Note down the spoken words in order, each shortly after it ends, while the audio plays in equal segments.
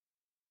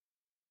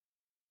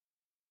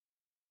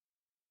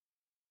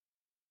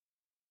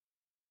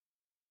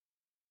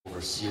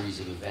a series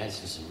of events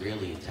with some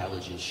really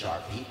intelligent,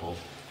 sharp people.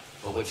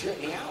 But what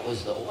tripped me out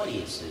was the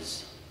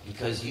audiences,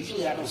 because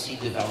usually I don't see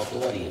developed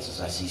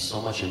audiences. I see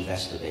so much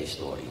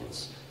investor-based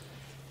audience.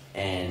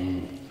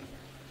 And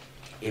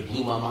it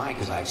blew my mind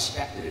because I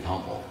expected it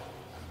Humboldt.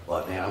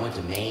 But man, I went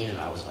to Maine and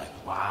I was like,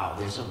 wow,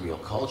 there's a real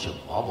culture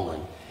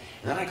bubbling.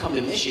 And then I come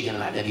to Michigan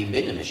and I've never even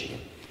been to Michigan.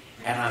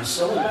 And I'm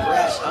so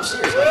impressed. I'm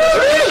serious.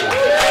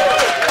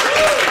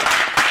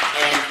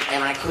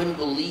 And I couldn't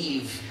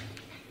believe,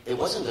 it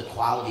wasn't the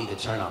quality that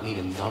turned out,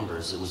 meaning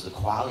numbers, it was the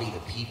quality of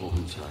the people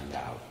who turned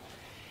out.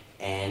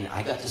 And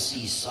I got to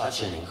see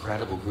such an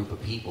incredible group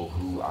of people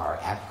who are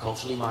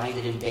agriculturally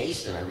minded and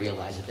based, and I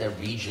realized that their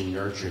region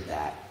nurtured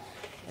that,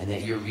 and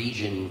that your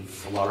region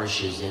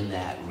flourishes in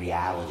that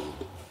reality.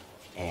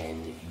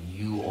 And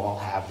you all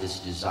have this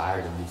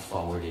desire to move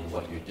forward in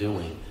what you're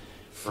doing,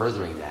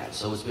 furthering that.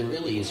 So it's been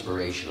really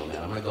inspirational,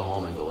 man. I'm gonna go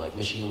home and go like,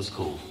 Michigan was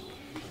cool.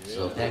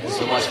 So thank you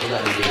so much for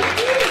letting me do it.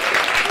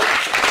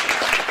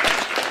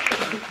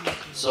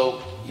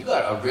 So you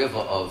got a river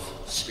of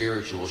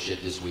spiritual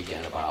shit this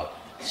weekend about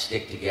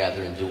stick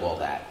together and do all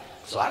that.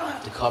 So I don't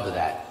have to cover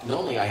that.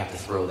 Normally I have to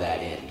throw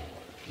that in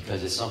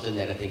because it's something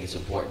that I think it's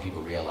important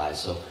people realize.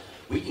 So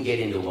we can get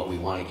into what we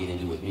want to get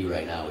into with me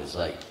right now is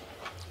like,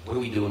 what are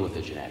we doing with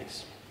the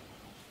genetics?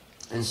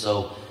 And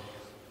so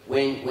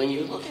when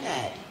you're looking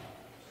at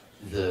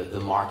the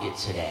market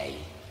today,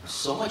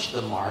 so much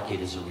of the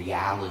market is a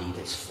reality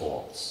that's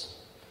false.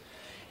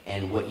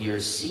 And what you're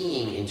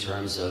seeing in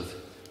terms of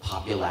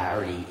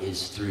popularity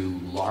is through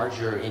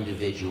larger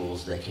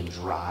individuals that can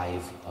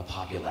drive a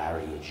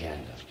popularity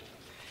agenda.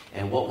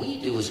 And what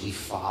we do is we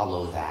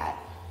follow that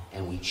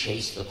and we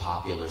chase the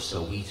popular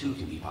so we too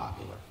can be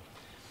popular.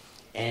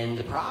 And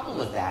the problem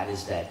with that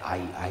is that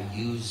I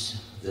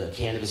use the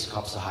Cannabis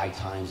Cups of High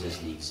Times as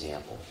the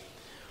example,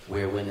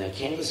 where when the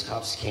Cannabis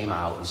Cups came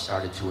out and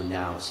started to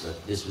announce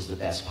that this was the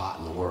best pot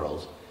in the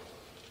world,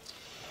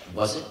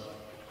 was it?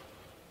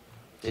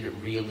 Did it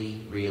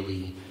really,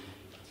 really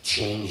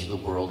change the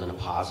world in a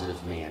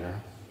positive manner?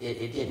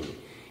 It didn't.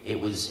 It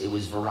was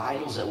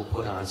varietals that were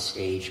put on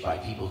stage by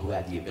people who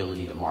had the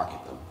ability to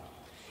market them.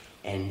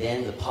 And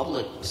then the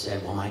public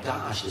said, well, my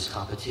gosh, this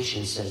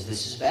competition says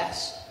this is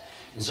best.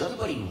 And so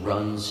everybody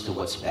runs to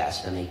what's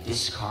best and they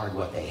discard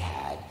what they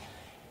had.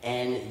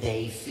 And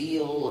they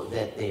feel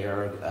that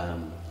they're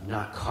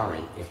not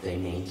current if they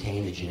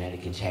maintain the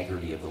genetic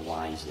integrity of the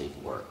lines they've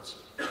worked.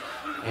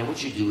 And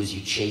what you do is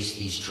you chase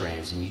these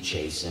trends and you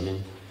chase them,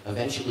 and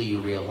eventually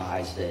you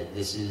realize that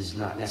this is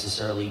not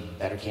necessarily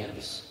better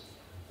cannabis.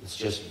 It's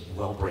just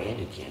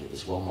well-branded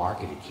cannabis,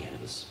 well-marketed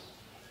cannabis.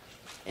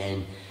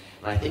 And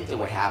I think that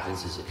what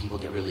happens is that people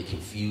get really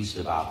confused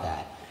about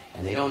that,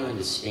 and they don't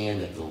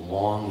understand that the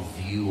long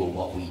view of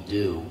what we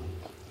do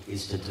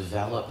is to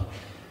develop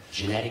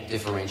genetic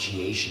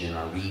differentiation in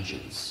our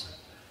regions,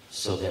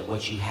 so that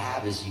what you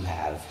have is you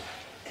have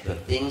the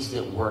things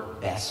that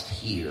work best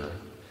here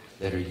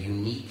that are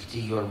unique to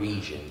your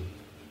region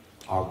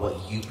are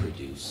what you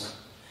produce.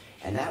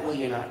 And that way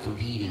you're not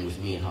competing with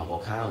me in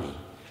Humboldt County,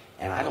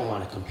 and I don't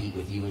want to compete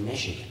with you in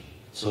Michigan.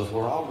 So if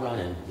we're all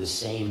running the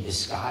same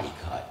biscotti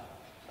cut,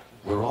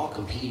 we're all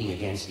competing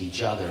against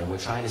each other, and we're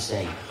trying to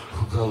say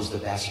who grows the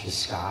best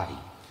biscotti.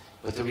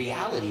 But the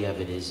reality of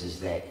it is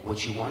that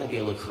what you want to be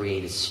able to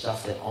create is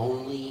stuff that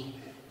only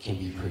can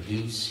be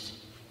produced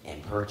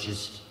and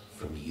purchased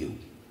from you.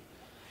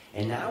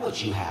 And now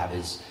what you have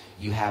is,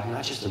 you have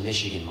not just a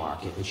Michigan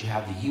market, but you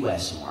have the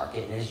US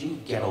market, and as you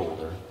get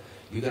older,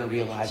 you're going to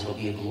realize it'll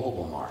be a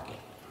global market.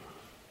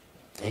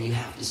 And you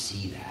have to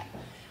see that.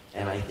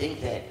 And I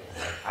think that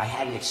I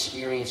had an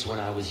experience when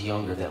I was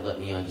younger that let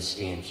me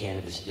understand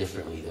cannabis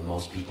differently than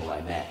most people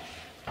I met.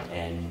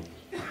 And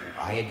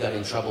I had got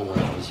in trouble when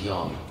I was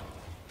young.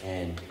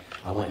 And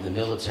I went in the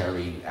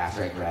military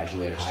after I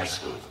graduated high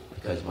school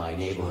because my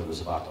neighborhood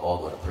was about to all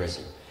go to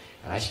prison.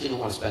 And I just didn't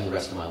want to spend the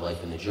rest of my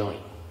life in the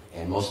joint.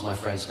 And most of my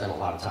friends spent a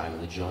lot of time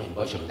in the joint, and a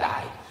bunch of them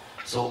died.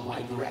 So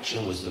my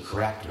direction was the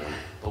correct one.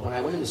 But when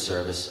I went into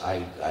service,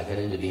 I got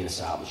into being a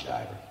salvage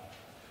diver.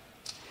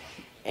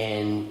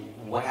 And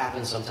what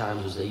happened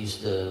sometimes was they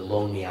used to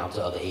loan me out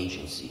to other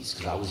agencies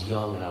because I was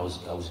young and I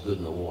was good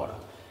in the water.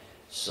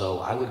 So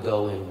I would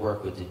go and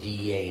work with the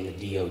DEA and the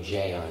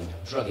DOJ on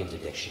drug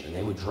interdiction, and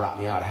they would drop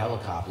me out of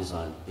helicopters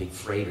on big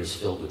freighters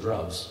filled with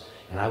drugs,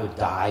 and I would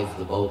dive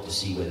the boat to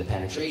see where the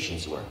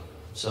penetrations were.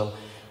 So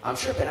I'm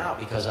tripping out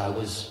because I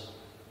was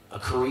a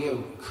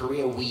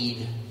career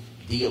weed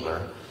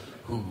dealer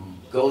who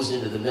goes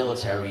into the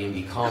military and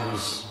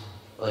becomes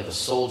like a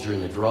soldier in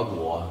the drug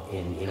war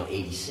in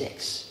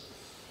 86.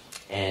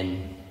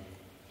 And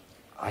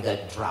I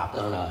got dropped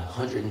on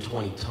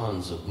 120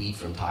 tons of weed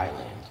from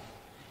Thailand.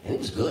 And it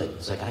was good.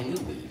 It's like I knew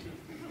weed.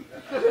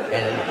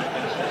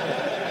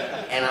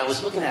 And I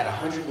was looking at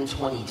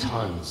 120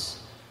 tons.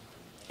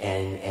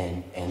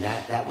 And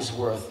that was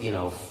worth,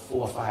 $4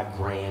 or $5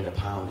 grand a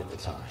pound at the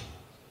time.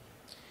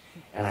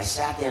 And I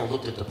sat there and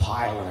looked at the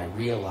pile and I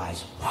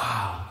realized,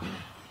 wow,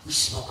 we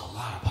smoke a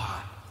lot of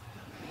pot.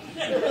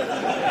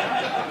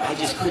 I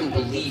just couldn't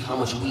believe how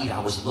much weed I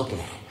was looking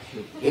at.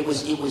 It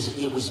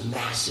was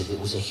massive. It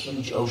was a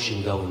huge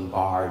ocean-going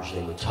barge.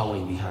 They were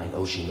towing behind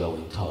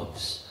ocean-going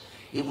tugs.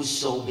 It was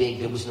so big,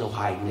 there was no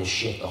hiding this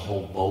shit. The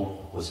whole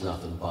boat was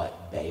nothing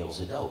but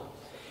bales of dope.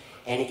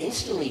 And it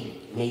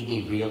instantly made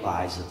me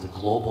realize that the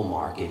global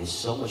market is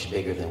so much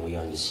bigger than we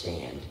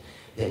understand,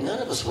 that none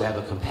of us were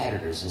ever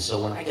competitors. And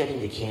so when I got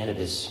into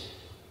cannabis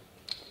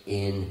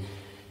in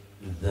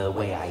the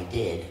way I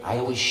did, I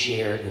always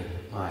shared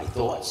my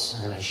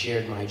thoughts and I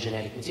shared my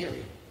genetic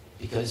material,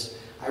 because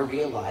I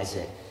realized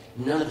that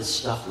none of the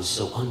stuff was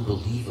so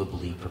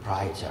unbelievably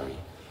proprietary,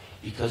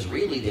 because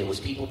really there was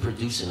people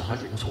producing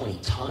 120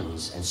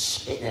 tons and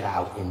spitting it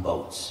out in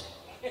boats.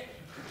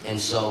 And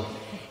so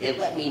it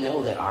let me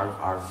know that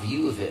our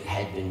view of it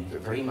had been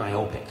very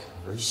myopic,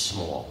 very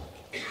small.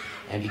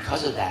 And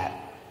because of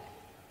that,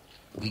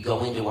 we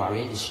go into our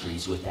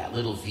industries with that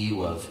little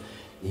view of,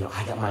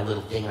 I got my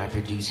little thing I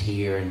produce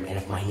here, and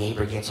if my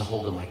neighbor gets a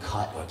hold of my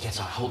cut or gets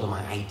a hold of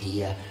my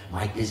idea,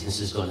 my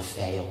business is going to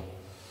fail.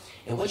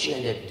 And what you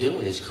end up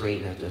doing is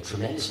creating a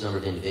tremendous number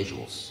of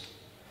individuals.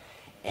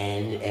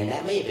 And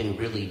that may have been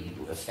really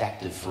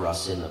effective for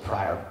us in the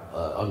prior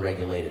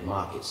unregulated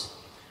markets,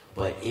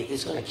 but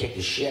it's going to kick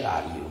the shit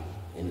out of you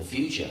in the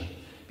future,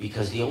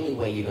 because the only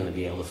way you're going to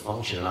be able to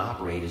function and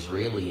operate is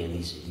really in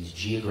these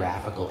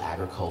geographical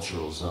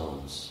agricultural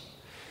zones.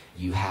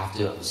 You have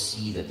to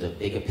see that the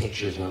bigger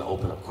picture is going to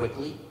open up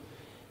quickly,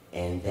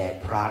 and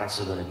that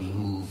products are going to be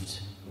moved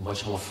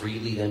much more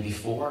freely than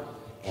before.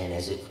 And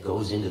as it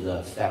goes into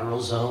the federal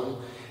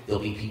zone,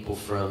 there'll be people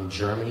from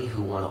Germany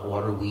who want to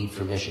order weed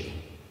from Michigan.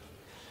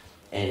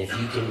 And if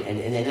you can,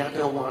 and they're not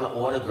going to want to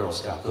order Girl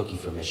Scout cookie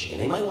from Michigan.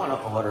 They might want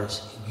to order,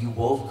 you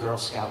wove Girl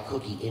Scout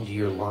cookie into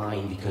your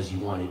line because you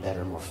wanted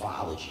better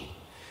morphology.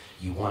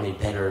 You wanted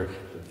better,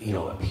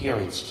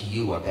 appearance to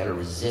you, or better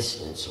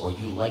resistance, or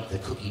you like the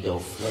cookie dough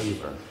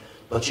flavor.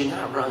 But you're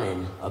not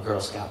running a Girl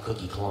Scout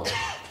cookie clone.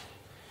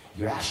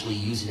 You're actually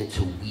using it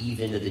to weave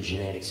into the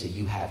genetics that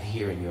you have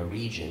here in your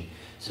region,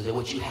 so that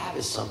what you have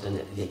is something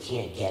that they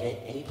can't get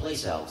it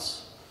anyplace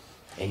else.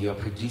 And you're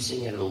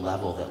producing it at a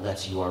level that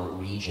lets your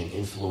region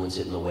influence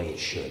it in the way it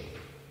should.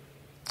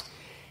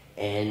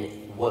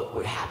 And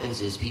what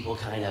happens is people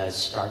kind of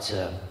start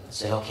to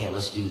say, okay,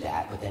 let's do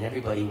that, but then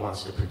everybody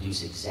wants to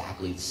produce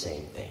exactly the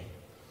same thing.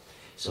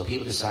 So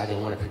people decide they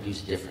want to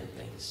produce different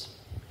things.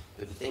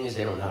 But the thing is,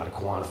 they don't know how to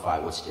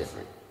quantify what's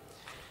different.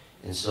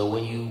 And so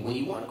when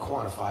you want to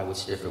quantify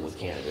what's different with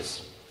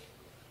cannabis,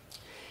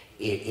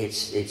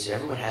 it's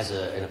everyone has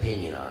an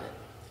opinion on it,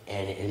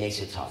 and it makes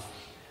it tough.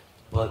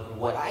 But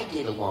what I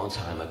did a long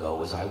time ago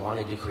was I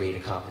wanted to create a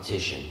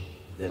competition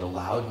that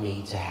allowed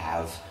me to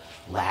have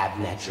lab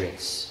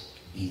metrics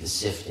be the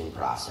sifting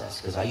process,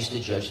 because I used to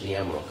judge the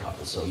Emerald Cup,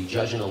 and so you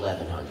judge an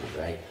 1100,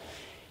 right?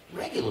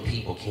 Regular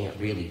people can't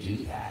really do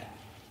that.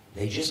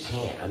 They just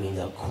can't. I mean,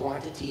 the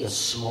quantity of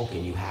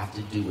smoking you have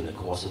to do in the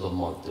course of a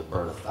month to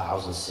burn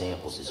 1,000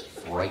 samples is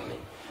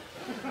frightening.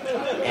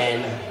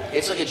 And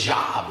it's like a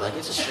job, like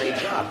it's a straight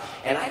job.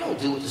 And I don't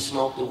do it to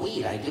smoke the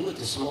weed. I do it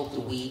to smoke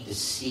the weed to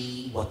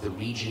see what the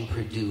region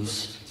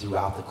produced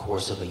throughout the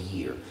course of a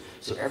year.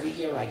 So every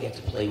year I get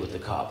to play with the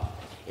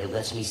cup. It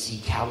lets me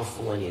see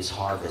California's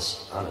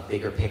harvest on a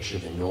bigger picture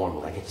than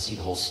normal. I get to see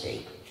the whole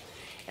state.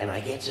 And I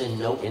get to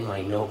note in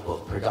my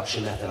notebook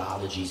production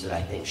methodologies that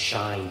I think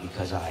shine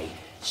because I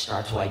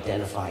start to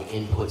identify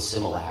input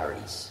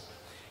similarities.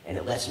 And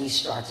it lets me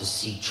start to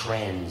see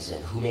trends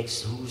and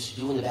who's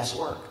doing the best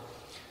work.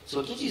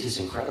 So it gives you this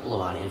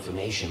incredible amount of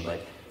information,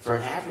 but for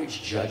an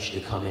average judge to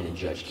come in and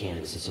judge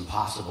cannabis, it's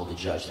impossible to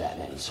judge that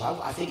many.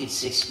 So I figured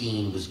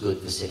 16 was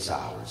good for 6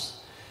 hours.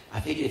 I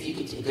figured if you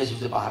could, because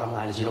the bottom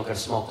line is you don't got to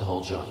smoke the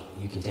whole joint.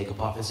 You can take a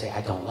puff and say,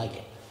 I don't like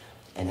it.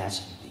 And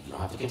you don't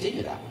have to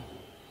continue that one.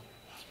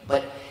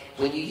 But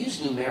when you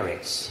use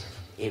numerics,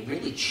 it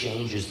really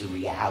changes the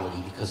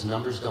reality, because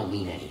numbers don't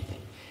mean anything.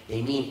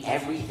 They mean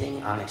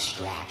everything on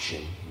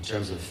extraction, in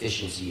terms of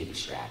efficiency of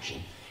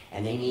extraction.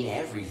 And they mean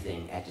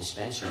everything at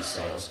dispensary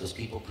sales, because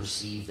people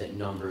perceive that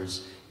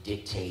numbers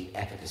dictate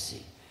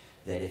efficacy.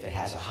 That if it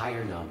has a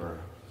higher number,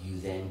 you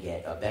then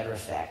get a better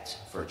effect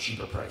for a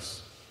cheaper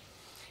price.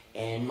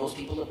 And most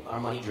people are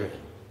money driven,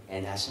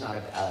 and that's not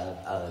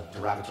a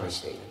derogatory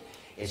statement.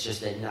 It's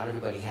just that not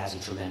everybody has a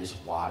tremendous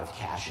wad of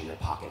cash in their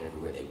pocket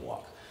everywhere they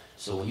walk.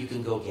 So when you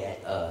can go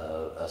get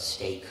a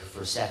steak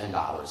for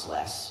 $7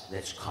 less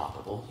that's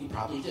comparable, you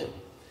probably do.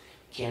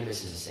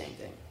 Cannabis is the same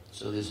thing.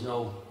 So there's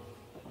no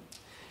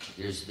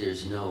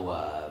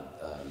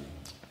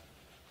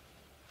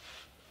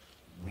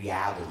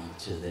reality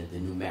to the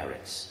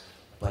numerics,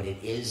 but it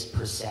is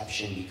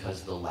perception,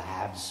 because the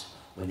labs,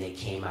 when they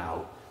came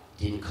out,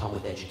 didn't come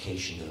with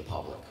education to the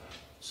public.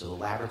 So the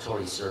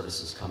laboratory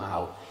services come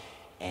out,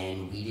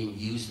 and we didn't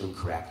use them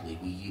correctly.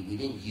 We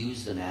didn't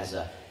use them as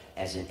a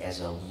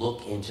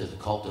look into the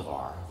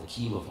cultivar, the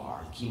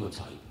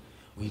chemotype.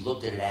 We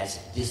looked at it as,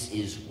 this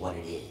is what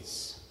it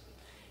is.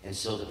 And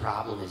so the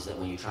problem is that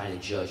when you're trying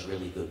to judge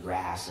really good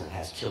grass and it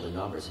has killer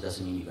numbers, it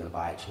doesn't mean you're going to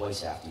buy it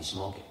twice after you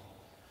smoke it.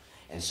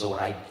 And so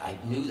I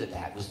knew that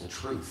that was the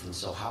truth. And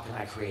so how can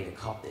I create a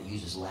cup that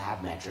uses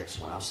lab metrics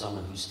when I'm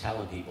someone who's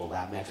telling people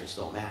lab metrics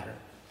don't matter?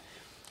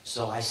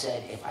 So I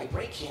said, if I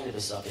break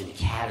cannabis up into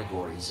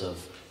categories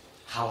of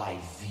how I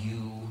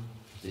view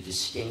the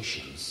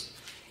distinctions,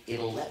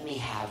 it'll let me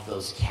have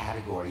those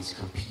categories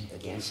compete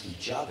against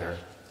each other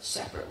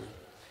separately.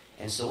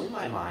 And so in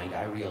my mind,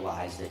 I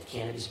realized that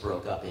cannabis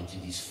broke up into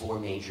these 4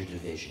 major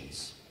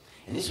divisions.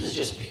 And this was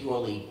just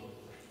purely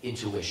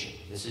intuition.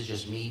 This is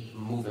just me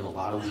moving a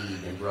lot of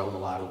weed and growing a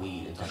lot of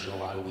weed and touching a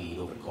lot of weed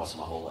over the course of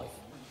my whole life.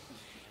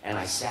 And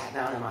I sat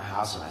down in my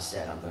house and I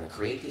said, I'm going to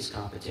create this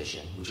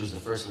competition, which was the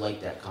first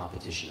light debt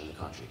competition in the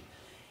country.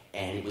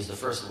 And it was the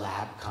first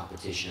lab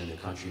competition in the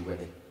country where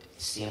the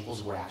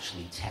samples were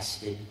actually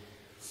tested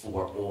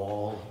for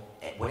all,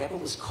 whatever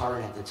was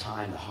current at the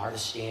time, the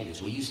hardest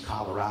standards. We used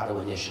Colorado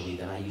initially,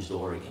 then I used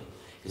Oregon,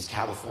 because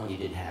California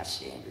didn't have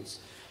standards.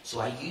 So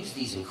I used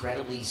these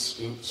incredibly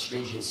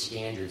stringent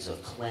standards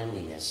of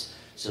cleanliness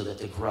so that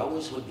the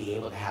growers would be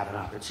able to have an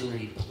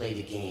opportunity to play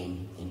the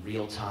game in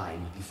real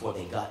time before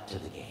they got to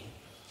the game.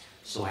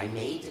 So I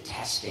made the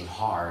testing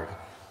hard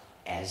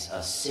as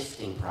a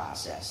sifting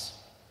process,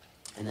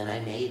 and then I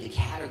made the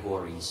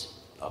categories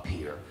up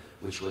here,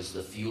 which was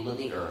the fuel and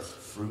the earth,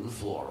 fruit and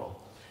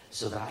floral,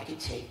 so that I could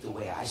take the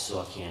way I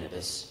saw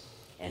cannabis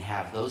and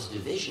have those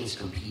divisions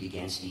compete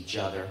against each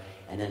other,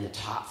 and then the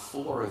top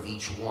 4 of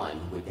each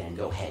one would then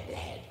go head to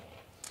head.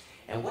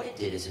 And what it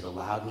did is it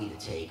allowed me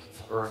to take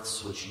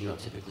earths, which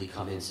typically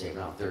come in, say,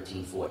 around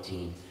 13,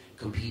 14,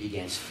 compete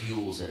against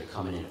fuels that are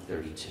coming in at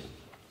 32.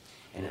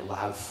 And it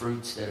allowed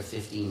fruits that are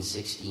 15,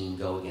 16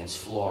 go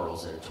against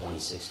florals that are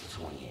 26 to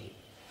 28.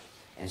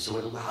 And so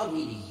it allowed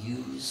me to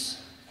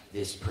use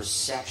this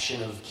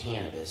perception of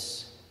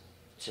cannabis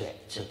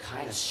to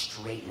kind of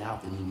straighten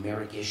out the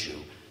numeric issue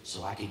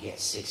so I could get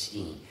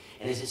 16.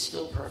 And is it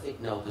still perfect?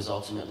 No, because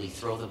ultimately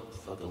throw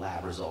the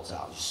lab results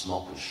out and just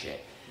smoke with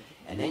shit.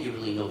 And then you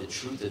really know the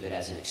truth of it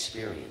as an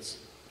experience.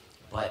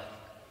 But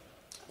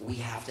we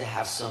have to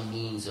have some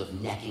means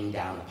of necking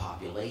down the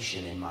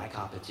population, and my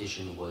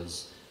competition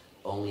was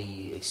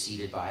only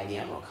exceeded by the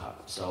Emerald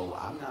Cup. So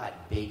I'm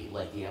not big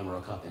like the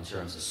Emerald Cup in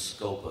terms of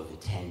scope of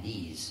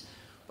attendees,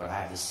 but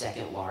I have the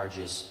second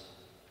largest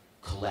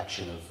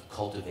collection of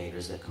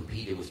cultivators that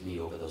competed with me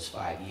over those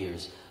 5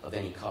 years of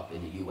any cup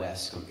in the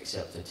U.S.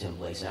 except for Tim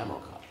Blake's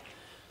Emerald Cup.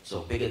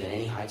 So bigger than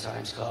any High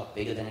Times Cup,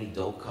 bigger than any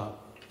Dope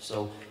Cup.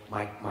 So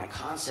my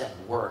concept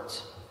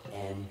worked,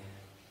 and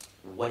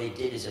what it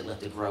did is it let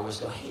the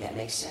growers go, hey, that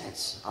makes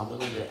sense. I'm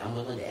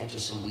willing to enter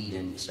some weed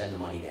and spend the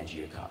money to enter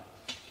your cup.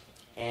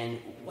 And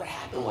what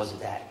happened was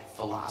that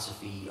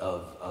philosophy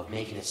of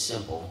making it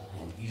simple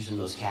and using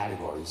those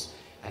categories,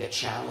 I got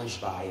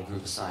challenged by a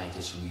group of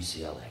scientists from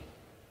UCLA.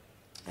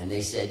 And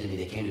they said to me,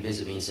 they came to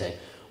visit me and said,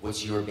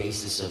 what's your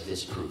basis of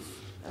this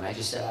proof? And I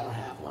just said, I don't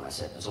have one. I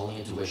said, it's only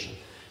intuition.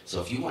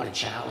 So if you want to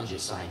challenge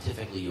it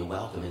scientifically, you're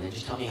welcome, and then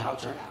just tell me how it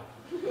turned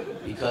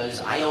out. Because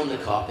I own the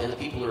cup, and the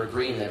people are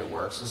agreeing that it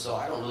works, and so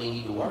I don't really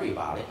need to worry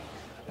about it.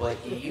 But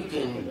you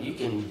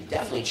can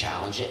definitely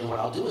challenge it, and what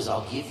I'll do is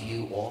I'll give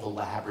you all the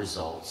lab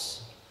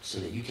results so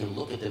that you can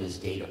look at them as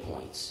data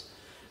points.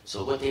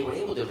 So what they were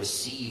able to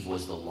receive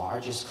was the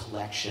largest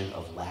collection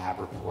of lab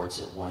reports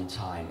at one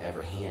time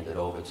ever handed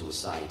over to a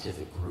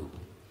scientific group.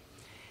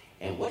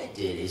 And what it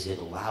did is it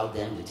allowed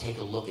them to take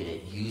a look at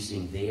it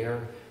using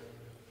their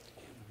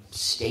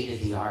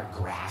state-of-the-art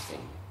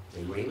graphing.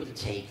 They were able to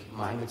take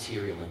my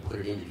material and put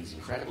it into these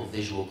incredible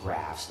visual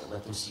graphs that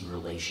let them see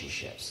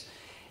relationships.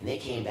 And they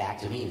came back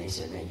to me and they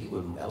said, man,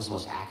 that was the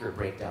most accurate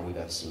breakdown we've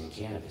ever seen in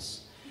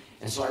cannabis.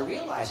 And so I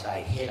realized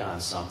I hit on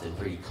something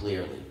pretty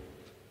clearly.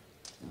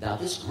 Now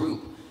this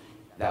group,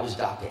 that was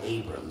Dr.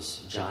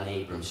 Abrams, John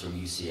Abrams from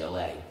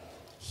UCLA.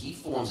 He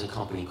forms a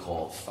company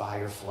called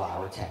Fire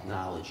Flower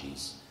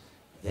Technologies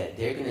that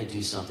they're going to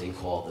do something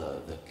called I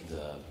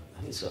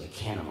think it's called the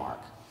Cannamark.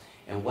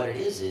 And what it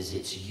is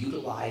it's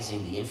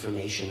utilizing the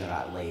information that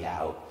I laid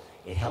out.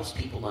 It helps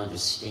people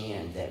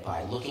understand that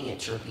by looking at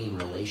terpene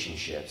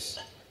relationships,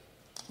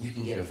 you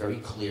can get a very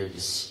clear,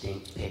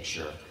 distinct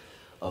picture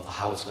of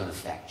how it's going to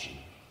affect you.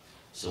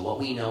 So what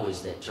we know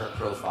is that terp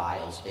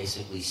profiles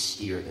basically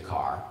steer the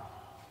car,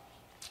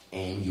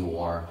 and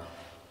your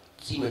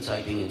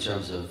chemotyping in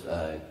terms of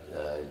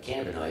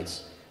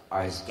cannabinoids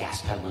are as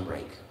gas pedal and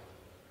brake.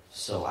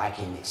 So I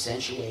can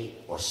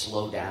accentuate or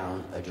slow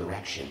down a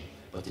direction,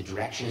 but the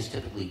direction is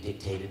typically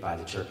dictated by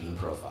the terpene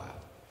profile.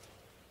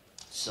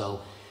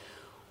 So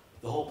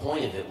the whole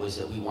point of it was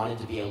that we wanted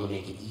to be able to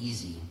make it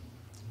easy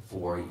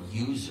for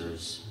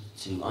users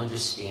to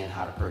understand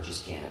how to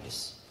purchase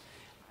cannabis.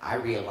 I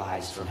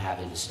realized from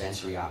having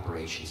dispensary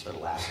operations for the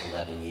last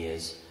 11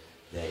 years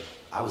that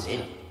I was in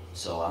it.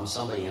 So I'm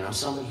somebody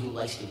who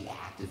likes to be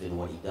active in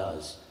what he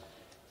does,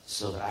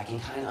 so that I can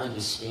kind of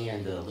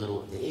understand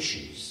the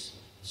issues,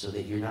 so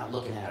that you're not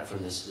looking at it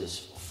from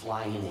this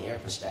flying in the air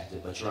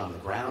perspective, but you're on the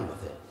ground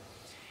with it.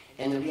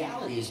 And the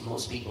reality is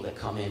most people that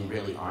come in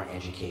really aren't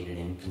educated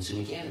in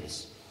consuming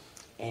cannabis.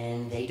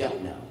 And they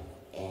don't know.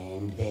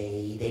 and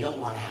they don't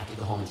want to have to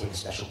go home and take a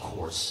special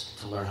course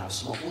to learn how to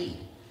smoke weed.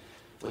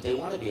 What they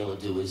want to be able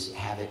to do is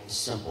have it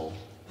simple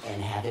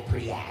and have it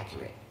pretty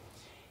accurate.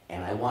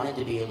 And I wanted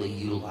to be able to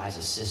utilize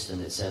a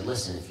system that said,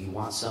 listen, if you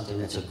want something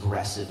that's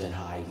aggressive and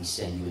high, we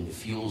send you into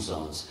fuel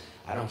zones.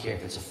 I don't care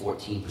if it's a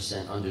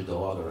 14%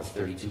 Underdog or a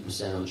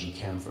 32% OG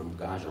Chem from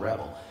Ganja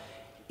Rebel.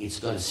 It's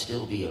going to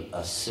still be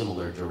a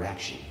similar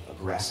direction,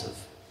 aggressive.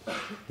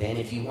 Then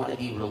if you want to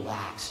be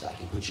relaxed, I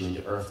can put you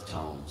into earth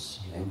tones.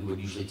 And we would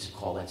usually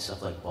call that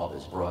stuff like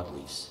Bubba's,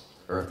 broadleafs,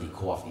 earthy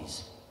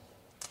coffees.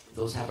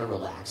 Those have a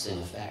relaxing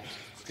effect,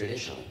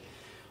 traditionally.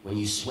 When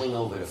you swing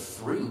over to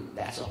fruit,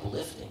 that's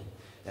uplifting.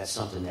 That's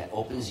something that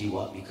opens you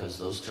up because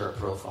those terp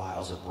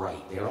profiles are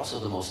bright. They're also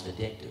the most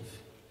addictive.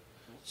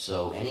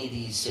 So any of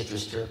these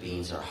citrus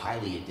terpenes are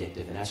highly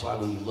addictive, and that's why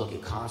when you look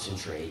at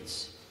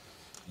concentrates,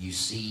 you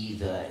see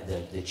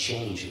the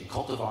change.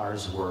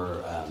 Cultivars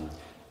were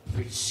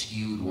pretty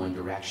skewed one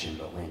direction,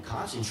 but when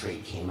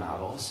concentrate came out,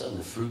 all of a sudden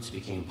the fruits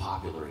became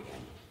popular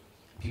again.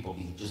 People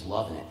be just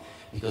loving it.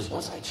 Because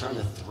once I turn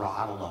the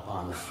throttle up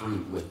on the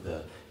fruit with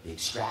the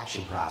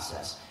extraction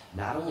process,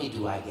 not only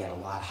do I get a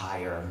lot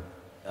higher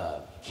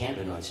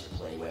cannabinoids to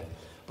play with,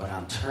 but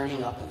I'm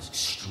turning up an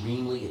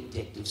extremely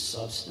addictive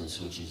substance,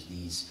 which is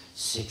these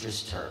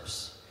citrus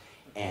terps.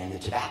 And the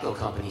tobacco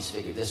companies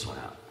figured this one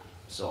out.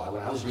 So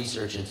when I was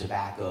researching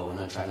tobacco and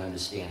I'm trying to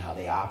understand how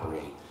they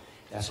operate,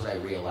 that's what I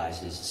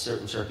realized is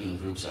certain terpene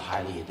groups are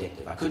highly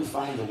addictive. I couldn't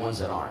find the ones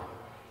that aren't.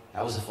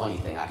 That was the funny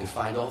thing. I could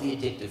find all the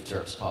addictive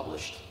terps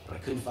published, but I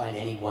couldn't find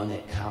any one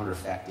that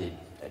counter-affected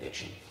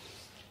addiction.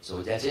 So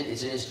it's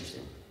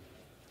interesting.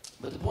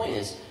 But the point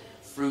is,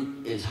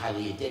 fruit is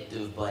highly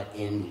addictive, but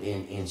in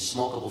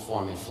smokable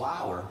form in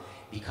flower,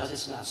 because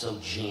it's not so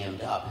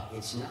jammed up,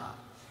 it's not.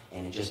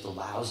 And it just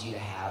allows you to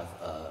have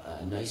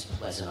a nice,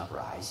 pleasant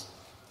uprise.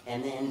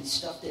 And then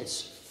stuff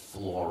that's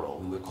floral,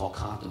 we would call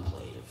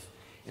contemplative.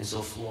 And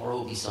so floral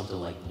would be something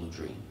like Blue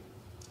Dream.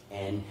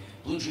 And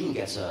Blue Dream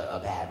gets a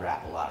bad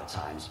rap a lot of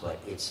times, but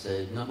it's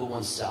the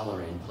 #1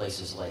 seller in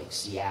places like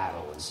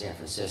Seattle and San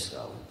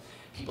Francisco.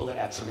 People that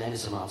have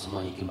tremendous amounts of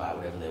money can buy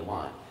whatever they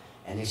want,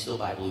 and they still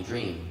buy Blue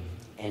Dream.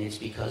 And it's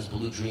because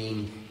Blue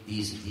Dream,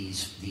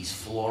 these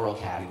floral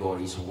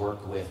categories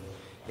work with,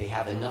 they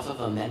have enough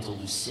of a mental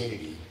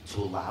lucidity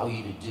to allow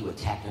you to do a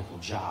technical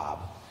job,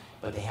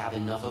 but they have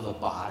enough of a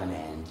bottom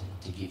end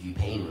to give you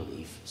pain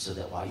relief so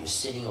that while you're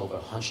sitting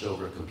hunched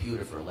over a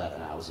computer for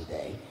 11 hours a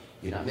day,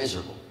 you're not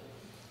miserable.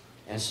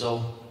 And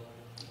so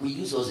we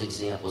use those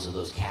examples of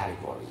those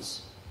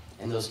categories.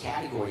 And those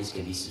categories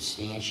can be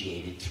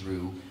substantiated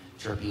through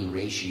terpene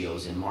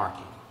ratios in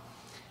marking.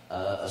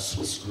 A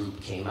Swiss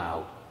group came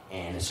out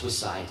and a Swiss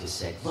scientist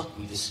said, look,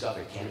 we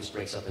discovered cannabis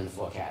breaks up into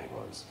 4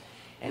 categories.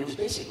 And it was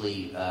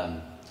basically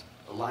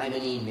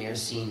limonene,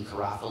 myrcene,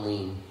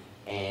 carotene,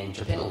 and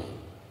terpinolene.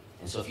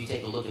 And so if you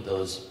take a look at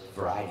those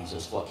varieties,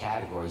 those 4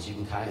 categories, you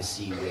can kind of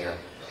see where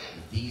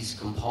these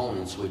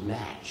components would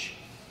match.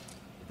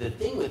 The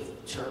thing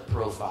with terp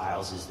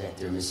profiles is that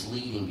they're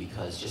misleading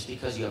because just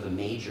because you have a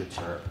major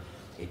terp,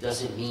 it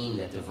doesn't mean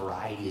that the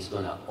variety is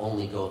going to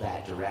only go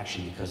that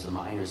direction because the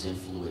minors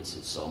influence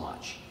it so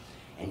much.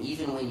 And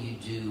even when you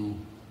do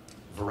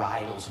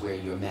varietals where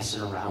you're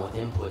messing around with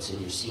inputs and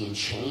you're seeing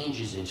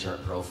changes in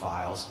terp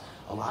profiles,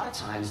 a lot of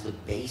times the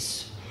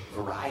base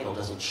varietal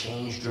doesn't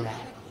change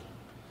dramatically.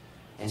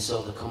 And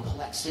so the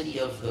complexity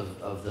of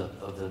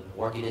the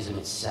organism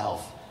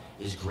itself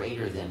is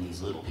greater than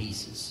these little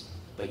pieces.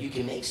 But you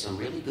can make some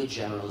really good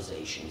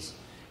generalizations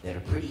that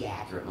are pretty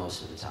accurate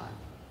most of the time.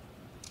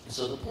 And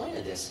so the point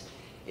of this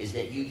is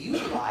that you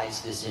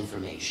utilize this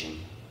information,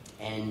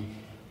 and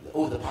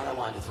the part I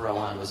wanted to throw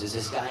on was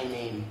this guy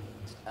named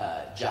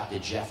Dr.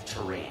 Jeff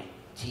Tarrant,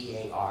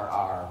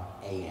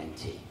 Tarrant.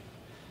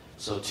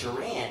 So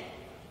Tarrant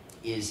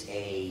is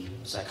a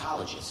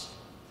psychologist,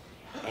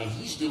 and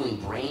he's doing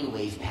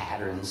brainwave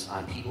patterns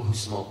on people who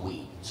smoke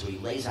weed. So he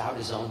lays out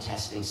his own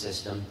testing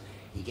system,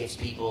 he gets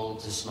people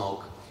to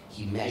smoke,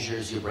 he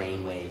measures your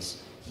brain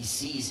waves, he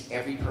sees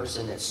every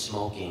person that's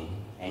smoking,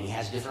 and he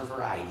has different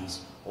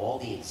varieties, all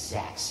the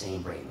exact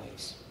same brain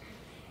waves.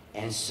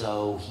 And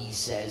so he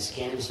says,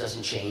 cannabis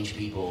doesn't change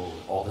people,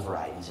 all the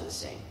varieties are the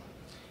same.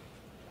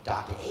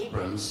 Dr.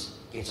 Abrams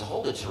gets a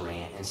hold of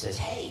Tarrant and says,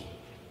 hey,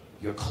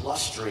 you're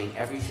clustering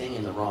everything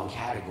in the wrong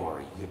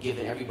category. You're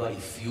giving everybody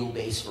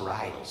fuel-based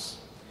varietals.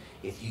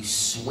 If you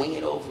swing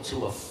it over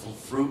to a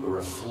fruit or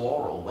a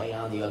floral way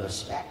on the other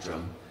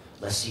spectrum,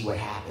 let's see what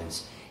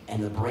happens.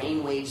 And the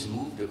brain waves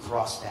moved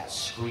across that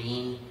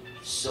screen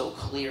so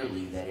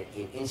clearly that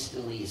it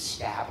instantly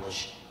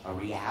established a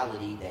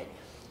reality that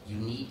you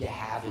need to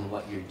have in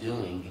what you're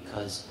doing,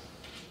 because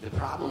the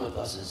problem with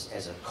us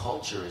as a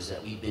culture is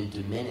that we've been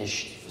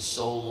diminished for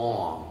so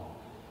long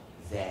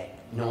that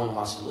no one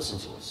wants to listen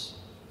to us.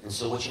 And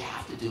so what you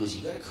have to do is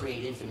you got to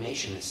create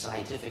information that's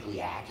scientifically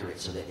accurate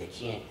so that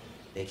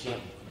they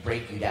can't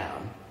break you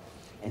down.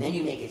 And then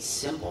you make it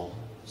simple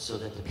so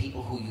that the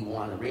people who you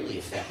want to really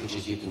affect, which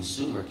is your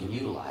consumer, can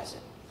utilize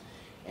it.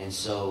 And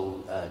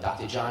so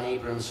Dr. John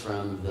Abrams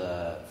from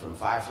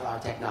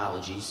Fireflower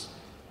Technologies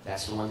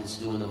That's the one that's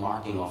doing the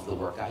marketing off the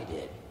work I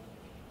did.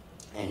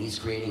 And he's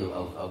creating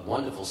a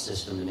wonderful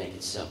system to make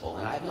it simple.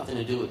 And I have nothing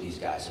to do with these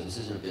guys, so this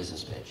isn't a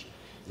business pitch.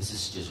 This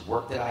is just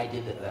work that I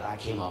did, that I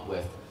came up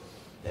with,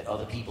 that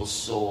other people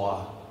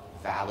saw,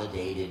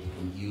 validated,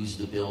 and used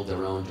to build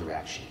their own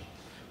direction.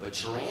 But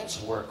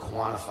Tarrant's work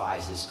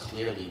quantifies this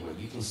clearly, where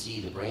you can see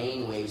the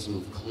brain waves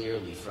move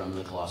clearly from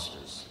the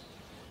clusters.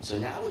 So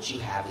now what you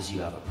have is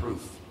you have a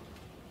proof.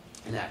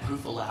 And that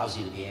proof allows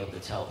you to be able to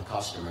tell the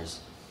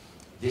customers,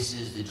 this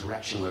is the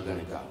direction we're going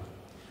to go.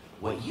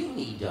 What you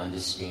need to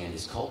understand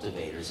as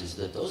cultivators is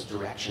that those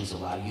directions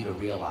allow you to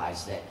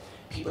realize that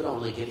people don't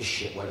really give a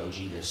shit what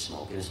OG they're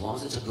smoking, as long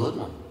as it's a good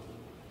one.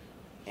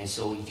 And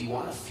so if you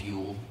want a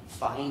fuel,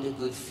 find a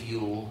good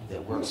fuel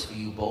that works for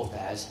you both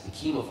as the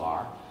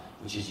chemovar,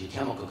 which is your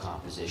chemical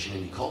composition,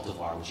 and your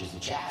cultivar, which is the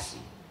chassis.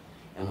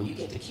 And when you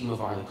get the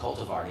chemovar and the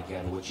cultivar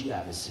together, what you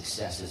have is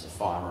success as a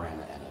farmer and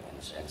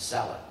a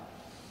seller.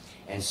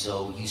 And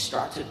so you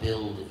start to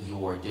build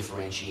your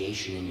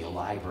differentiation in your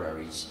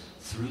libraries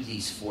through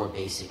these 4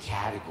 basic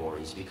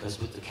categories, because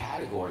with the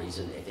categories,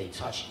 and if they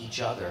touch each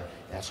other,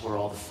 that's where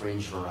all the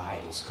fringe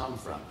varietals come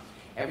from.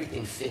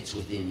 Everything fits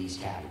within these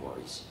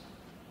categories.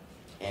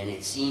 And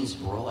it seems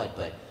broad,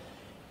 but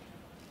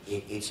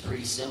it's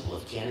pretty simple.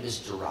 If cannabis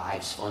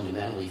derives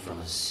fundamentally from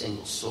a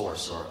single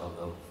source or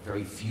of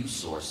very few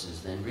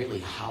sources, then really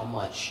how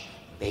much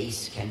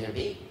base can there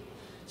be?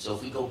 So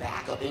if we go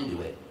back up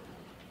into it,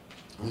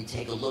 and we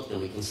take a look,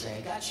 then we can say,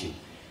 I got you.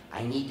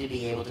 I need to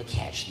be able to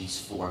catch these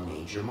 4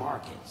 major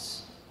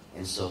markets.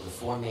 And so the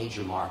 4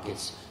 major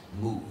markets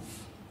move.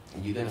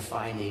 And you're going to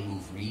find they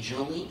move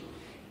regionally,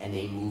 and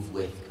they move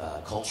with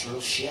cultural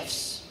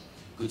shifts.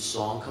 Good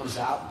song comes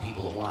out, and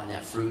people are wanting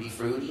that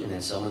fruity, and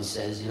then someone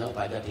says, you know,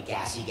 I got the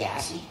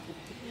gassy.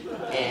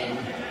 And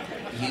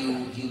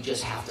you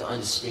just have to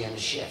understand the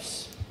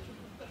shifts.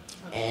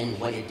 And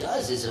what it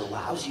does is it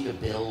allows you to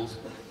build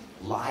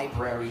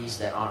libraries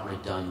that aren't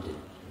redundant.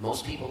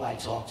 Most people I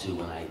talk to,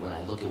 when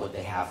I look at what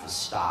they have for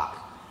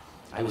stock,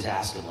 I always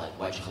ask them, like,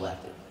 why'd you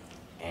collect it?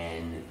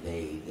 And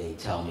they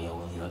tell me, oh,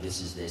 well, you know, this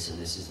is this and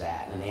this is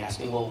that. And they ask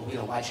me, well, you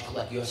know, why'd you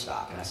collect your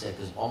stock? And I said,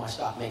 because all my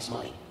stock makes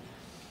money.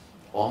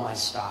 All my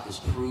stock is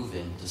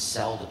proven to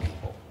sell to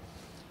people.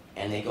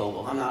 And they go,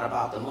 well, I'm not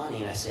about the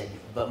money. And I said,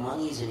 but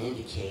money is an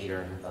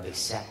indicator of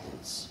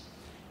acceptance.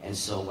 And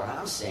so what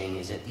I'm saying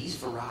is that these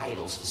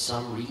varietals, for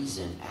some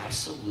reason,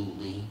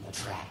 absolutely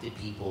attracted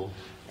people,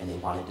 and they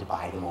wanted to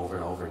buy them over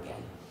and over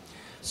again.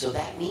 So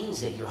that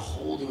means that you're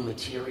holding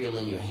material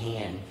in your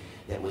hand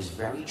that was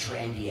very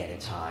trendy at a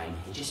time.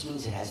 It just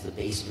means it has the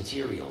base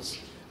materials.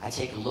 I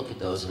take a look at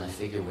those and I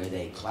figure where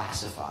they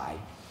classify,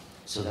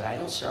 so that I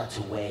don't start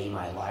to weigh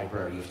my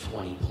library of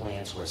 20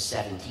 plants where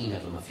 17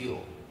 of them are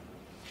fuel.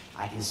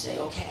 I can say,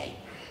 okay,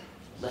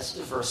 let's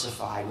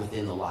diversify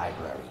within the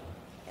library.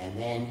 And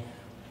then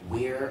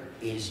where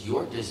is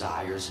your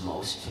desires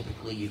most?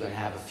 Typically, you're going to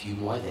have a few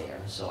more there.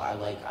 So I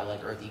like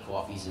earthy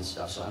coffees and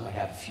stuff, so I might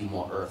have a few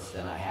more earth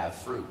than I have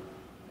fruit.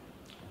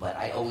 But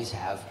I always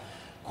have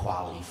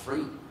quality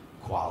fruit,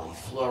 quality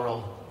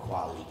floral,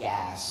 quality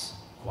gas,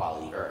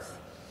 quality earth.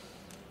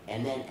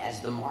 And then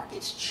as the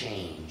markets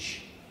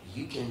change,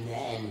 you can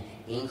then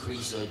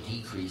increase or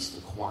decrease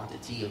the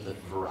quantity of the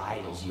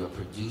varietals you're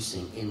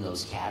producing in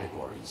those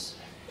categories.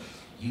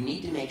 You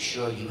need to make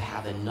sure you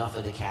have enough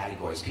of the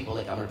categories. People are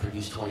like, I'm going to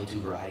produce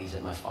 22 varieties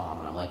at my farm,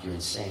 and I'm like, you're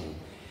insane.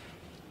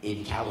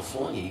 In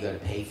California, you got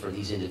to pay for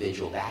these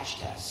individual batch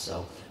tests.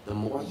 So the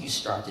more you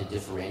start to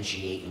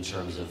differentiate in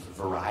terms of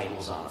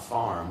varietals on a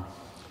farm,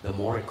 the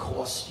more it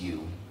costs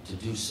you to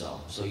do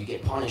so. So you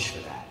get punished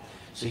for that.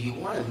 So you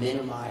want to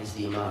minimize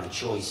the amount of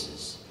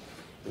choices,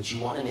 but you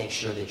want to make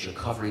sure that you're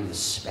covering the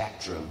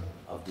spectrum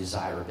of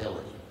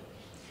desirability.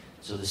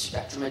 So the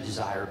spectrum of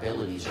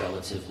desirability is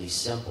relatively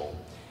simple.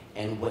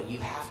 And what you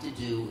have to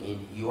do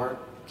in your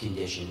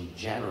condition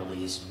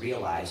generally is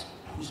realize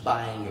who's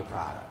buying your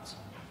product.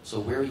 So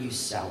where are you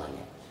selling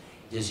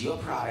it? Does your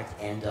product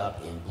end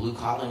up in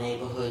blue-collar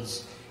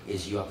neighborhoods?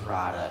 Is your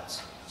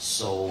product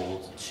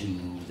sold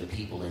to the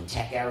people in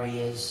tech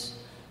areas?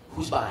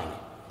 Who's buying it?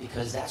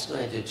 Because that's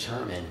going to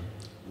determine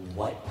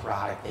what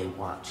product they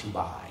want to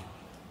buy.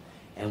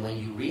 And when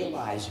you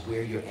realize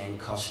where your end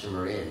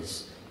customer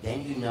is,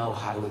 then you know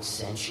how to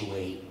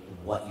accentuate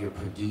what you're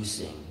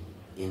producing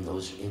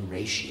in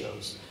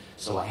ratios.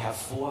 So I have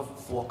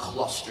four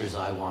clusters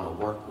I want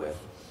to work with,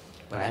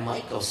 but I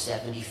might go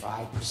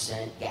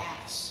 75%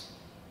 gas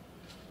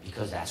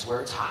because that's where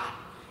it's hot.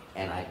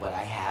 But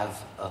I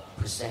have a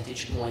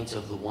percentage point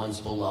of the ones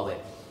below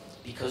it,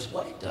 because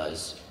what it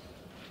does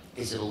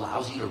is it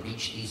allows you to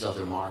reach these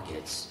other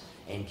markets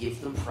and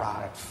give them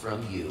product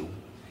from you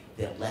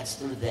that lets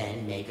them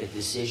then make a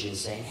decision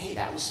saying, hey,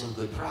 that was some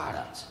good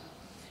product.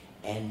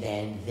 And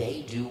then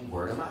they do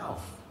word of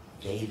mouth.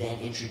 They then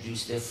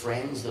introduce their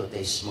friends that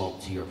they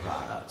smoke to your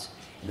product.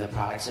 And the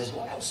product says,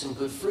 well, that was some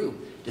good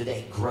fruit. Do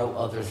they grow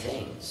other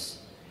things?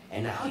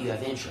 And now you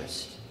have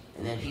interest.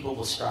 And then people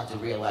will start to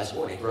realize,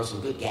 oh, they grow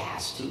some good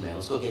gas too, man.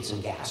 Let's go get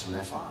some gas from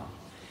that farm.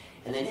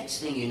 And the next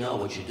thing you know,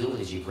 what you're doing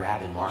is you're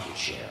grabbing market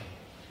share.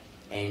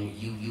 And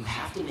you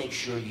have to make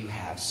sure you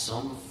have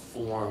some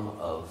form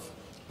of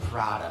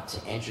product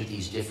to enter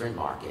these different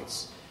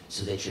markets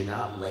so that you're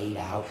not laid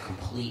out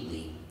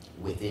completely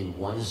within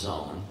one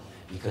zone,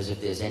 because if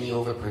there's any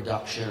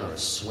overproduction or a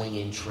swing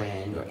in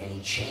trend or any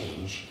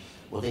change,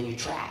 well, then you're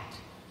trapped.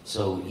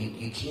 So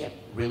you can't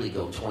really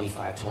go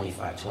 25,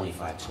 25,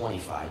 25,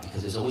 25,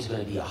 because there's always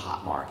going to be a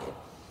hot market.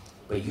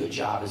 But your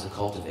job as a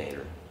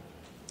cultivator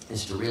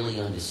is to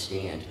really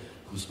understand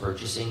who's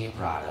purchasing your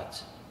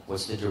product,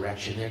 what's the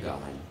direction they're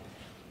going,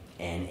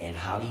 and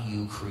how do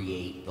you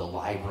create the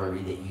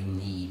library that you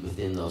need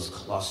within those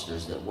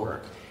clusters that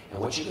work. And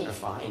what you're going to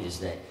find is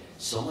that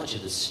so much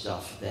of the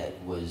stuff that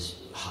was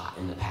hot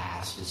in the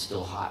past is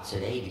still hot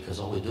today, because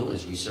all we're doing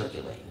is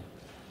recirculating.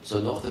 So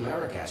North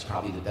America has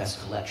probably the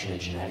best collection of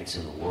genetics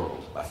in the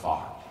world, by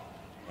far.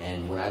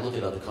 And when I look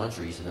at other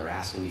countries and they're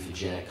asking me for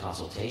genetic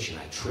consultation,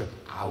 I trip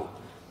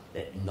out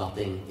that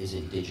nothing is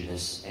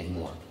indigenous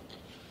anymore.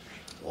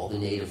 All the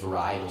native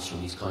varietals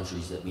from these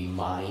countries that we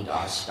mined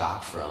our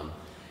stock from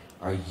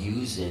are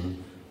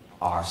using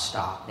our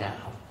stock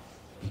now,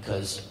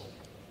 because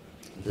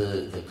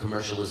the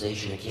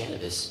commercialization of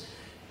cannabis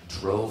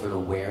drove an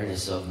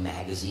awareness of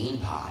magazine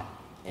pot,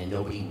 and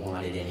nobody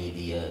wanted any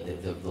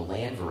of the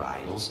land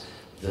varietals.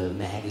 The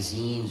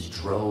magazines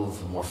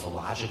drove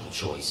morphological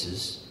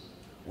choices,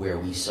 where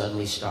we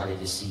suddenly started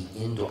to see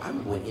indoor. I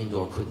remember when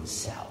indoor couldn't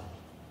sell.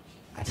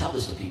 I tell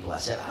this to people. I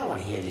said, I don't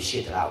want to hear this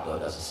shit that outdoor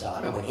doesn't sell. I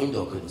remember when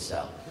indoor couldn't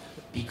sell,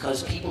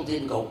 because people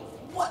didn't go,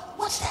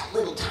 what's that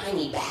little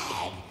tiny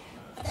bag?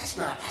 That's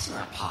not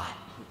pot.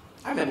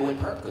 I remember when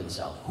perp couldn't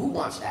sell. Who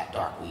wants that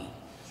dark weed?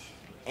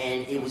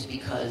 And it was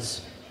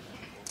because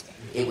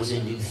it was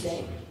a new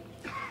thing.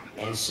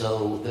 And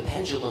so the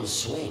pendulum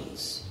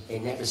swings.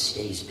 It never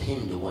stays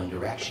pinned to one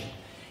direction.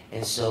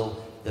 And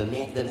so the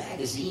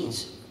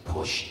magazines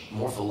pushed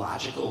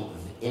morphological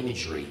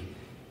imagery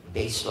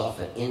based off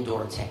of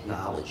indoor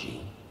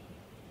technology.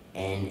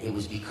 And it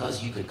was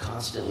because you could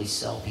constantly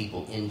sell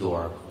people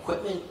indoor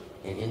equipment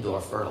and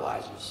indoor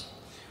fertilizers.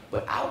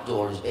 But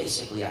outdoors,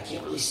 basically, I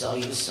can't really sell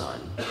you the sun.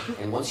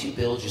 And once you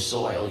build your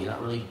soil, you're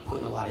not really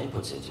putting a lot of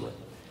inputs into it.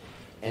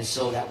 And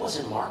so that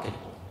wasn't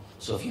marketable.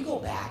 So if you go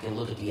back and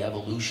look at the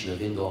evolution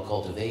of indoor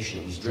cultivation,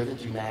 it was driven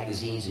through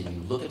magazines, and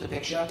you look at the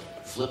picture,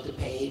 flip the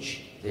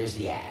page, there's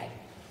the ad.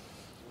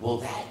 Well,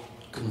 that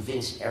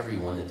convinced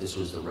everyone that this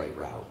was the right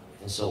route.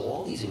 And so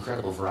all these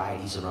incredible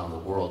varieties around the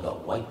world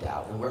got wiped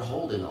out, and we're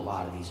holding a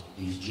lot of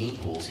these gene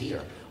pools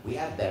here. We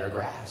have better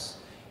grass.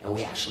 And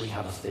we actually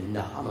have a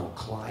phenomenal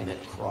climate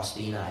across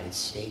the United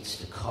States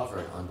to cover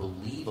an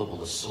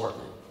unbelievable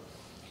assortment.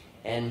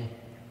 And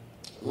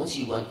once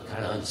you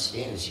kind of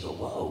understand this, you go,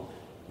 whoa,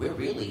 we're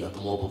really a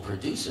global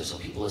producer. So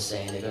people are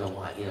saying they're going to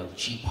want,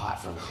 cheap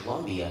pot from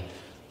Colombia.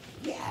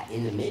 Yeah,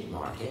 in the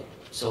mid-market.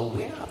 So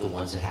we're not the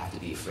ones that have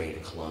to be afraid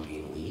of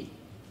Colombian weed.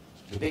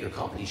 The bigger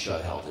companies sure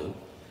the hell do.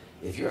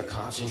 If you're a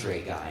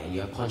concentrate guy and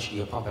you're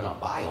pumping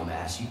up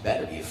biomass, you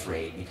better be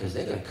afraid, because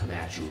they're going to come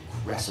at you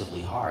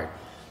aggressively hard.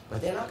 But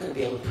they're not going to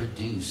be able to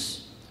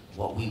produce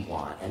what we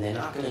want, and they're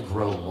not going to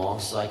grow long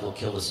cycle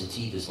killer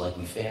sativas like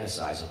we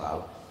fantasize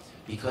about,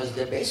 because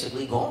they're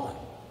basically gone.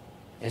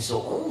 And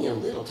so only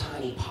in little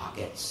tiny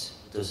pockets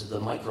does the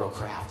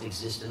microcraft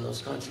exist in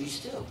those countries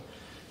too.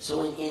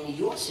 So in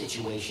your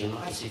situation,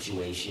 my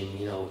situation,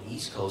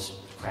 East Coast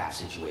craft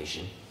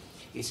situation,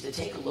 it's to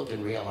take a look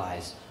and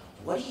realize,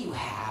 what do you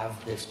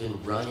have that's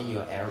been run in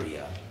your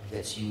area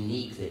that's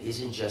unique, that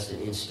isn't just an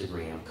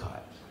Instagram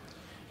cut?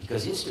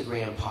 Because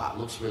Instagram pot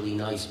looks really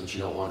nice, but you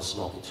don't want to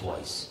smoke it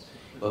twice.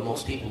 But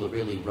most people are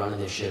really running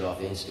their shit off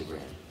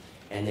Instagram.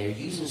 And they're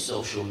using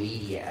social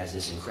media as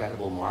this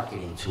incredible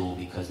marketing tool,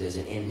 because there's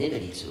an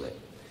anonymity to it.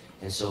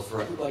 And so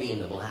for everybody in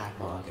the black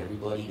market,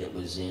 everybody that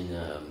was in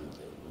a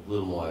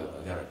little more,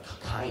 I gotta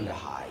kind of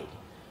hide,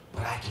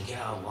 but I can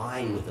get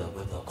online with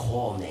a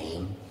call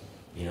name,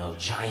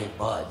 Giant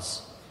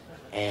Buds,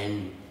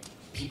 and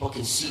people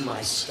can see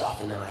my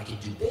stuff, and then I can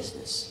do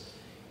business.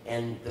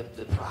 And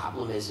the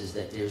problem is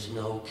that there's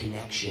no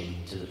connection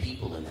to the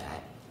people in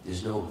that.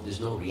 There's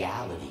no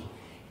reality.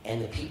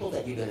 And the people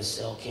that you're going to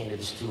sell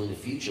cannabis to in the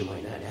future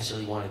might not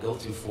necessarily want to go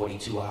through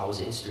 42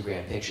 hours of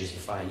Instagram pictures to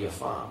find your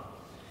farm.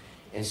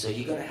 And so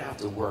you're going to have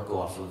to work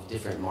off of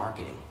different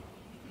marketing.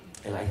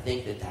 And I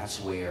think that that's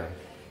where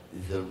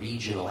the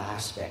regional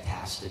aspect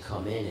has to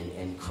come in,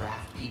 and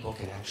craft people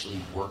can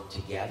actually work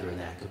together in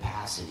that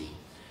capacity.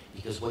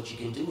 Because what you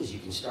can do is you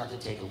can start to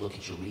take a look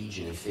at your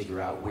region and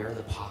figure out where are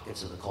the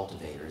pockets of the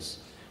cultivators,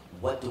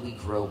 what do we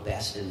grow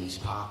best in these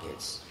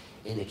pockets,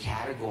 in the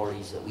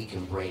categories that we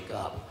can break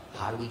up,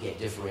 how do we get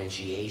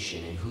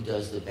differentiation, and who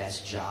does the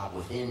best job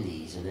within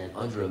these, and then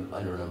under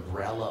an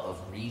umbrella of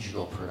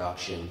regional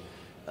production,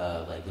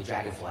 like the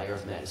Dragonfly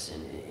Earth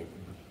Medicine,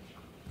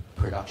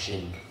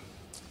 production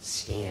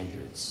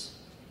standards.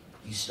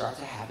 You start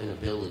to have an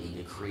ability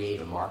to create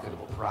a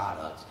marketable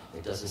product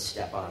that doesn't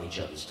step on each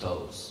other's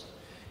toes.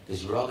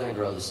 Because you're all going to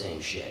grow the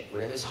same shit.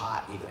 Whatever's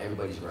hot,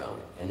 everybody's growing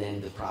it. And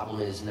then the problem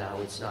is now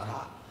it's not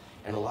hot.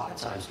 And a lot of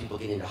times people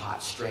get into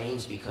hot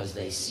strains because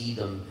they see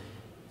them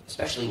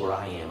especially where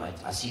I am,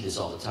 I see this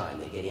all the time.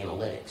 They get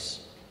analytics,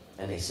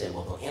 and they say,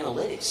 well, the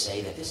analytics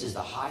say that this is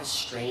the hottest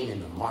strain in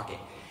the market,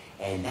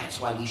 and that's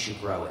why we should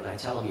grow it. And I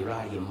tell them, you're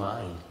out of your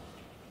mind.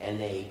 And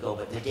they go,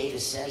 but the data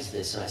says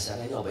this. And I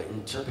said, I know, but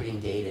interpreting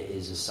data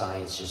is a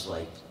science just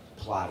like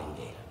plotting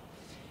data.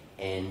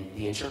 And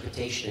the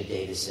interpretation of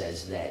data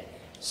says that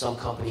some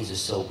companies are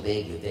so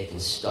big that they can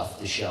stuff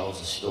the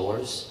shelves of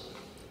stores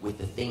with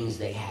the things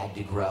they had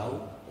to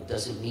grow. It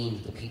doesn't mean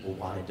that the people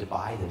wanted to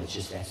buy them. It's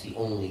just that's the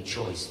only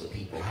choice that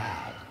people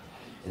had.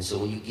 And so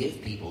when you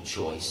give people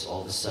choice,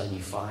 all of a sudden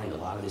you find a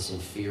lot of this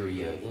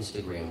inferior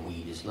Instagram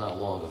weed is no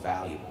longer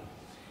valuable.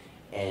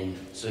 And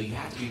so you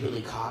have to be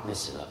really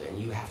cognizant of it. And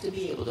you have to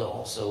be able to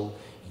also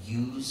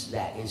use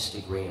that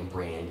Instagram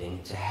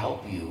branding to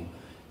help you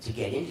to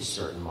get into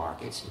certain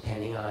markets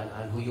depending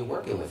on who you're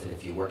working with. And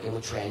if you're working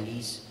with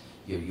trendies,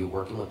 you're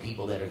working with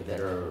people that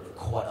are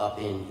caught up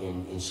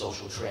in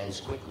social trends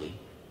quickly,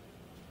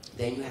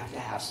 then you have to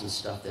have some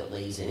stuff that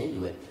lays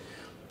into it.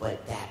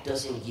 But that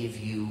doesn't give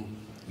you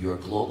your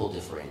global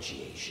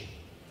differentiation.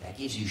 That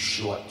gives you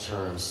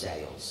short-term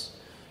sales.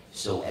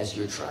 So as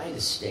you're trying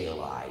to stay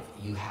alive,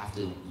 you have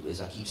to,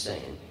 as I keep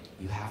saying,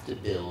 you have to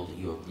build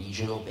your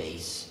regional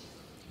base.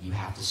 You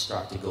have to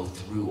start to go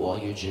through all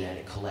your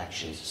genetic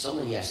collections.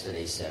 Someone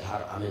yesterday said,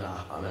 I'm in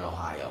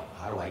Ohio.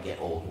 How do I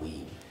get old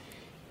weed?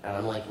 And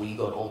I'm like, well, you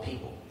go to old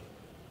people,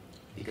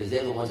 because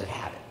they're the ones that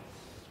have it.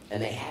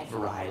 And they have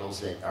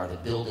varietals that are the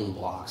building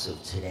blocks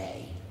of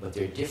today, but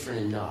they're different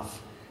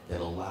enough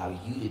that allow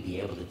you to be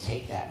able to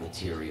take that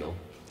material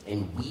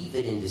and weave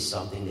it into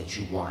something that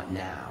you want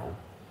now,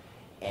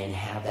 and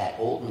have that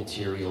old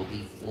material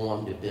be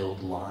formed to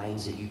build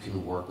lines that you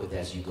can work with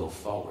as you go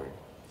forward,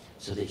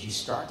 so that you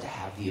start to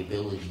have the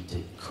ability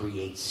to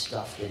create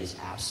stuff that is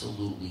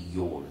absolutely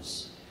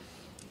yours.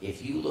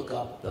 If you look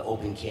up the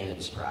Open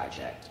Cannabis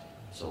Project,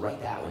 so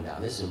write that one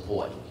down. This is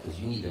important because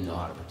you need to know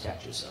how to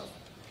protect yourself.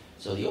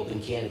 So the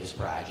Open Cannabis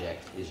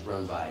Project is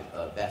run by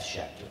Beth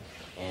Schechter.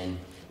 And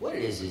what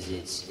it is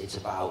it's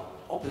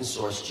about open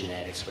source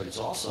genetics, but it's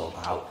also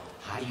about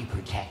how do you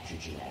protect your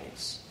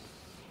genetics.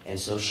 And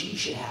so she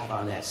should have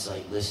on that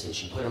site listed,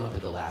 she put them up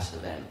at the last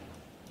event,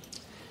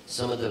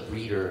 some of the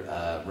breeder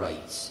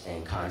rights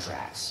and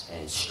contracts,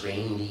 and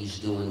Strain Lee's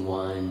doing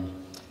one,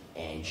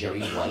 and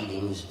Jerry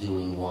Whiting's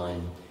doing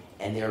one,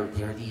 and there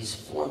are these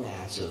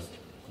formats of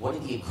what are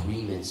the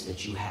agreements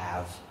that you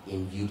have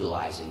in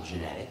utilizing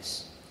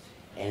genetics,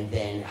 and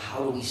then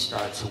how do we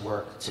start to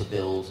work to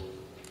build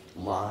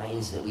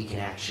lines that we can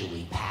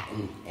actually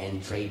patent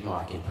and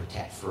trademark and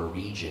protect for a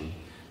region,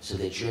 so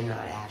that you're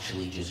not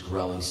actually just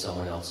growing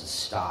someone else's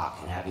stock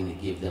and having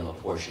to give them a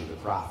portion of the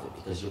profit,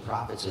 because your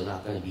profits are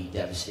not going to be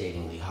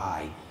devastatingly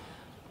high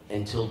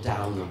until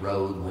down the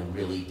road when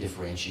really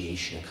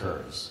differentiation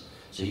occurs.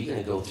 So you're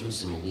going to go through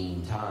some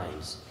lean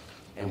times.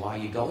 And while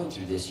you're going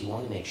through this, you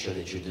want to make sure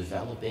that you're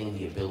developing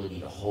the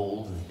ability to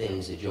hold the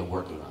things that you're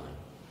working on.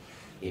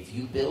 If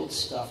you build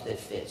stuff that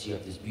fits, you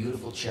have this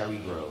beautiful cherry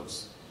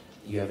groves,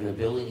 you have an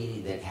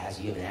ability that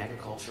you have an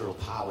agricultural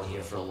power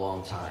here for a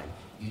long time.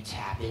 You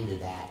tap into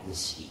that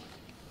mystique,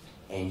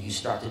 and you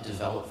start to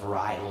develop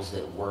varietals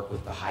that work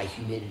with the high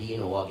humidity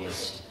in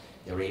August.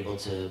 They're able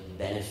to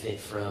benefit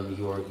from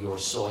your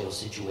soil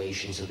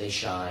situation, so they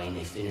shine,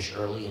 they finish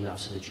early enough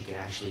so that you can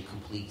actually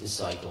complete the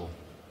cycle.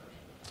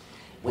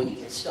 When you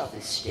get stuff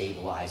that's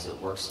stabilized,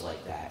 that works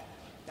like that,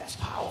 that's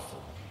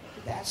powerful.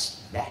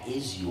 That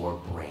is your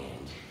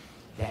brand.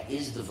 That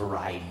is the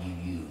variety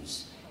you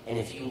use. And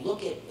if you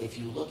look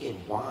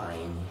at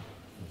wine,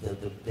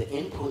 the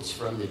inputs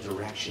from the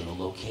direction, the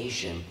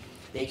location,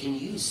 they can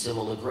use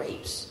similar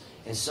grapes.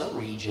 And some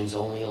regions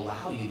only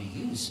allow you to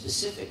use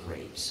specific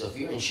grapes. So if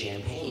you're in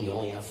Champagne, you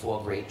only have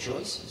 4 grape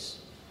choices.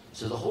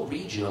 So the whole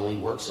region only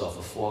works off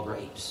of 4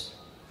 grapes.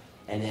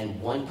 And then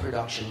 1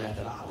 production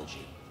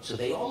methodology. So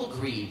they all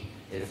agreed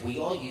that if we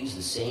all use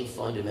the same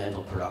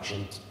fundamental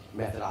production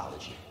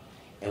methodology,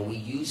 and we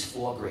use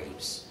 4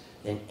 grapes,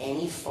 then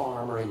any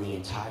farmer in the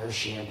entire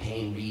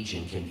Champagne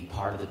region can be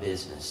part of the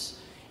business.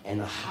 And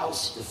the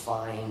house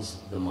defines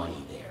the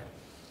money there.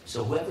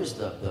 So whoever's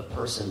the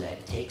person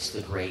that takes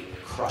the grape,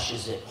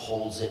 crushes it,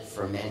 holds it,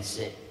 ferments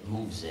it,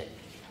 moves it,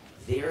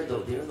 they're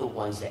the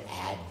ones that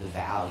add the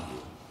value.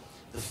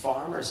 The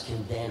farmers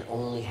can then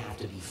only have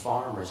to be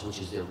farmers, which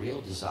is their real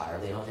desire.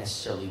 They don't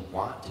necessarily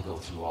want to go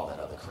through all that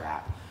other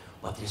crap,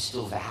 but they're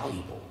still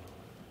valuable.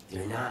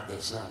 They're not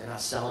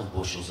selling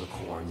bushels of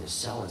corn. They're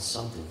selling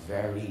something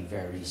very,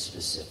 very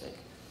specific.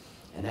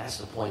 And that's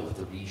the point with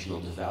the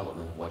regional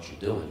development of what you're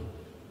doing,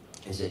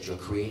 is that you're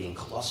creating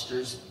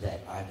clusters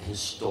that have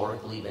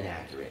historically been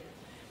accurate.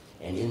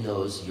 And in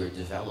those, you're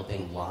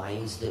developing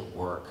lines that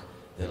work,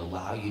 that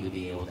allow you to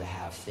be able to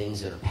have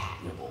things that are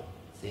patentable,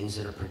 things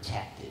that are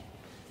protected,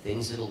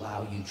 things that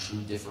allow you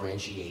true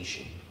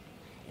differentiation.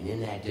 And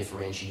in that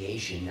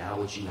differentiation, now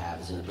what you have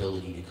is an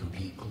ability to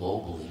compete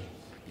globally,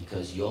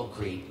 because you'll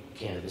create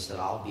cannabis that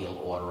I'll be able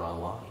to order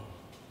online.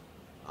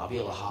 I'll be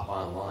able to hop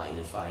online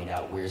and find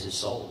out where's it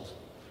sold.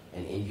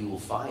 And you will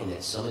find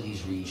that some of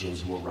these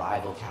regions will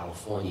rival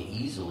California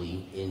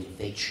easily if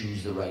they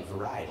choose the right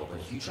varietal. But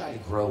if you try to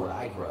grow what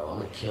I grow, I'm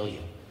going to kill you.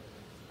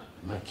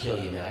 I'm going to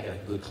kill you, man. I got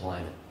a good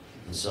climate.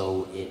 And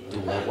so it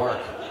won't work.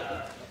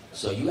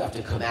 So you have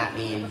to come at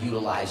me and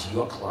utilize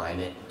your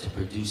climate to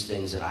produce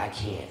things that I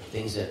can't.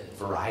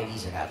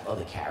 Varieties that have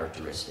other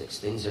characteristics.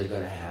 Things that are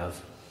going to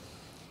have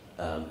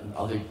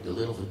the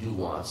little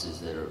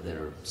nuances that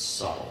are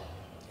subtle.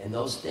 And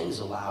those things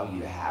allow you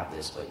to have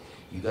this, but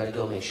you got to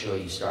go make sure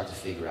you start to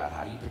figure out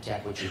how do you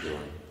protect what you're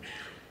doing,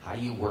 how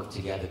do you work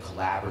together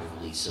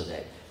collaboratively so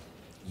that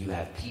you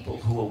have people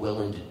who are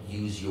willing to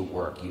use your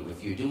work.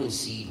 If you're doing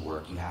seed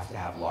work, you have to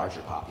have larger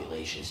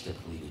populations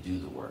typically to do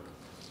the work.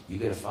 You're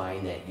going to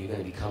find that you're going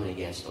to be coming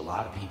against a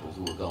lot of people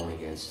who are going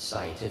against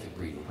scientific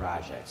breeding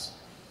projects,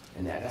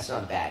 and that's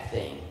not a bad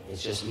thing. It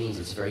just means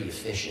it's very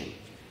efficient.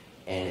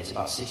 And it's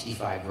about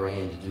 65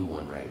 grand to do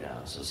one right now.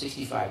 So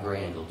 65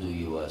 grand will do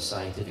you a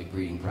scientific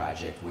breeding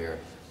project where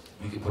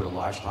you can put a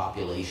large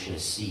population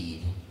of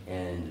seed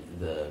and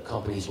the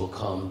companies will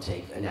come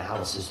take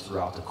analysis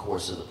throughout the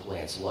course of the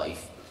plant's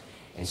life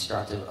and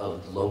start to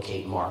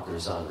locate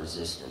markers on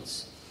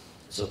resistance.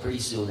 So pretty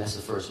soon that's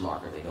the first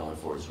marker they're going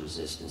for is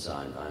resistance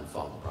on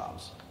fungal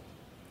problems.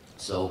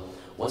 So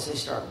once they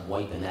start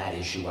wiping that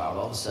issue out,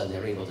 all of a sudden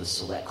they're able to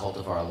select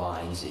cultivar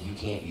lines that you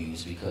can't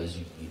use because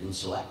you didn't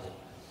select it.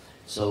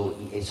 So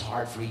it's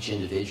hard for each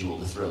individual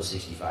to throw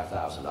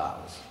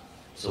 $65,000.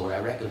 So what I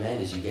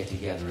recommend is you get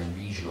together in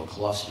regional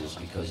clusters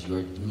because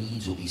your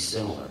needs will be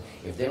similar.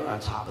 If they're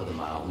on top of the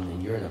mountain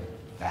and you're in a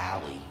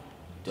valley,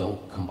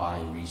 don't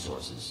combine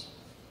resources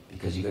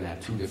because you're going to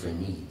have two different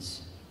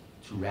needs.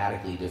 Two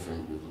radically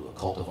different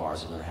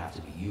cultivars are going to have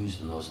to be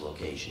used in those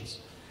locations.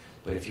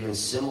 But if you're in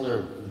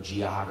similar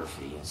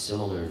geography and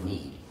similar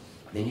need,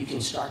 then you can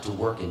start to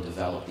work and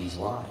develop these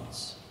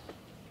lines.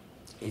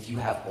 If you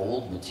have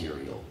old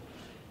material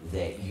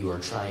that you are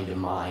trying to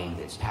mine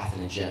that's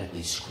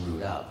pathogenically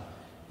screwed up,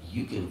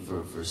 you can,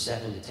 for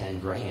 7 to 10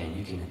 grand,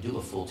 you can do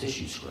a full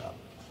tissue scrub.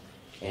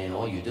 And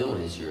all you're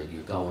doing is you're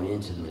going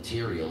into the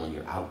material and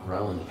you're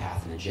outgrowing the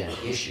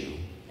pathogenic issue,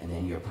 and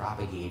then you're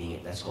propagating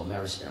it. That's called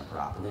meristem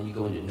prop. And then you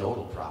go into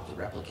nodal prop to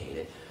replicate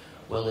it.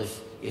 Well,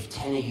 if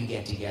 10 of you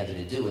get together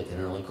to do it,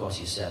 then it only costs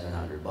you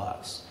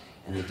 $700.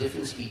 And the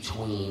difference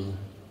between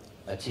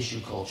a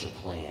tissue culture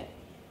plant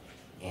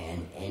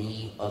and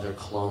any other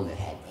clone that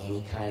had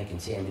any kind of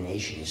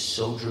contamination is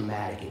so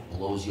dramatic it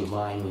blows your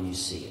mind when you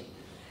see it.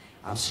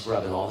 I'm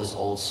scrubbing all this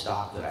old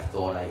stock that I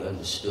thought I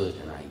understood,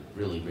 and I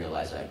really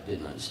realized I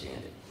didn't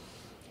understand it.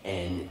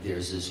 And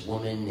there's this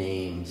woman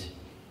named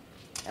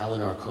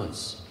Eleanor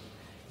Kuntz,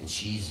 and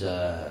she's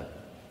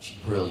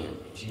brilliant.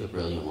 She's a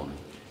brilliant woman.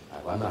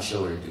 I'm not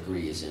sure what her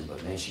degree is in,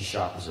 but man, she's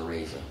sharp as a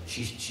razor.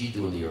 She's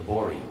doing the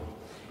arboreum.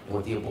 And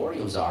what the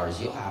arboreums are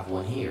is you'll have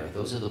one here.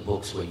 Those are the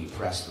books where you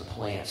press the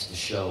plants to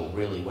show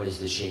really what is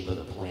the shape of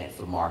the plant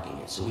for marking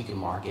it. So we can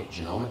mark it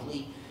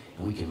genomically,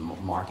 and we can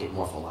mark it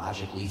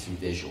morphologically through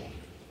visual.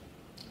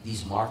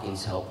 These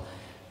markings help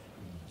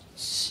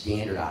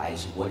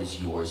standardize what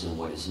is yours and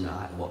what is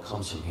not, and what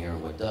comes from here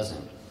and what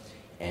doesn't.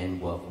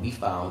 And what we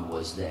found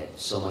was that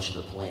so much of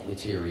the plant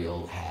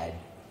material had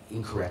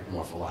incorrect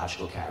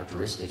morphological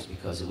characteristics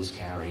because it was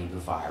carrying the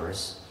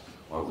virus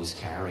or it was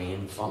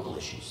carrying fungal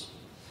issues.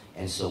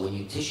 And so when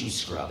you tissue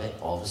scrub it,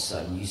 all of a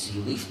sudden you see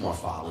leaf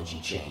morphology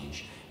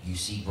change. You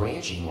see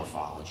branching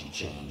morphology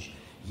change.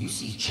 You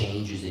see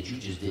changes that you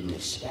just didn't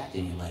expect,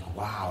 and you're like,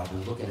 wow, I've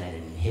been looking at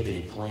an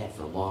inhibited plant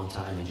for a long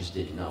time and just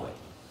didn't know it.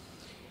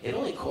 It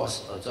only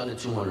costs, it's under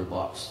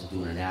 $200 to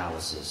do an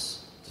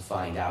analysis to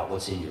find out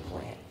what's in your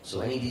plant.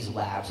 So any of these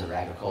labs that are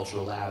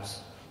agricultural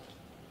labs,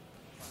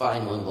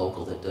 find one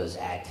local that does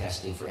ag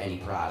testing for any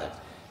product,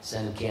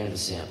 send them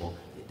cannabis sample.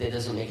 That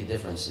doesn't make a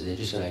difference. They're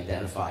just going to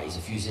identify, is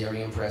a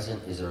fusarium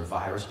present? Is there a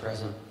virus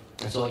present?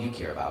 That's all you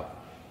care about.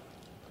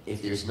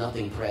 If there's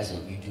nothing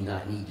present, you do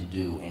not need to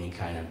do any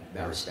kind of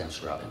meristem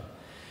scrubbing.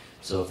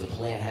 So if the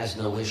plant has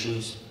no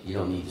issues, you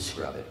don't need to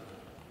scrub it.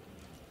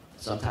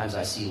 Sometimes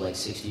I see like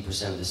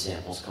 60% of the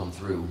samples come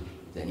through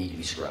that need to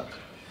be scrubbed.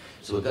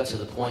 So it got to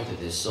the point that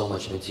there's so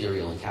much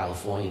material in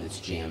California that's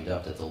jammed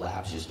up that the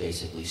labs just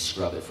basically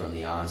scrub it from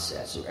the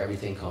onset. So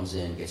everything comes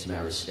in, gets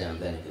meristem,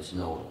 then it gets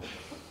nodal.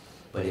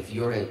 But if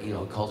you're a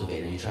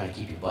cultivator and you're trying to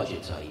keep your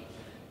budget tight,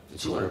 for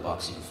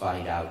 $200 you can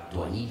find out,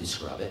 do I need to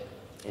scrub it?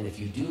 And if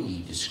you do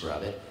need to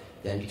scrub it,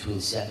 then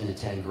between 7 to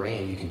 10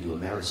 grand you can do a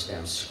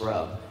meristem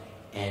scrub.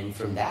 And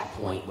from that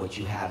point, what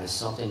you have is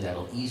something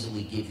that'll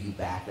easily give you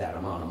back that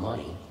amount of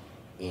money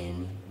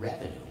in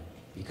revenue.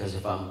 Because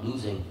if I'm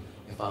losing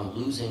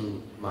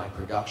my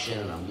production,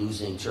 and I'm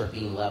losing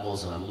terpene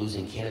levels, and I'm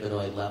losing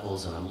cannabinoid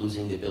levels, and I'm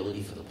losing the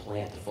ability for the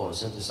plant to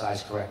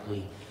photosynthesize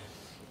correctly,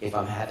 if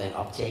I'm having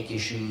uptake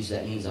issues,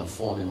 that means I'm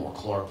forming more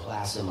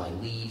chloroplasts in my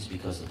leaves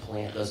because the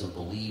plant doesn't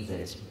believe that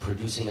it's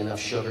producing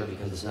enough sugar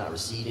because it's not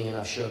receiving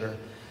enough sugar.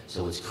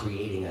 So it's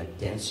creating a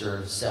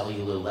denser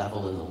cellular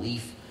level in the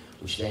leaf,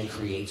 which then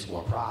creates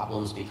more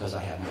problems because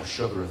I have more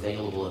sugar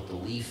available at the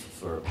leaf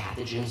for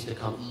pathogens to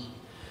come eat.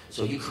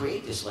 So you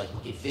create this like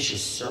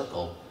vicious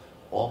circle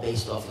all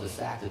based off of the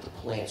fact that the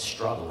plant's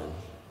struggling.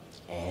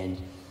 And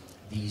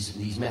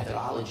these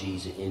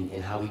methodologies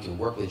in how we can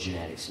work with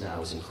genetics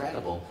now is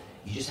incredible.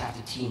 You just have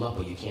to team up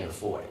or you can't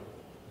afford it.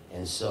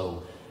 And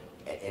so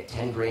at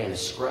 10 grand a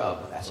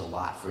scrub, that's a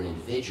lot for an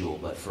individual,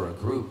 but for a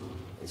group,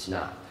 it's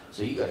not.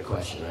 So you got a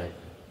question, right?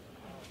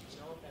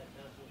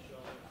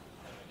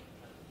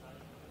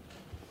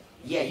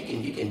 Yeah,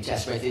 you can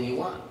test for anything you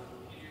want.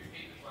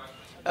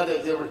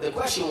 The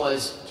question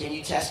was, can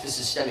you test for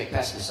systemic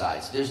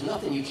pesticides? There's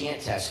nothing you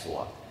can't test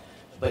for,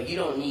 but you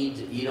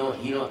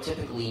don't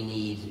typically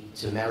need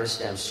to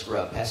meristem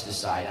scrub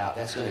pesticide out.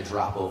 That's going to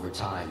drop over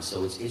time.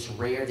 So it's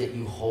rare that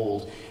you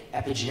hold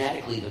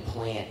epigenetically the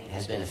plant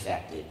has been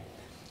affected,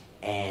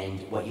 and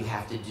what you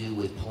have to do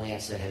with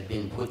plants that have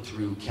been put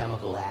through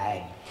chemical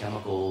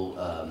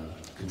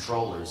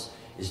controllers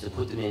is to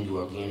put them into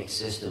organic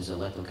systems and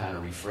let them kind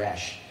of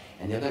refresh.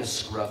 And they're going to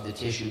scrub the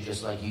tissue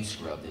just like you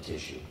scrub the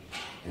tissue.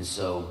 And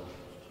so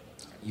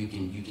you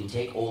can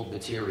take old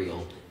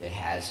material that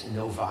has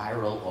no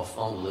viral or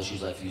fungal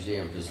issues like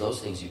Fusarium, because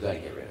those things you've got to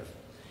get rid of.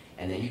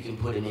 And then you can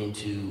put them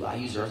into, I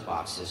use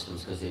Earthbox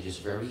systems because they're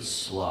just very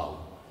slow.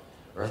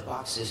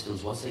 Earthbox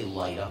systems, once they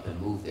light up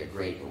and move, they're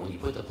great. But when you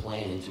put the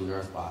plant into an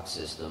Earthbox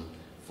system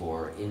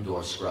for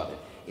indoor scrubbing,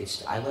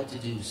 I like to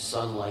do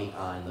sunlight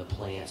on the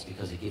plants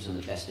because it gives them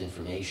the best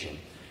information.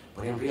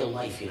 But in real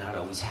life, you're not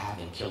always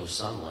having killer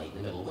sunlight in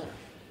the middle of winter.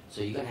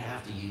 So you're going to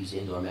have to use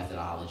indoor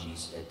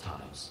methodologies at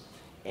times.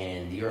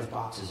 And the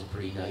Earthboxes are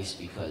pretty nice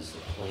because the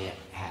plant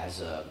has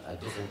a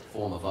different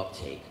form of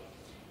uptake.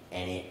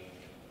 And it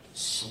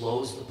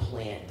slows the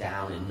plant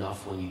down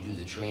enough when you do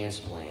the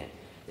transplant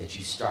that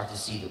you start to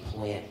see the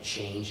plant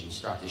change and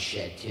start to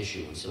shed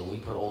tissue. And so when we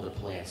put older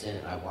plants in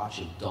it, I watch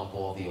them dump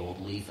all the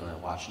old leaf and I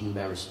watch new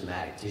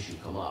meristematic tissue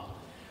come up.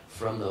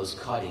 From those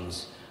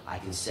cuttings, I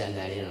can send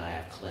that in and I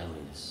have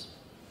cleanliness.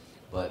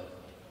 But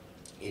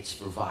it's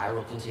for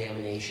viral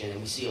contamination, and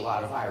we see a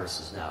lot of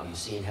viruses now. You're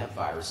seeing hemp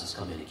viruses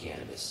come into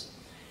cannabis.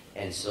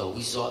 And so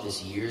we saw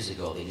this years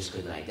ago, they just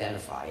couldn't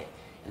identify it.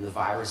 And the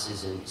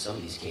viruses in some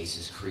of these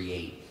cases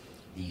create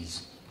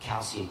these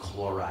calcium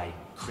chloride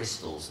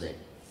crystals that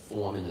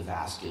form in the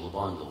vascular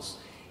bundles.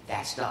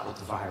 That's not what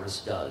the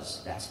virus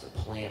does. That's the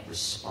plant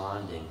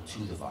responding to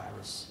the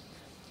virus.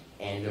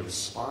 And the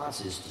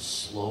response is to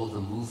slow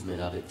the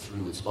movement of it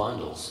through its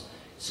bundles.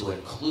 So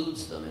it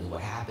occludes them, and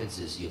what happens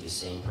is you have the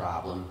same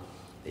problem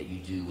that you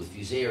do with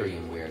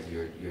Fusarium, where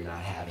you're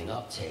not having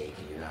uptake,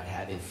 and you're not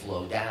having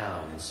flow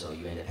down, and so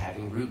you end up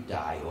having root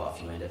die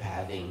off, you end up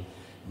having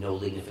no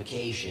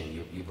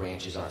lignification, your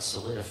branches aren't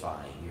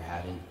solidifying, you're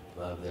having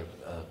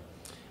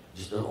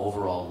just an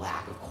overall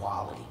lack of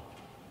quality.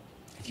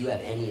 If you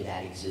have any of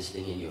that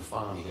existing in your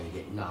farm, you're going to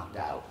get knocked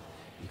out,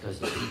 because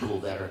the people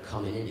that are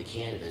coming into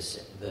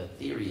cannabis, the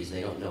theory is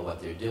they don't know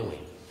what they're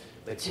doing.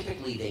 But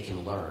typically they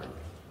can learn.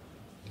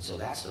 So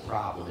that's the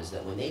problem, is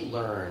that when they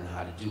learn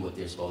how to do what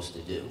they're supposed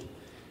to do,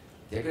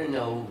 they're going to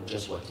know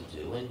just what to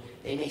do. And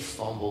they may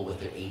fumble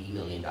with their $80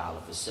 million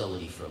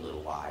facility for a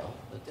little while,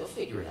 but they'll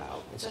figure it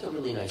out. It's like a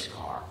really nice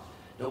car.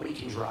 Nobody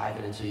can drive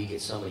it until you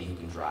get somebody who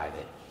can drive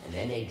it, and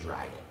then they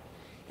drive it.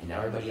 And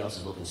now everybody else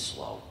is looking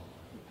slow.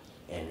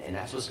 And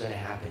that's what's going to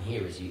happen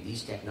here, is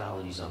these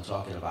technologies I'm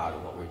talking about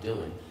and what we're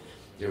doing,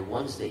 they're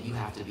ones that you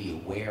have to be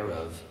aware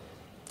of,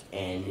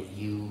 and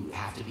you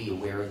have to be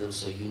aware of them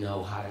so you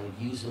know how to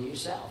use them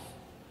yourself.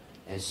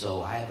 And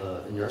so I have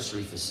a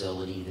nursery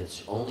facility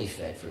that's only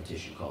fed for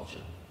tissue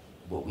culture.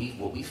 What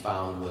we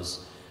found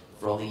was,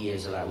 for all the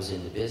years that I was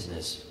in the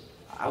business,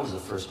 I was the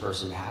first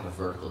person to have a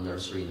vertical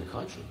nursery in the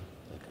country.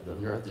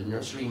 Like the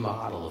nursery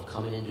model of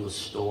coming into a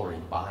store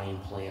and buying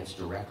plants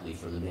directly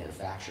from the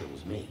manufacturer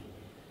was me.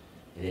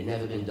 It had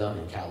never been done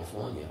in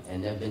California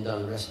and never been done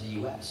in the rest of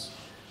the US.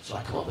 So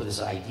I come up with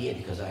this idea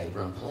because I had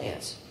run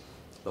plants.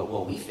 But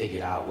what we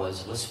figured out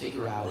was, let's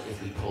figure out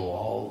if we pull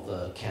all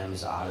the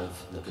chems out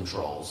of the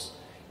controls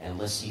and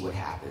let's see what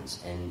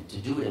happens. And to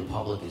do it in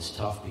public is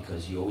tough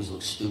because you always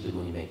look stupid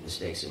when you make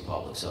mistakes in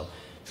public. So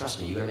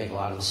trust me, you're going to make a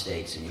lot of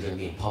mistakes and you're going to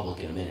be in public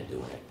in a minute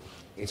doing it.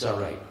 It's all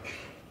right.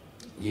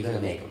 You're going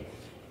to make them.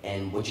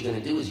 And what you're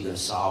going to do is you're going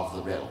to solve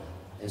the riddle.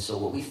 And so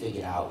what we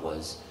figured out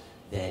was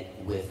that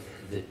with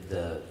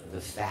the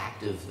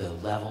fact of the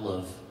level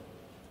of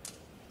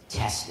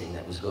testing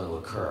that was going to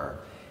occur,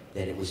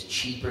 that it was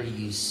cheaper to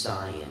use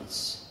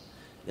science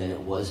than it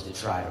was to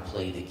try to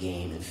play the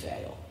game and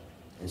fail.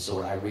 And so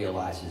what I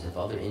realized is if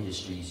other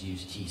industries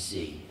use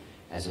TC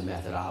as a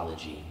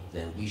methodology,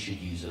 then we should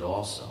use it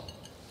also.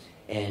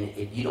 And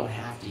you don't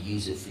have to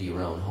use it for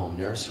your own home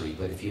nursery,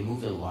 but if you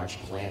move in large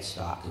plant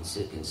stock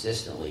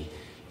consistently,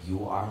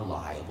 you are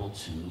liable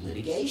to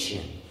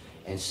litigation.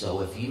 And so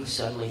if you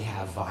suddenly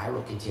have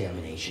viral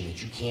contamination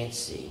that you can't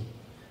see,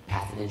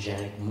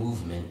 pathogenic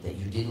movement that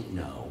you didn't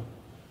know,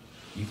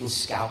 you can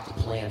scout the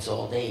plants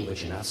all day,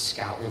 but you're not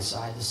scouting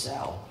inside the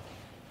cell.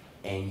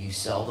 And you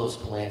sell those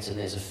plants and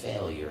there's a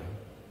failure.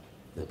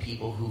 The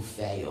people who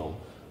fail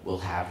will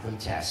have them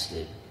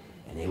tested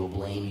and they will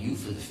blame you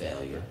for the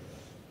failure.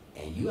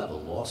 and you have a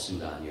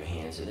lawsuit on your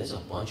hands, and there's a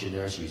bunch of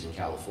nurseries in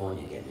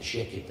California getting the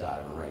shit kicked out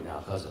of them right now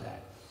because of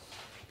that.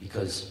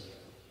 Because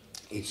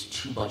it's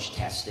too much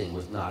testing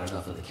with not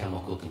enough of the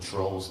chemical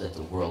controls that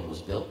the world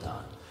was built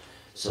on.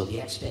 So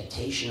the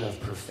expectation of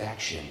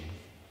perfection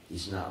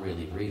is not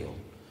really real.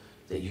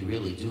 That you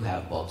really do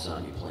have bugs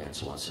on your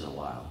plants once in a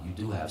while. You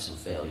do have some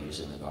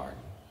failures in the garden.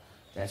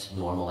 That's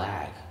normal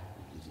ag.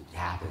 It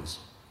happens.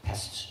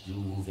 Pests do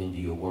move into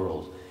your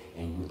world.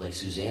 And like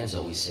Suzanne's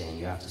always saying,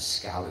 you have to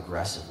scout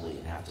aggressively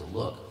and have to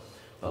look.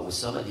 But with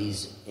some of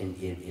these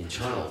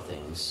internal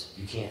things,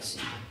 you can't see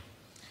them.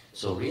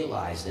 So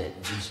realize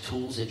that these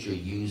tools that you're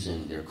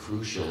using, they're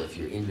crucial. If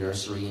you're in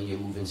nursery and you're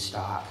moving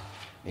stock,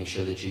 make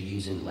sure that you're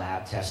using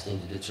lab testing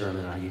to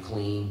determine are you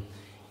clean.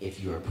 If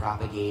you're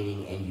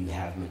propagating and you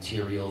have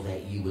material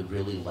that you would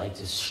really like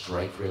to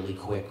strike really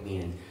quick,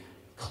 meaning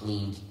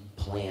cleaned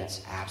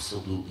plants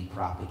absolutely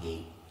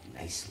propagate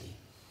nicely.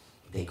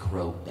 They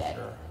grow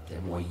better.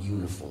 They're more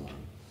uniform.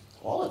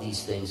 All of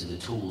these things are the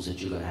tools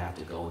that you're going to have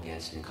to go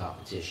against in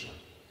competition.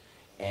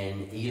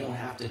 And you don't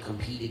have to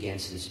compete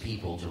against these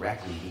people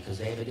directly because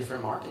they have a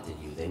different market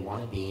than you. They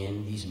want to be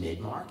in these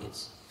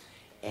mid-markets.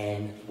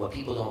 And what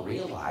people don't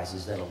realize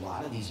is that a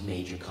lot of these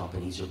major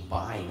companies are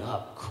buying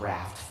up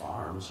craft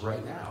farms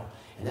right now.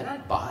 And they're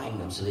not buying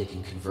them so they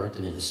can convert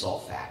them into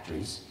salt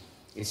factories.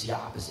 It's the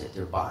opposite.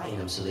 They're buying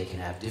them so they can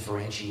have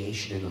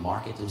differentiation in the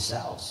market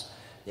themselves.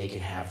 They can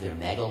have their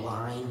mega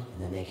line, and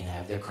then they can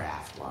have their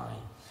craft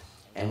line.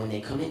 And when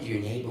they come into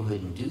your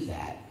neighborhood and do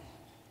that,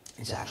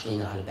 it's actually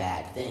not a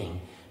bad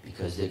thing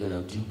because they're going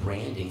to do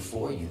branding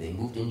for you. They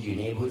moved into your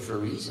neighborhood for a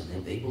reason,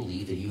 and they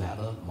believe that you have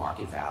a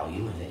market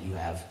value and that you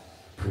have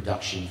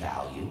production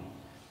value.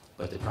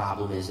 But the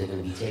problem is they're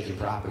going to be taking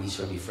properties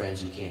from your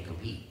friends who can't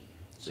compete.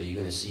 So you're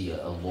going to see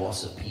a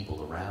loss of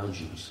people around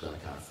you, which is going to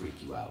kind of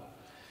freak you out.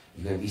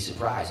 You're going to be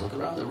surprised. Look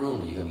around the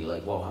room and you're going to be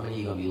like, whoa, how many are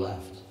you going to be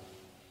left?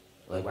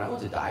 Like when I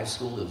went to dive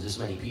school, there was this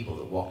many people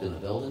that walked in the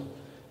building.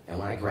 And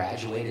when I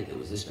graduated, there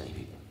was this many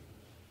people.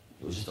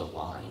 It was just a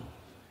line.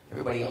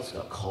 Everybody else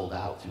got culled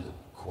out through the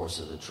course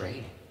of the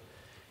training.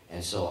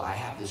 And so I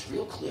have this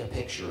real clear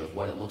picture of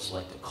what it looks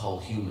like to cull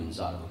humans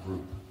out of a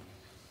group.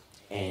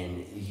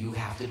 And you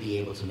have to be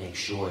able to make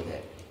sure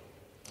that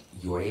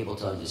you're able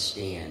to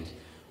understand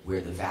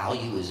where the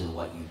value is in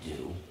what you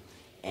do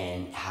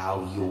and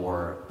how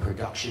your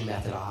production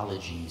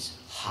methodologies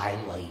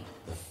highlight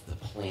the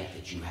plant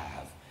that you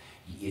have.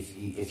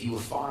 If you were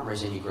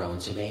farmers and you're growing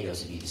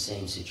tomatoes, it'd be the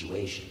same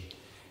situation.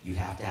 You'd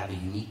have to have a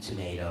unique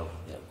tomato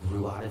that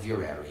grew out of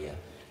your area,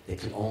 that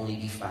could only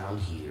be found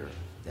here,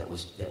 that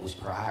was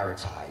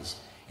prioritized,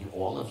 and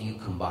all of you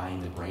combine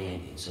the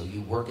branding. So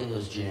you work in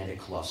those genetic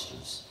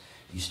clusters.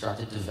 You start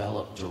to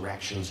develop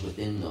directions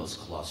within those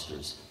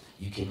clusters.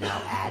 You can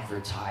now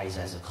advertise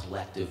as a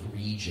collective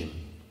region.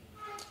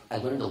 I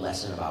learned a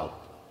lesson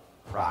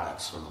about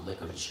products from a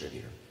liquor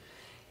distributor.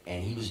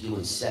 And he was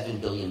doing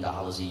 $7 billion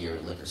a year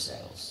in liquor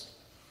sales.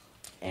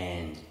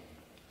 And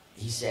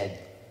he said,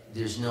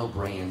 there's no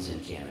brands in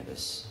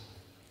cannabis.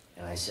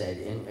 And I said,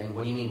 and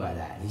what do you mean by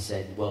that? And he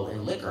said, well,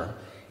 in liquor,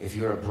 if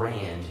you're a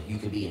brand, you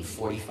can be in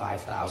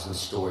 45,000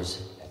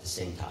 stores at the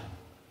same time.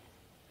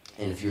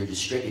 And if you're a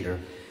distributor,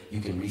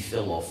 you can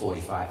refill all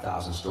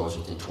 45,000 stores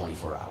within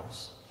 24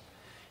 hours.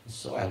 And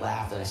so I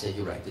laughed and I said,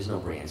 you're right, there's no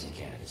brands in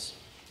cannabis.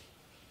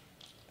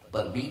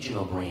 But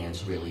regional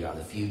brands really are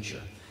the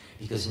future.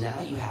 Because now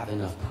you have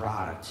enough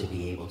product to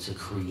be able to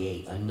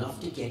create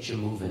enough to get you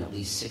moving at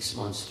least 6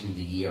 months through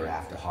the year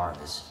after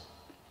harvest.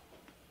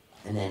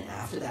 And then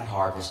after that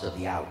harvest of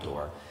the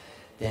outdoor,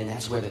 then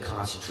that's where the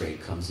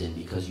concentrate comes in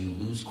because you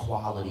lose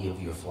quality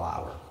of your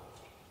flower.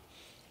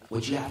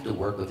 What you have to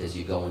work with as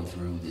you're going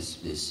through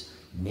this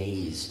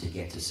maze to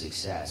get to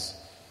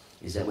success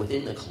is that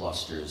within the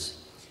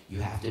clusters,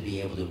 you have to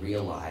be able to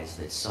realize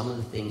that some of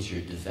the things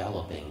you're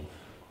developing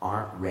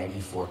aren't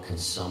ready for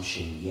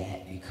consumption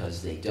yet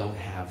because they don't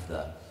have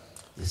the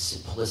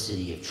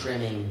simplicity of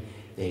trimming,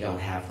 they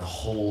don't have the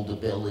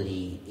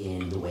holdability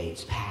in the way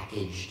it's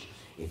packaged.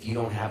 If you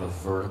don't have a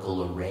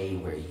vertical array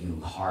where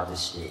you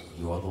harvest it,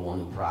 you're the one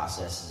who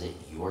processes it,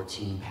 your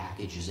team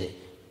packages it,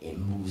 it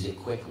moves it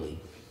quickly,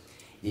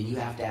 then you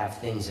have to have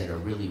things that are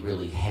really,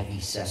 really heavy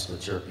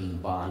sesquiterpene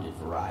bonded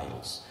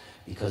varietals.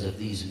 Because of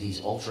these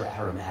ultra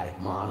aromatic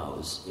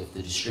monos, if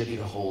the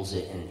distributor holds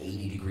it in an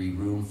 80-degree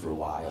room for a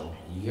while,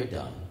 you're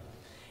done.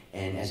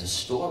 And as a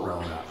store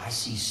owner, I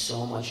see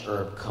so much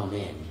herb come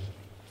in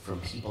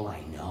from people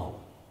I know.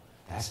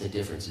 That's the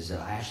difference, is that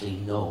I actually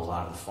know a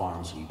lot of the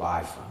farms we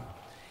buy from.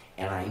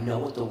 And I know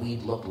what the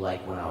weed looked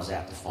like when I was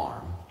at the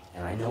farm.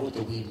 And I know what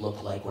the weed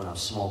looked like when I'm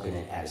smoking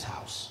it at his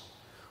house.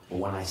 But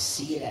when I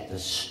see it at the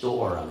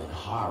store, I'm in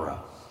horror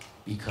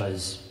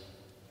because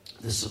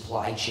the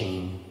supply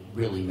chain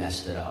really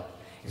messed it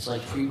up. It's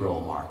like pre-roll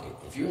market.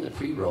 If you're in the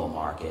pre-roll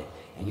market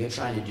and you're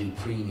trying to do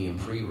premium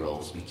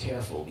pre-rolls, be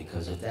careful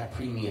because if that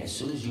premium, as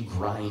soon as you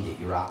grind it,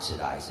 you're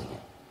oxidizing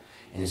it.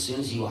 And as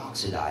soon as you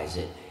oxidize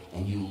it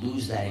and you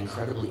lose that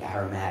incredibly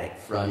aromatic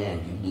front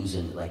end, you're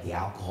losing like the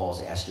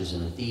alcohols, esters,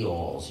 and the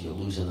thiols, you're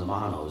losing the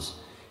monos,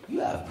 you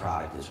have a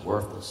product that's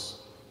worthless.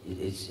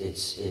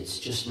 It's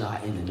just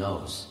not in the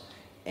nose.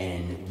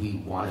 And we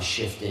want to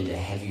shift into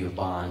heavier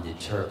bonded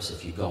terps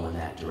if you go in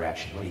that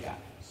direction. What do you got?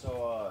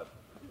 So,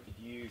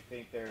 do you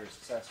think there's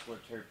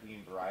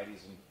sesquiterpene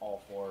varieties in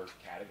all four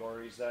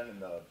categories then? In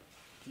the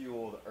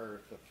fuel, the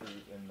earth, the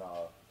fruit, and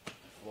the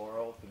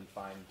floral? Can you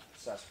find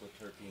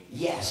sesquiterpene?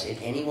 Yes, in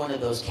any one of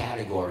those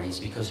categories,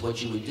 because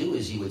what you would do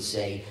is you would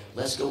say,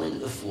 let's go into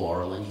the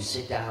floral, and you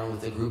sit down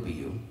with a group of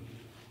you,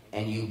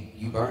 and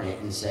you burn it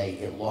and say,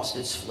 it lost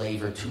its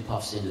flavor 2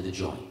 puffs into the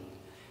joint.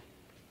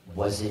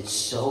 Was it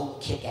so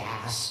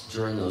kick-ass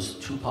during those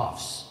 2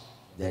 puffs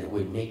that it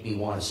would make me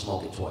want to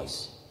smoke it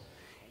twice?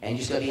 And you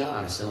just got to be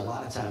honest, and a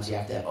lot of times you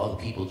have to have other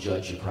people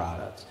judge your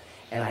product.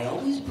 And I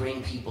always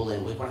bring people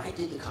in. When I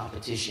did the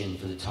competition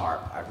for the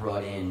tarp, I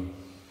brought in,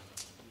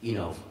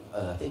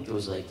 I think there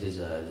was there's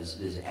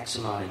an X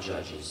amount of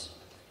judges,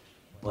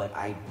 but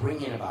I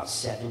bring in about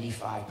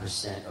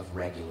 75% of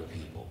regular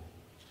people.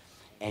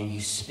 And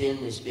you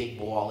spin this big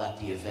ball at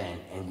the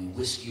event, and we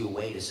whisk you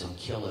away to some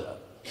killer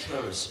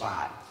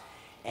spot.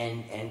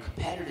 And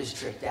competitors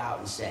tripped out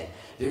and said,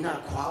 they're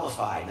not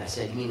qualified. And I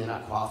said, you mean they're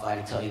not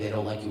qualified to tell you they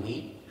don't like your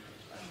weed?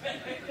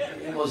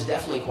 They're most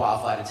definitely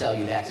qualified to tell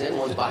you that, because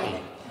everyone's buying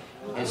it.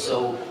 And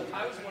so...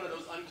 I was one of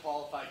those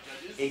unqualified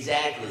judges.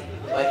 Exactly.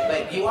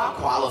 But you are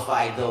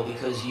qualified, though,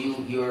 because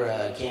you're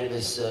a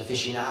cannabis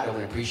aficionado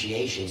and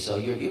appreciation, so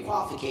your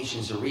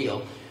qualifications are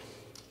real.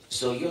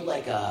 So you're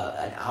like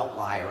an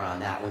outlier on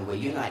that one, where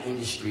you're not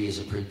industry as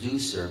a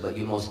producer, but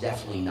you're most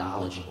definitely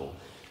knowledgeable.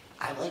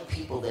 I like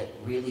people that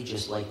really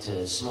just like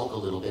to smoke a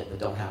little bit but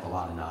don't have a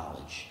lot of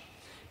knowledge.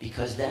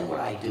 Because then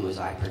what I do is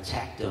I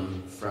protect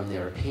them from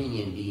their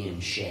opinion being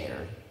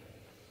shared,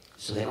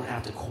 so they don't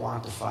have to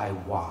quantify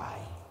why.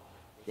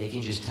 They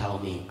can just tell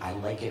me, I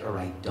like it or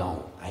I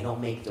don't. I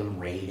don't make them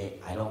rate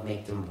it. I don't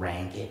make them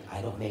rank it.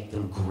 I don't make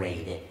them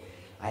grade it.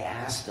 I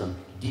ask them,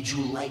 did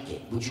you like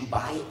it? Would you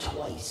buy it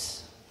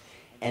twice?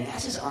 And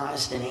that's as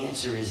honest an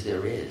answer as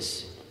there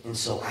is. And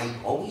so I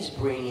always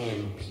bring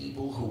in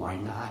people who are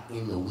not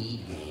in the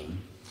weed game,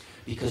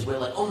 because we're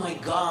like, oh my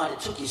God, it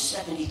took you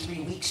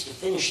 73 weeks to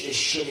finish this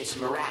shit, it's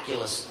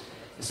miraculous.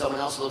 And someone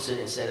else looks at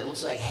it and said, it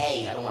looks like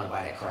hay, I don't want to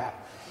buy that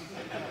crap.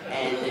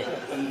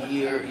 And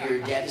you're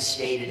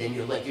devastated, and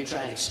you're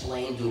trying to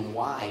explain to them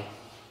why,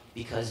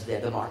 because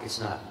the market's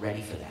not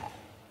ready for that.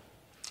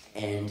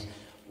 And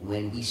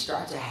when we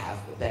start to have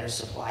better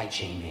supply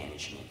chain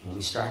management, when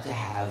we start to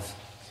have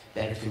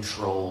better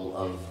control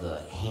of the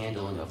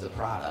handling of the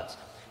product,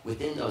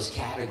 within those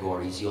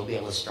categories, you'll be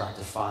able to start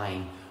to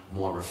find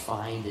more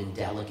refined and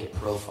delicate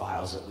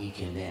profiles that we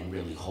can then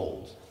really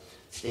hold.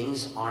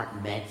 Things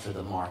aren't meant for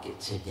the market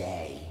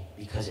today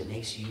because it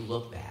makes you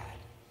look bad.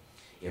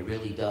 It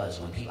really does.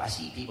 I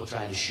see people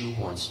trying to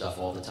shoehorn stuff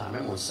all the time.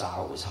 Remember when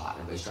sour was hot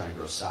and everybody's trying to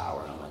grow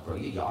sour, and I'm like, bro,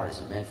 your yard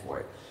isn't meant for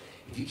it.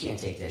 If you can't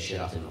take that shit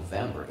out to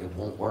November, it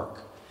won't work.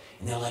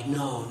 And they're like,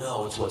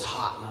 no, it's what's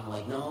hot. And I'm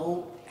like,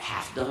 no,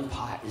 half-done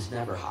pot is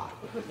never hot.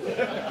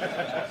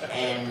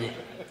 And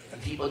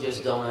people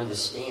just don't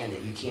understand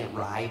that you can't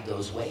ride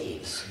those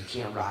waves. You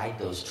can't ride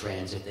those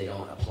trends if they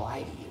don't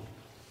apply to you.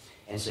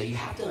 And so you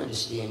have to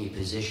understand your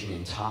position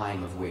in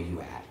time of where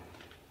you're at.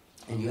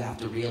 And you have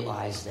to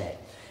realize that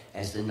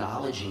as the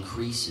knowledge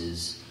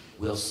increases,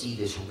 we'll see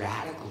this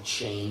radical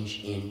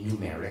change in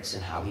numerics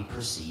and how we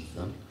perceive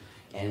them.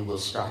 And we'll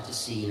start to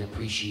see an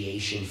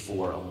appreciation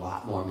for a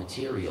lot more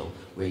material,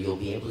 where you'll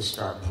be able to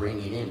start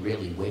bringing in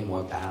really way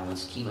more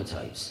balanced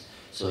chemotypes.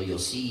 So you'll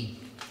see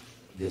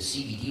the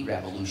CBD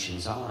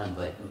revolution's on,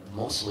 but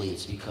mostly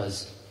it's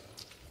because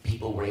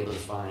people were able to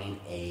find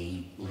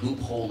a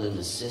loophole in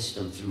the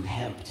system through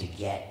hemp to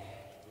get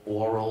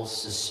oral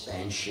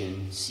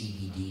suspension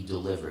CBD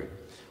delivered.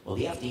 Well,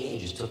 the FDA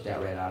just took that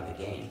right out of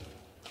the game.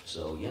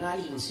 So you're not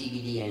eating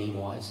CBD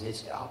anymore.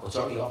 It's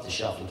already off the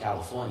shelf in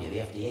California. The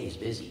FDA is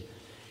busy.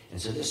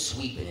 And so they're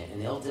sweeping it,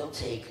 and they'll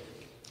take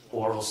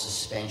oral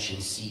suspension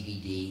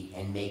CBD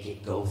and make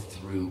it go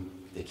through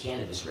the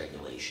cannabis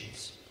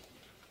regulations.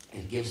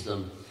 It gives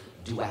them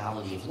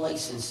duality of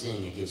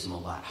licensing. It gives them a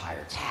lot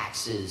higher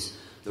taxes.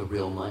 The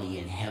real money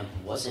in hemp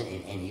wasn't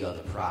in any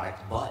other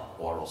product but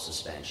oral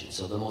suspension.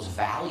 So the most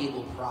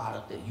valuable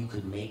product that you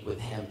could make with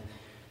hemp,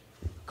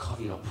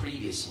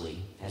 previously,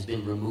 has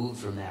been removed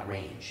from that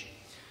range.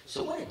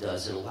 So what it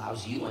does, it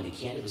allows you under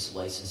cannabis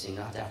licensing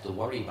not to have to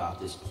worry about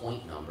this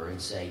point number and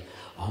say,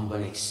 oh, I'm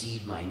going to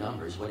exceed my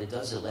numbers. What it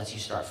does, it lets you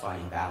start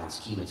finding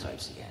balanced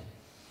chemotypes again.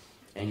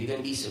 And you're going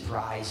to be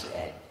surprised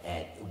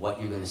at what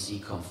you're going to see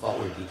come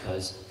forward,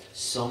 because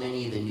so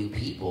many of the new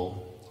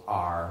people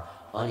are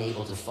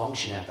unable to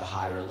function at the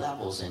higher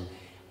levels. And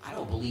I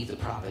don't believe the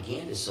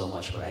propaganda so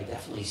much, but I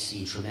definitely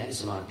see a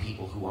tremendous amount of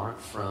people who aren't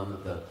from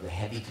the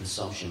heavy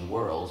consumption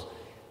world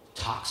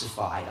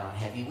toxified on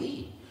heavy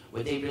weed,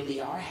 where they really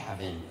are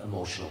having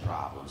emotional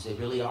problems. They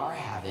really are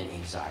having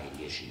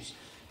anxiety issues,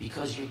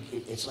 because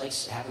it's like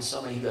having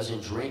somebody who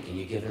doesn't drink and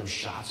you're giving them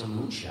shots of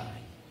moonshine.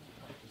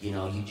 You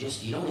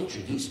don't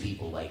introduce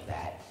people like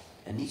that.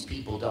 And these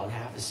people don't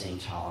have the same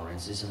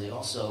tolerances, and they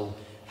also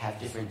have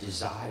different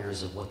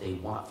desires of what they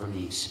want from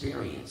the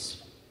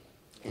experience.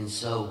 And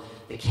so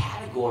the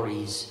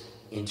categories,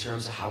 in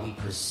terms of how we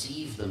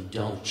perceive them,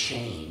 don't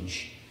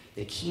change.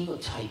 The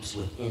chemotypes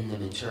within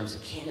them in terms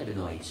of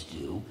cannabinoids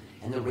do,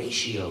 and the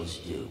ratios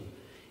do.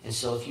 And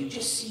so if you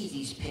just see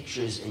these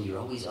pictures and you're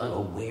always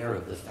unaware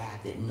of the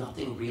fact that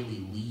nothing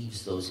really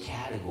leaves those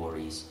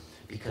categories,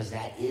 because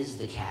that is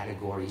the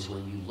categories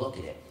when you look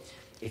at it.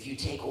 If you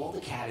take all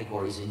the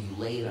categories and you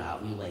lay them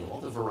out, and you lay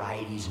all the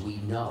varieties we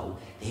know,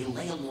 they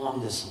lay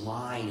along this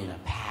line in a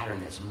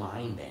pattern that's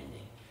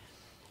mind-bending.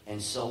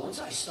 And so once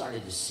I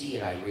started to see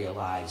it, I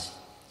realized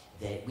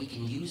that we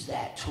can use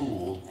that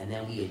tool and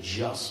then we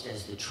adjust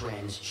as the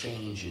trends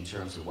change in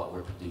terms of what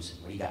we're producing.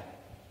 What do you got?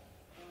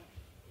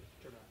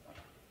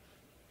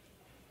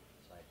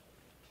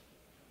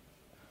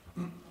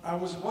 I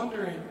was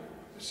wondering,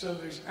 so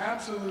there's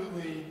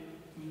absolutely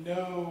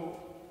no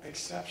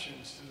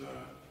exceptions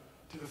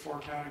to the 4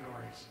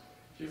 categories.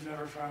 You've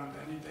never found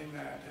anything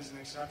that is an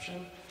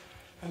exception?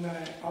 And then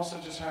I also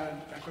just had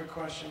a quick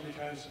question,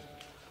 because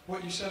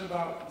what you said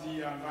about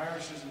the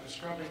viruses and the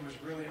scrubbing was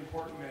really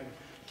important. And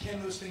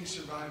can those things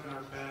survive in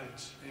our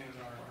beds and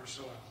our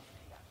soil?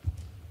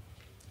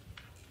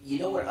 You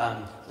know what,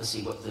 let's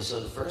see, so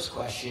the first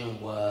question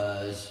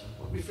was,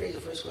 what rephrase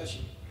the first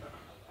question?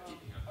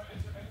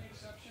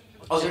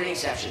 Oh, is there any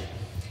exception?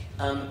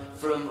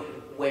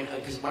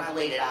 Because when I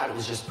laid it out, it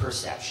was just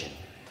perception.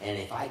 And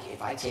if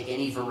I take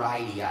any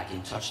variety, I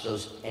can touch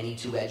any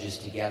 2 edges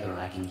together and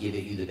I can give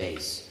you the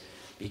base,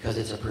 because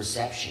it's a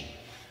perception.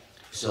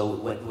 So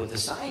what the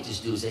scientists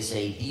do is they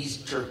say these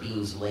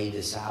terpenes lay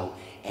this out,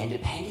 and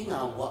depending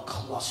on what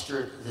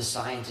cluster the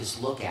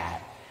scientists look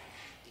at,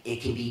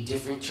 it can be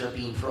different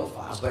terpene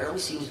profiles, but it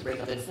always seems to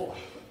break up into 4.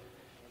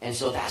 And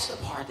so that's the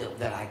part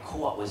that I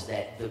caught, was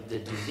that the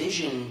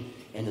division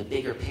and the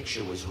bigger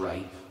picture was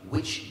right.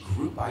 Which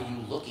group are you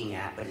looking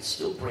at? But it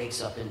still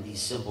breaks up into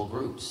these simple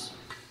groups.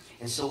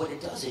 And so what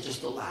it does, it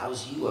just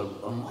allows you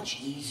a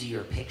much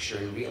easier picture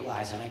and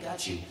realize, and I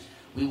got you,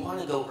 we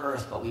want to go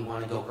earth, but we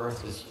want to go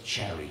earth with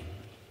cherry.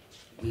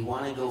 We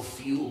want to go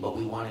fuel, but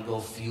we want to go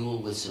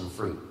fuel with some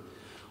fruit.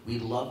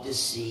 We'd love to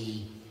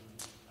see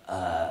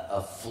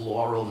a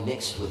floral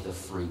mixed with the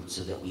fruit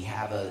so that we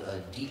have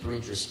a deeper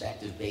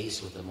introspective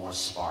base with a more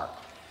spark.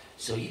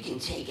 So you can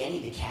take any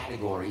of the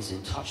categories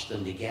and touch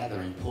them together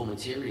and pull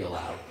material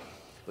out.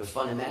 But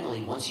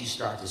fundamentally, once you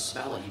start to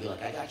smell it, you'll be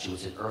like, I got you,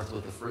 it's an earth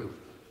with a fruit.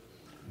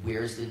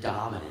 Where's the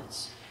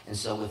dominance? And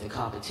so with the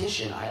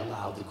competition, I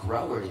allowed the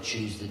grower to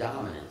choose the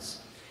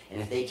dominance.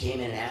 And if they came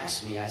in and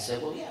asked me, I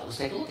said, well, yeah, let's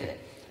take a look at it.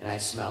 And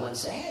I'd smell it and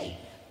say, hey,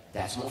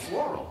 that's more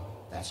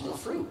floral, that's more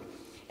fruit.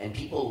 And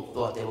people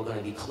thought they were going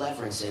to be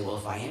clever and say, well,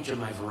 if I enter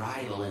my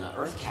varietal in an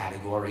earth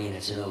category and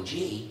it's an OG,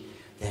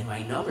 then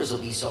my numbers will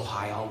be so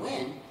high I'll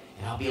win,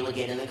 and I'll be able to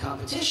get in the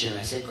competition. And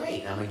I said,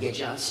 great, I'm going to get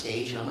you on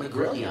stage and I'm going to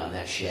grill you on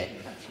that shit.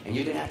 And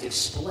you're going to have to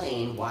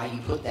explain why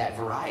you put that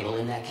varietal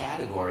in that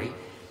category.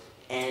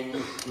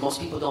 And most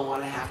people don't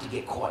want to have to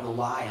get caught in a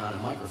lie on a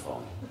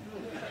microphone.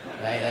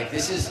 Right? Like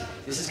this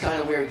is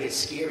kind of where it gets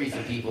scary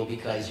for people,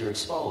 because you're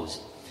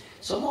exposed.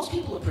 So most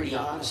people are pretty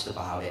honest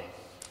about it.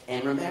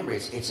 And remember,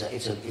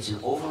 it's an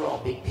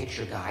overall big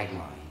picture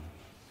guideline.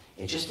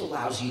 It just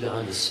allows you to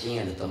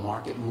understand that the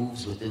market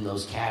moves within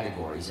those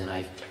categories. And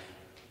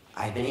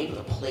I've been able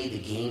to play the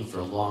game for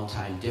a long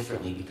time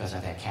differently because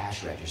I've had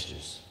cash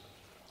registers.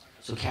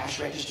 So cash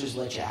registers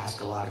let you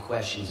ask a lot of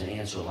questions and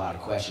answer a lot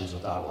of questions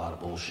without a lot of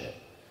bullshit.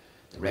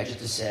 The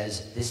register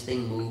says, this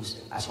thing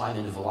moves, that's why I'm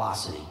into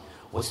velocity.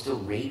 What's the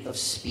rate of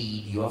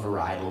speed your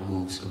varietal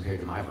moves compared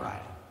to my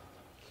varietal?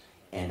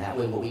 And that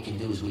way what we can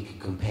do is we can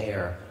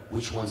compare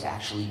which ones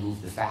actually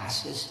move the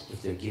fastest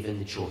if they're given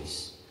the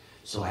choice.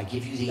 So I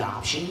give you the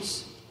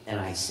options and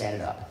I set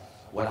it up.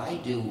 What I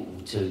do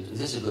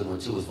this is a good one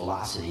too with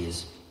velocity,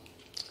 is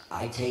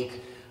I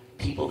take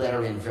people that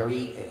are in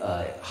very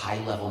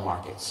high level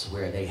markets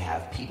where they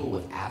have people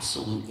with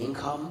absolute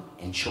income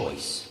and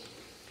choice.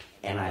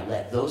 And I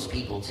let those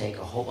people take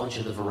a whole bunch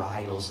of the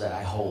varietals that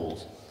I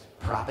hold,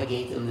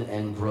 propagate them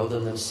and grow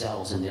them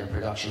themselves in their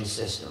production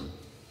system.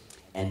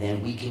 And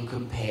then we can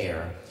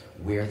compare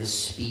where the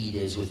speed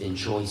is within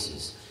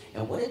choices.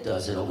 And what it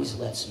does, it always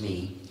lets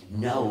me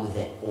know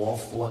that all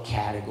 4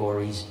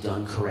 categories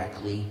done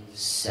correctly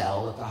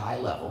sell at the high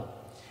level.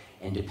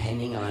 And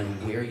depending on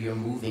where you're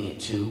moving it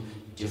to,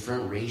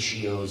 different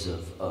ratios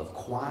of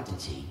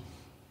quantity.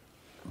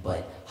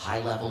 But high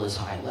level is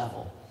high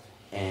level.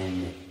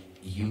 And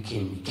you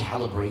can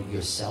calibrate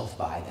yourself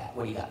by that.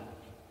 What do you got?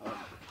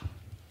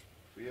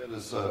 We had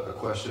a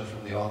question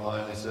from the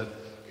online. They said,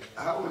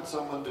 how would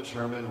someone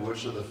determine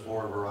which of the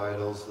 4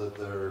 varietals that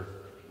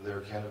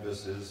their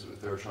cannabis is,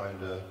 if they're trying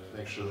to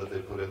make sure that they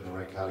put it in the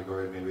right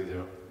category? Maybe they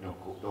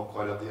don't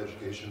quite have the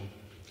education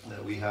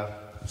that we have.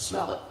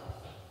 Smell it.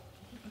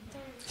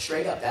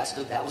 Straight up.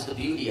 That was the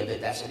beauty of it.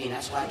 That's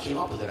why I came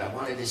up with it. I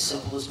wanted it as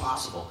simple as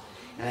possible.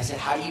 And I said,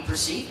 how do you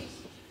perceive it?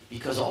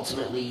 Because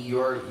ultimately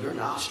your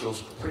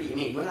nostrils are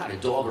pretty, we're not a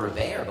dog or a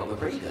bear, but we're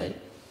pretty good.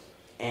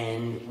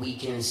 And we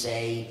can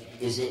say,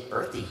 is it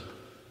earthy?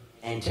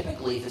 And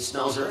typically, if it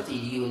smells earthy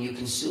to you and you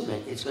consume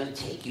it, it's going to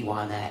take you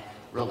on that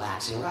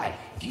relaxing ride.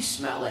 If you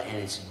smell it and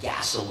it's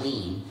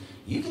gasoline,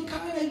 you can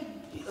kind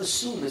of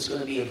assume it's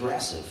going to be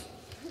aggressive.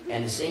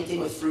 And the same thing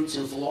with fruits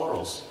and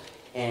florals.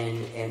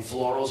 And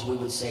florals, we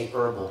would say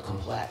herbal,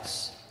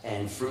 complex.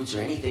 And fruits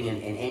are anything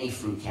in any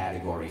fruit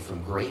category,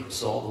 from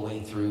grapes all the way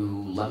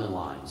through lemon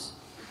limes.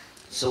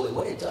 So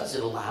what it does,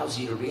 it allows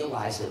you to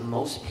realize that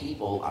most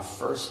people are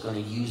first going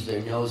to use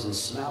their nose and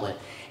smell it,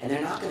 and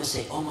they're not going to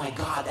say, oh my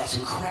God, that's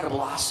incredible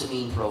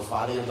ocimene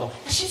profile. They're going to go,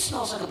 that shit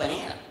smells like a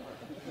banana.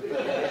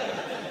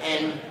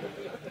 And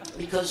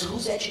because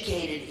who's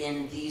educated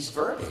in these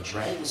verbiage,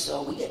 right? And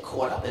so we get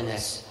caught up in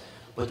this.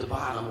 But the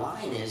bottom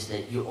line is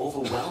that you're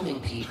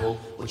overwhelming people.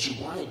 What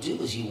you want to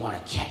do is you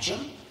want to catch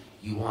them,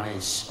 you want to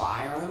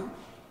inspire them,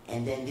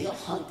 and then they'll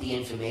hunt the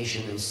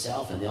information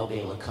themselves, and they'll be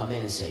able to come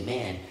in and say,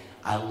 man,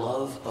 I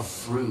love a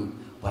fruit,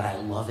 but I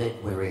love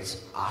it where it's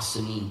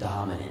ocimene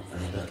dominant.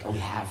 And they'll be like, oh, we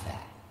have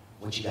that.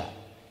 What you got?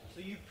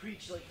 So you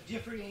preach like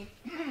different,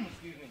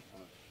 excuse me,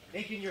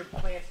 making your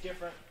plants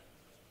different,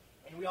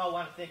 and we all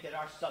want to think that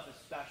our stuff is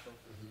special.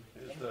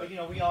 But you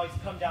know, we always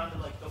come down to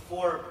like the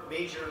 4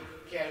 major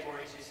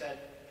categories. You said,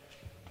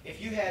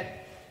 if you had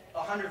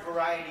 100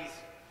 varieties,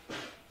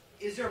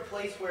 is there a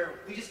place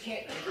where we just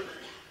can't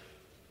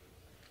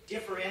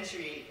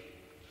differentiate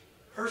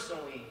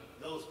personally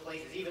those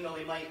places, even though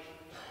they might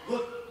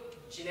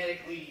look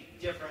genetically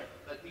different,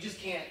 but we just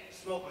can't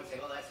smoke them and say,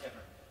 oh, that's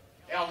different.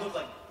 They all look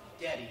like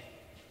Daddy.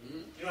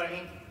 You know what I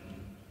mean?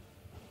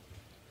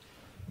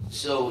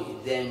 So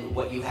then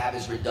what you have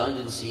is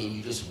redundancy, and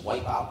you just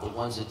wipe out the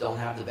ones that don't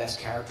have the best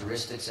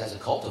characteristics as a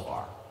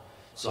cultivar.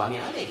 So I mean,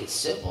 I make it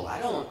simple.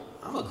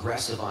 I'm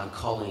aggressive on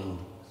culling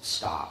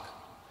stock.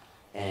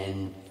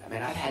 And I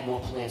mean, I've had more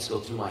plants go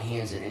through my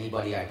hands than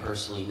anybody I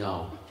personally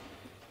know.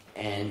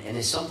 And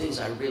there's some things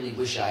I really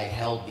wish I had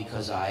held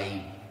because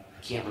I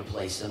can't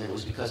replace them. It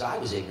was because I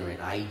was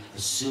ignorant. I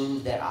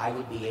assumed that I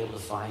would be able to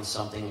find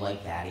something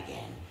like that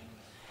again.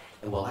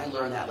 And well, I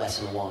learned that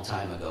lesson a long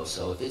time ago.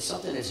 So if it's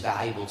something that's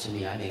valuable to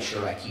me, I make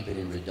sure I keep it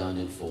in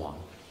redundant form.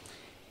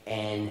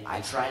 And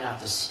I try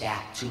not to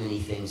stack too many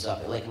things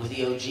up. Like with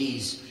the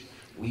OGs,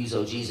 we use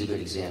OG as a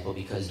good example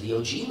because the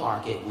OG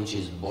market, which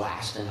is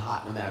blasting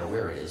hot no matter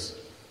where it is,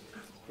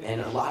 and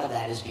a lot of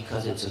that is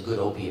because it's a good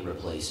opiate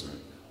replacement.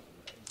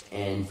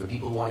 And for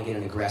people who want to get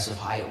an aggressive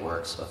high, it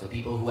works. But for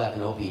people who have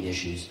an opiate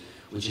issues,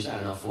 which is, I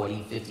don't know,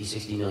 40, 50,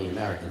 60 million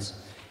Americans,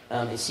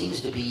 it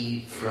seems to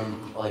be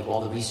from like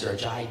all the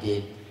research I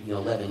did, you know,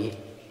 11 years,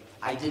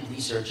 I did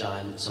research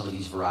on some of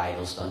these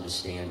varietals to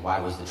understand why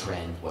was the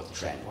trend, what the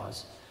trend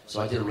was.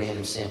 So I did a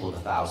random sample of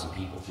 1,000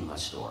 people through my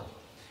store.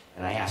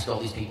 And I asked all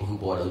these people who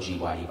bought OG,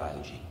 why do you buy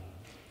OG?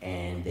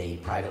 And they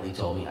privately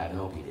told me I have an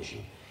opiate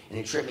issue. And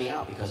it tripped me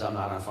out because I'm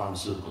not on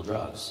pharmaceutical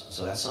drugs.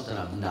 So that's something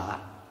I'm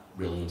not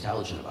really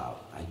intelligent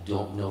about. I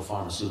don't know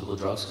pharmaceutical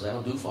drugs because I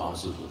don't do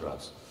pharmaceutical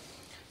drugs.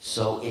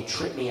 So it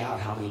tripped me out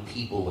how many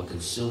people were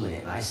consuming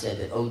it. And I said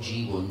that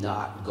OG will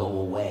not go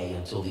away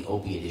until the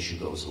opiate issue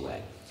goes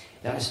away.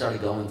 Then I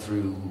started going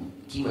through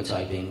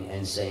chemotyping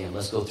and saying,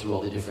 let's go through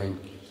all the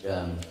different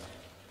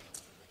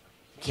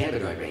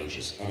cannabinoid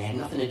ranges. And it had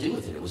nothing to do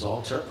with it. It was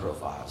all terp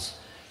profiles.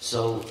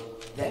 So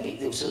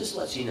this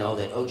lets you know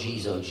that OG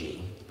is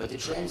OG. But the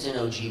trends in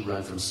OG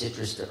run from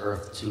citrus to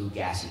earth to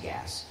gassy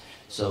gas.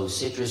 So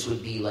citrus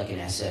would be like an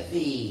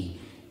SFE,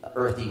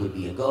 earthy would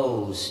be a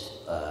ghost,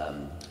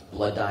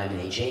 blood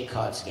diamond HA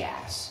cuts,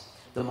 gas.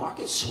 The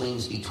market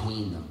swings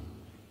between them.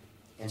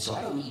 And so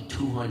I don't need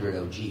 200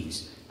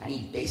 OGs. I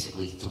need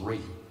basically 3.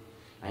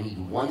 I need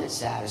one that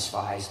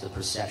satisfies the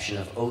perception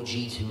of OG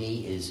to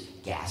me is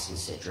gas and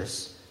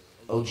citrus.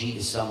 OG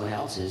to someone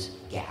else is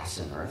gas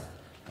and earth.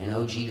 And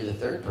OG to the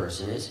third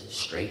person is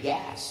straight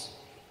gas.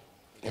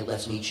 It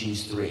lets me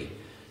choose 3.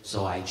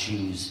 So I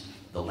choose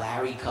the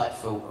Larry cut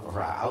for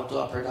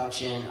outdoor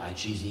production, I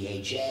choose the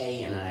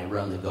HA, and I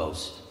run the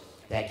Ghost.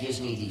 That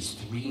gives me these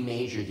 3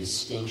 major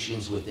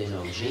distinctions within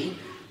OG.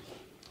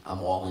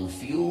 I'm all in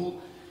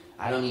fuel.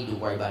 I don't need to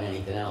worry about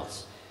anything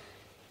else.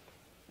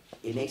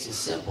 It makes it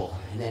simple.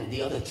 And then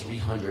the other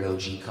 300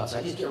 OG cuts,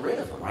 I just get rid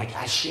of them. Right?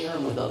 I share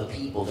them with other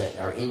people that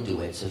are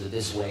into it, so that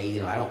this way,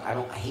 you know,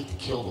 I hate to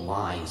kill the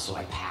line, so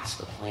I pass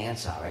the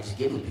plants out. I just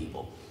give them to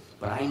people.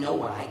 But I know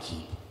what I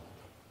keep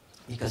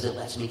because it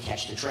lets me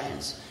catch the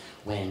trends.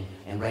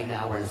 And right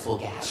now we're in a full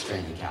gas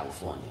trend in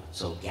California.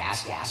 So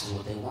gas is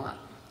what they want.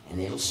 And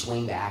it'll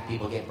swing back.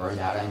 People get burned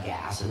out on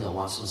gas, and they'll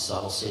want some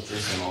subtle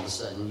citrus, and all of a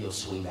sudden you'll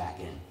swing back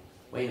in.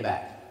 Way in the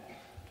back.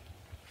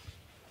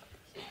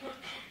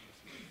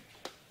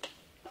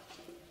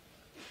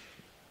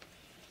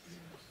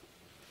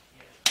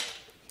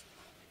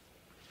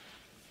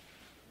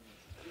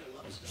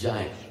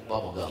 Giant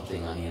bubblegum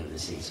thing on the end of the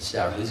seat. It's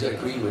hysterical. He's got a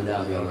green one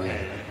down the other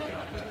end.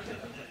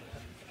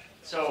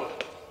 So,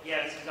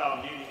 yeah, this is all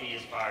new to me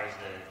as far as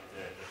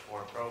the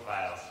 4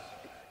 profiles.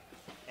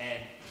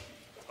 And,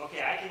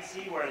 okay, I can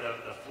see where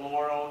the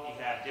floral, you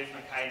can have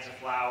different kinds of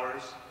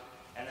flowers,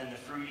 and then the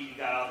fruity, you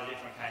got all the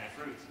different kind of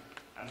fruits.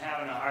 I'm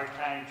having a hard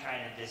time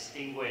trying to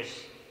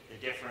distinguish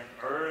different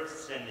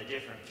earths and the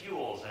different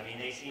fuels. I mean,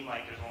 they seem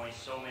like there's only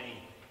so many,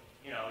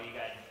 you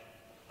got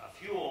a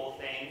fuel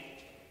thing.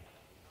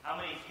 How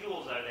many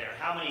fuels are there?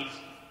 How many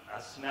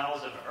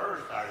smells of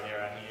earth are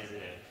there? I mean, is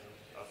it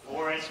a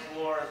 4-inch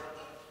floor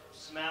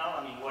smell?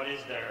 I mean, what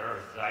is their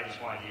earth? I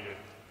just wanted you to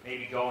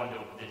maybe go into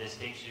the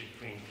distinction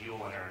between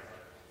fuel and earth.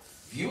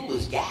 Fuel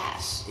is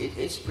gas.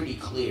 It's pretty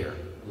clear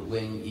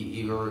when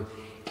you're.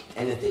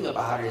 And the thing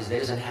about it is there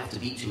doesn't have to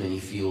be too many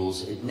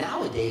fuels.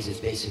 Nowadays, it's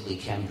basically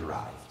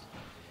chem-derived.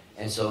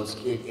 And so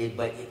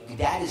but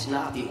that is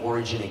not the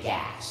origin of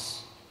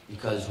gas,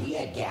 because we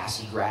had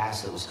gassy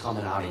grass that was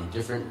coming out in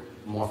different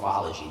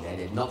morphology that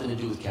had nothing to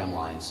do with chem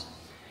lines.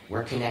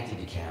 We're connected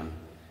to chem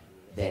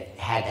that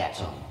had that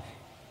tone.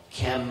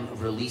 Chem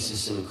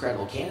releases some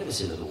incredible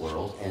cannabis into the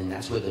world, and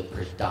that's where the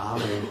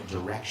predominant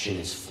direction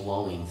is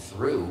flowing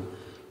through,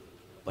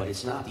 but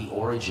it's not the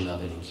origin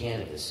of it in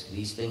cannabis.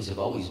 These things have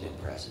always been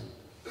present.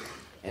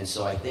 And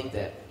so I think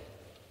that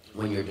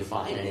when you're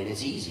defining it,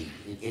 it's easy.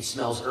 It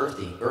smells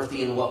earthy.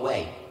 Earthy in what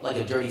way? Like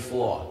a dirty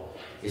floor.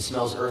 It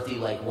smells earthy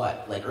like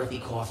what? Like earthy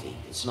coffee.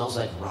 It smells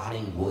like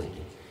rotting wood.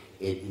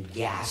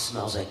 Gas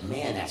smells like,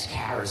 man, that's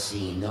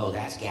kerosene. No,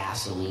 that's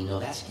gasoline. No,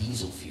 that's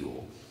diesel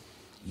fuel.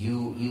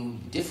 You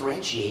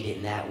differentiate it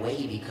in that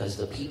way because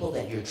the people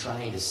that you're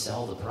trying to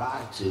sell the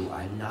product to,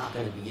 you're not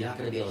going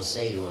to be able to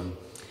say to them,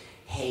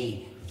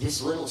 hey,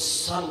 this little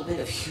subtle bit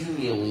of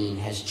humulene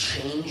has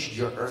changed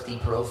your earthy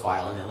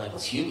profile. And they're like,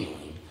 what's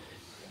humulene?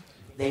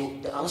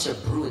 Unless they're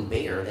brewing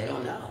beer, they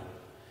don't know.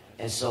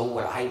 And so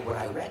what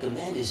I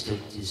recommend is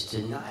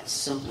to not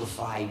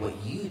simplify what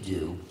you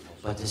do,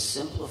 but to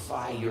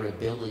simplify your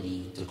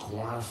ability to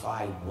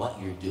quantify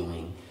what you're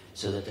doing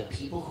so that the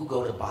people who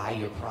go to buy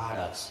your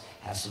products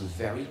have some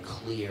very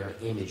clear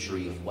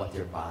imagery of what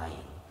they're buying.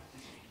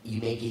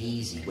 You make it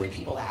easy. When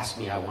people ask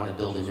me, I want to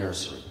build a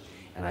nursery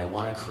and I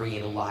want to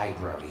create a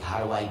library,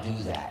 how do I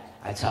do that?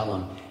 I tell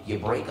them, you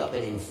break up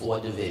it in 4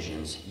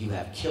 divisions. You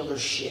have killer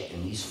shit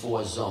in these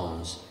 4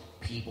 zones.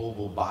 People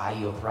will buy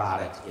your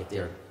product if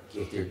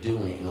they're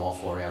doing it in all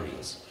 4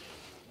 areas.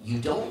 You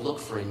don't look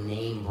for a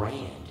name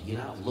brand. You're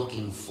not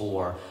looking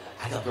for,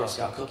 I got Girl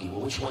Scout cookie.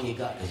 Well, which one you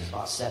got? Because there's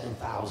about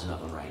 7,000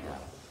 of them right now.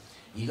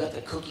 You got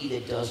the cookie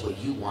that does what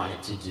you want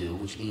it to do,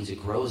 which means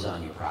it grows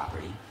on your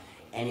property,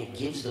 and it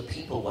gives the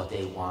people what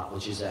they want,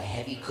 which is a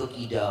heavy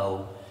cookie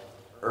dough,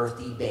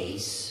 earthy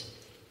base,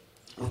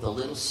 with a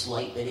little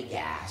slight bit of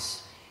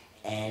gas,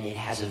 and it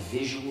has a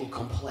visual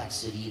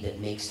complexity that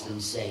makes them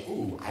say,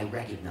 ooh, I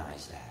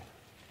recognize that.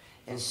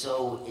 And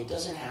so it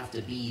doesn't have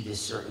to be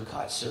this certain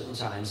cut. Certain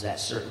times that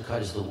certain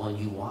cut is the one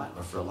you want,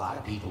 but for a lot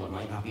of people it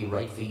might not be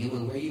right for you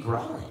and where you're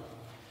growing it.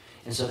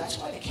 And so that's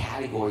why the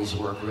categories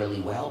work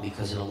really well,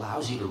 because it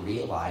allows you to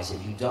realize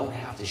that you don't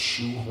have to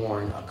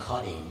shoehorn a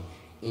cutting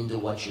into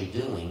what you're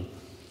doing.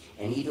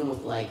 And even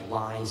with like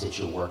lines that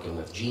you're working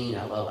with, Gene,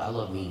 I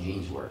love Mean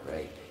Gene's work,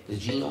 right?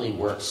 Because Gene only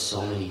works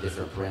so many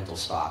different parental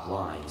stock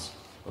lines.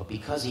 But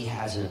because he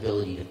has an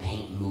ability to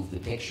paint and move the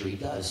picture, he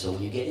does. So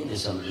when you get into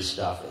some of this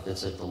stuff,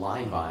 that's like the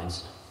line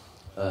vines,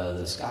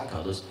 the sky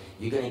colors,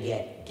 you're going to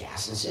get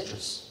gas and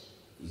citrus.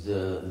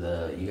 You're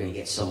going to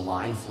get some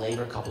lime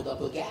flavor coupled up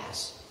with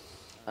gas.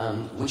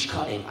 Which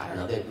cutting, I don't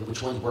know,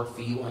 which ones work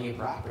for you on your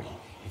property.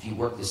 If you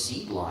work the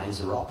seed lines,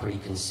 they're all pretty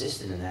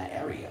consistent in that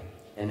area.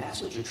 And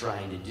that's what you're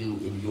trying to do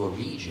in your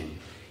region,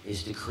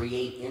 is to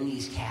create in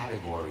these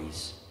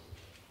categories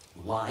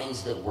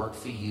lines that work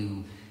for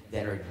you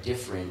that are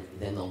different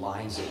than the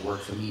lines that work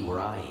for me where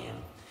I am.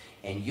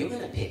 And you're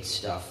going to pick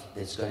stuff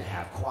that's going to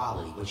have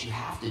quality. What you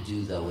have to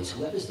do, though, is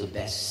whoever's the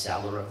best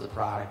seller of the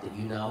product that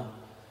you know,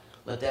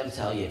 let them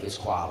tell you if it's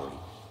quality.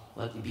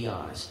 Let them be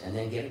honest. And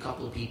then get a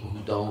couple of people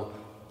who don't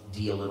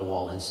deal at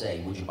all and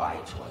say, would you buy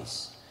it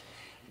twice?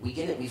 We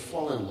get it, we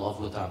fall in love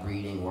with our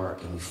breeding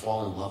work, and we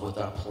fall in love with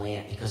our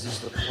plant because this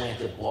is the plant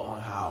that bought my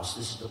house.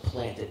 This is the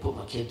plant that put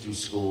my kid through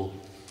school.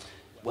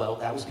 Well,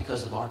 that was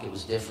because the market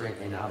was different,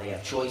 and now they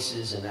have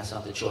choices, and that's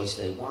not the choice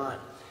they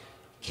want.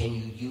 Can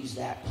you use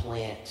that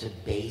plant to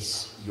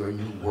base your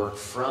new work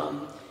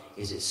from?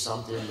 Is it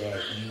something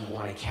that you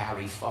want to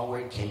carry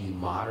forward? Can you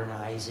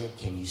modernize it?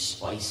 Can you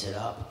spice it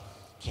up?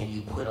 Can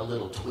you put a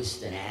little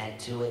twist and add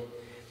to it?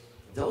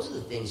 Those are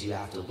the things you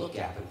have to look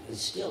at, but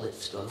still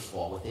it's going to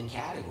fall within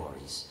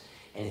categories.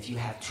 And if you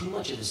have too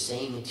much of the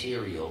same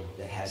material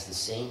that has the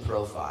same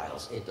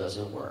profiles, it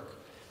doesn't work.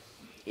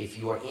 If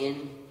you're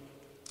in,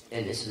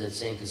 and this is the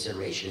same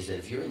consideration, is that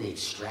if you're in the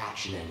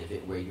extraction end of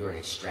it, where you're an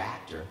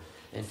extractor,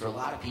 and for a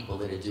lot of people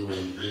that are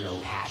doing,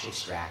 hash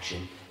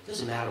extraction, it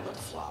doesn't matter what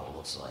the flower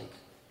looks like.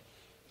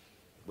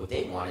 What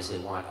they want is they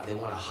want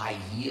a high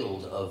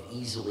yield of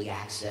easily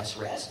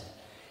accessed resin.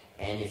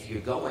 And if you're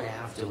going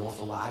after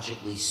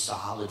morphologically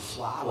solid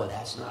flower,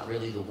 that's not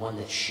really the one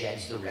that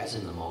sheds the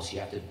resin the most. You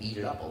have to beat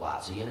it up a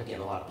lot, so you end up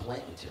getting a lot of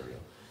plant material.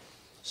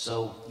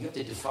 So you have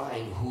to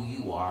define who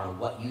you are,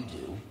 what you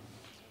do.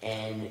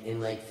 And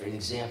for an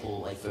example,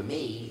 like for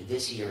me,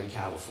 this year in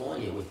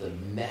California, with the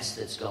mess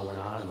that's going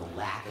on and the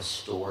lack of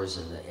stores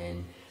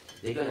and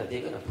they're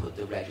gonna put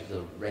the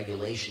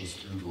regulations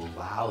through to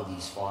allow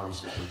these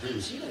farms to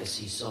produce. You're gonna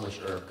see so much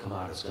herb come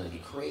out, it's gonna be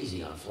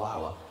crazy on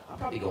flour. I'm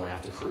probably going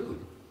after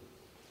crude.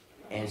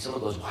 And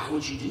someone goes, why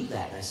would you do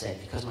that? And I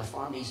said, because my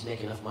farm needs to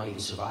make enough money to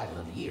survive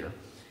another year.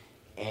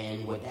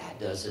 And what that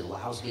does, it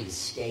allows me to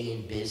stay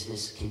in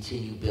business,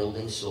 continue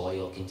building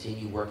soil,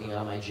 continue working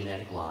on my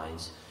genetic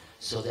lines,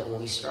 so that when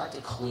we start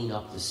to clean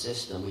up the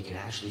system, we can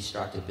actually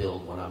start to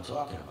build what I'm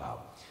talking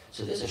about.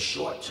 So there's a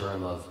short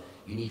term of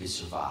you need to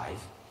survive,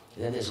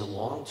 and then there's a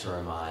long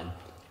term on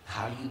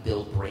how do you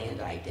build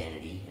brand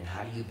identity and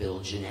how do you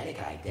build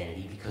genetic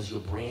identity, because your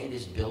brand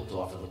is built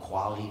off of the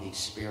quality of the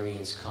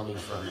experience coming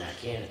from that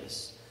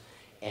cannabis.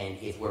 And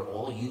if we're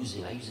all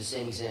using, I use the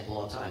same example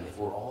all the time, if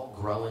we're all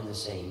growing the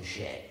same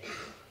shit,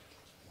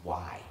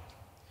 why?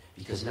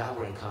 Because now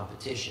we're in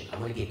competition.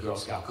 I'm gonna get Girl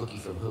Scout cookie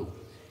from who?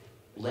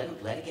 Let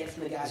it get it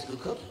from the guys who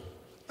cook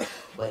cookie.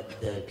 But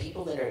the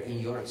people that are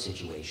in your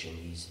situation,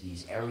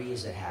 these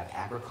areas that have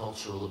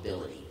agricultural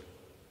ability,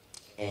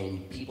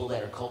 and people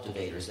that are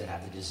cultivators that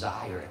have the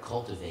desire to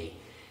cultivate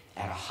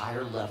at a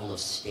higher level of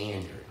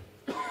standard,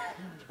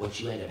 what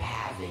you end up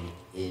having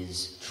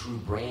is true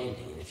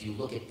branding. And if you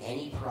look at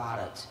any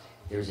product,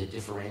 there's a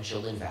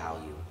differential in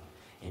value,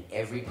 and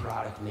every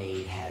product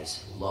made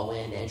has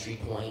low-end entry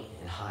point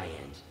and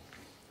high-end.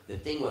 The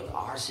thing with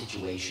our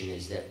situation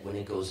is that when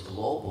it goes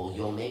global,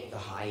 you'll make the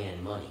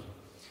high-end money.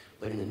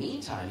 But in the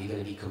meantime, you're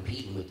going to be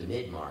competing with the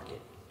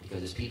mid-market,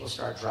 because as people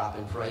start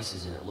dropping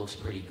prices and it looks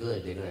pretty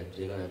good, they're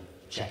going to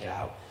check it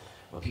out.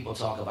 When people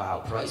talk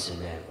about pricing,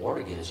 man,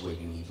 Oregon is where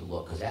you need to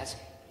look, because that's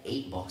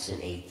 $8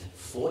 an eighth,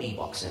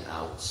 $40 an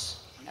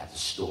ounce at the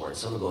store. And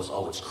someone goes,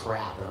 oh, it's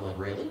crap. And I'm like,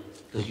 really?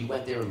 Because you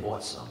went there and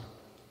bought some.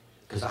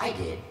 Because I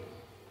did.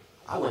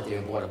 I went there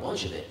and bought a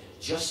bunch of it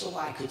just so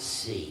I could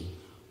see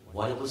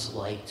what it was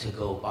like to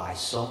go buy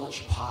so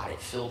much pot it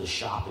filled a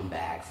shopping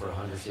bag for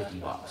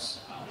 $150.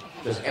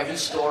 Because every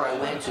store I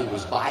went to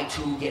was buy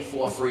 2, get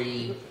 4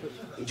 free.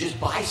 Just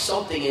buy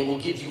something and we'll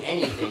give you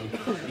anything,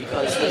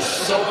 because there's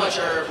so much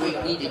herb, we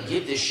need to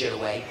give this shit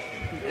away.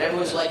 And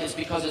everyone's like, it's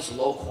because it's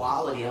low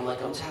quality. I'm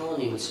like, I'm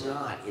telling you, it's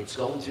not. It's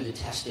going through the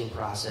testing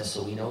process,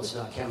 so we know it's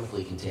not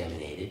chemically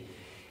contaminated.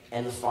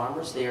 And the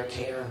farmers there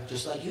care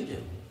just like you do.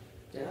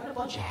 They're not a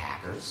bunch of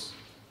hackers.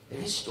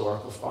 They're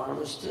historical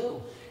farmers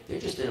too.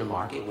 They're just in a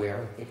market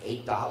where an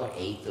 $8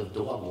 eighth of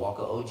Dog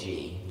Walker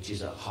OG, which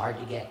is a hard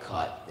to get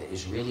cut, that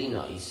is really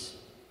nice,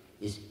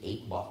 is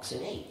 $8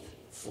 an eighth,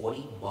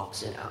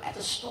 $40 an ounce at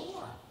the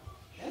store.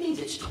 That means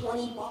it's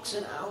 $20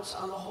 an ounce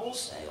on the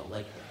wholesale.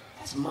 Like,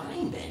 that's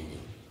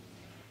mind-bending.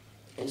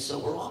 And so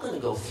we're all going to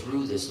go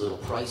through this little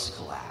price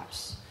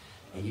collapse,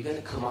 and you're going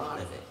to come out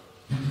of it,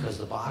 because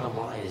the bottom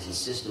line is the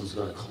system's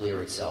going to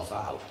clear itself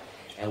out.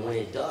 And when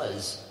it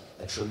does,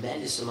 a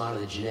tremendous amount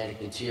of the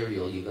genetic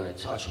material you're going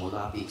to touch will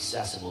not be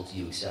accessible to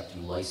you except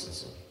through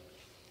licensing.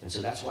 And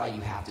so that's why you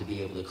have to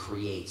be able to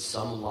create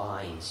some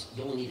lines.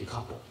 You only need a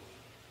couple.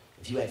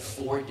 If you had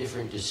 4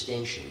 different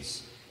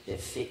distinctions that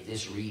fit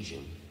this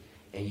region,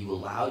 and you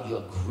allowed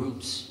your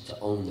groups to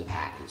own the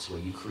patents, where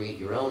you create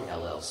your own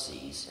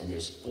LLCs, and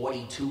there's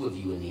 42 of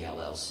you in the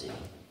LLC,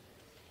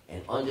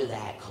 and under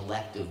that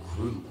collective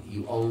group,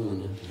 you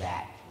own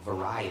that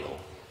varietal.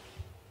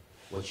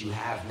 What you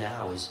have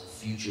now is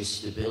future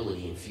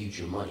stability and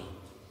future money.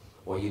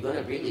 Or you're going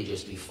to really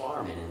just be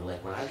farming. And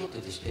like when I looked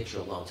at this picture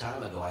a long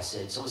time ago,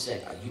 someone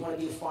said, you want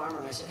to be a farmer?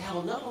 And I said,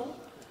 hell no.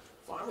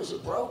 Farmers are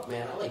broke,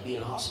 man. I like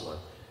being a hustler.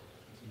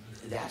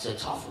 That's a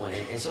tough one.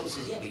 And someone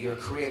says, yeah, but you're a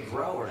career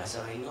grower. And I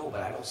said, I know,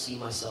 but I don't see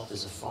myself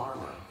as a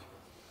farmer,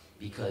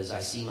 because I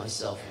see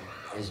myself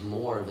as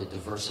more of a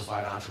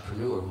diversified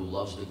entrepreneur who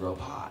loves to grow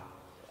pot.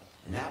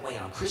 And that way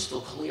I'm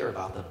crystal clear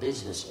about the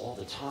business all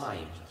the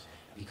time,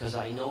 because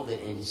I know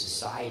that in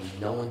society,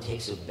 no one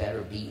takes a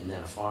better beating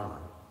than a farmer.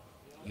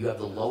 You have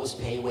the lowest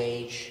pay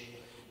wage.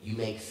 You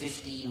make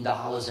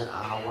 $15 an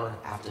hour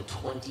after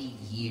 20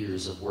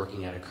 years of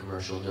working at a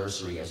commercial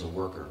nursery as a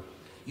worker.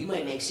 You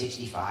might make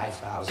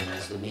 $65,000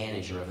 as the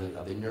manager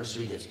of a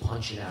nursery that's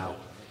punching out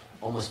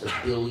almost 1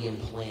 billion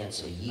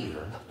plants a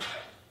year,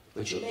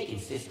 but you're making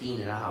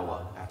 $15 an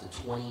hour after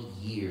 20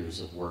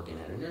 years of working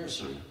at a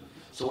nursery.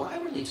 So when I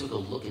really took a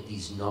look at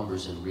these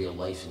numbers in real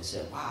life and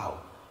said,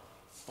 wow,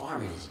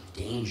 farming is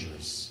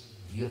dangerous.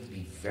 You have to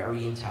be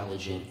very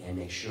intelligent and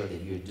make sure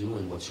that you're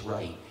doing what's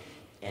right.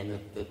 And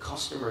the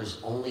customers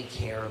only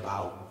care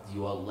about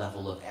your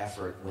level of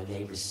effort when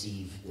they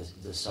receive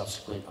the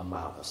subsequent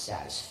amount of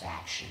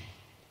satisfaction.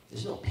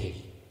 There's no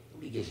pity.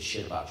 Nobody gives a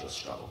shit about your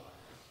struggle.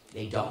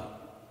 They don't.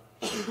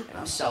 And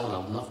I'm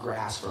selling enough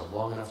grass for a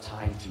long enough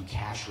time through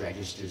cash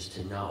registers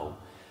to know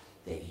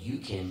that you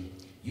can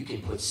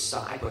put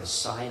I put a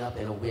sign up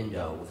in a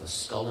window with a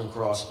skull and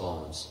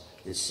crossbones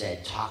that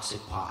said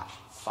toxic pot,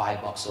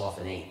 $5 off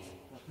an eighth.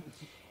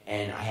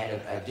 And I had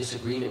a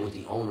disagreement with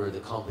the owner of the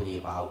company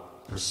about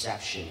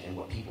perception and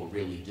what people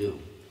really do.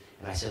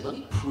 And I said, let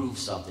me prove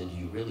something to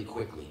you really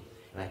quickly.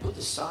 And I put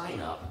the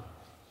sign up,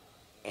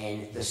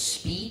 and the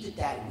speed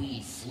that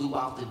weed flew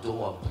out the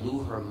door blew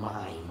her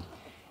mind.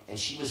 And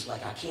she was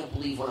like, I can't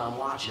believe what I'm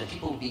watching. And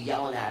people would be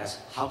yelling at us,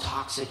 how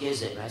toxic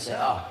is it? And I said,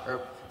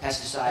 oh,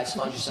 pesticides,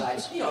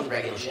 fungicides, you know, the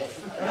regular shit.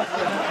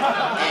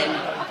 And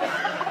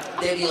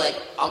they'd be like,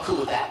 I'm cool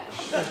with that.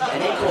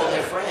 And they'd call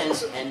their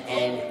friends, and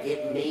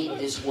it made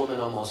this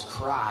woman almost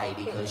cry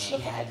because she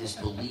had this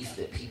belief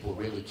that people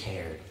really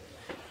cared.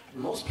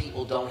 Most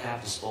people don't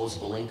have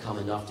disposable income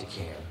enough to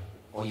care,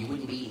 or you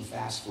wouldn't be eating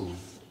fast food,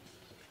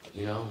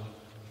 you know?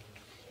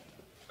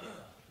 As a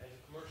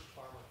commercial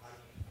farmer, how do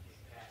you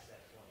get past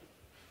that point?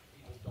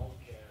 People don't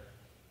care,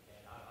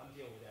 and I'm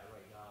dealing with that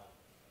right now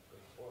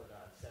because Oregon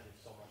sending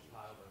so much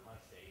pot over to my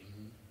state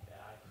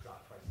that I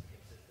drop prices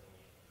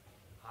consistently.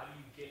 How do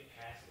you get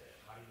past it?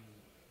 How do you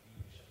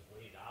just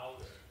wait it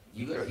out? Or?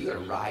 You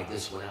gotta ride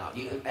this one out.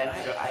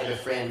 I had a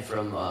friend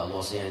from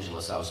Los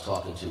Angeles I was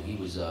talking to. He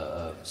was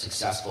a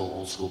successful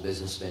old school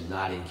businessman,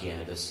 not in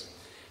cannabis.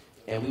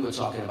 And we were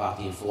talking about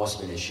the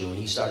enforcement issue, and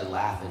he started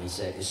laughing. He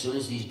said, as soon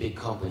as these big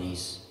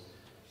companies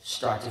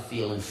start to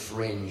feel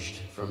infringed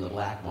from the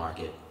black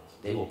market,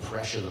 they will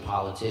pressure the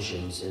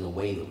politicians in a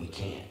way that we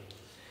can't.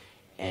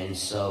 And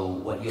so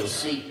what you'll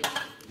see,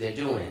 they're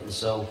doing it. And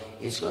so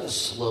it's going to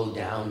slow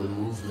down the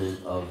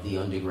movement of the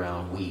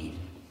underground weed.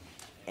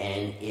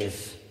 And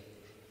if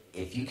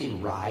you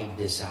can ride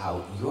this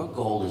out, your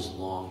goal is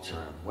long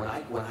term. When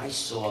I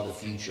saw the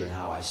future and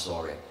how I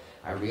saw it,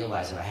 I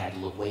realized that I had to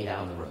look way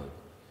down the road.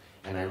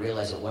 And I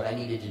realized that what I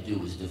needed to do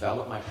was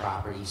develop my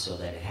property so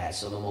that it had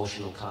some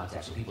emotional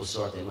contact. So people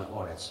saw it, they went,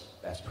 oh,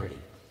 that's pretty.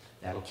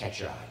 That'll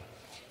catch your eye.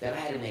 Then I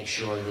had to make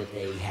sure that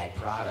they had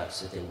products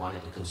that they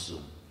wanted to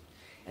consume.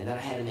 And then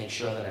I had to make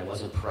sure that I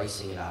wasn't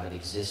pricing it out of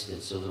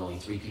existence so that only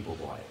 3 people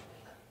bought it.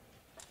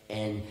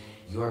 And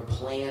your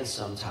plan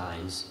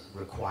sometimes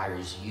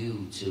requires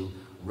you to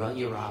run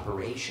your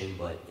operation,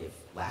 but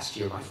last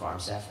year my farm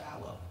sat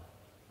fallow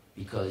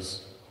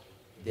because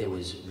there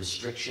was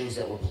restrictions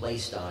that were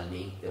placed on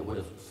me that would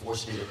have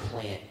forced me to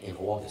plant in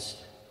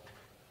August.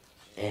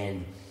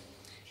 And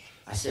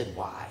I said,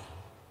 why?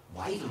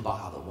 Why even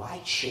bother? Why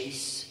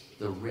chase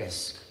the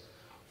risk?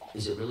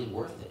 Is it really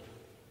worth it?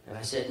 And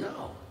I said,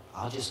 no,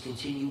 I'll just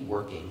continue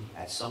working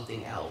at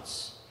something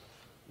else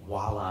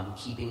while I'm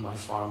keeping my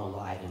farm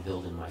alive and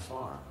building my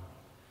farm.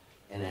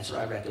 And that's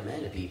what I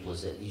recommend to people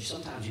is that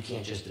sometimes you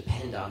can't just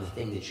depend on the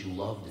thing that you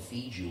love to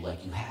feed you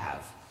like you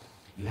have.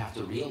 You have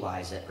to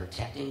realize that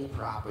protecting the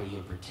property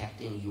and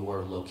protecting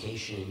your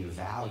location and your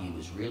value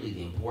is really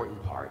the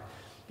important part,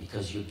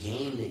 because your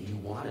game that you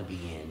want to be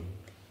in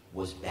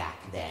was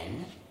back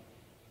then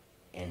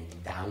and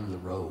down the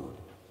road.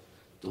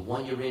 The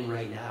one you're in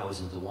right now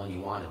isn't the one you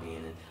want to be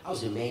in. And I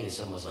was in Maine and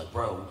someone was like,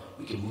 bro,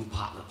 we can move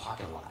pot in the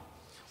parking lot.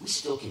 We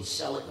still can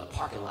sell it in the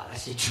parking lot. I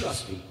said,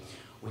 trust me,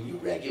 when you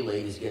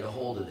regulators get a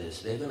hold of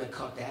this, they're going to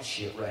cut that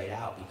shit right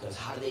out, because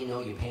how do they know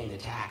you're paying the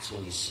tax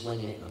when you're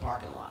slinging it in the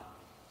parking lot?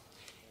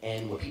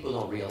 And what people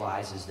don't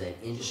realize is that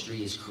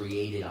industry is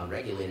created on,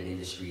 regulated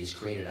industry is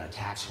created on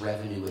tax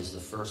revenue as the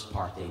first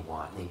part they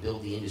want. And they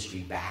build the industry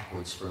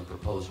backwards from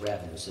proposed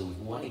revenue. So if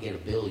we want to get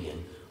 $1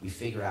 billion, we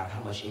figure out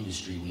how much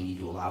industry we need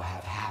to allow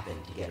have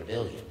happen to get $1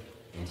 billion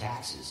in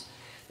taxes.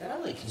 They're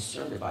not really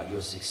concerned about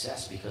your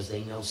success because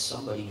they know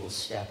somebody will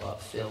step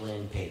up, fill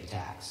in, pay the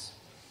tax.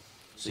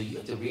 So you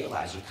have to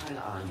realize you're kind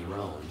of on your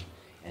own.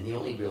 And the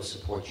only real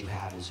support you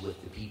have is with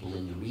the people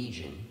in the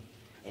region.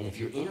 And if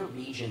you're in a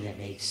region that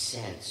makes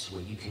sense,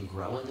 where you can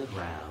grow in the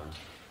ground,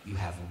 you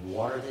have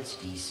water that's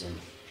decent,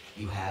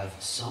 you have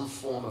some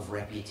form of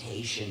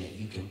reputation that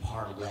you can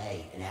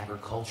parlay, an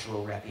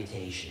agricultural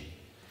reputation,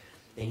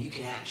 then you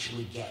can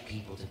actually get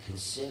people to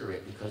consider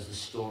it because the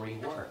story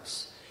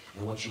works.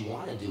 And what you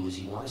want to do is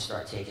you want to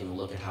start taking a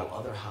look at how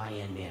other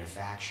high-end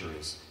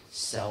manufacturers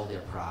sell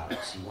their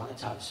products. You want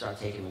to start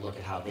taking a look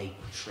at how they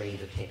portray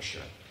the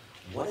picture.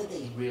 What are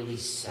they really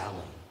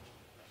selling?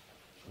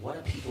 What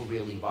are people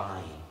really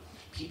buying?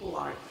 People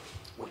aren't,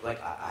 like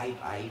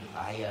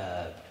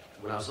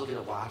when I was looking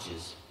at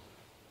watches,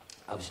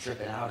 I was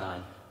tripping out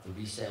on the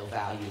resale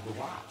value of the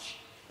watch.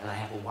 And I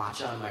have a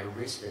watch on my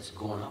wrist that's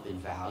gone up in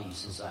value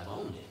since I've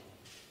owned it.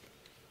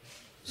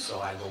 So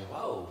I go,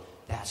 whoa,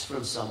 that's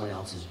from someone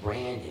else's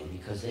branding,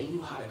 because they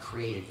knew how to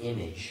create an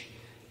image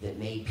that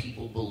made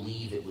people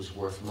believe it was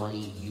worth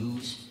money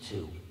used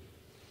to.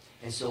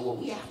 And so what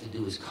we have to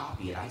do is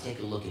copy it. I take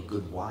a look at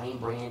good wine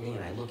branding,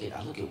 and I look at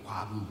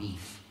Wagyu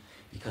beef,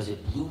 because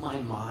it blew my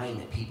mind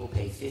that people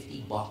pay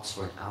 $50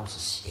 for an ounce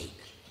of steak.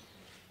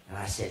 And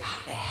I said,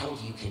 how the hell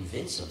do you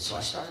convince them? So I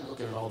started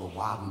looking at all the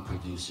Wagyu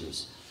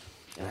producers,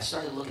 and I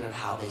started looking at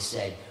how they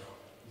said,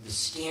 the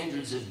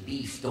standards of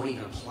beef don't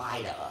even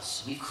apply to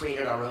us. We've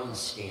created our own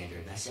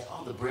standard. And I said,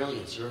 oh, the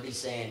brilliance. You're already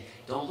saying,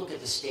 don't look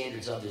at the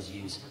standards others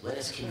use. Let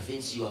us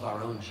convince you of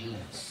our own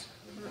genius.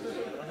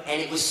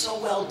 And it was so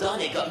well done,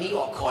 it got me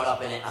all caught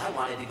up in it. I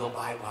wanted to go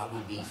buy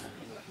Wagyu beef.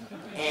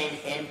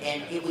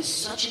 And it was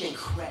such an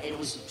it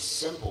was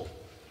simple,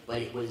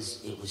 but it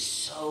was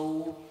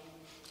so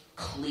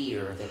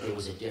clear that there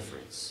was a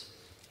difference.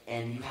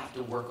 And you have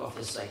to work off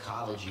the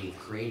psychology of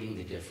creating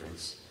the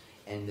difference.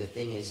 And the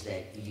thing is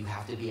that you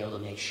have to be able to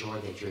make sure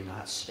that you're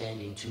not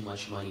spending too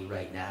much money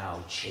right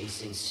now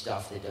chasing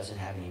stuff that doesn't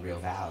have any real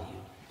value.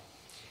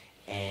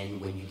 And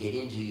when you get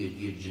into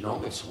your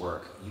genomics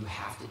work, you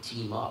have to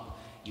team up.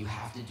 You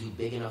have to do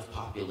big enough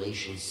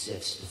population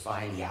sifts to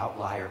find the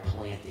outlier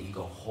plant that you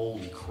go,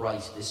 holy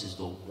Christ, this is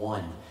the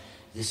one.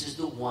 This is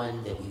the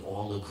one that we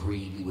all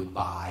agreed we would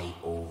buy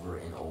over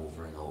and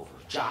over and over.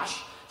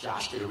 Josh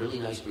did a really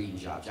nice breeding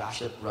job. Josh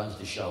that runs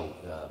the show.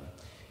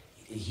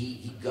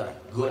 He got a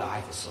good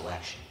eye for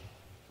selection.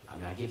 I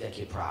mean, I give that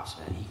kid props,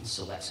 man. He can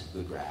select some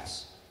good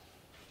grass.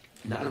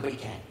 Not everybody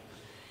can.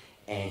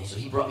 And so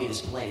he brought me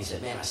this plant. He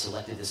said, man, I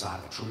selected this out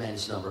of a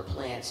tremendous number of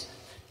plants.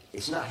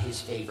 It's not his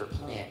favorite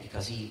plant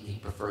because he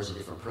prefers a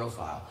different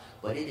profile,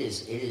 but it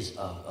is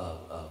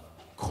a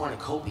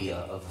cornucopia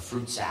of a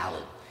fruit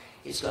salad.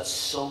 It's got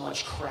so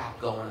much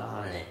crap going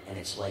on in it, and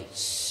it's like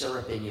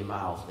syrup in your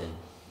mouth. And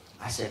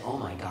I said, oh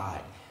my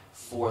God,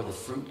 for the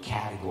fruit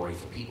category,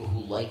 for people who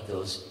like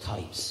those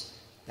types,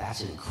 that's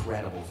an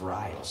incredible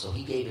varietal. So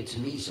he gave it to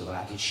me so that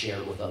I could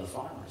share it with other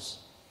farmers.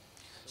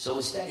 So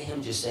instead of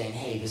him just saying,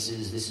 hey, this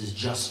is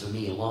just for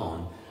me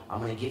alone, I'm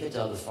going to give it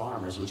to other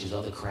farmers, which is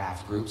other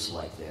craft groups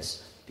like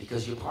this,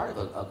 because you're part of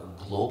a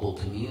global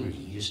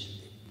community.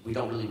 We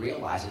don't really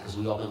realize it because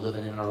we've all been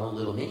living in our own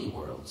little mini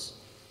worlds.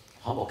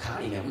 Humboldt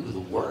County, man, we were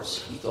the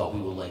worst. We thought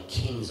we were like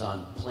kings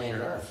on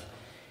planet Earth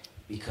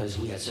because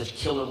we had such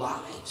killer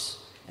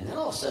lives. And then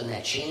all of a sudden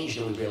that changed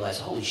and we realized,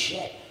 holy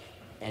shit.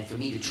 And for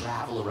me to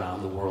travel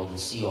around the world and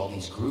see all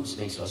these groups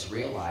makes us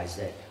realize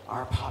that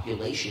our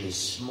population is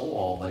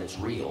small, but it's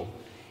real.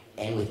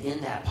 And within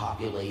that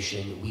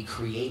population, we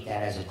create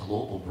that as a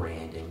global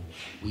branding.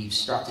 We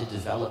start to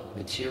develop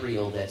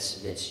material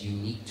that's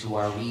unique to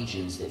our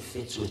regions, that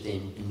fits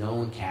within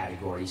known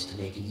categories to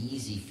make it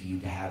easy for you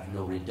to have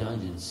no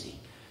redundancy.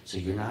 So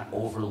you're not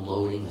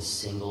overloading a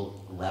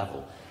single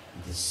level.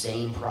 The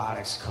same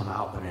products come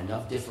out, but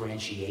enough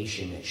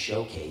differentiation that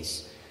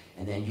showcase,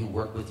 and then you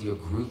work with your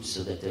groups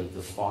so that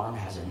the farm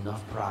has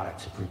enough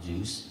product to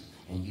produce,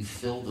 and you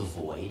fill the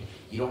void.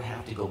 You don't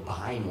have to go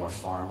buy more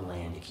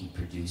farmland to keep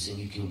producing.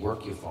 You can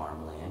work your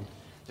farmland.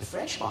 The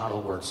French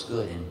model works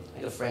good, and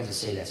I got friends that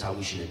say that's how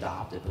we should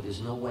adopt it, but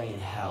there's no way in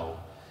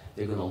hell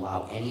they're going to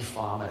allow any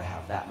farmer to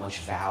have that much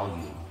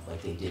value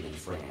like they did in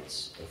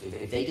France.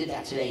 If they did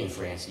that today in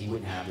France, you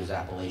wouldn't have those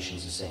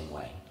appellations the same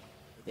way.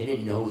 They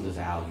didn't know the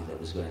value that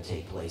was going to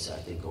take place, I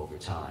think, over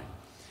time.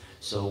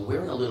 So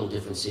we're in a little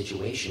different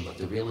situation, but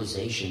the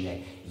realization that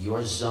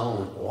your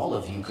zone, all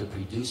of you could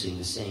be producing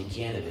the same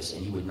cannabis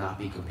and you would not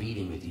be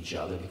competing with each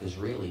other because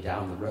really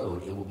down the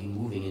road, it will be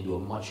moving into a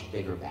much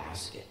bigger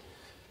basket.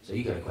 So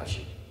you got a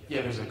question?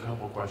 Yeah, there's a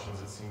couple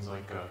questions. It seems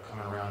like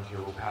coming around here,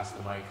 we'll pass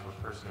the mic from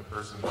person to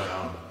person. But,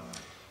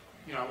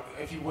 you know,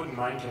 if you wouldn't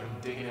mind Kevin,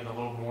 digging in a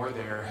little more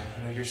there,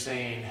 you know, you're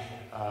saying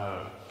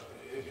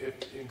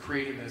in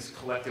creating this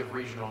collective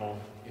regional,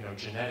 you know,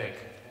 genetic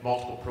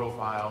multiple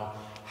profile,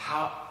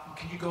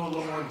 can you go a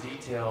little more in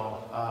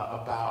detail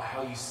about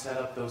how you set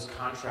up those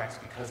contracts?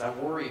 Because I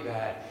worry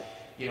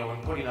that, you know,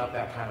 when putting up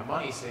that kind of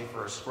money, say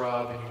for a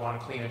scrub, and you want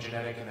to clean a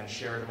genetic and then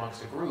share it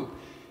amongst a group,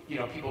 you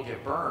know, people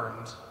get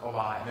burned a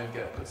lot, and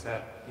then puts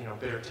that, you know,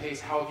 bitter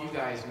taste. How have you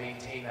guys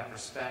maintained that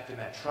respect and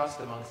that trust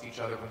amongst each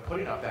other when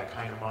putting up that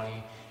kind of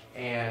money,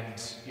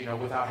 and, you know,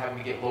 without having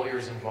to get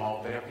lawyers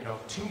involved, you know,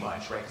 too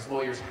much, right? Because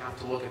lawyers have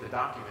to look at the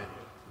document.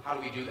 How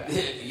do we do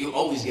that? You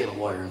always get a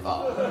lawyer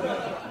involved.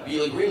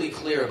 You're really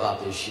clear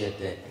about this shit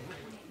that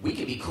we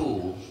can be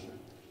cool,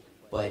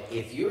 but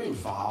if you're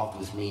involved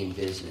with me in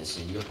business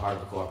and you're part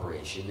of a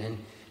corporation, then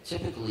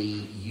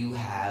typically you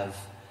have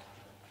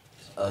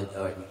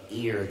an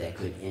ear that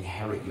could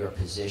inherit your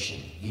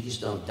position. You just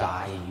don't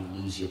die and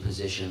you lose your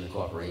position in the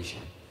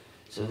corporation.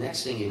 So the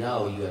next thing you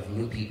know, you have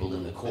new people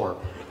in the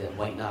corp that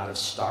might not have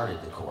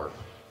started the corp,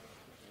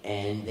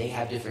 and they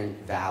have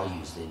different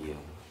values than you.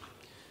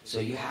 So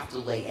you have to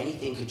lay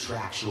anything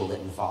contractual that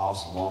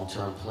involves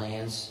long-term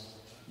plans.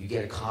 You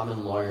get a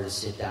common lawyer to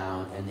sit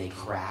down and they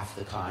craft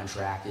the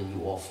contract and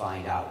you all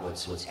find out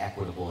what's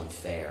equitable and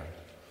fair.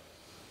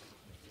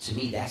 To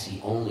me, that's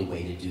the only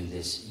way to do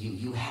this.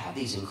 You have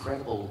these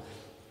incredible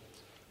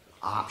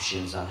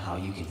options on how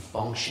you can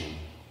function,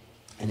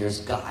 and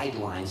there's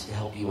guidelines to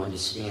help you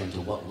understand to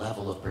what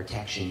level of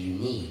protection you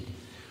need.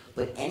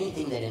 But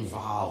anything that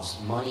involves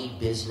money,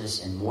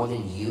 business, and more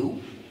than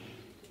you,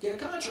 get a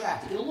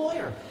contract, get a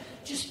lawyer.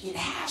 It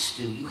has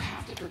to. You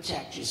have to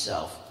protect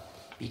yourself.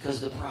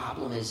 Because the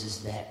problem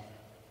is that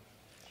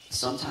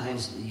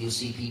sometimes you'll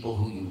see people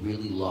who you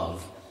really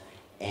love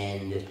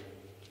and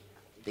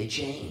they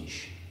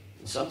change.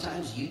 And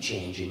sometimes you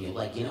change and you're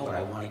like, you know what,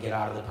 I want to get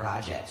out of the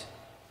project.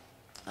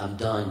 I'm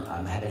done.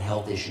 I'm having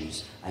health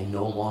issues. I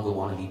no longer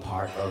want to be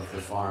part of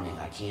the farming.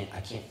 I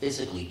can't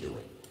physically do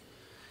it.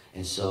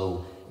 And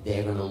so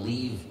they're going to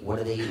leave. What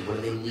do they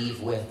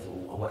leave with?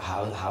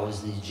 How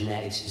is the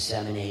genetics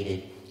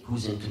disseminated?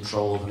 Who's in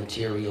control of the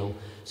material?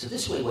 So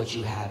this way what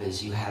you have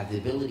is you have the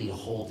ability to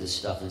hold this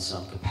stuff in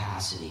some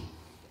capacity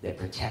that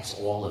protects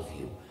all of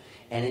you.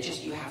 And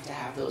you have to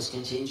have those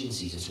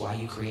contingencies. It's why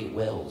you create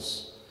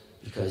wills.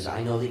 Because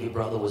I know that your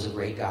brother was a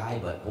great guy,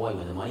 but boy,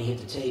 when the money hit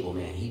the table,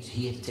 man, he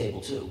hit the table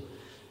too.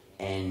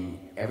 And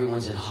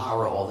everyone's in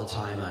horror all the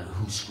time on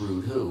who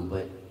screwed who,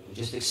 but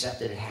just accept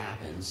that it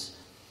happens.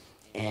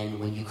 And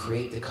when you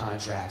create the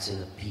contracts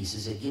and the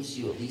pieces, it gives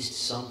you at least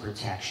some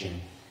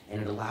protection,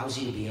 and it allows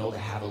you to be able to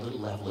have a little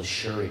level of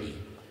surety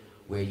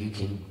where you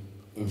can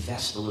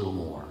invest a little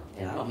more.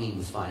 And I don't mean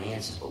with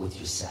finances, but with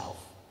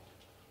yourself.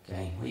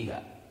 Okay, what do you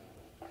got?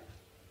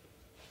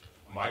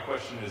 My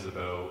question is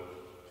about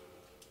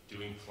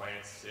doing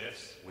plant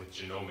sifts with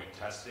genomic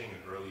testing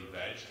and early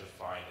veg to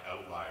find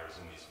outliers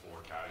in these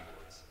 4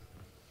 categories.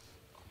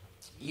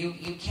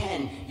 You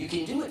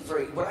can do it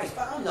for, what I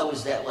found though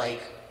is that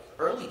like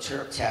early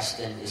terp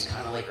testing is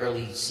kind of like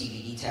early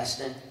CBD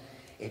testing.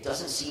 It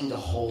doesn't seem to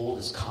hold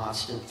as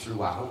constant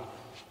throughout,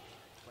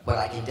 but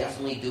I can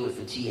definitely do it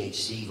for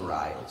THC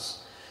varietals.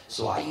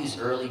 So I use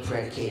early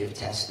predicative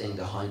testing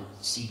to hunt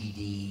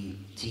CBD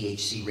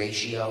THC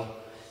ratio,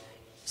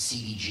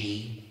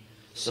 CBG.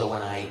 So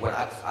what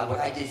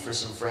I did for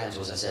some friends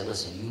was I said,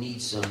 listen, you need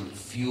some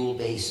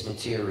fuel-based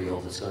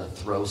material that's going to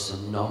throw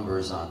some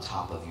numbers on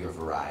top of your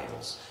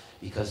varietals,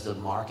 because the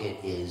market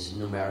is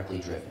numerically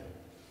driven.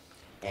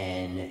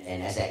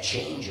 And as that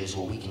changes,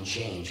 well, we can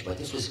change. But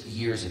this was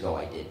years ago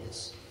I did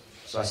this.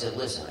 So I said,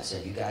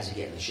 listen, you guys are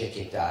getting the shit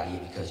kicked out of you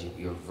because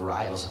your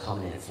varietals are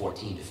coming in at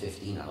 14 to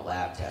 15 on a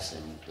lab test,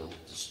 and the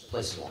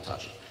places won't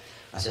touch it.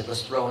 I said,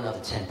 let's throw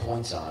another 10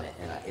 points on it,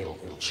 and it'll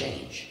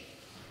change.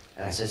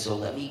 And I said, so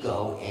let me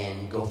go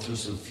through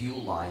some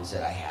fuel lines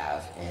that I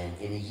have, and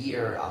in a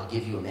year, I'll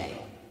give you a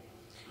male.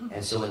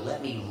 And so it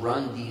let me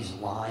run these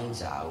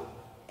lines out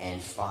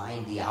and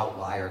find the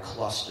outlier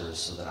clusters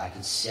so that I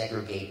could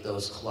segregate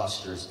those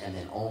clusters and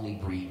then only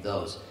breed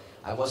those.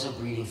 I wasn't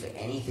breeding for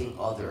anything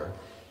other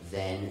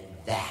than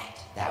that.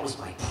 That was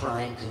my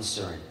prime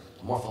concern.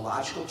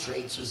 Morphological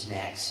traits was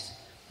next,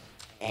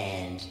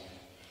 and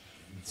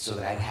so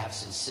that I'd have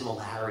some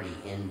similarity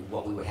in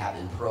what we would have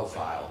in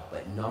profile,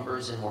 but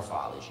numbers and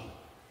morphology.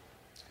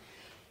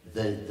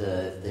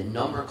 The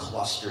number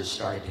clusters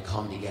started to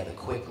come together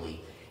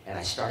quickly, and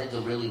I started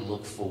to really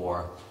look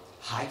for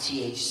high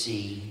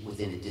THC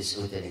with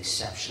an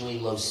exceptionally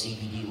low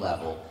CBD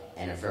level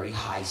and a very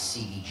high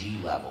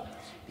CBG level,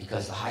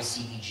 because the high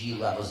CBG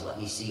levels let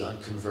me see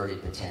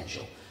unconverted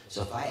potential.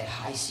 So if I had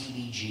high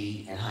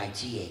CBG and high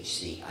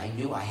THC, I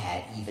knew I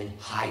had even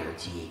higher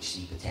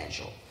THC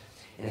potential.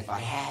 And if I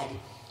had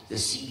the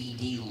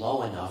CBD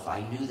low enough,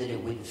 I knew that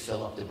it wouldn't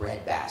fill up the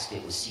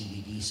breadbasket with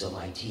CBD, so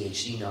my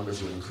THC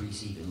numbers would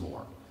increase even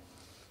more.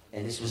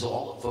 And this was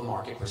all for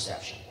market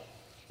perception.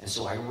 And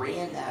so I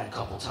ran that a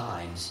couple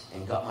times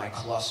and got my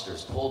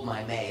clusters, pulled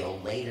my male,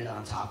 laid it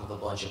on top of a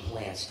bunch of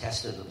plants,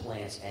 tested the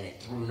plants, and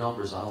it threw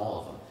numbers on all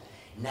of them.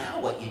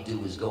 Now what you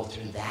do is go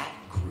through that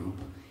group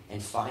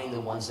and find the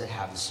ones that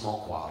have the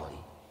smoke quality.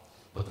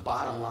 But the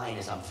bottom line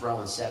is I'm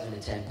throwing 7 to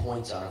 10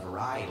 points on a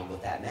varietal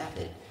with that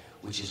method,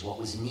 which is what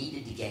was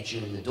needed to get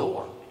you in the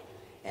door.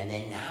 And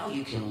then now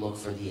you can look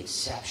for the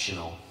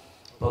exceptional.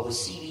 But with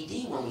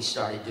CBD, when we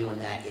started doing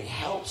that, it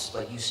helps,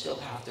 but you still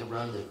have to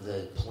run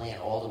the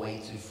plant all the way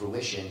through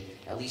fruition,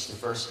 at least the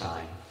first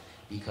time,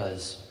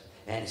 because,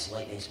 man, this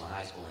light makes my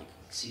eyes blink.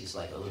 See, it's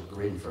like a little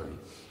grin for me.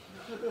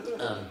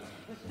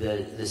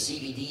 The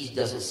CBD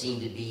doesn't seem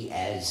to be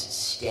as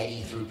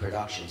steady through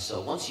production.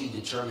 So once you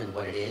determine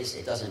what it is,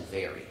 it doesn't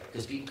vary.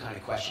 Because people kind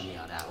of questioned me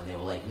on that when they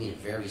were like, it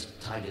varies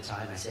time to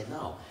time. I said,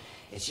 no,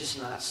 it's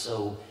just not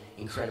so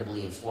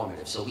incredibly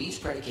informative. So we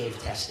used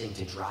predicative testing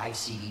to drive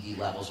CBD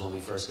levels when we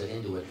first got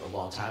into it a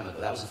long time ago.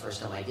 That was the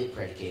first time I did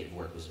predicated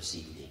work, was with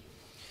CBD.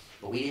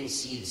 But we didn't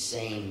see the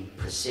same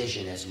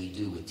precision as we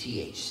do with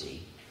THC.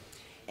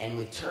 And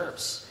with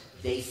terps,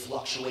 they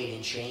fluctuate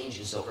and change,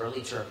 and so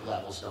early terp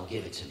levels don't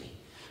give it to me.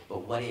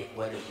 But what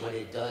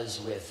it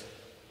does with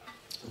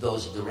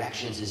those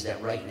directions is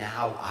that right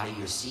now, out of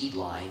your seed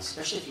lines,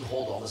 especially if you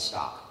hold all the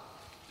stock,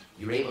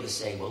 you're able to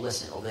say, well,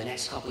 listen, over the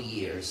next couple of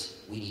years,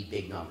 we need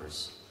big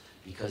numbers,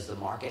 because the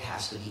market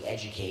has to be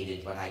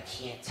educated, but I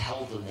can't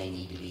tell them they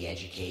need to be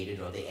educated,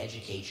 or they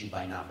educate you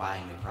by not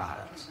buying your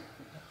product.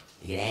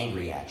 They get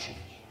angry at you.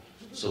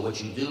 So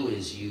what you do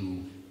is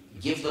you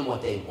give them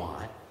what they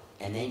want,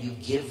 and then you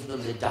give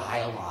them the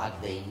dialogue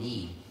they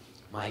need.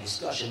 My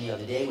discussion the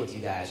other day with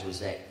you guys was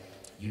that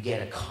you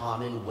get a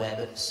common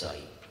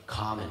website.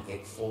 Common,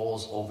 it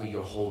falls over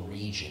your whole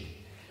region.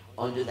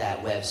 Under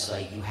that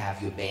website, you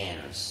have your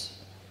banners.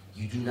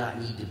 You do not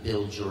need to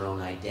build your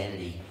own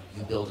identity.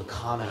 You build a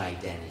common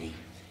identity.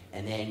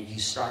 And then you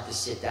start to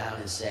sit down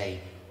and say,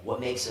 what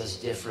makes us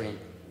different?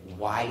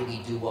 Why do we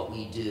do what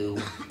we do?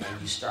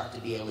 And you start to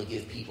be able to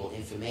give people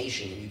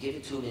information, and you give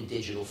it to them in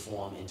digital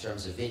form in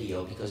terms of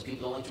video, because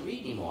people don't like to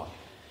read anymore.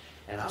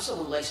 And I'm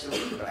someone who likes to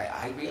read, but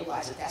I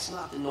realize that that's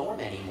not the norm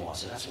anymore,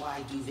 so that's why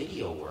I do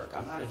video work.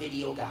 I'm not a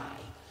video guy.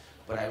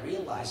 But I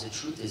realize the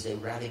truth is they'd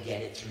rather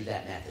get it through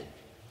that method.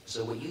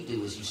 So what you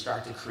do is you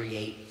start to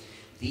create,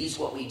 these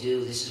what we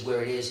do, this is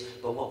where it is,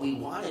 but what we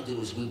want to do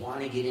is we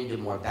want to get into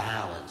more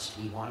balance.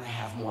 We want to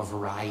have more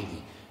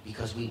variety,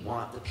 because we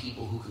want the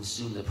people who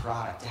consume the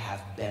product to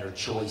have better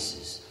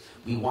choices.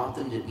 We want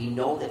them to, we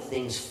know that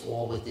things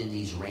fall within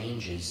these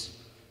ranges,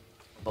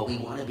 but we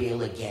want to be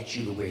able to get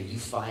you to where you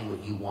find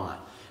what you want.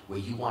 Where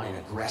you want an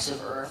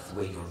aggressive earth,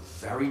 where you're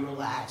very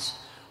relaxed,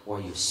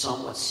 or you're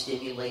somewhat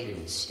stimulated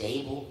and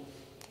stable.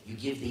 You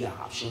give the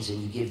options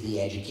and you give the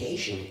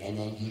education, and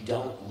then you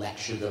don't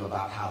lecture them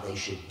about how they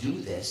should do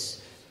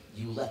this.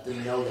 You let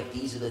them know that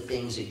these are the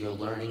things that you're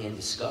learning and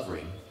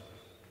discovering.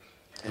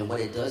 And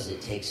what it does,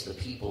 it takes the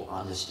people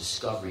on this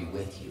discovery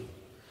with you.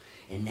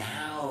 And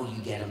now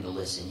you get them to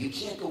listen. You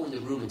can't go in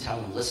the room and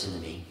tell them, listen to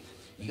me.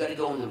 You got to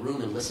go in the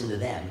room and listen to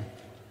them.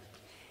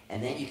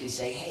 And then you can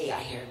say, hey,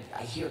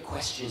 I hear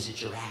questions that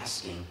you're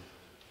asking.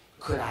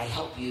 Could I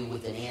help you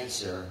with an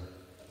answer?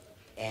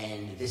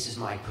 And this is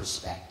my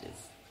perspective.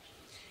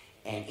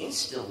 And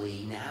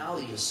instantly, now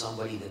you're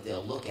somebody that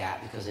they'll look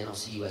at because they don't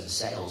see you as a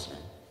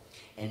salesman.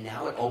 And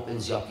now it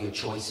opens up your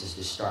choices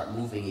to start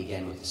moving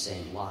again with the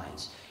same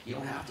lines. You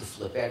don't have to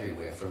flip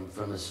everywhere.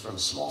 From a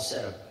small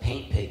set of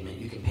paint pigment,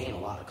 you can paint a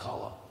lot of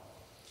color.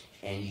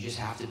 And you just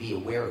have to be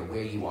aware of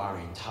where you are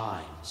in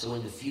time. So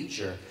in the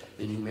future,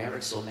 the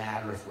numerics will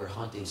matter if we're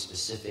hunting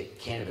specific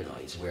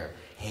cannabinoids, where,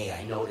 hey,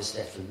 I noticed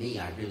that for me,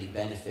 I really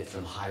benefit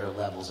from higher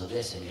levels of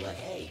this. And you're like,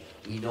 hey,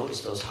 we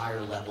noticed those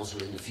higher levels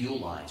are in the fuel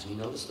lines. We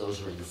noticed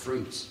those are in the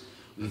fruits.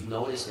 We've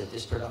noticed that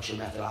this production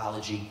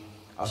methodology,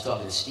 I was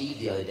talking to Steve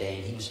the other day,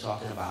 and he was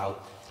talking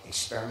about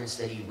experiments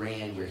that he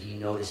ran where he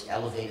noticed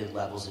elevated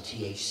levels of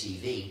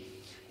THCV.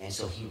 And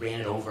so he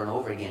ran it over and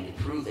over again to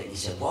prove it. And he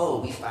said,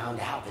 whoa, we found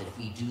out that if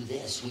we do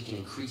this, we can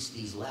increase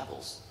these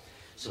levels.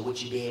 So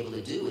what you'd be able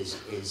to do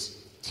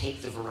is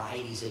take the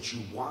varieties that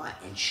you want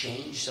and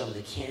change some of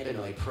the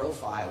cannabinoid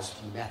profiles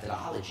through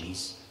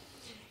methodologies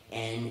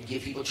and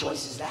give people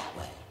choices that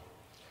way.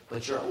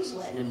 But you're always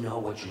letting them know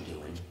what you're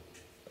doing,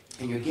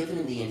 and you're giving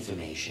them the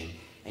information,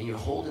 and you're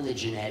holding the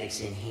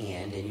genetics in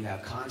hand, and you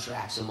have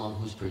contracts among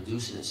who's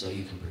producing it so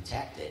you can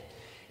protect it.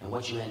 And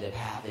what you end up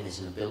having is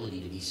an ability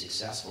to be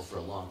successful for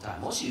a long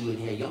time. Most of you in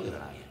here are younger than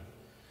I am.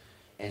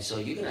 And so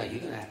you're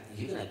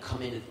gonna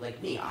come in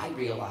like me. I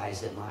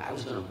realized that I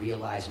was gonna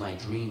realize my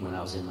dream when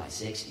I was in my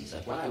 60s.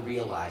 Like when I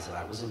realized that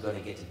I wasn't gonna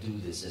get to do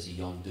this as a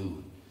young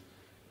dude.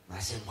 And I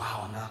said,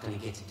 wow, I'm not gonna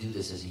get to do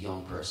this as a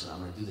young person.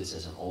 I'm gonna do this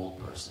as an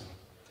old person.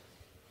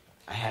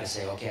 I had to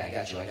say, okay, I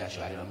got you. I had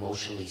to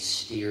emotionally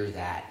steer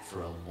that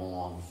for a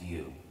long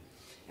view.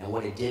 And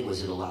what it did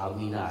was it allowed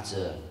me not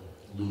to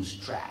lose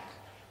track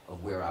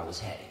of where I was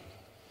heading.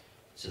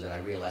 So that I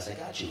realized, I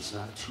got you, it's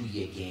not a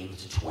 2-year game,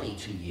 it's a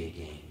 22-year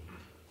game.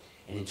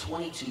 And in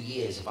 22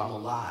 years, if I'm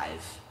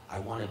alive, I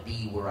want to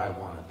be where I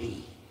want to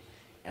be.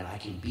 And I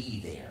can be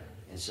there.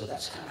 And so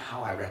that's kind of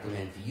how I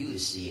recommend for you to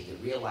see it, to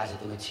realize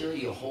that the material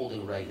you're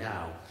holding right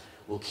now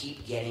will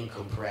keep getting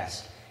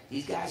compressed.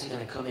 These guys are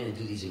going to come in and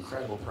do these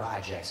incredible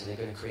projects, and they're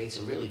going to create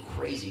some really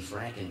crazy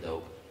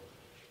Frankendope.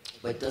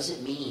 But it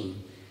doesn't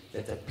mean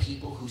that the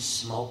people who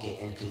smoke it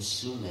and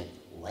consume it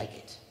like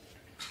it.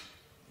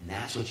 And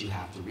that's what you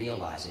have to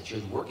realize, that you're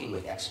working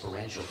with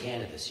experiential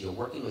cannabis. You're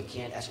working with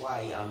that's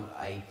why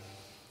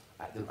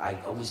I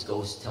always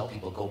tell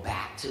people, go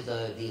back to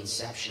the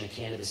inception of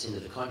cannabis into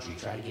the country.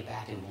 Try to get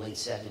back in the late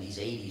 70s,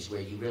 80s,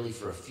 where you really,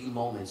 for a few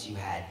moments, you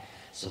had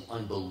some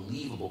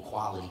unbelievable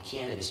quality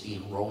cannabis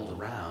being rolled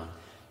around.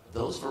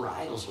 Those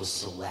varietals were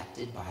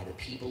selected by the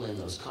people in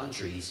those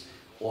countries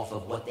off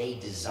of what they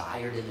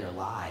desired in their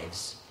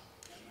lives.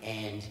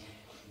 And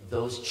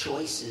those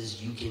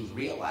choices, you can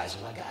realize,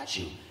 well, I got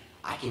you.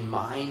 I can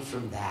mine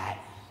from that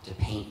to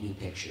paint new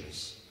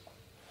pictures.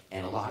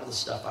 And a lot of the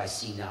stuff I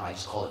see now, I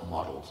just call it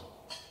muddled.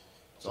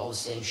 It's all the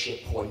same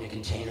shit poured in a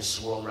container,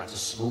 swirled around.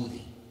 It's a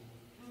smoothie.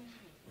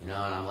 You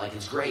know, and I'm like,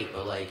 it's great,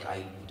 but like,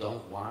 I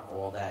don't want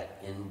all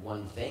that in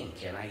one thing.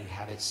 Can I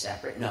have it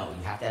separate? No,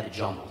 you have to have it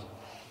jumbled.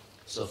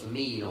 So for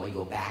me, you know, we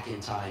go back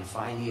in time,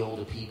 find the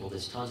older people.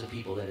 There's tons of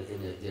people that are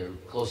they're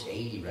close to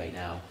 80 right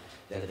now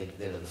that are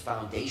the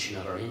foundation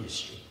of our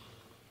industry.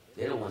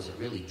 They're the ones that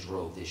really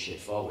drove this shit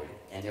forward.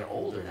 And they're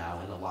older now,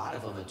 and a lot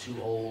of them are too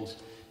old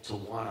to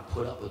want to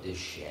put up with this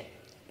shit.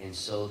 And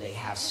so they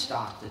have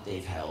stock that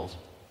they've held.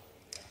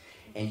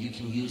 And you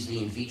can use the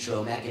in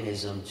vitro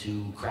mechanism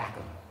to crack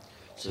them.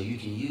 So you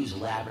can use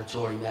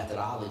laboratory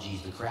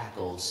methodologies to crack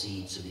old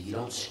seeds so that you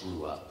don't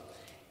screw up.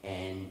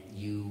 And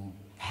you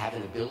have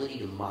an ability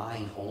to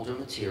mine older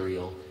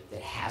material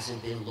that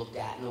hasn't been looked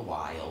at in a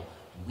while,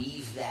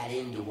 weave that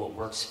into what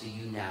works for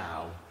you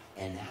now,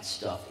 and that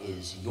stuff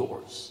is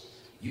yours.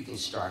 You can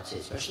start to,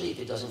 especially if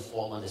it doesn't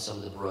fall under some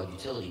of the broad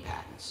utility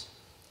patents.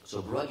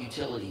 So broad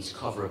utilities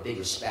cover a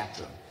bigger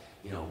spectrum.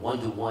 You know,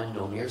 1-to-1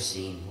 no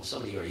myrcene, well,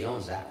 somebody already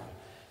owns that one.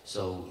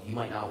 So you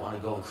might not want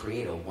to go and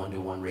create a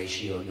 1-to-1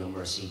 ratio no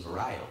myrcene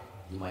varietal.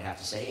 You might have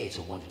to say, hey, it's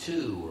a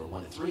 1-to-2 or a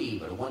 1-to-3,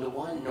 but a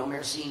 1-to-1 no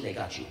myrcene, they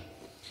got you.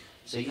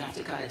 So you have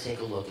to kind of take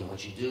a look, and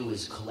what you do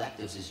is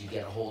collectives is you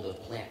get a hold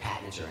of plant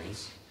patent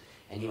attorneys,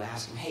 and you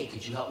ask them, hey,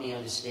 could you help me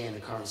understand the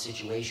current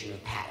situation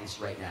of patents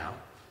right now,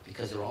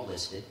 because they're all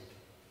listed,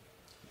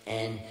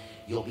 and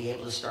you'll be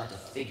able to start to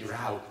figure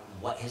out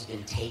what has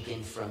been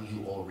taken from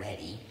you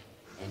already,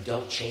 and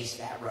don't chase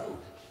that road.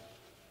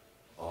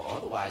 Or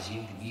otherwise,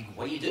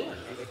 what are you doing?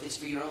 If it's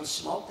for your own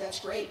smoke, that's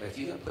great. But if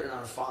you're going to put it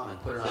on a farm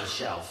and put it on a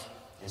shelf,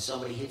 and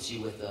somebody hits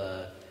you with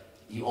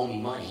you owe me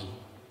money,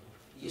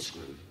 you're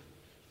screwed.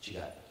 What you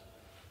got?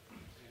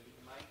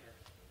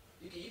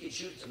 You can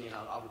shoot it to me and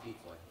I'll repeat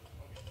for you.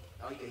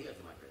 Oh, you can hear it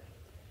from my grid.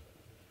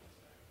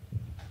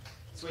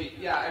 Sweet.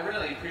 Yeah, I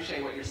really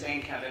appreciate what you're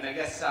saying, Kevin. I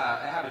guess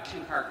I have a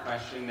two-part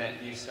question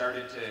that you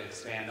started to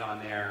expand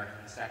on there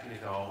a second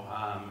ago.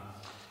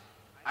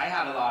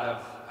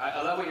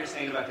 I love what you're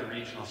saying about the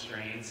regional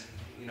strains.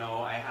 You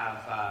know, I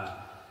have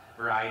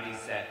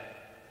varieties that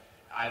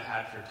I've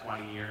had for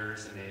 20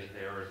 years, and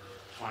they were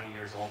 20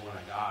 years old when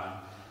I got them.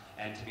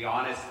 And to be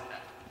honest,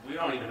 we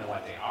don't even know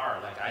what they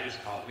are. Like,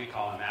 we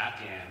call them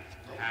Afghan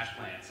hash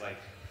plants. Like,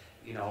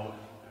 you know,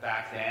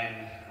 back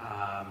then,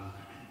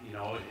 you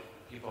know,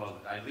 people,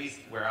 at least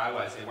where I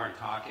was, they weren't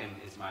talking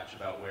as much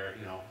about where,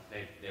 you know,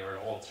 they were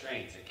old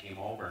strains that came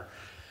over.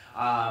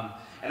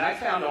 And I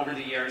found over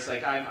the years,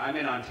 like I'm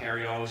in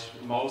Ontario,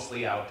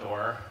 mostly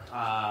outdoor,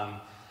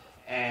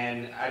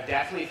 and I've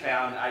definitely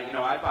found,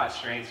 I bought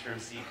strains from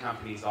seed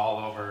companies all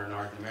over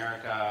North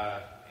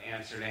America,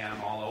 Amsterdam,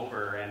 all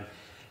over, and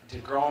to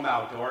grow them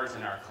outdoors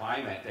in our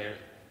climate,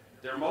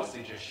 they're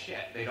mostly just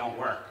shit. They don't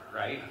work,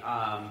 right?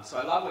 So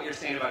I love what you're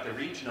saying about the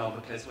regional,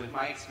 because with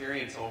my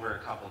experience over a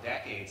couple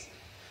decades,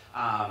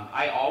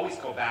 I always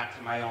go back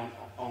to my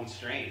own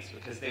strains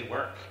because they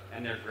work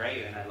and they're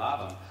great and I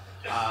love them.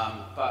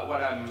 But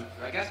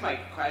I guess my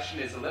question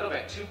is a little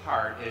bit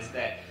two-part, is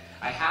that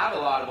I have a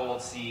lot of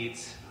old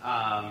seeds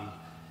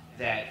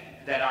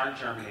that aren't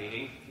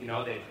germinating. You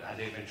know,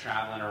 they've been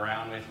traveling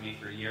around with me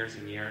for years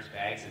and years,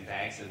 bags and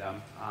bags of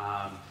them.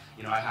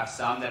 You know, I have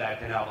some that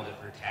I've been able to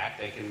protect.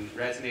 They can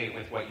resonate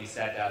with what you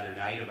said the other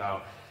night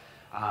about,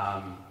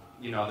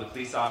 you know, the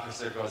police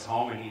officer goes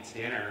home and eats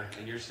dinner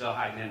and you're still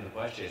hiding in the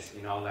bushes.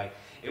 You know, like,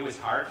 it was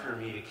hard for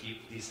me to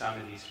keep some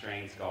of these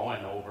strains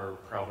going over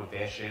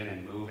prohibition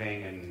and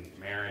moving and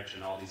marriage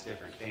and all these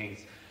different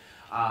things.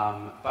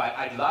 But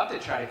I'd love to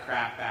try to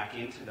crack back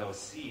into those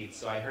seeds.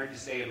 So I heard you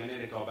say a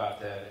minute ago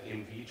about the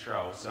in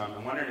vitro. So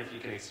I'm wondering if you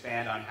could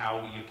expand on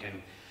how you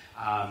can,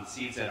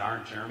 seeds that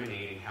aren't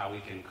germinating, how we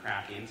can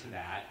crack into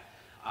that.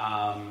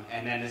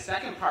 And then the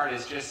second part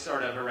is just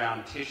sort of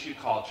around tissue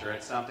culture.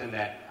 It's something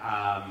that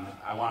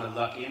I want to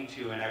look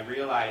into, and I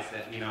realize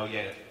that, you know,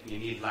 you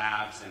need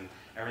labs and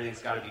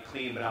everything's got to be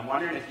clean, but I'm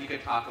wondering if you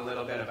could talk a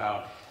little bit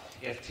about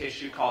if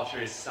tissue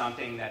culture is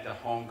something that the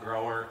home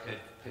grower could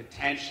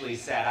potentially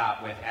set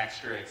up with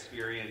extra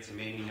experience and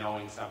maybe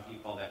knowing some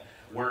people that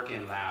work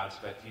in labs,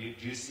 but do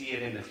you see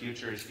it in the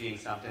future as being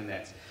something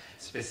that's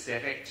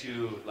specific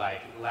to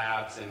like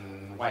labs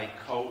and white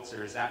coats,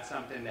 or is that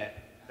something that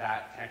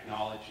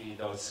technology,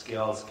 those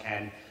skills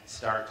can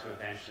start to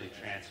eventually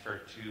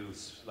transfer to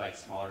like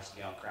smaller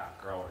scale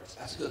craft growers?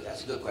 That's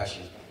a good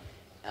question.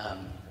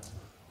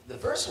 The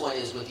first one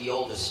is with the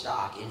older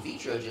stock. In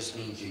vitro just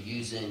means you're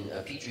using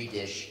a Petri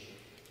dish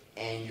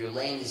and you're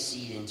laying the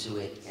seed into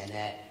it, and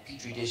that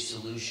Petri dish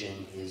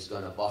solution is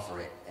going to buffer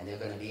it, and they're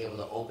going to be able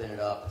to open it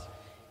up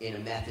in a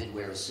method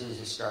where as soon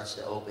as it starts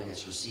to open,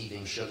 it's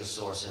receiving sugar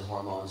source and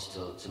hormones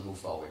to move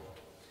forward.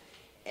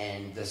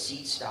 And the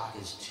seed stock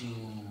is too...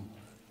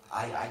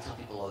 I tell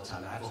people all the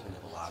time, and I've opened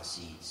up a lot of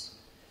seeds.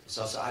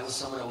 So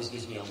someone always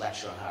gives me a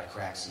lecture on how to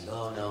crack seed.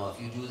 Oh no,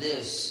 if you do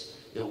this,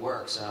 it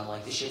works. And I'm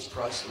like, this shit's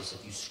priceless.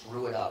 If you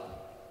screw it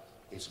up,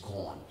 it's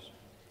gone.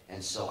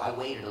 And so I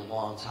waited a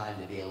long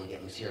time to be able to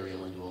get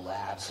material into a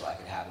lab so I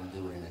could have them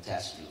do it in a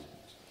test tube.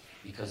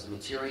 Because the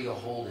material you're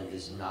holding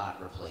is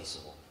not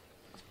replaceable.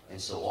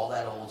 And so all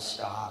that old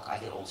stock, I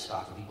get old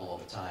stock from people all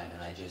the time,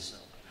 and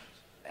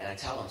I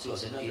tell them too, I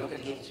say, no, you don't got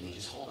to give it to me,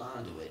 just hold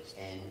on to it,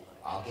 and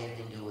I'll get it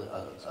into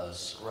a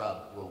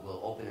scrub,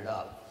 we'll open it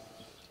up.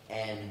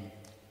 And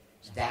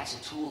that's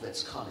a tool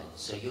that's coming.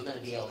 So you're going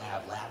to be able to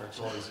have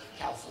laboratories.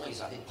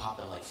 California's, I think,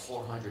 popping like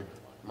 400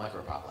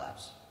 microprop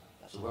labs.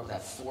 So we're going to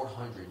have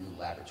 400 new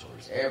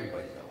laboratories.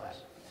 Everybody's got a lab.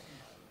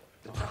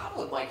 The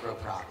problem with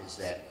microprop is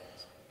that,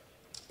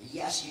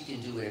 yes, you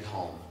can do it at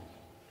home,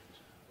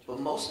 but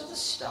most of the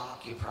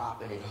stock you're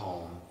propping at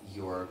home,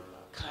 you're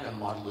kind of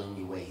muddling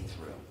your way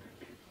through.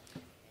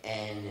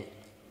 And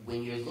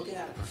when you're looking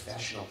at a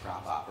professional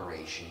prop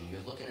operation,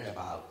 you're looking at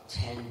about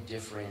 10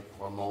 different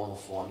hormonal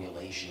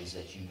formulations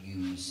that you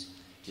use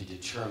to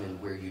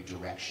determine where your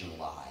direction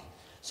lie.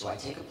 So I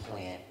take a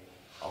plant,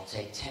 I'll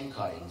take 10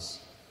 cuttings,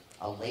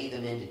 I'll lay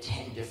them into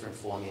 10 different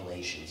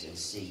formulations and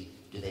see,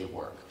 do they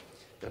work?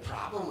 The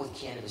problem with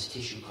cannabis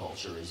tissue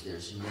culture is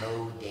there's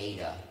no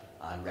data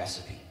on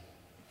recipe.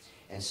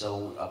 And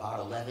so about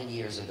 11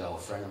 years ago,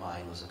 a friend of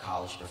mine was a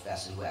college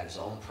professor who had his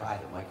own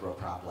private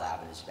microprop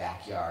lab in his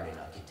backyard in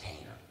a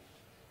container.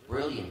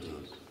 Brilliant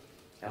dude.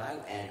 And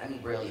I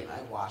mean brilliant.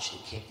 I watched it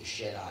kick the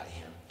shit out of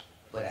him.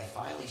 But I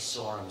finally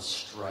saw him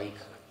strike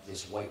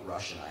this white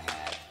Russian I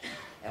had.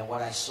 And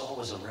what I saw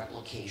was a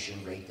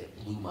replication rate that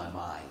blew my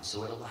mind.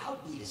 So it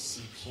allowed me to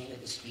see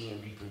cannabis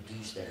being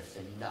reproduced at a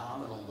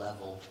phenomenal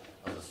level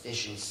of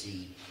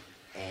efficiency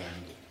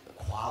and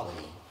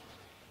quality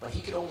But he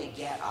could only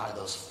get out of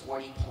those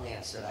 40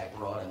 plants that I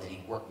brought him that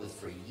he worked with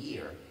for a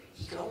year,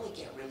 he could only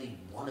get really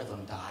one of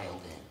them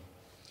dialed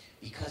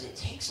in because it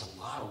takes a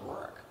lot of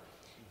work.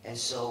 And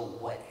so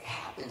what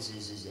happens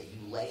is that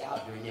you lay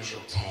out your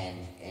initial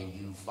 10 and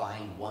you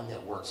find one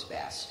that works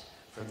best.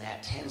 From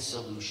that 10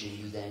 solution,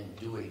 you then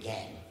do it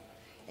again.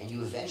 And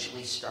you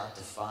eventually start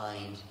to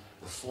find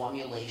the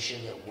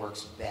formulation that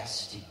works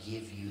best to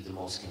give you the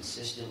most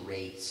consistent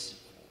rates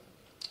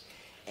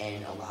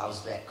and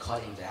allows that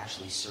cutting to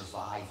actually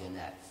survive in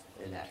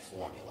that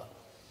formula.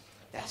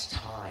 That's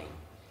time.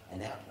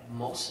 And that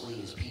mostly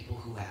is people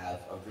who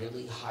have a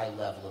really high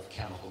level of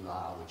chemical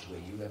knowledge, where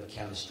you have a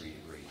chemistry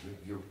degree.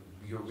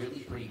 You're really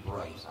pretty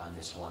bright on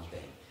this one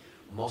thing.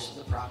 Most of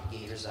the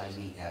propagators I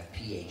meet have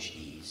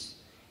PhDs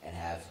and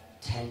have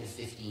 10 to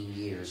 15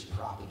 years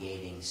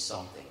propagating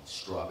something: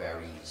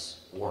 strawberries,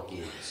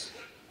 orchids,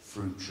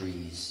 fruit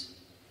trees.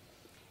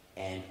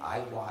 And I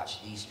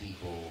watch these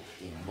people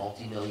in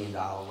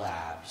multi-million-dollar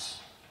labs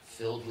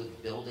filled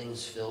with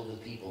buildings, filled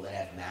with people that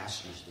have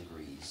master's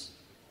degrees,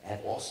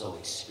 have also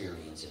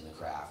experience in the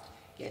craft,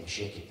 getting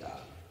shit kicked out of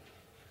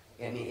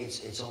them. I mean, it's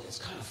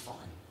kind of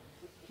fun.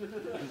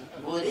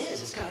 Well, it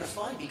is. It's kind of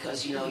fun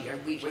because, you know,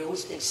 we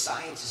always think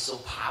science is so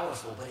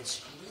powerful, but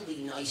it's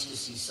really nice to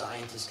see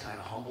scientists kind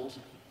of humbled.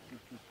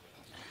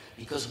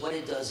 Because what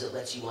it does, it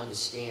lets you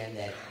understand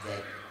that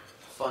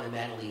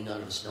fundamentally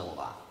none of us know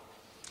about.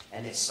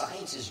 And that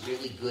science is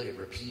really good at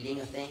repeating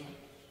a thing,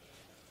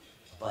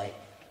 but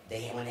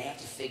when they have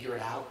to figure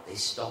it out, they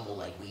stumble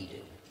like we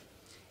do.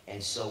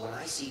 And so when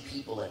I see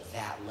people at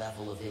that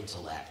level of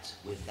intellect,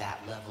 with that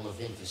level of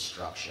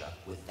infrastructure,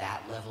 with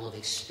that level of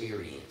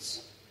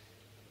experience,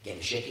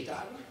 getting shit kicked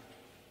out of them,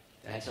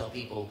 then I tell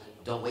people,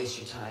 don't waste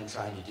your time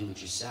trying to do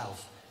it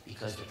yourself,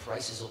 because the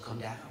prices will come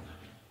down.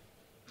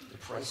 The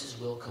prices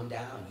will come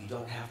down. You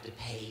don't have to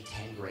pay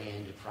 10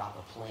 grand to prop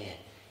a plant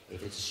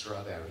if it's a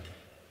strawberry,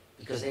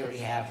 because they already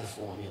have the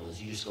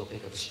formulas. You just go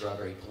pick up a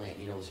strawberry plant,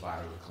 you know it's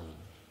virally clean.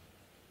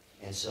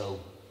 And so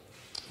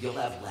you'll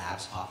have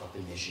labs pop up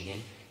in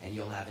Michigan, and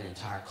you'll have an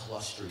entire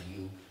cluster.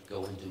 You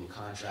go and do a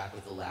contract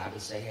with the lab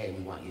and say, hey,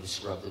 we want you to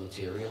scrub the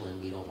material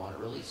and we don't want it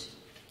released.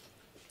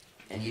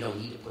 And you don't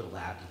need to put a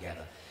lab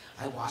together.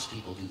 I watch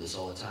people do this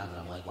all the time, and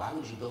I'm like, why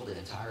would you build an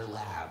entire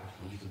lab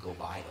when you could go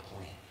buy the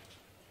plant?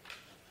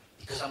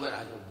 Because I go,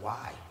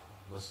 why?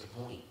 What's the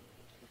point?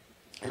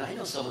 And I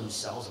know someone who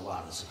sells a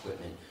lot of this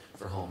equipment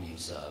for home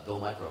use, Bill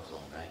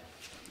Microclone, right?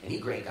 And he's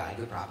a great guy,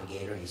 good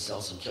propagator, and he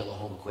sells some killer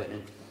home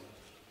equipment.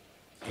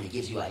 And he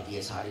gives you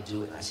ideas how to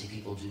do it. And I see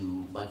people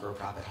do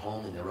microprop at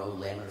home in their own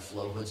laminar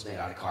flow hoods made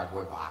out of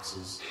cardboard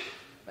boxes.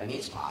 I mean,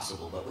 it's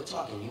possible, but we're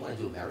talking, you want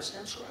to do a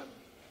meristem scrub?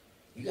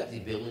 You have the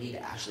ability to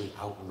actually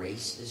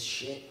outrace this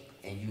shit,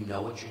 and you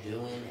know what you're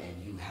doing,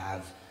 and you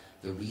have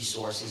the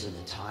resources and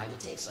the time. It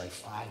takes like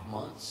 5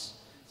 months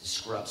to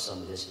scrub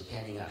some of this,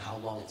 depending on how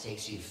long it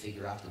takes you to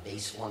figure out the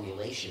base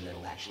formulation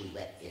that'll actually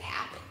let it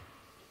happen.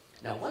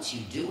 Now, once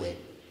you do it,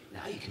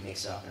 now you can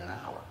mix it up in an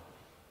hour.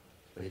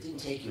 But it didn't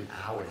take you an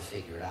hour to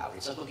figure it out.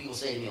 It's like when people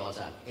say to me all the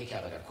time, hey,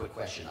 Kev, I got a quick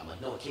question. I'm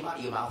like, no, it came out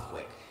of your mouth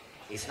quick.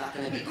 It's not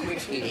going to be quick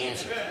for me to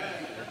answer.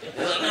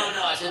 They're like,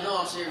 no. I said, no,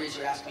 I'm serious.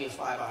 You're asking me a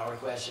 5-hour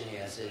question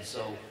here. I said,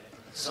 so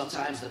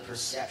sometimes the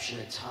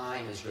perception of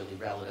time is really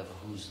relative of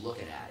who's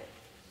looking at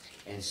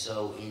it. And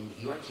so in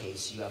your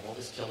case, you have all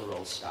this killer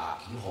old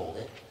stock. You hold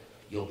it.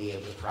 You'll be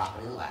able to prop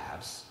it in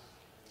labs.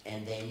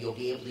 And then you'll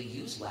be able to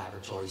use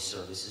laboratory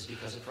services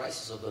because the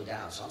prices will go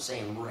down. So I'm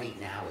saying right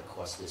now it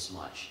costs this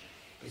much.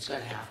 It's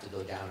going to have to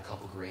go down a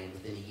couple grand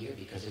within a year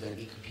because they're going to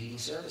be competing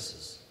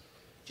services.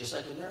 Just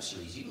like the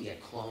nurseries, you can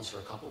get clones for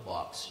a couple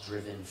bucks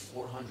driven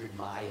 400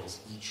 miles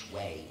each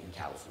way in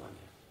California.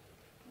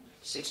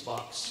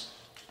 $6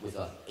 with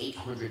a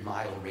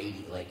 800-mile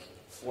radius, like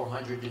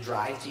 400 to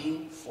drive to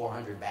you,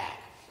 400 back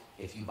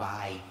if you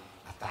buy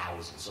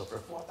 1,000. So for a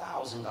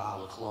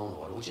 $4,000 clone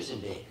order, which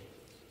isn't big,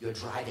 you're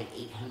driving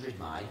 800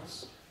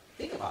 miles.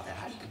 Think about that.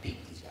 How do you compete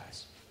with these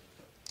guys?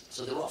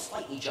 So they're all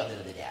fighting each other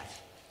to the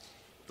death.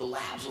 The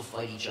labs will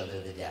fight each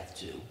other to death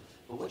too.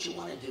 But what you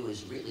want to do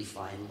is really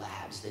find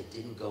labs that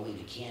didn't go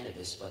into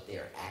cannabis, but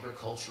they're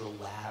agricultural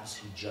labs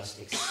who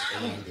just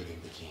expanded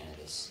into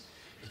cannabis.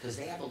 Because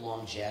they have a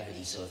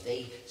longevity, so if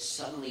they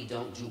suddenly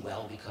don't do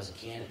well because of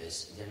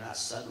cannabis, they're not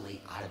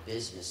suddenly out of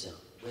business and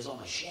where's all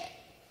my shit?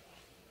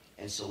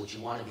 And so what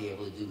you want to be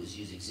able to do is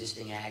use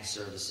existing ag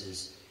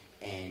services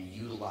and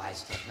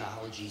utilize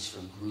technologies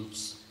from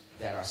groups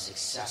that are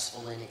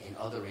successful in it and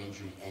other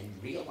injury, and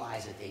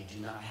realize that they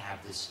do not have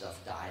this stuff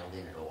dialed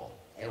in at all.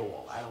 At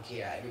all. I don't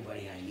care.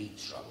 Everybody I meet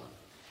is struggling.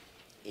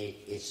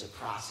 It's a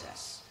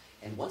process.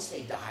 And once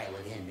they dial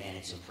it in, man,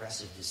 it's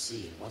impressive to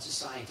see. And once the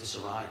scientists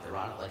are on it, they're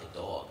on it like a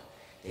dog.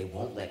 They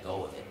won't let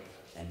go of it.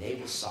 And they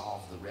will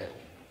solve the riddle.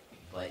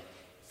 But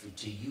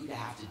to you to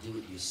have to do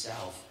it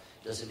yourself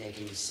doesn't make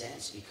any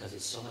sense because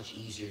it's so much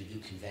easier to do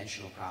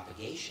conventional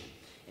propagation.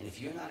 And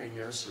if you're not a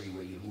nursery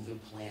where you're moving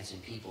plants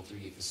and people through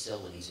your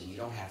facilities and you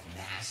don't have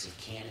massive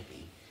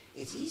canopy,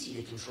 it's easy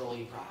to control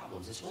your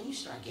problems. It's when you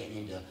start getting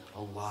into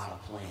a lot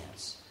of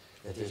plants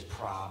that there's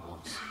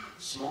problems.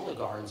 Smaller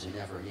gardens are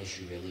never an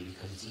issue really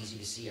because it's easy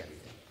to see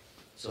everything.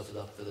 So for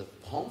the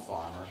home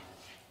farmer,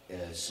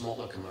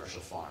 smaller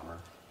commercial farmer,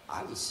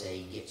 I would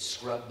say get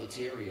scrub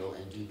material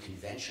and do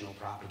conventional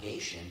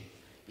propagation,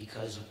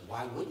 because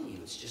why wouldn't you?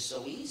 It's just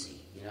so easy,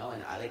 you know.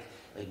 And I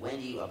like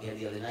Wendy up here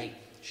the other night.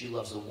 She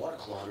loves the water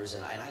cloners,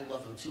 and I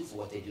love them too for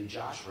what they do.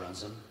 Josh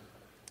runs them.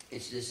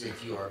 It's just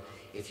if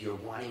you're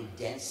wanting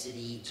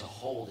density to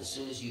hold, as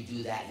soon as you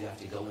do that, you have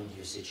to go into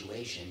your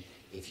situation.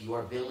 If your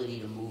ability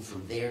to move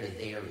from there to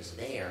there is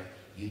there,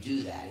 you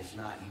do that. If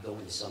not, you go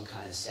into some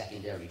kind of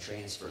secondary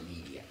transfer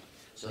media.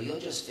 So you'll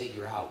just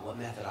figure out what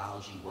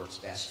methodology works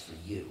best for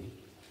you,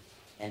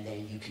 and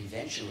then you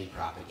conventionally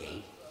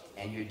propagate,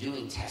 and you're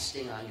doing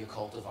testing on your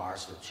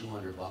cultivars for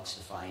 $200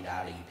 to find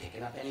out, are you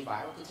picking up any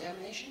viral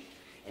contamination?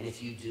 And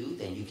if you do,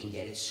 then you can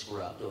get it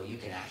scrubbed, or you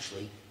can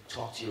actually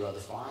talk to your other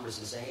farmers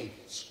and say, hey,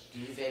 do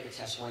me a favor,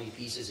 test one of your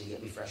pieces and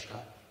get me fresh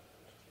cut.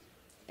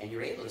 And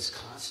you're able to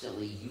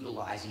constantly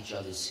utilize each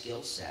other's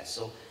skill sets.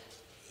 So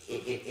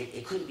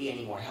it couldn't be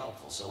any more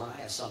helpful. So when I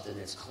have something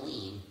that's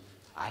clean,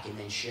 I can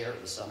then share it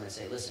with someone and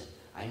say, listen,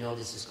 I know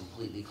this is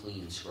completely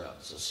clean and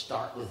scrubbed, so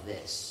start with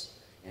this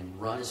and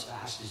run as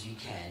fast as you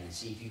can and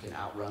see if you can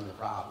outrun the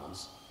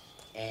problems.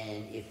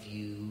 And if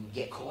you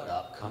get caught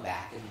up, come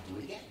back and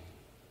do it again.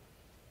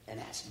 And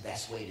that's the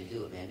best way to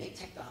do it, man. Make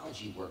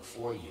technology work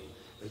for you,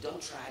 but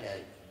don't try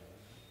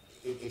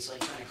to, it's like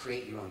trying to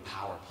create your own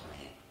power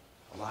plant.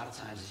 A lot of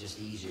times it's just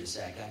easier to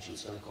say, I got you,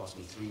 it's going to cost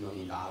me $3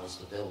 million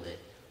to build it,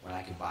 when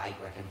I can buy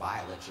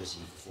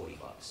electricity for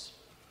 $40.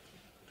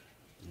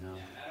 You know?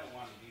 Yeah, and I don't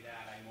want to do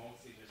that. I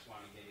mostly just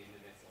want to get into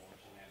this old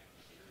genetic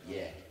material.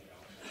 Yeah. You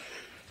know, but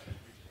I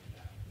appreciate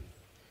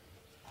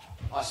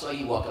that. Oh, I saw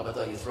you walk up. I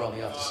thought you were throwing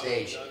me off the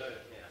stage. No,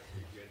 yeah,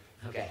 you're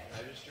good. Okay.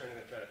 I'm just trying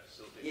to try to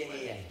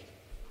facilitate. Yeah.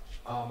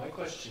 My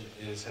question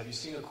is, have you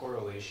seen a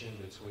correlation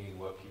between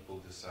what people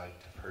decide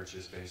to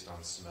purchase based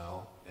on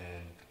smell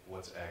and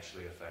what's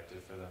actually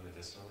effective for them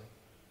medicinally?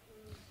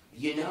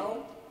 You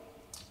know,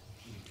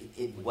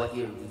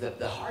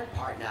 the hard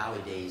part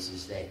nowadays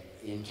is that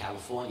in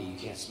California you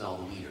can't smell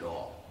the weed at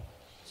all.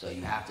 So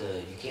you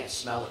can't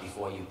smell it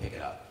before you pick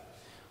it up.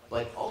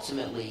 But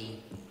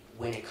ultimately,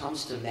 when it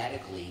comes to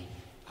medically,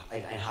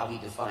 and how we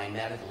define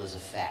medical is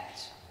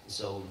effect.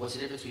 So what's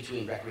the difference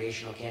between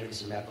recreational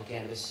cannabis and medical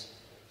cannabis?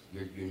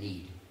 Your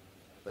need,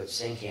 but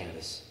same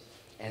cannabis.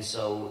 And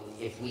so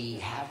if we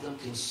have them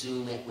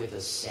consume it with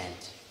a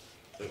scent,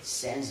 it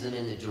sends them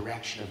in the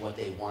direction of what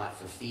they want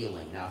for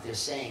feeling. Now, if they're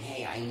saying,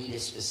 hey, I need a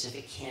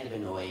specific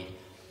cannabinoid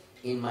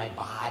in my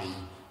body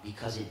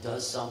because it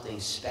does something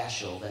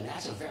special, then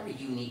that's a very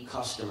unique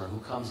customer who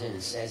comes in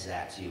and says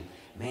that to you.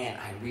 Man,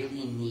 I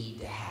really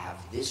need to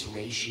have this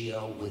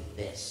ratio with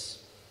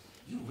this.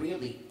 You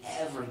rarely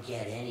ever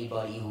get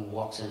anybody who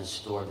walks in a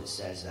store that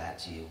says that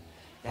to you.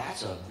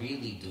 That's a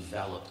really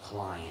developed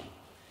client.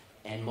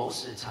 And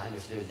most of the time,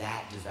 if they're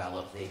that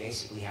developed, they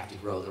basically have to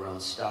grow their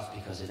own stuff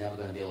because they're never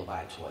going to be able to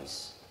buy it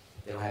twice.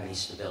 They don't have any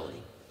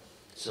stability.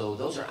 So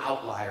those are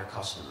outlier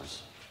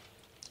customers.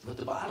 But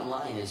the bottom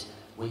line is,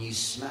 when you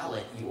smell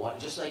it, you want,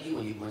 just like you,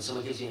 when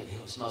someone gives you,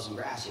 smell some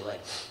grass, you're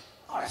like,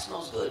 oh, that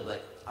smells good,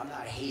 but I'm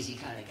not a hazy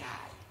kind of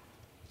guy.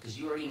 Because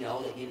you already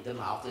know that the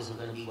mouth isn't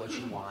going to be what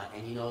you want,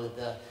 and you know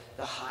that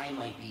the high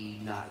might be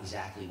not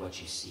exactly what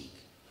you seek.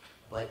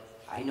 But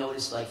I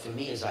noticed, like for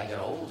me, as I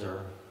got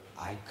older,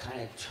 I kind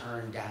of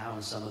turned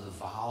down some of the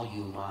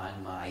volume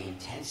on my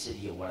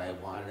intensity of what I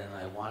wanted, and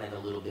I wanted a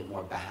little bit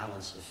more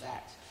balanced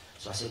effect.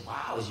 So I said,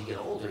 wow, as you get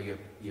older,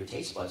 your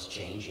taste buds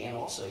change, and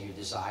also your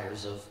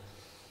desires of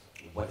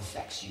what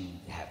effects you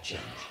have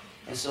changed.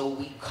 And so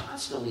we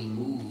constantly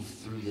move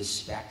through this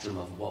spectrum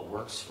of what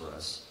works for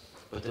us,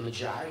 but the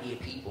majority of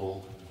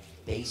people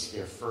base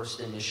their first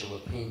initial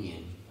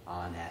opinion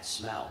on that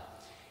smell.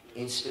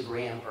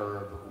 Instagram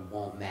herb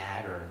won't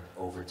matter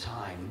over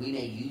time. We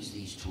may use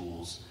these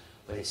tools,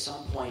 but at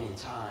some point in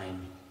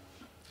time,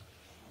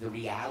 the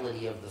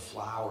reality of the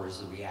flower is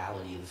the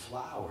reality of the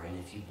flower. And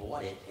if you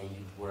bought it and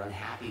you were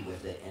unhappy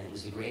with it and it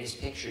was the greatest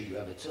picture you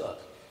ever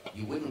took,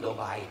 you wouldn't go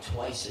buy it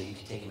twice so you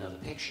could take another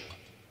picture.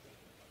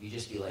 You'd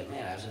just be like,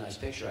 man, that was a nice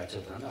picture I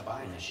took, but I'm not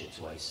buying that shit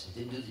twice. It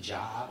didn't do the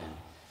job and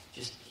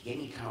just gave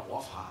me kind of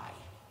off high.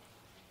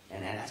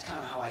 And that's kind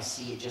of how I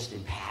see it, just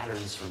in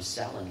patterns from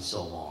selling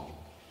so long.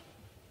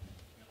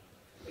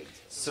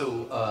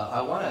 So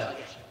I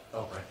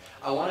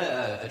want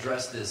to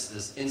address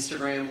this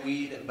Instagram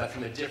weed, but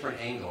from a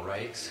different angle,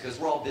 right? Because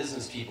we're all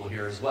business people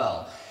here as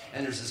well.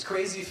 And there's this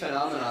crazy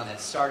phenomenon that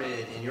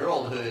started in your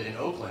old hood in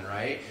Oakland,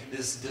 right?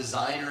 This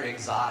designer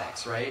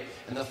exotics, right?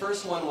 And the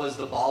first one was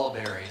the balla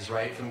berries,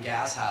 right, from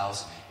Gas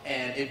House.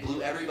 And it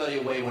blew everybody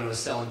away when it was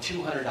selling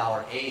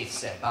 $200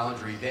 eighths at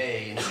Boundary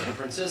Bay in San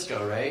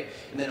Francisco, right?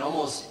 And then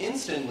almost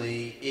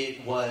instantly,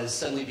 it was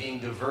suddenly being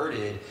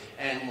diverted,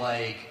 and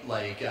like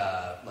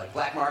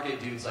black market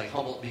dudes like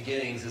Humboldt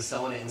Beginnings is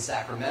selling it in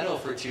Sacramento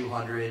for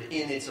 $200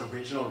 in its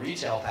original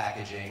retail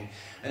packaging.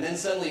 And then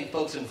suddenly,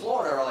 folks in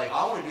Florida are like,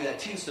 I want to do that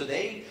too. So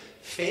they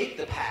fake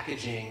the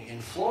packaging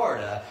in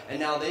Florida, and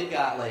now they've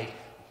got like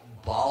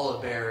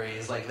balla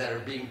berries like that are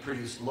being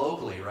produced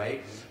locally,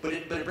 right? But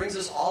it brings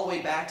us all the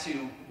way back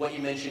to what you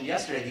mentioned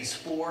yesterday, these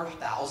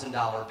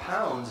 $4,000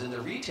 pounds in the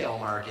retail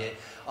market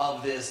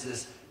of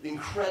this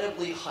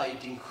incredibly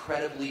hyped,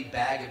 incredibly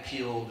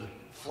bag-appealed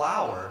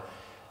flour.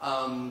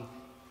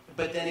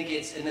 But then it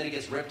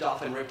gets ripped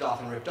off and ripped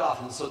off and ripped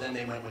off, and so then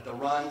they went with the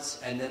Runts,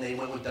 and then they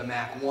went with the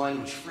Mac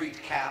 1, which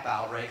freaked Cap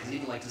out, right? Because he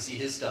didn't like to see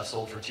his stuff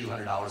sold for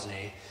 $200 an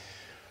eighth.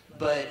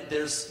 But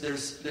there's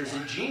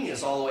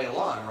ingenious all the way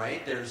along,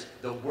 right? There's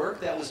the work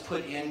that was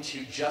put in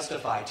to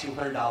justify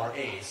 $200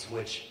 eighths,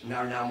 which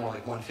are now more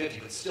like $150,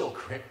 but still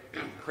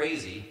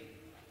crazy.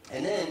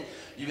 And then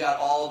you got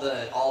all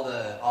the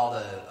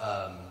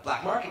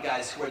black market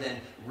guys who are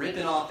then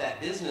ripping off that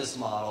business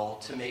model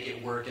to make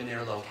it work in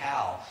their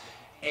locale.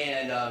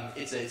 And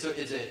it's an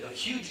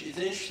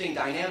interesting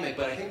dynamic,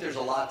 but I think there's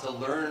a lot to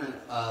learn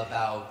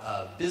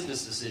about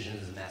business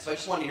decisions and that. So I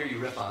just want to hear you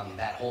riff on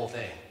that whole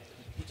thing.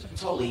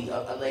 Totally.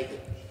 Like,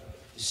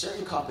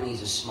 certain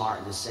companies are smart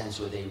in the sense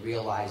where they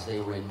realized they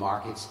were in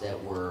markets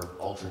that were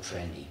ultra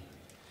trendy.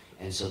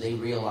 And so they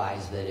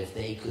realized that if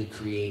they could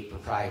create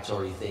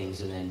proprietary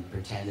things and then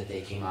pretend that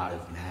they came out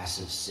of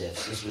massive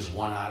sifts, this was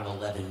 1 out of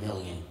 11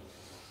 million.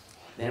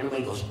 Then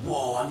everybody goes,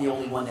 whoa, I'm the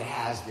only one that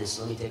has this.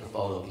 Let me take a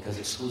photo. Because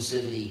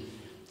exclusivity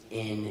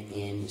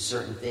in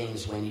certain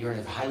things, when you're in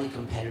a highly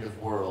competitive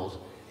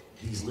world,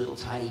 these little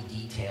tiny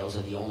details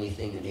are the only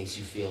thing that makes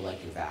you feel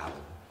like you're valid.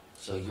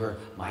 So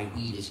my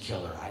weed is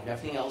killer.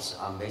 Everything else,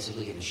 I'm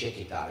basically getting the shit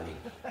kicked out of me.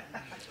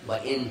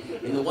 But in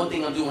the one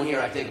thing I'm doing here,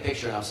 I take a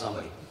picture and I'm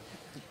somebody.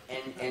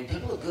 And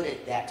people are good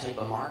at that type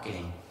of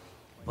marketing,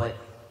 but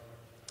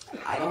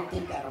I don't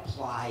think that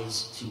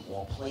applies to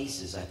all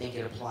places. I think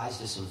it applies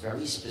to some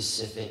very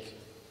specific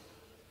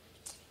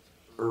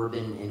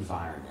urban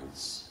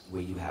environments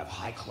where you have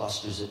high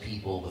clusters of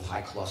people with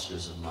high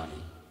clusters of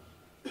money.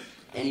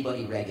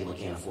 Anybody regular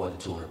can't afford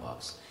the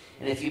 $200.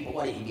 And if you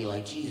bought it, you'd be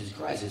like, Jesus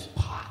Christ, it's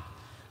pot.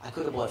 I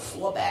could have bought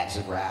 4 bags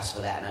of grass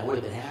for that, and I would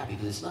have been happy,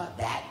 because it's not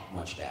that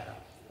much better.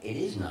 It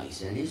is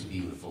nice, and it is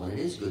beautiful, and it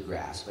is good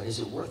grass, but is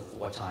it worth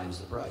 4 times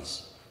the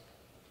price?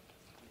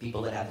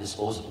 People that have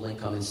disposable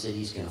income in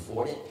cities can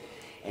afford it,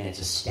 and it's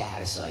a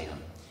status item.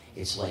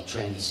 It's like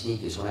trendy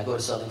sneakers. When I go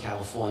to Southern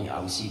California, I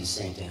always see the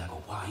same thing. I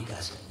go, wow, you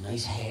guys got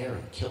nice hair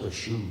and killer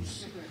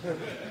shoes.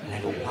 And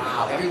I go,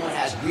 wow, everyone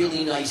has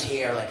really nice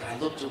hair. Like, I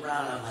looked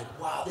around, and I'm like,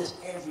 wow,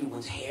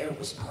 everyone's hair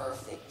was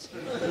perfect.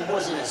 There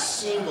wasn't a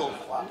single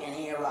fucking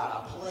hair out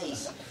of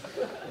place.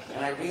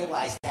 And I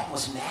realized that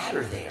must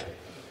matter there.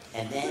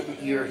 And then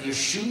your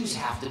shoes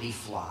have to be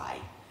fly.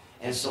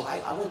 And so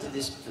I went to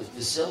this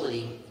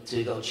facility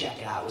to go check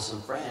it out with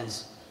some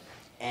friends,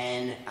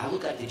 and I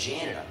look like the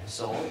janitor.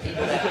 So all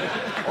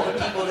the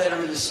people that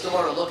are in the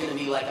store are looking at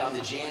me like I'm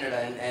the janitor,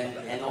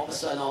 and all of a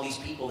sudden all these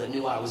people that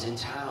knew I was in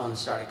town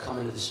started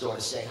coming to the store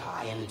to say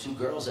hi, and the 2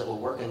 girls that were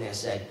working there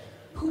said,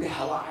 who the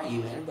hell are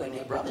you? And everybody and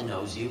their brother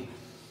knows you.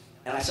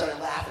 And I started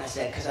laughing. I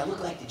said, because I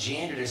look like the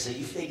janitor, so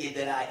you figured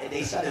that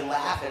they started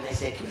laughing. They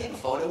said, can we take a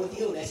photo with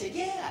you? And I said,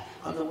 yeah,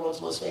 I'm the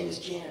world's most famous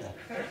janitor.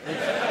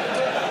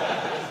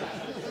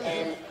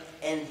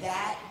 and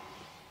that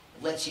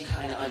lets you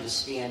kind of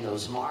understand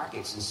those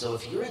markets. And so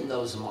if you're in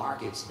those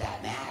markets,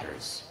 that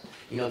matters.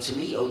 You know, to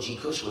me, OG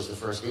Kush was the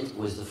first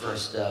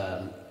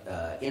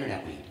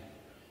internet weed,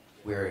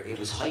 where it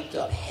was hyped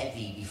up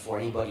heavy before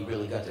anybody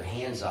really got their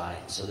hands on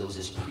it. So there was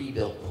this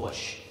pre-built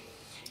push.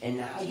 And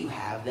now you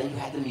had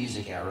the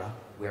music era,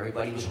 where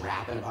everybody was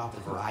rapping about the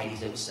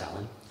varieties they were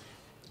selling.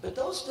 But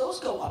those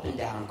go up and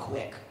down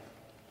quick.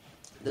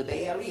 The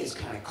Bay Area is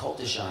kind of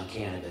cultish on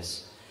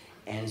cannabis.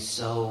 And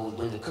so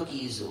when the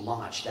Cookies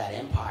launched that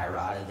empire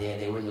out of there,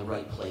 they were in the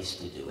right place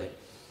to do it.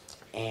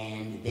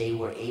 And they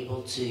were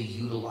able to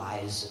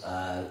utilize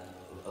an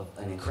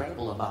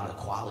incredible amount of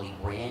quality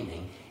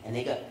branding. And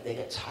they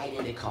got tied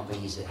into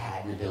companies that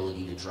had an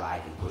ability to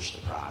drive and push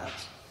the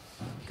product.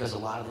 Because a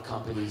lot of the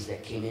companies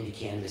that came into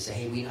cannabis say,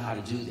 hey, we know how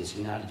to do this.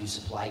 We know how to do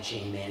supply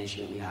chain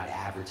management. We know how to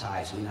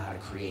advertise. We know how to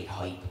create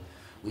hype.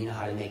 We know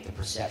how to make the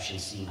perception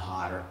seem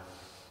hotter.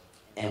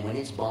 And when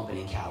it's bumping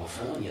in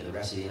California, the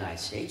rest of the United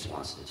States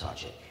wants to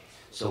touch it.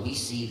 So we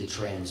see the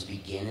trends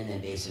begin and then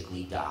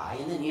basically die.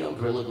 And then,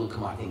 Gorilla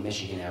Glue, I think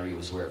Michigan area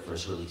was where it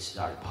first really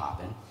started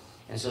popping.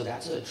 And so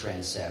that's a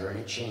trendsetter, and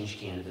it changed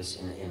cannabis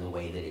in the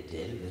way that it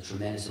did. A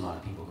tremendous amount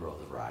of people grow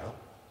the varietal.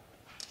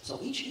 So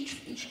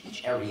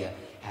each area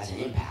has an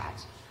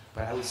impact,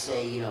 but I would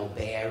say,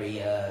 Bay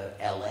Area,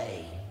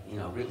 LA,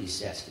 really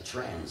sets the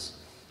trends.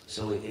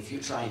 So if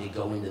you're trying to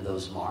go into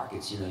those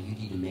markets, you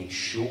need to make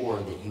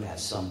sure that you have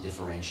some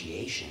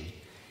differentiation,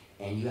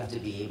 and you have to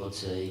be able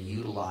to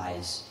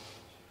utilize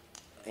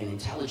an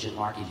intelligent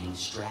marketing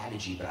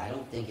strategy, but I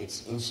don't think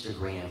it's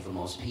Instagram for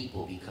most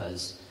people,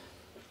 because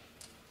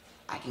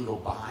I can go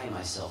buy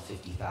myself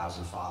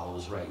 50,000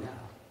 followers right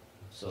now.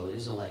 So it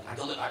isn't like, I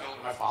go look at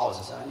my followers.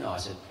 I said, no. I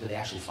said, do they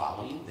actually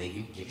follow you? They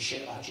give a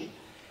shit about you?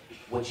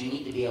 What you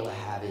need to be able to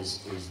have is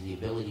the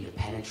ability to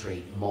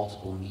penetrate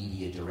multiple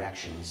media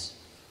directions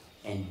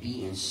and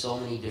be in so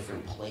many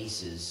different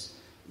places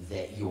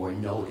that you're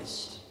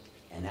noticed.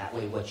 And that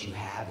way what you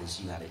have is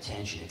you have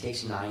attention. It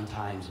takes 9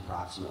 times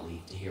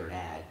approximately to hear an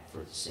ad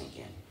for it to sink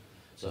in.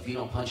 So if you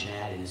don't punch an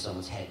ad into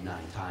someone's head 9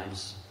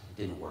 times,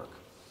 it didn't work.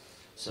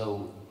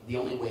 So the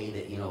only way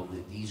that,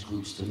 that these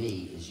groups to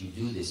me is you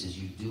do this, is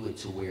you do it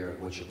to where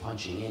what you're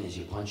punching in is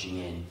you're punching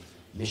in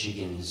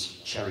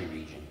Michigan's Cherry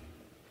region.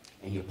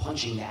 And you're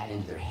punching that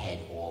into their head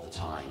all the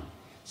time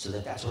so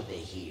that that's what they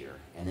hear.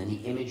 And then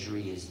the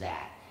imagery is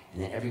that.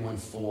 And then everyone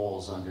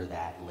falls under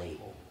that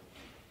label.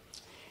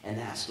 And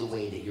that's the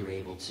way that you're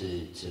able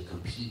to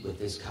compete with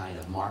this kind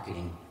of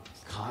marketing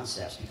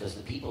concepts, because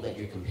the people that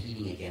you're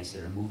competing against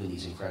that are moving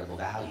these incredible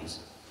values,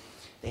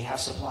 they have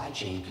supply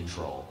chain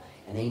control.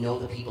 And they know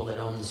the people that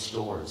own the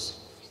stores.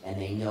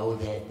 And they know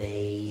that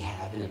they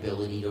have an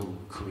ability to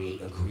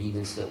create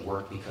agreements that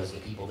work because the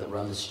people that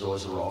run the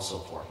stores are also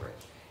corporate.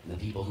 And the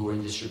people who are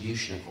in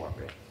distribution are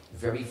corporate.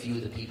 Very few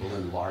of the people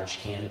in large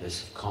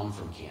cannabis come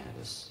from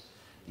cannabis.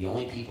 The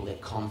only people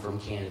that come from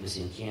cannabis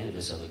in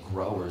cannabis are the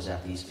growers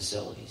at these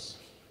facilities.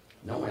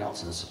 No one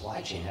else in the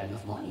supply chain had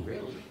enough money,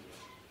 really.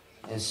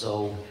 And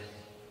so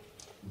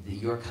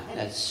you're kind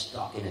of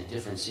stuck in a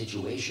different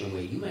situation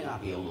where you may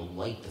not be able to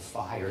light the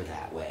fire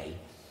that way,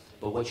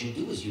 but what you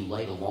do is you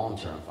light a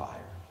long-term fire,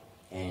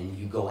 and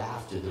you go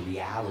after the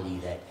reality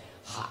that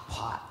hot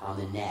pot on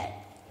the net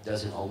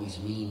doesn't always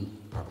mean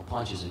Purple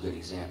Punch is a good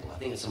example. I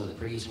think it's some of the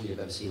prettiest weed I've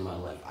ever seen in my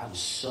life. I was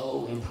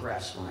so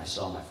impressed when I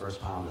saw my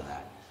first pound of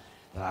that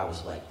I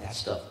was like, that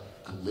stuff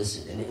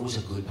glistened, and it was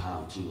a good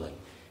pound too. Like,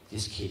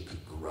 this kid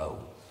could grow.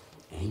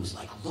 And he was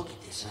like, look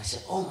at this. And I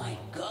said, oh my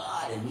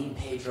God. And me and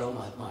Pedro,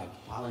 my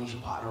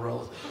Polynesian partner,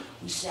 Rose,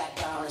 we sat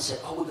down and said,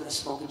 oh, we're going to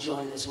smoke a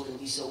joint of this. We're going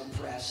to be so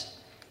impressed.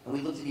 And we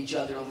looked at each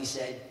other and we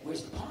said,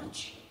 where's the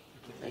punch?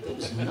 Like, there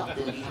was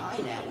nothing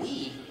behind that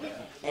weed.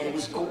 And it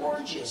was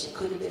gorgeous. It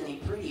couldn't have been any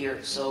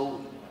prettier.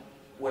 So,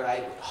 were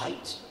I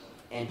hyped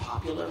and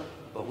popular?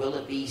 But will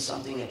it be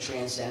something that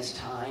transcends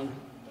time?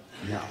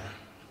 No.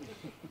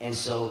 And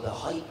so the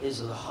hype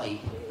is the hype,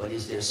 but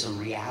is there some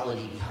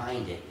reality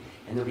behind it?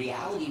 And the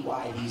reality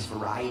why these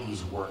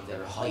varieties work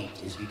that are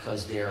hyped is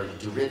because they're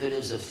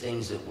derivatives of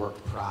things that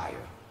worked prior.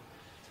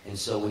 And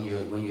so when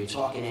you're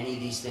talking any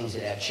of these things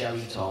that have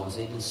cherry tones,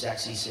 they've been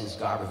sexy since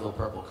Garberville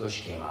Purple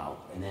Kush came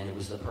out, and then it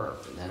was the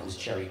perp, and then it was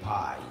cherry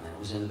pie, and then it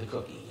was into the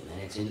cookie, and then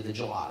it's into the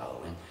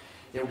gelato. And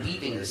they're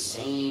weaving the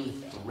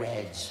same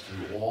threads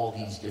through all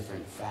these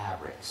different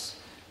fabrics.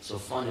 So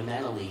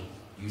fundamentally,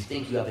 you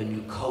think you have a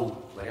new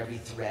coat, but every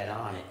thread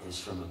on it is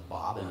from a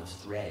bobbin of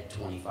thread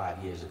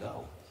 25 years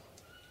ago.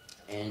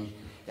 And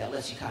that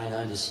lets you kind of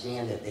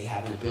understand that they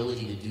have an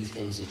ability to do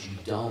things that you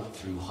don't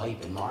through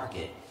hype and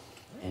market.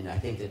 And I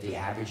think that the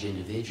average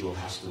individual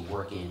has to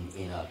work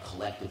in a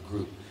collective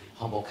group.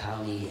 Humboldt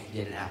County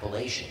did an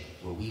appellation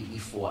where we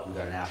fought and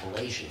got an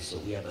appellation. So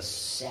we have a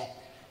set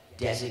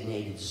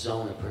designated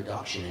zone of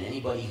production, and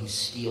anybody who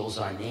steals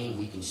our name,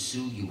 we can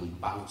sue you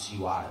and bounce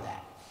you out of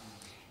that.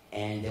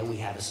 And then we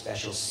have a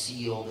special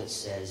seal that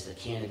says the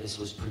cannabis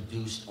was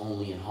produced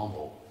only in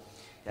Humboldt.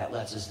 That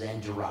lets us then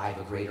derive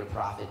a greater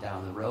profit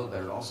down the road,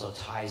 but it also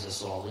ties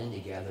us all in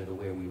together to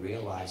where we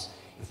realize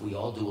if we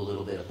all do a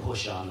little bit of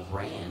push on the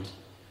brand,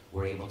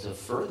 we're able to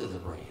further the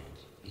brand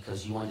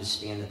because you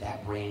understand that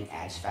that brand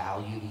adds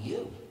value to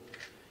you.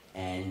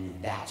 And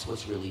that's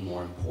what's really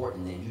more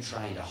important than you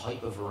trying to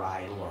hype a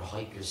varietal or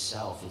hype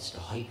yourself. It's to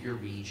hype your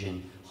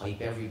region,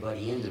 hype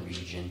everybody in the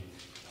region,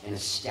 and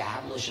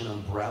establish an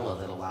umbrella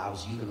that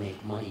allows you to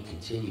make money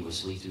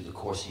continuously through the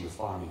course of your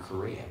farming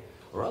career.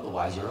 Or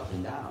otherwise, you're up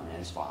and down, and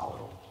it's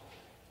volatile.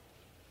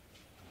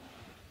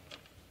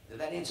 Did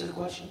that answer the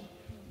question?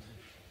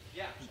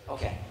 Yeah.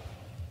 Okay.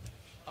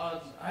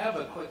 I have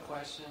a quick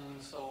question.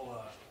 So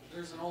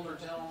there's an older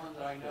gentleman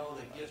that I know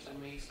that gifted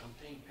me some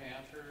Pink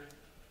Panther,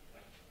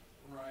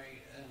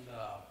 right? And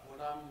what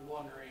I'm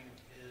wondering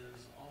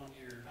is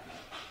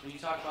when you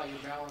talk about your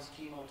balanced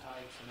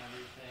chemotypes and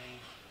everything,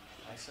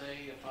 I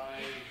say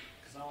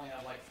because I only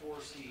have like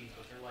 4 seeds,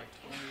 but they're like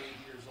 28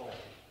 years old.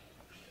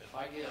 If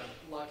I get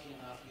lucky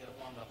enough to get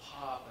one to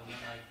pop and then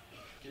I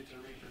get to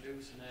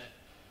reproducing it,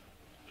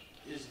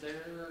 is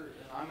there,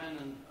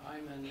 and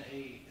I'm in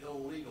a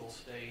illegal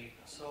state,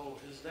 so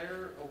is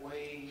there a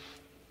way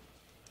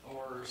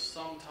or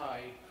some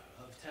type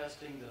of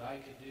testing that I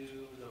could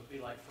do that would be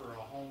like for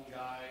a home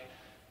guy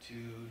to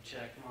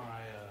check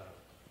my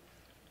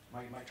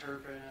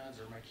terpenes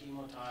or my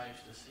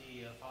chemotypes to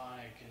see if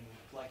I can,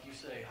 like you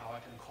say, how I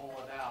can cull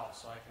it out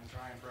so I can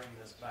try and bring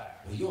this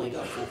back? Well, you only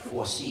got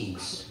four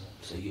seeds,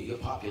 so your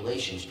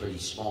population's pretty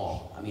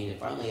small. I mean,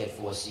 if I only had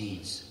 4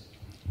 seeds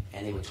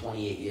and they were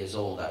 28 years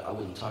old, I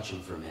wouldn't touch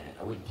them for a minute.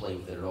 I wouldn't play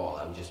with it at all.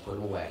 I would just put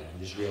them away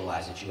and just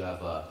realize that you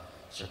have a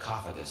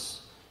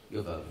sarcophagus. You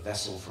have a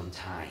vessel from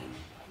time.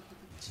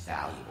 It's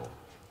valuable.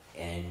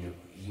 And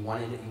you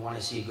want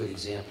to see a good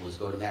example is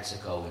go to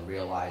Mexico and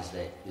realize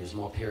that there's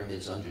more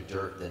pyramids under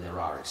dirt than there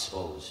are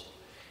exposed.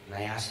 And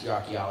I asked the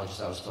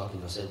archaeologist I was talking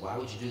to, I said, why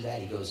would you do that?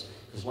 He goes,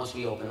 because once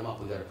we open them up,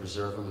 we've got to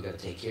preserve them, we've got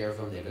to take care of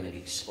them, they're going to be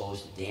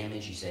exposed to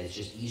damage. He said, it's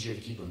just easier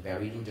to keep them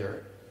buried in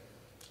dirt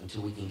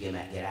until we can get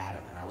at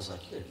them. And I was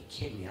like, you got to be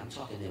kidding me. I'm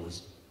talking there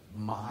was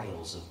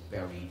miles of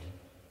buried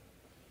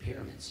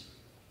pyramids.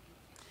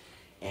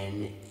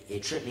 And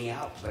it tripped me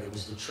out, but it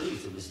was the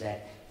truth. It was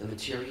that the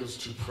material's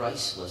too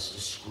priceless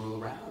to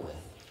screw around with.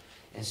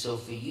 And so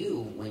for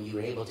you, when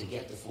you're able to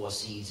get the 4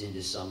 seeds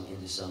into some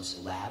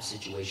lab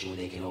situation where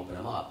they can open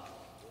them up,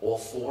 all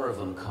 4 of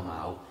them come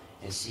out,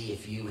 and see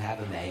if you have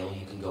a male,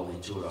 you can go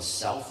into it or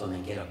self them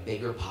and get a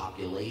bigger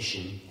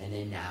population, and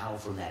then now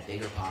from that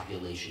bigger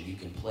population you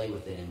can play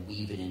with it and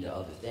weave it into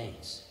other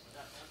things.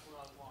 That's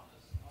what I want.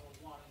 I was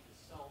wanting to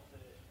self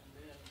it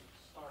and then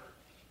start,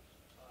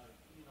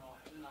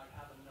 then I'd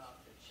have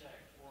enough to check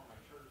for my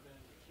turban,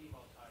 the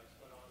chemotypes,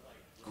 but I was like...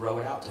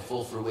 Grow it out to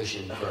full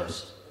fruition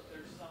first. If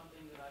there's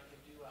something that I could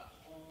do at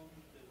home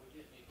that would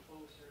get me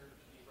closer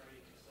to be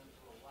ready to send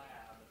to a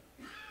lab,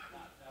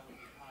 that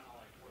would be kind of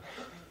like what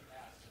I was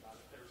asked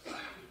about. If there's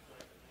something you'd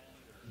recommend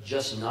or...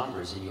 Just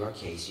numbers in your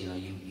case,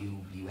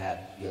 you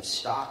have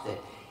stock that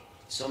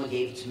someone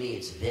gave it to me,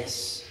 it's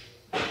this,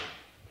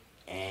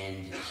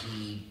 and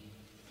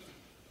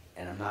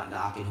I'm not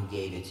knocking who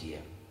gave it to you,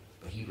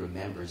 but he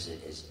remembers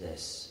it as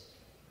this.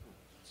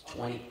 It's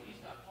 20. He's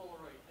got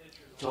Polaroid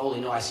pictures.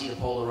 Totally, no, I see the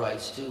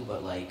Polaroids too,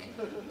 but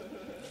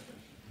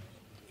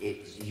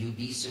you'd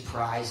be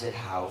surprised at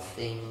how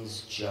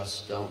things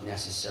just don't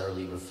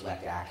necessarily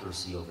reflect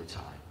accuracy over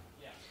time.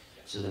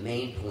 So the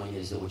main point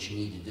is that what you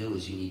need to do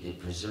is you need to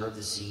preserve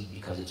the seed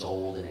because it's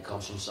old and it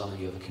comes from someone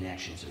you have a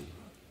connection to.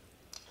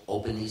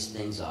 Open these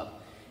things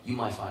up. You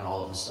might find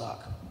all of them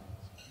stuck.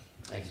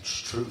 Like,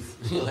 it's truth.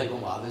 You're like, oh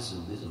wow, this is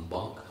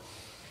bunk.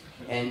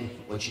 And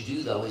what you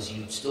do though is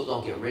you still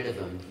don't get rid of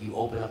them. You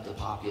open up the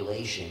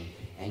population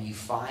and you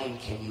find,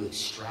 can you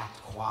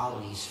extract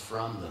qualities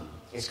from them?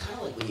 It's kind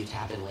of like when you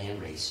tap in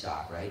landrace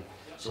stock, right?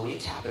 So when you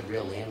tap in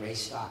real landrace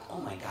stock, oh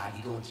my God,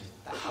 you go into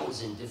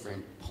 1,000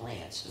 different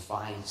plants to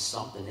find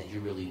something that you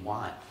really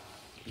want,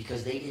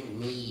 because they didn't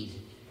need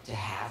to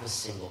have a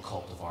single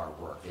cultivar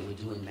work. They were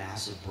doing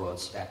massive broad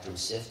spectrum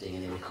sifting,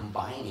 and they were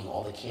combining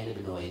all the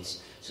cannabinoids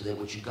so that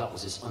what you got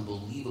was this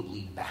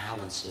unbelievably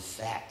balanced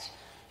effect,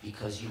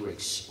 because you were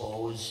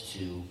exposed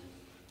to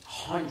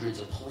hundreds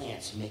of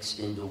plants mixed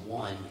into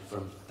one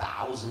from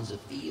thousands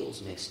of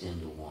fields mixed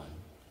into one.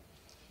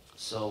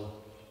 So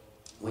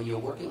when you're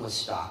working with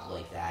stock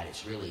like that,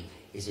 it's really,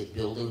 is it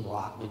building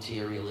block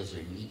material? Is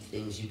there neat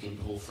things you can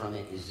pull from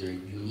it? Is there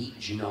unique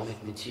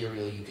genomic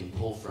material you can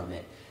pull from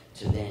it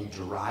to then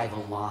derive a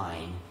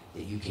line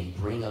that you can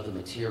bring other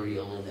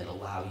material in that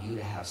allow you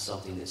to have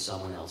something that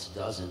someone else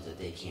doesn't, that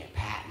they can't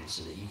patent,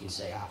 so that you can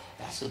say,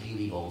 that's the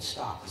beauty of old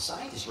stock. The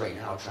scientists right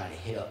now are trying to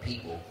hit up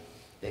people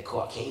that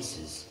caught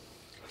cases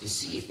to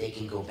see if they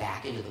can go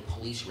back into the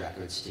police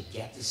records to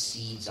get the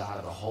seeds out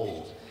of the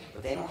hold.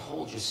 But they don't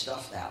hold your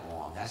stuff that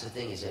long. That's the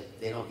thing, is that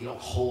you don't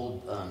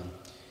hold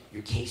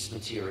your case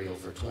material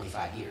for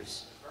 25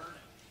 years.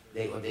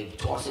 They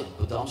toss it,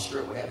 dumpster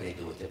it, whatever they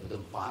do with it. But the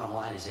bottom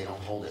line is they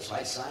don't hold it. So I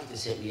had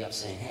scientists hit me up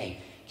saying, hey,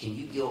 can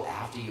you go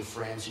after your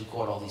friends who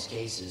caught all these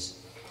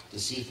cases to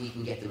see if we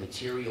can get the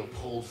material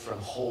pulled from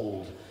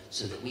hold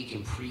so that we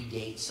can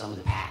predate some of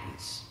the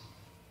patents?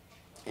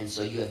 And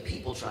so you have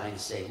people trying to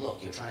say,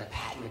 look, you're trying to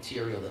patent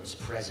material that was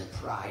present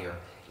prior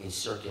in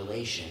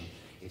circulation.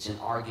 It's an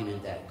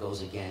argument that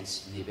goes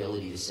against the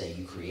ability to say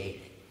you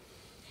created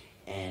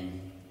it.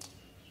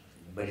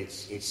 But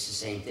it's the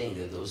same thing,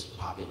 that those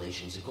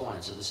populations are gone.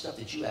 And so the stuff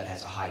that you have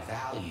has a high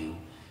value,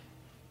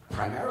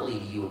 primarily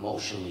to you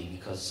emotionally,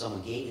 because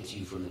someone gave it to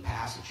you from the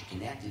past that you're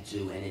connected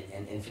to.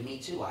 And for me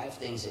too, I have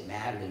things that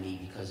matter to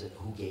me because of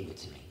who gave it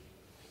to me.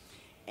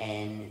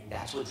 And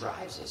that's what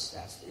drives us.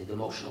 That's the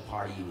emotional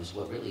part of you, is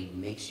what really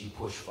makes you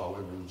push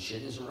forward when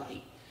shit isn't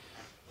right.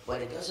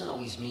 But it doesn't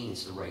always mean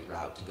it's the right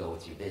route to go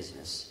with your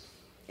business.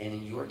 And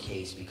in your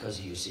case, because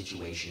of your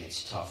situation,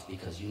 it's tough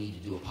because you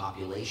need to do a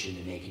population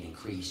to make it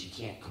increase. You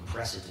can't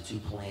compress it to 2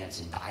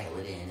 plants and dial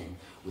it in, and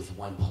with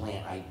 1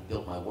 plant I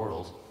built my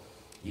world.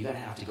 You're going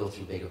to have to go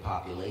through bigger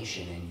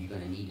population, and you're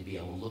going to need to be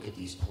able to look at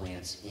these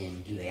plants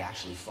in, do they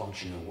actually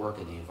function and work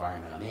in the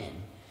environment I'm in?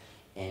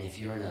 And if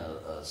you're in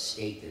a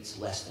state that's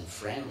less than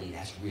friendly,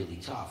 that's really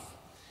tough.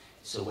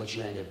 So what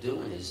you end up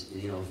doing is,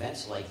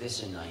 events like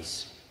this are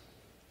nice,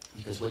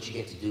 because what you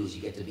get to do is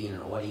you get to be in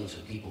an audience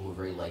with people who are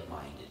very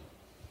like-minded.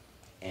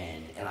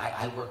 And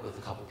I work with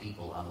a couple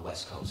people on the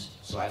West Coast.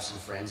 So I have some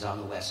friends on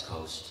the West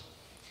Coast,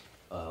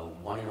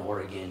 one in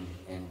Oregon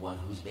and one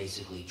who's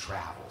basically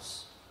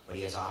travels, but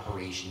he has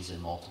operations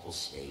in multiple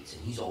states.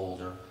 And he's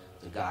older,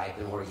 the guy up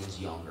in Oregon's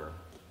younger,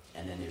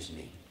 and then there's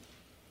me.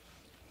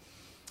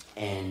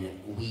 And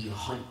we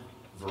hunt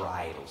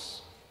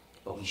varietals,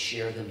 but we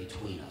share them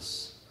between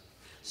us.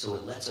 So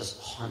it lets us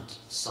hunt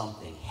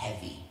something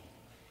heavy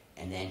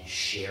and then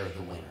share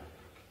the winner.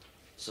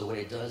 So what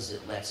it does,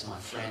 it lets my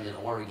friend in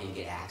Oregon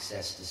get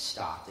access to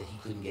stock that he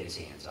couldn't get his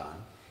hands on.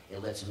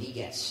 It lets me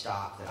get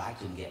stock that I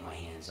couldn't get my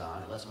hands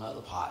on. It lets my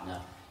other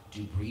partner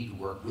do breed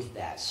work with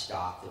that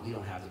stock that we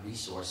don't have the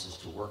resources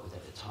to work with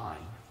at the time.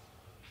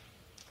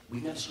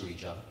 We've never screwed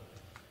each other.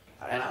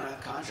 And I don't have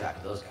a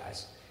contract with those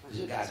guys. Those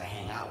are the guys I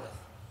hang out with.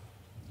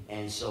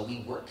 And so we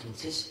work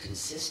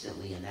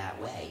consistently in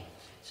that way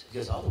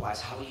Because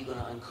otherwise, how are you going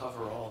to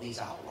uncover all these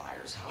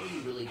outliers? How are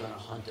you really going to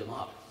hunt them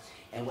up?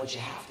 And what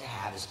you have to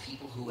have is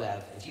people who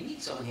have, if you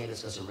meet someone here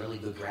that's got some really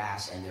good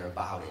grass and they're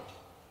about it,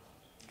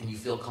 and you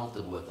feel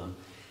comfortable with them,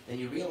 then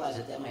you realize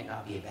that might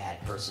not be a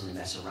bad person to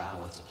mess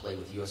around with, to play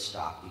with your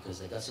stock, because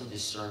they got some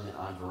discernment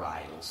on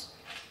varietals,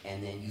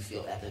 and then you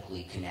feel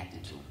ethically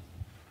connected to them.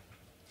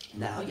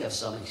 Now you have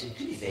someone who says,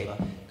 "Do me a favor,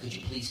 could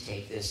you please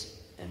take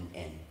this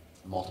and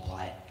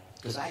multiply it?"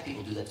 Because I have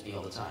people do that to me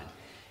all the time.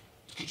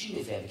 "Could you do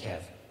me a favor,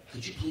 Kev?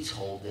 Could you please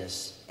hold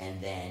this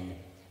and then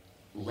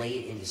lay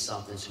it into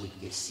something so we can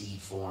get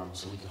seed form,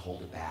 so we can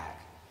hold it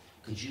back?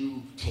 Could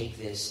you take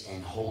this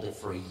and hold it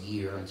for a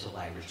year until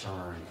I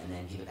return and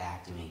then give it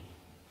back to me?"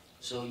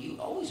 So you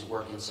always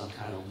work in some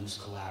kind of loose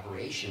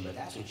collaboration, but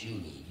that's what you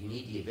need. You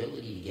need the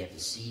ability to get the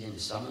seed into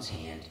someone's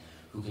hand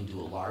who can do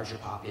a larger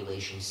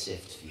population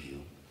sift for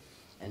you.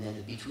 And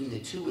then between the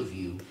two of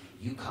you,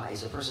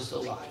 is the person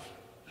still alive?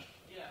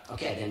 Yeah.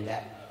 Okay, then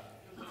that...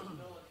 He was in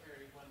the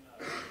military when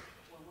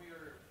we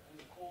were in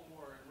the Cold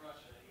War in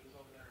Russia. He was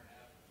over there in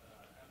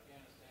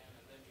Afghanistan,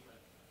 and then he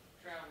went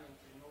traveling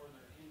through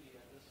northern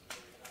India. This is where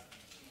he got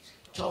the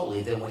seed.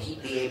 Totally. Then what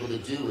he'd be able to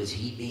do is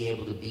he'd be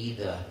able to be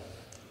the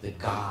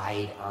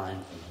guide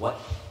on what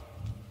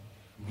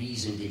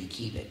reason did he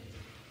keep it,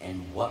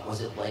 and what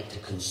was it like to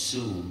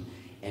consume,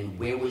 and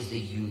where was the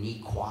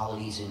unique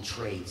qualities and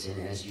traits,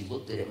 and as you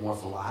looked at it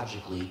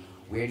morphologically,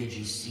 where did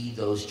you see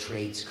those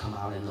traits come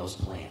out in those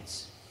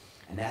plants?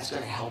 And that's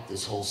going to help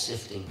this whole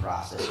sifting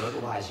process.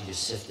 Otherwise, you're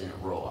just sifting it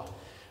raw.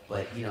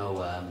 But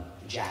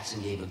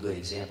Jackson gave a good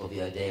example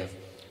the other day of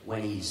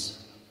when he's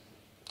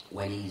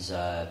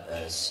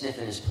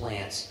sniffing his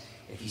plants.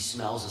 If he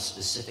smells a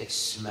specific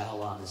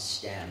smell on the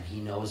stem, he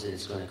knows that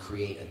it's going to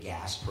create a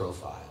gas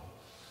profile.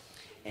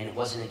 And it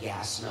wasn't a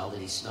gas smell that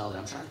he smelled.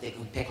 I'm trying to think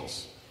of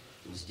pickles.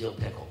 It was dill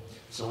pickle.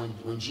 So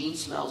when Gene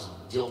smells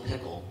dill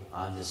pickle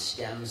on the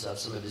stems of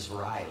some of his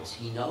varietals,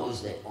 he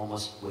knows that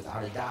almost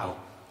without a doubt,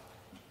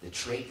 the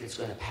trait that's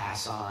going to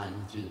pass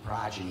on through the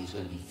progeny is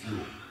going to be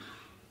fuel.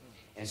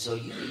 And so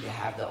you need to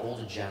have the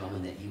older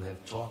gentleman that you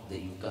have talked, that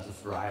you've got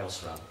the varietals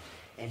from,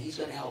 and he's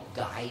going to help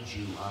guide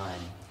you on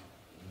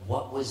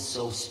what was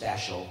so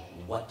special,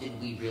 what did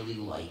we really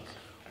like,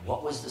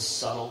 what was the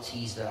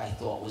subtleties that I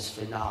thought was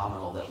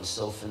phenomenal, that was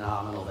so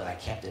phenomenal that I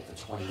kept it for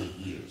 28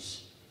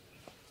 years.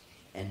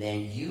 And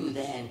then you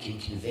then can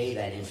convey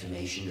that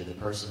information to the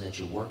person that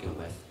you're working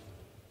with,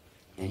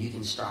 and you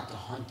can start to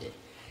hunt it.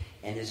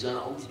 And there's going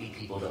to always be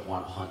people that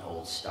want to hunt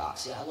old stock.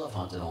 See, I love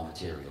hunting old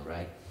material,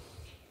 right?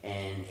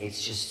 And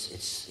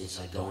it's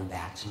like going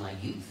back to my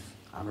youth.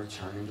 I'm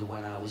returning to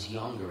when I was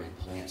younger, and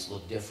plants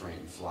looked different,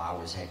 and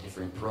flowers had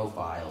different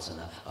profiles, and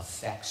the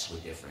effects were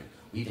different.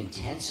 We've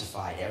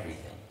intensified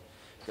everything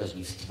because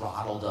we've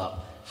throttled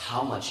up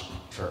how much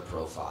terp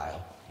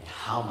profile and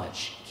how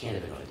much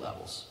cannabinoid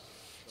levels.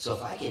 So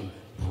if I can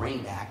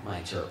bring back my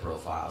terp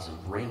profiles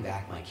and bring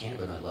back my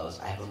cannabinoid levels,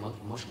 I have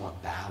a much more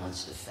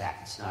balanced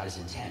effect. It's not as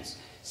intense.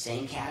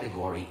 Same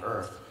category,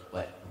 earth,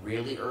 but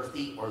really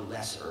earthy or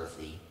less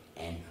earthy,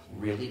 and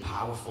really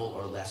powerful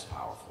or less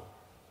powerful.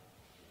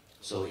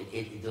 So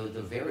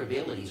the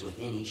variability is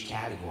within each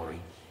category,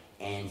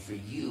 and for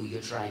you,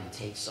 you're trying to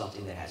take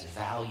something that has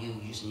value.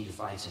 You just need to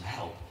find some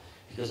help,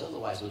 because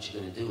otherwise what you're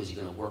going to do is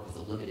you're going to work with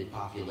a limited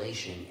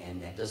population,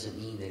 and that doesn't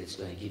mean that it's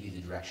going to give you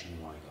the direction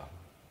you want to go.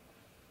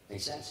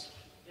 Make sense?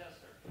 Yes,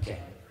 sir. Okay.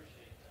 I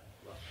appreciate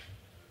that.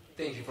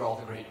 Thank you for all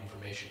the great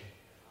information.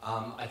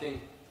 I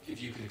think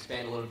if you could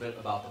expand a little bit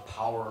about the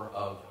power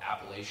of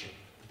appellation,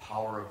 the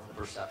power of the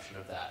perception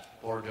of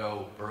that.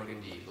 Bordeaux,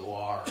 Burgundy,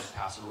 Loire,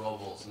 Paso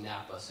Robles,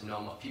 Napa,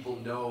 Sonoma.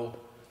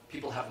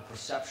 People have a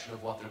perception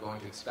of what they're going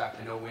to expect.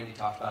 I know Wendy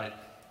talked about it.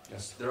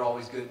 Yes, they're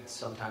always good,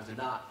 sometimes they're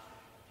not.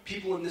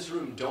 People in this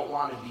room don't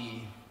want to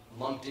be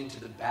lumped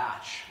into the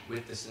batch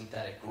with the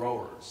synthetic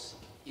growers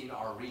in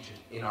our region,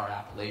 in our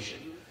appellation.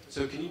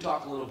 So can you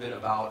talk a little bit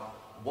about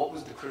what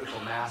was the critical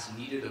mass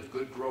needed of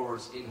good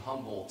growers in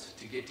Humboldt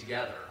to get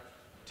together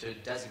to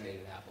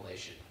designate an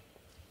appellation?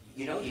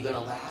 You know, you're going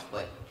to laugh,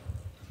 but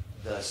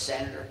a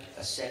senator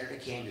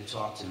came to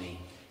talk to me.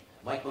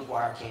 Mike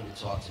McGuire came to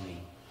talk to me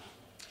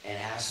and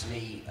asked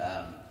me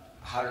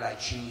how did I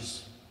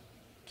choose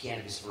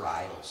cannabis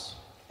varietals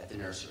at the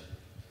nursery.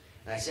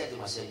 And I said to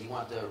him, you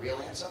want the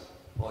real answer,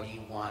 or do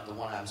you want the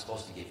one I'm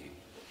supposed to give you?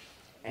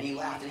 And he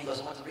laughed and he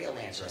goes, I want the real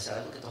answer. I said,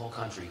 I look at the whole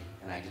country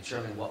and I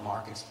determine what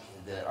markets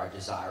that are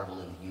desirable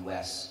in the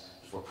U.S.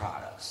 for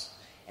products.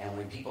 And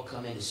when people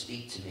come in to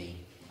speak to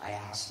me, I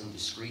ask them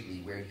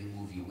discreetly, where do you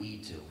move your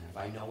weed to? And if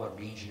I know what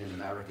region in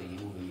America you're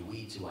moving your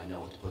weed to, I know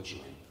what to put you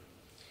in.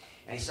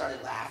 And he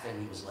started laughing.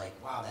 He was like,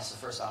 wow, that's the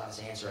first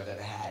honest answer I've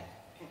ever had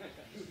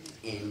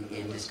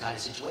in this kind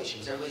of situation.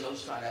 Because everybody's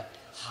always trying to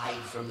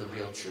hide from the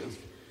real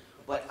truth.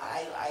 But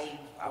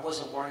I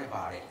wasn't worried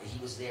about it. He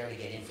was there to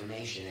get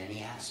information, and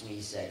he asked me,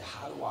 he said,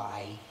 how do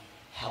I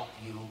help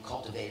you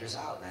cultivators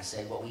out? And I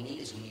said, what we need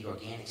is we need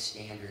organic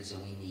standards,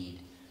 and we need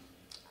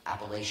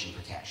appellation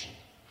protection.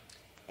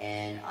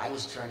 And I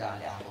was turned on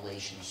to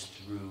appellations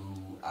through,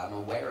 I'm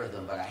aware of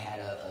them, but I had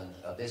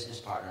a business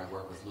partner I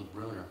work with, Luke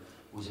Bruner,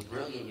 who's a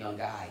brilliant young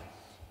guy,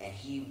 and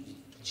he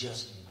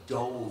just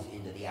dove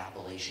into the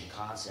appellation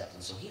concept.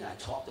 And so he and I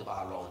talked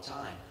about it all the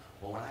time.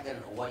 Well, when I got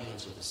an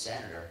audience with the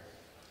senator,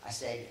 I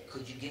said,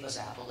 could you give us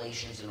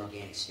appellations and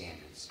organic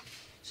standards?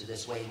 So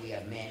this way we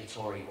have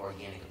mandatory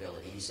organic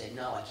ability. He said,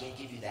 no, I can't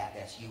give you that.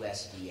 That's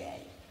USDA.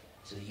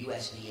 So the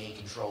USDA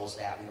controls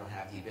that. We don't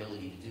have the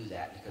ability to do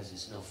that because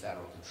there's no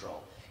federal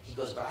control. He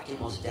goes, but I can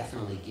most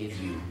definitely give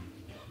you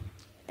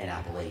an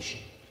appellation.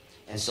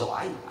 And so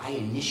I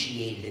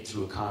initiated it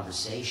through a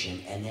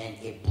conversation, and then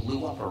it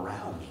blew up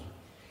around me.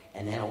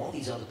 And then all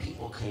these other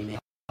people came in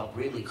to help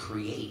really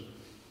create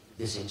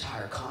this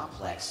entire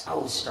complex. I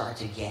would start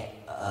to get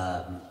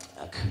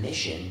a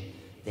commission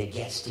that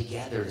gets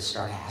together to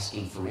start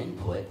asking for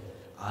input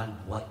on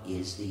what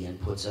is the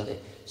inputs of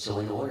it. So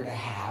in order to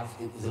have,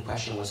 the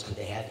question was, could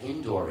they have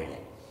indoor in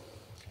it?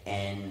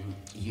 And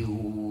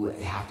you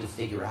have to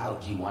figure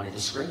out, do you want to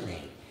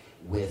discriminate?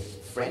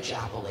 With French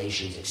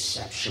appellations,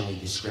 exceptionally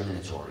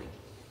discriminatory.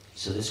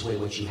 So this way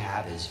what you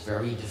have is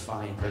very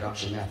defined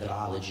production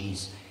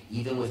methodologies.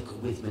 Even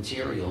with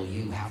material,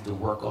 you have to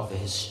work off of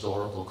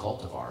historical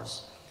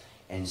cultivars.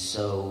 And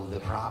so the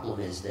problem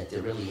is that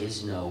there really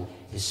is no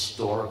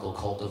historical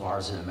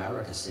cultivars in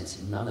America,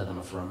 since none of them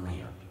are from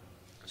here.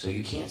 So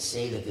you can't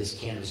say that this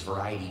cannabis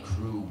variety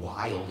grew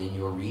wild in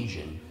your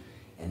region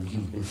and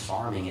you've been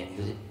farming it,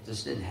 because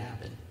this didn't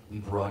happen. We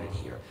brought it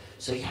here.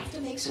 So you have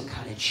to make some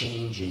kind of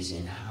changes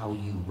in how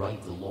you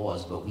write the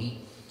laws, but we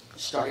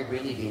started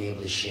really being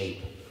able to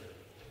shape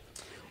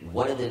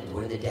what are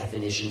the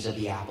definitions of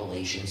the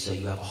appellation. So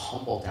you have a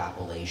Humboldt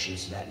appellation,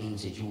 so that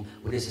means that you,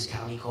 what is this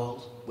county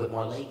called?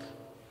 Whitmore Lake?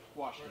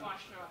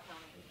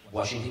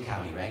 Washington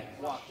County, right?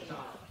 Washington.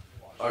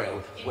 All right,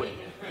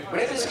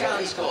 whatever this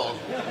county's called,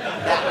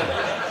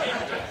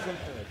 that one.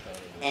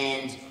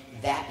 And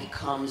that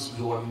becomes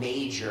your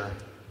major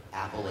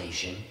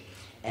appellation.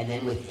 And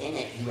then within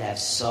it, you have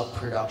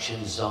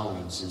sub-production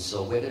zones. And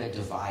so we're going to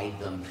divide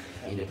them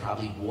into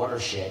probably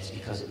watersheds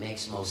because it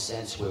makes most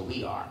sense where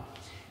we are.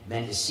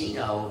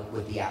 Mendocino,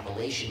 with the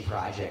Appellation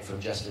Project from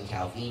Justin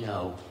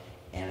Calvino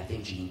and I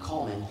think Gene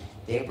Coleman,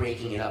 they're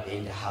breaking it up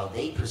into how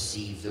they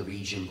perceive the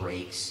region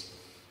breaks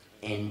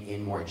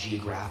in more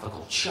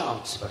geographical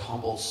chunks, but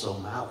Humboldt's so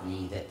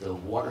mountainy that the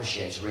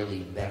watersheds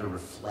really better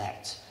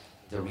reflect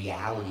the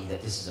reality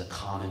that this is a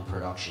common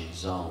production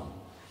zone.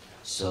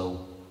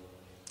 So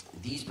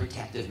these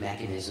protective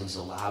mechanisms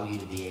allow you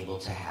to be able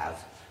to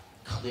have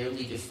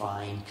clearly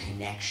defined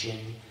connection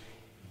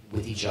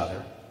with each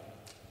other.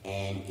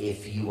 And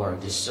if you are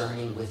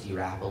discerning with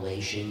your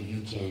appellation,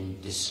 you can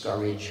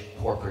discourage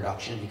poor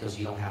production because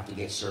you don't have to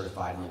get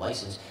certified and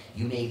licensed.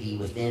 You may be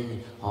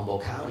within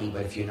Humboldt County,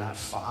 but if you're not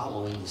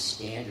following the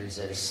standards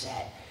that are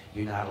set,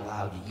 you're not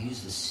allowed to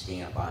use the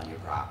stamp on your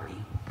property.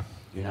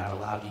 You're not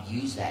allowed to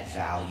use that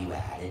value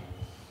added.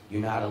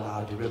 You're not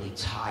allowed to really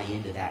tie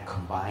into that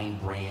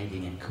combined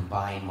branding and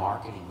combined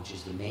marketing, which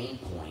is the main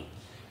point,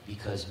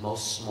 because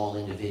most small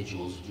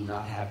individuals do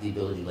not have the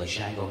ability, like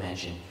Shango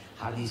mentioned.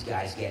 How do these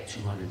guys get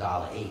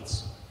 $200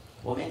 eighths?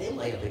 Well, man, they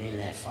light up an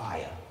internet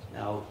fire.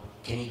 Now,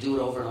 can you do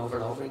it over and over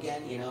and over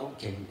again? You know,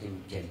 can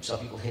some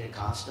people hit it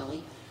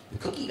constantly? The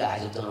cookie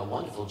guys have done a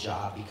wonderful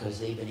job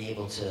because they've been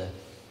able to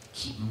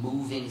keep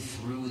moving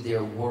through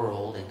their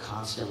world and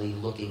constantly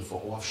looking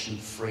for offshoot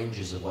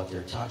fringes of what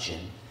they're touching.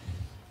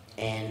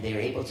 And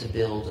they're able to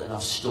build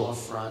enough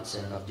storefronts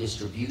and enough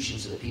distribution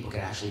so that people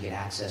can actually get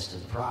access to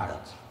the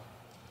product.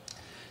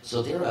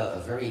 So they're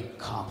a very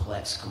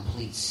complex,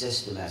 complete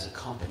system as a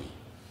company.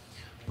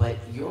 But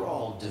you're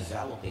all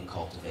developing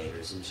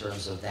cultivators in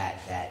terms of that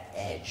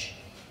edge.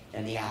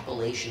 And the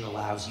appellation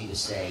allows you to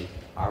say,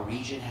 our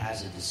region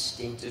has a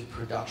distinctive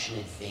production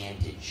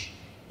advantage,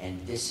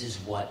 and this is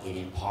what it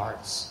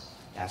imparts.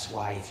 That's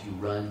why if you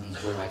run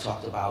these, what I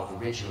talked about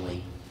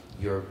originally,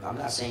 I'm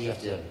not saying you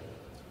have to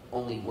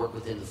only work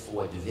within the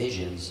 4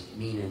 divisions,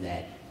 meaning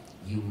that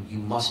you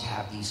must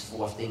have these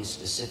 4 things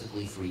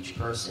specifically for each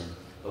person.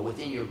 But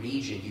within your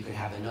region, you can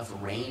have enough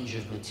range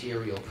of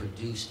material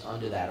produced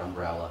under that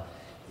umbrella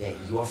that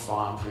your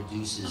farm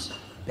produces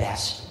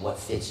best what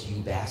fits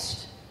you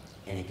best,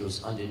 and it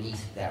goes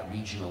underneath that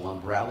regional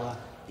umbrella.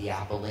 The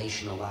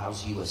appellation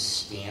allows you a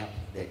stamp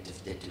that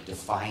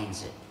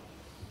defines it.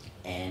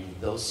 And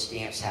those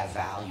stamps have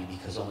value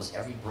because almost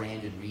every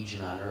branded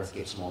region on earth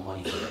gets more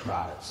money for their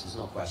products. There's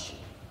no question.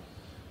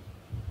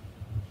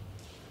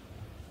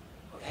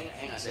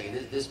 Hang on a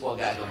second. This poor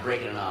guy's been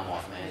breaking an arm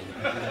off, man.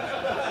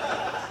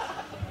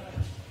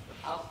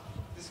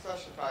 This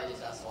question probably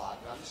gets asked a lot,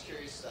 but I'm just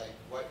curious, like,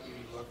 what you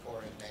look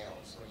for in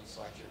males when you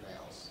select your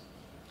males.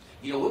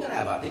 You know, we're going to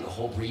have, I think, a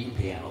whole breeding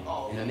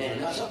panel in a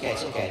minute. No, it's okay,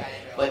 it's okay.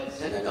 But,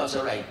 no, it's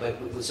all right.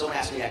 But someone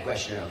asked me that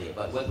question earlier.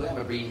 But we'll have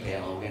a breeding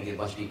panel, and we're going to get a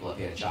bunch of people up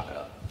here to chop it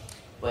up.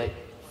 But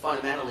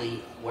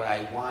fundamentally, what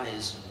I want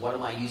is, what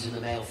am I using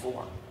the male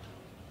for?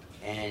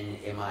 And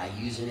am I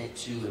using it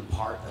to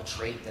impart a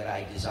trait that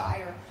I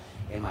desire?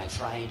 Am I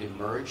trying to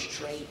merge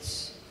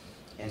traits?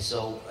 And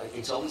so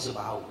it's always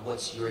about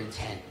what's your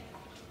intent,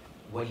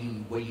 what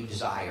do you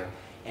desire,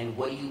 and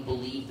what do you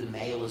believe the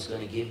male is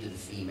going to give to the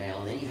female,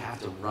 and then you have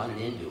to run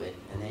it into it,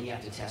 and then you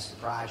have to test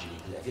the progeny.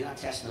 If you're not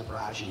testing the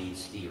progeny,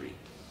 it's theory.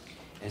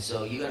 And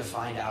so you're going to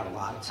find out a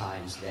lot of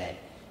times that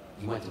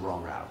you went the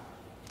wrong route,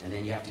 and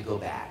then you have to go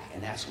back.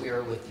 And that's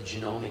where with the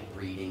genomic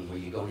breeding, where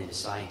you're going into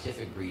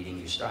scientific breeding,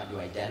 you're starting to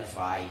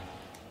identify,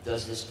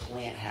 does this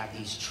plant have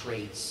these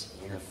traits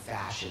in a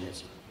fashion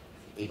that's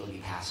able to be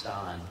passed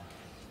on?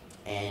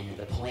 And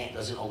the plant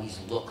doesn't always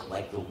look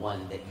like the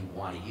one that you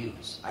want to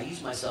use. I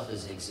use myself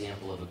as an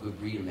example of a good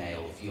breeder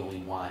male if you only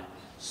want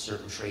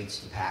certain traits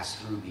to pass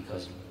through,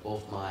 because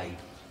both my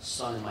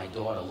son and my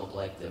daughter look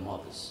like their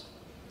mothers.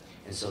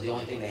 And so the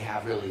only thing they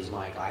have really is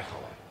my eye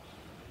color.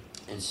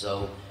 And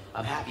so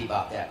I'm happy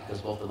about that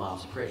because both the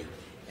moms are pretty.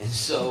 And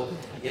so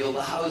it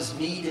allows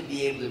me to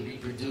be able to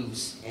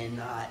reproduce and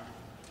not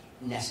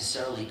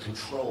necessarily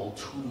control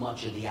too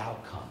much of the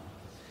outcome.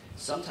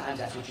 Sometimes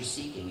that's what you're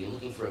seeking. You're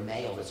looking for a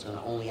male that's going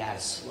to only add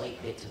a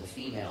slight bit to the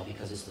female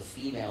because it's the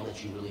female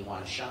that you really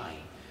want to shine.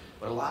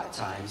 But a lot of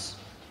times,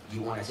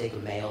 you want to take a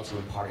male to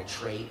impart a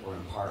trait or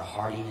impart a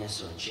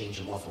hardiness or change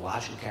a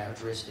morphological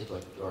characteristic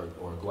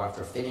or go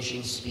after a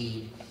finishing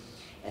speed.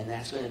 And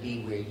that's going to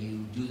be where you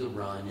do the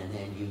run and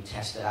then you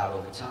test it out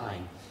over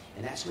time.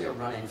 And that's where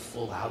running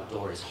full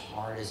outdoor is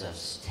hard as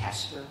a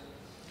tester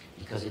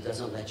because it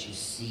doesn't let you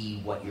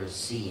see what you're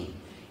seeing.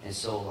 And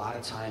so a lot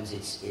of times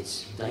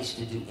it's nice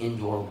to do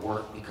indoor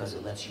work because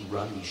it lets you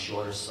run these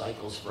shorter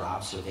cycles for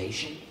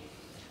observation.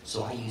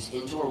 So I use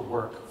indoor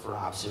work for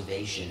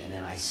observation, and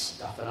then I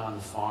stuff it on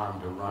the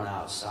farm to run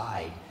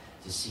outside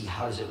to see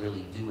how does it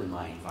really do in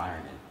my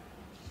environment.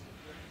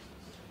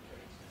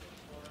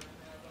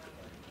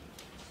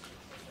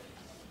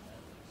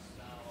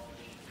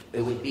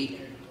 It would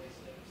be,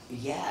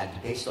 yeah,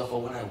 based off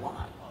of what I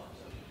want.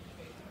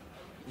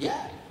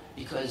 Yeah.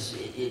 Because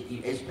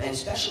and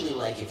especially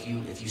like if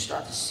you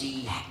start to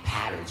see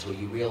patterns where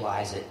you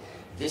realize that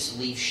this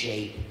leaf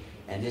shape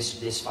and this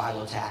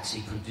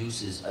phyllotaxy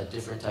produces a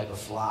different type of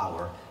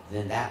flower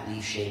than that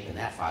leaf shape and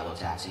that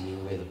phyllotaxy, meaning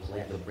the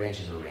way the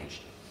branches are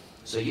arranged.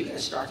 So you're going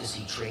to start to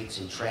see traits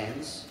and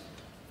trends,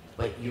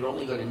 but you're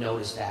only going to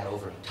notice that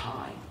over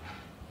time.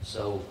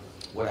 So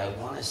what I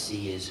want to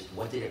see is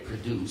what did it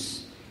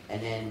produce,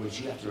 and then what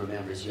you have to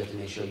remember is you have to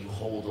make sure you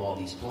hold all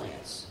these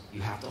plants. You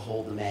have to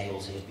hold the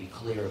males and you have to be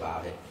clear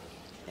about it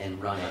and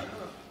run it.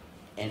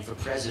 And for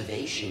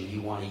preservation,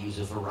 you want to use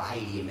a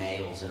variety of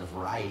males and a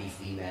variety of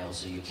females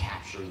so you're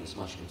capturing as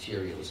much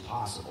material as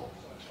possible.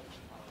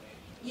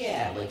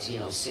 Yeah, like,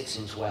 6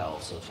 and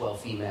 12. So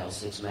 12 females,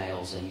 6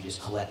 males, and you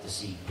just collect the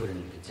seed, put it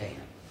in a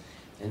container.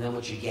 And then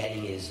what you're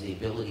getting is the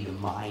ability to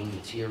mine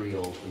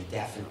material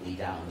indefinitely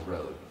down the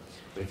road.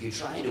 But if you're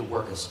trying to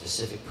work a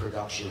specific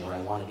production where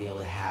I want to be able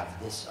to have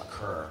this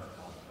occur,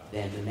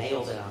 then the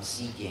male that I'm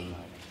seeking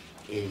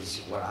is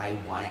what I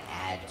want to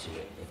add to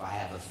it. If I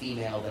have a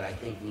female that I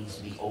think needs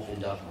to be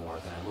opened up more,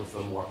 then I look for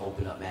a more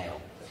open up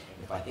male.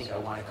 If I think I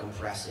want to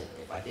compress it,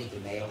 if I think the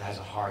male has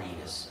a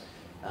hardiness,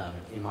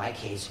 in my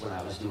case, when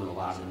I was doing a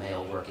lot of the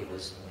male work, it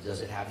was,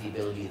 does it have the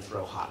ability to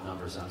throw hot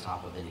numbers on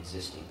top of an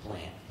existing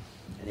plant?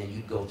 And then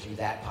you go through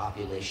that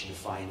population to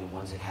find the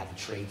ones that have the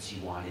traits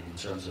you wanted in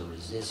terms of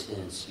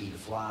resistance, speed of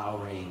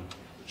flowering,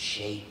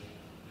 shape,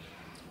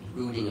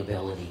 rooting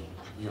ability,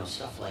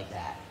 stuff like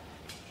that.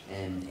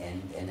 And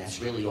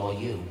that's really all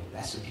you.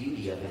 That's the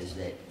beauty of it, is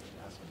that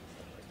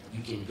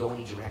you can go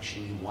any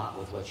direction you want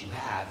with what you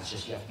have. It's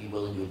just you have to be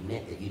willing to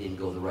admit that you didn't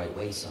go the right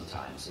way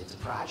sometimes. If the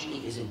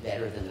progeny isn't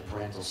better than the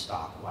parental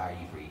stock, why are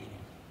you breeding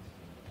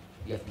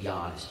it? You have to be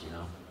honest,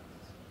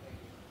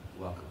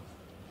 Welcome.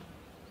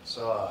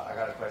 So I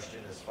got a question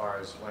as far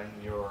as when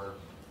you're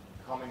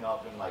coming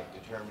up and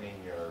determining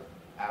your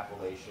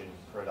appellation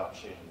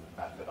production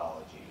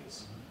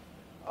methodologies.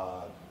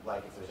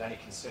 Like if there's any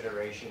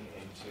consideration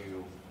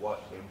into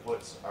what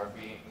inputs are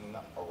being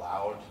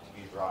allowed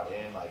to be brought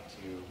in, like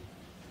to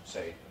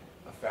say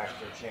affect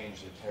or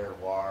change the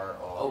terroir,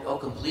 or oh,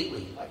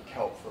 completely. Like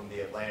kelp from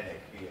the Atlantic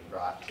being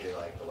brought to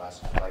the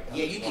West.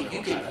 Yeah,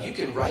 you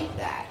can write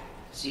that.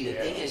 See, the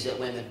thing is that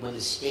when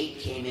the state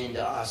came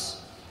into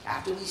us,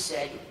 after we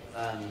said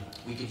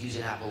we could use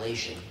an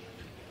appellation,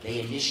 they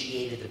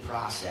initiated the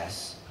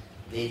process.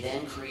 They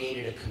then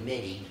created a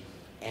committee.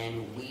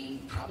 And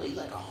we, probably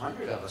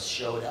 100 of us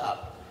showed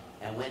up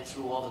and went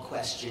through all the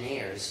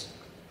questionnaires,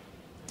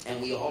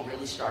 and we all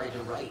really started to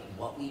write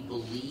what we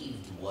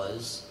believed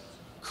was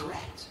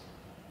correct.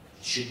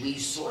 Should we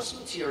source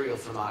material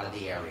from out of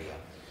the area?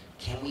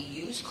 Can we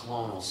use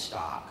clonal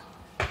stock?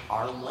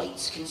 Are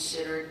lights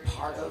considered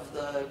part of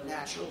the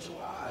natural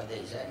terroir?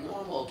 Is that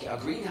normal? Are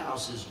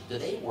greenhouses, do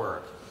they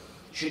work?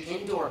 Should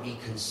indoor be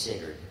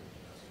considered?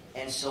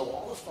 And so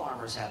all the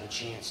farmers have a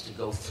chance to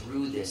go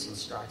through this and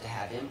start to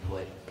have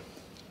input,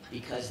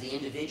 because the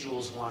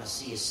individuals want to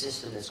see a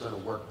system that's going to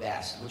work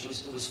best,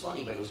 it was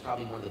funny, but it was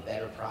probably one of the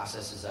better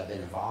processes I've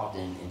been involved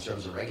in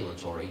terms of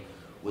regulatory,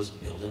 was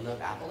building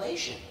the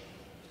appellation.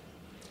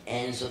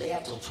 And so they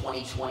have till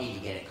 2020 to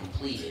get it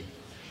completed.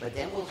 But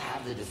then we'll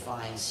have the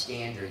defined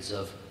standards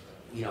of,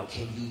 you know,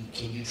 can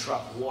you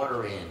truck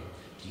water in?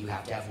 Do you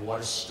have to have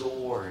water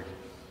stored?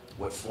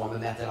 What form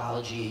of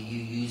methodology are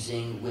you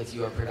using with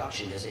your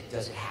production? Does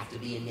it have to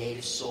be in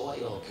native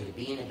soil? Could it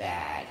be in a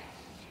bag?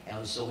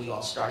 And so we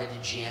all started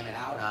to jam it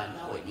out on,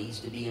 no, it needs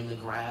to be in the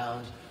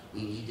ground.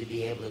 We need to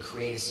be able to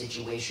create a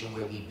situation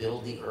where we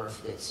build the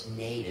earth that's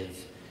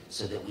native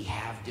so that we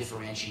have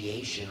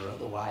differentiation, or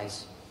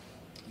otherwise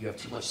you have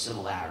too much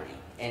similarity.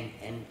 And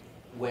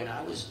when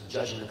I was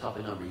judging the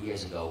company a number of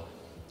years ago,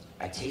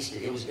 I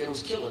tasted, it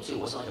was killer too. It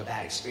wasn't like a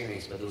bad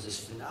experience, but there was this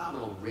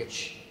phenomenal,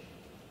 rich,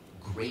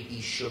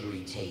 grapey,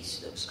 sugary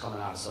taste that was coming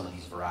out of some of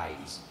these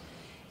varieties.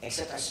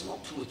 Except I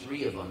smoked 2 or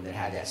 3 of them that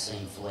had that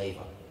same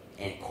flavor.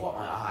 And it caught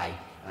my eye,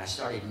 and I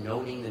started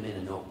noting them in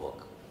a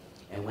notebook.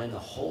 And when the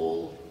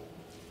whole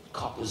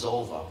cup was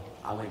over,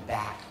 I went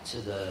back to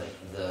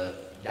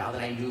now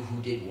that I knew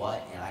who did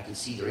what, and I could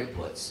see their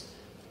inputs,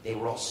 they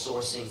were all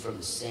sourcing from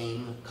the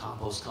same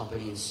compost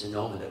company in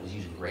Sonoma that was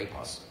using grape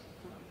husk.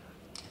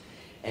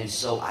 And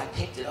so I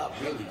picked it up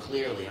really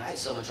clearly, and I had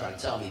someone try to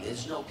tell me,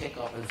 there's no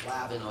pickup in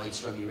flavonoids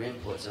from your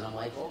inputs, and I'm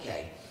like,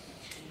 okay.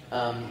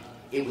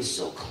 It was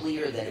so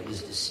clear that it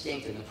was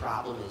distinct, and the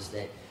problem is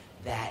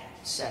that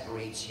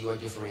separates your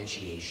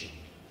differentiation.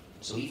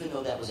 So even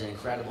though that was an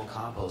incredible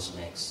compost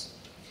mix,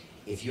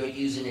 if you're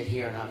using it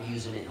here and I'm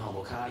using it in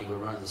Humboldt County, we're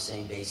running the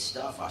same base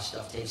stuff, our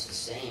stuff tastes the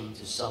same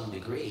to some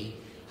degree,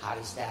 how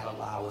does that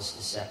allow us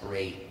to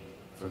separate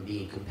from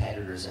being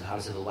competitors, and how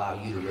does it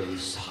allow you to really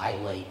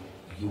highlight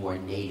your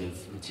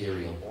native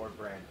material? Or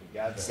brand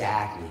together.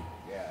 Exactly.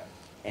 Yeah.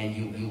 And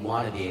you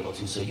want to be able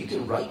to. So you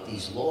can write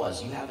these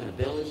laws. You have an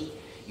ability.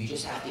 You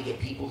just have to get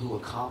people who are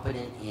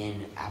competent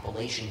in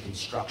Appalachian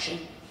construction,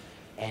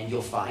 and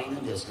you'll find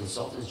them. There's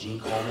consultants. Jean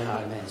Coleman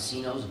out of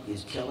Mendocino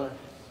is killer,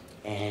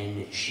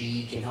 and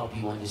she can help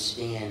you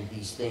understand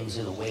these things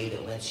in a way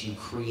that lets you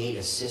create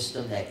a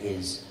system that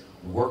is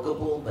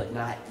workable but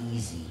not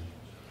easy,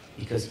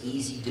 because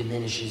easy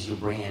diminishes your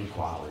brand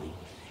quality.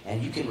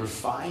 And you can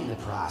refine the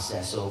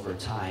process over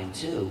time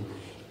too,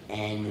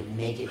 and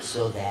make it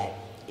so that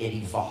it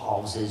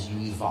evolves as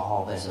you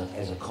evolve as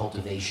a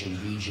cultivation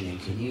region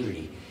and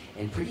community.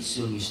 And pretty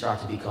soon you start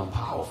to become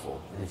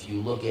powerful. And if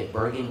you look at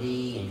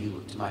Burgundy,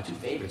 and my 2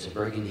 favorites are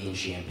Burgundy and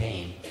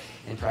Champagne,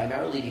 and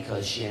primarily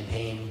because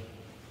Champagne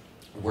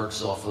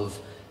works off of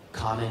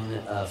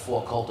common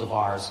 4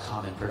 cultivars,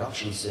 common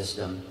production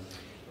system,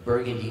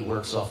 Burgundy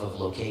works off of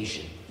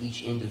location.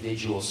 Each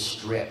individual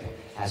strip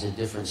has a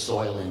different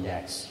soil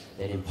index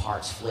that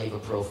imparts flavor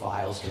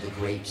profiles to the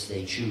grapes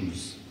they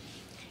choose.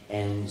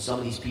 And some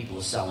of these people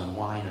are selling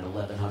wine at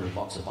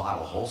 $1,100 a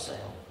bottle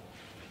wholesale.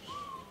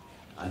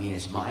 I mean,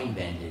 it's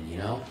mind-bending, you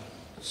know?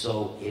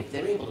 So if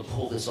they're able to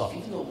pull this off,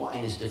 even though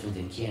wine is different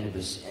than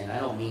cannabis, and I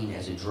don't mean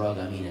as a drug,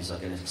 I mean as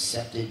like an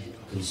accepted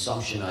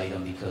consumption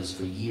item, because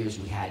for years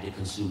we had to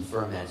consume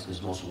ferments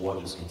because most water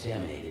was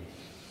contaminated.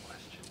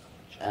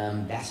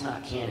 That's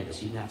not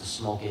cannabis. You didn't have to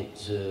smoke it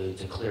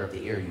to clear up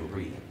the air you were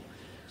breathing.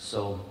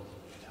 So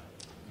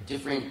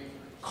different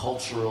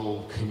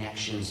cultural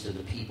connections to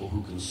the people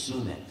who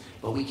consume it.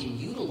 But we can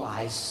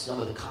utilize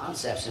some of the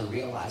concepts and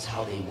realize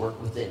how they work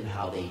with it and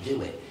how they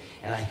do it.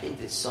 And I think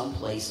that some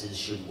places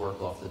should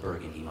work off the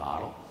Burgundy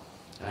model.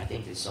 And I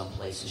think that some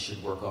places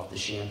should work off the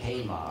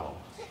Champagne model.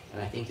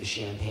 And I think the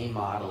Champagne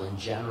model in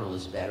general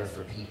is better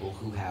for people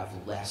who have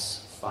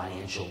less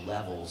financial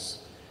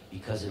levels,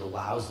 because it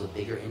allows the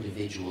bigger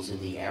individuals in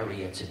the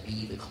area to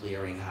be the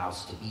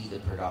clearinghouse, to be the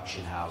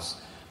production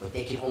house, but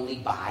they can only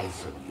buy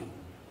from you.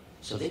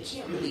 So they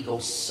can't really go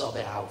sub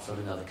it out from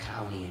another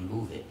county and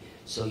move it.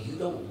 So you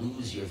don't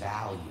lose your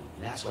value.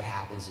 And that's what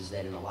happens, is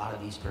that in a lot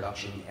of these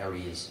production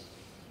areas,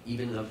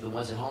 even the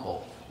ones in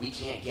Humboldt, we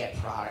can't get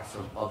product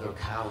from other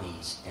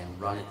counties and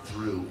run it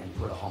through and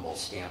put a Humboldt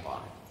stamp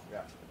on it.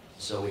 Yeah.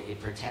 So it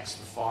protects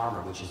the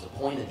farmer, which is the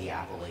point of the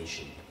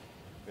appellation.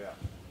 Yeah.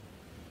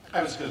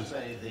 I was going to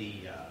say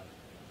the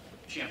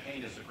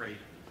Champagne is a great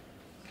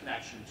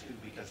connection too,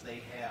 because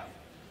they have,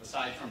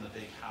 aside from the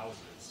big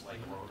houses like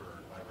Roeder or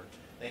whatever,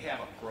 they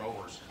have a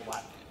growers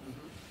collective,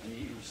 and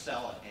you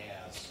sell it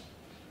as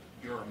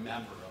you're a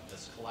member of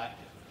this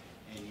collective,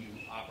 and you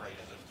operate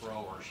as a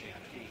grower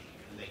Champagne,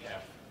 and they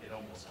have, it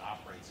almost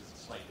operates as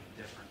a slightly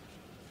different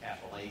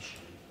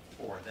appellation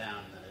for them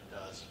than it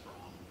does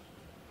from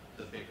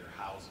the bigger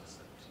houses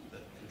that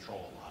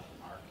control a lot of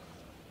the market.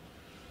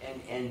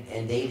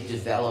 And they've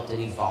developed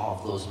and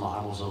evolved those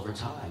models over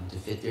time to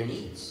fit their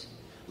needs,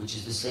 which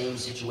is the same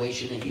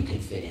situation that you can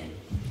fit in.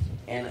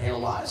 And a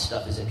lot of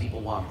stuff is that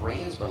people want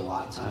brands, but a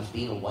lot of times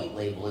being a white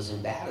label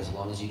isn't bad as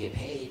long as you get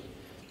paid.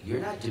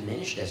 You're not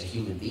diminished as a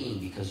human being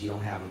because you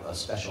don't have a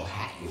special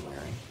hat you're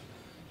wearing.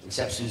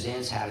 Except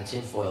Suzanne's hat of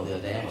tinfoil the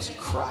other day. I almost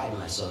cried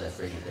when I saw that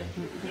friggin' thing.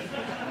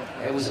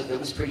 It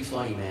was pretty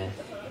funny, man.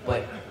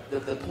 But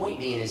the point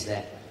being is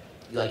that,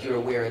 like, you're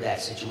aware of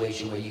that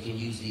situation where you can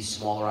use these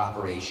smaller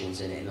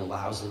operations, and it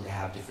allows them to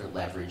have different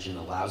leverage and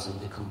allows them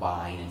to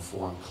combine and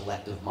form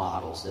collective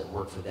models that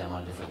work for them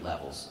on different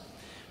levels.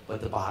 But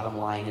the bottom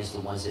line is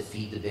the ones that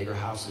feed the bigger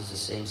houses, the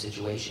same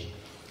situation.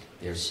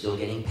 They're still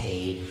getting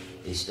paid.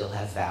 They still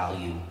have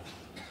value.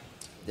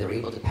 They're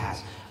able to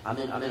pass. I'm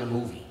in a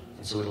movie,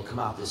 and so it'll come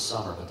out this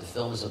summer, but the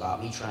film is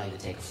about me trying to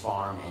take a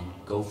farm and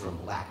go from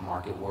black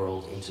market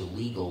world into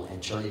legal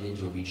and turn it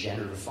into a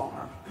regenerative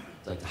farm.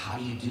 Like, how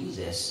do you do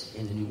this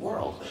in the new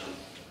world?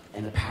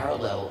 And the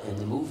parallel in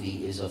the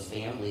movie is a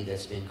family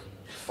that's been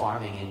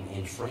farming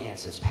in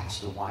France that's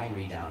passed a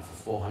winery down for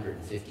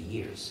 450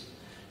 years.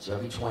 So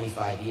every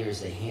 25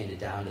 years, they hand it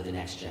down to the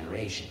next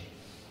generation.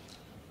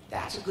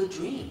 That's a good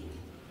dream.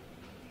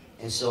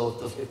 And so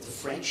if the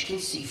French can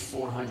see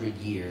 400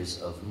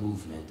 years of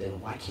movement, then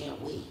why can't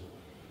we?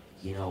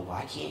 You know,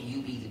 why can't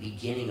you be the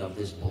beginning of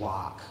this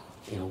block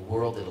in a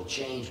world that'll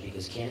change,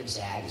 because cannabis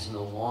ag is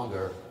no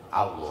longer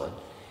outlawed,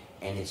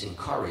 and it's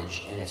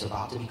encouraged, and it's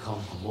about to become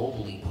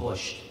globally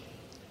pushed.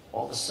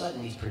 All of a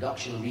sudden, these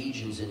production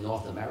regions in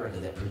North America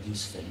that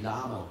produce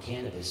phenomenal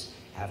cannabis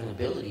have an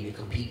ability to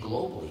compete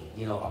globally.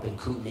 You know, up in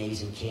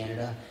Kootenays in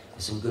Canada,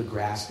 there's some good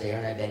grass there,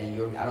 and I bet in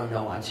Europe, I don't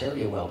know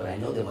Ontario well, but I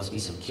know there must be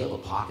some killer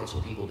pockets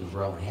where people do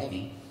growing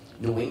heavy.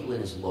 New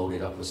England is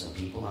loaded up with some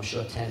people. I'm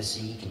sure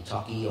Tennessee,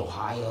 Kentucky,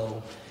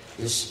 Ohio.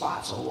 There's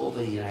spots all over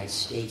the United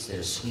States that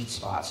are sweet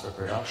spots for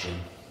production.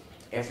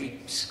 Every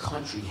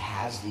country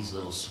has these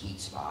little sweet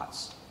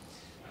spots.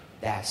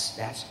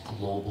 That's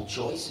global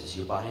choices.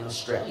 You're buying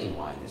Australian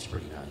wine, that's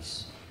pretty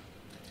nice.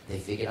 They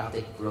figured out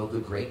they could grow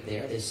good grape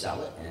there, they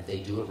sell it, and if they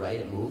do it right,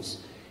 it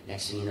moves.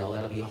 Next thing you know,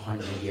 that'll be a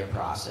 100-year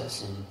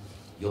process, and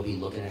you'll be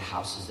looking at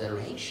houses that are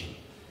ancient.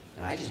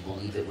 And I just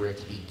believe that we're at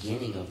the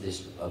beginning of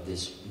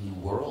this new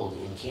world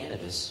in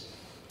cannabis.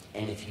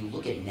 And if you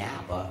look at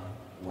Napa,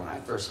 when I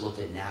first looked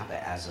at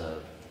Napa as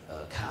a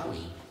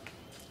county,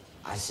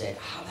 I said,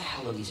 how the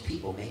hell are these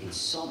people making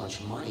so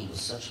much money with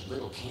such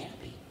little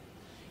canopy?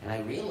 And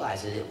I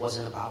realized that it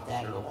wasn't about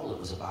that at all. It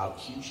was about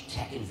huge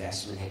tech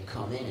investment had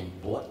come in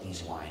and bought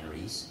these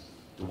wineries,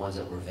 the ones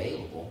that were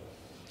available,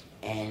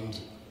 and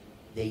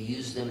they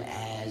used them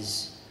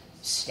as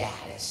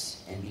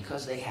status. And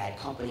because they had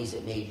companies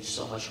that made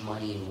so much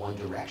money in one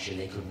direction,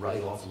 they could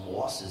write off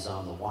losses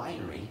on the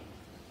winery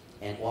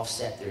and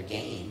offset their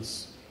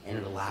gains, and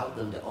it allowed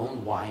them to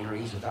own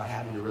wineries without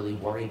having to really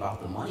worry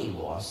about the money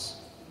loss.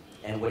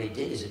 And what it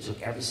did is it took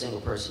every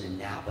single person in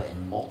Napa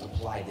and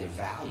multiplied their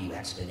value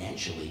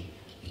exponentially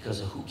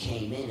because of who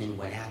came in and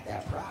went at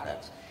that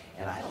product.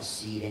 And I don't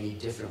see it any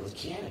different with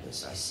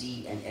cannabis. I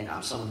see, and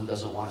I'm someone who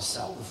doesn't want to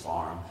sell the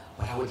farm,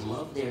 but I would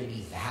love there to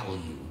be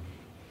value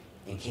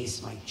in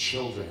case my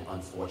children,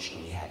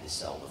 unfortunately, had to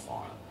sell the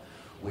farm.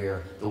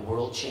 Where the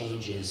world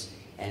changes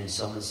and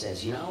someone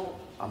says, you know,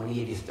 I'm going to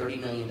give you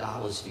 $30 million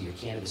for your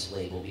cannabis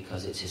label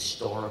because it's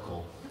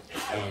historical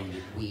and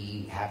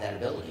we have that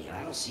ability. And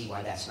I don't see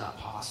why that's not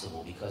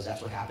possible, because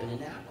that's what happened in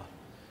Napa.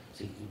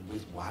 So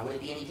why would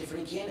it be any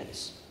different in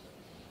cannabis?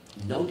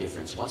 No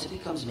difference. Once it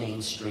becomes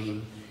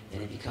mainstream,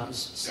 then it becomes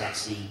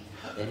sexy,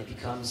 then it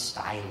becomes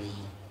stylish,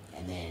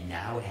 and then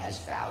now it has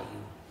value.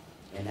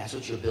 And that's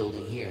what you're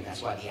building here, and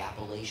that's why the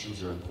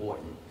appellations are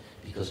important,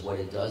 because what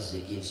it does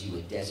is it gives you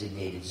a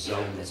designated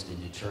zone that's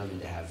been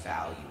determined to have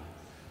value.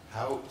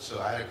 So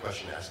I had a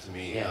question asked to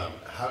me. Yeah.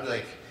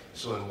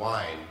 So in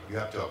wine, you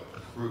have to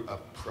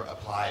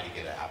apply to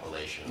get an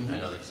appellation. Mm-hmm. I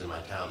know because in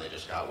my town they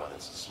just got one.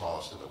 It's the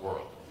smallest in the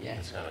world. Yeah.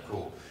 It's kind of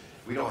cool.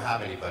 We don't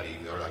have anybody,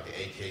 or like the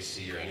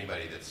AKC or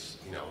anybody that's,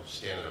 you know,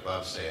 standing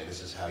above saying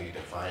this is how you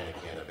define a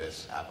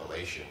cannabis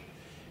appellation.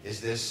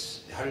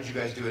 How did you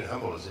guys do it in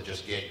Humboldt? Is it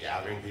just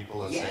gathering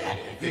people and saying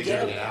and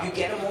figuring it out? You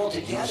get them all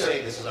together. You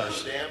say this is our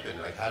stamp,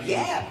 and like how do you?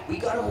 Yeah, we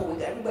got them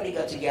all. Everybody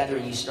got together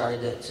and you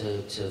started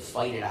to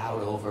fight it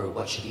out over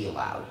what should be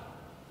allowed.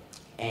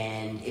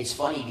 And it's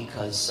funny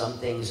because some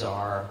things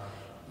are,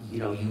 you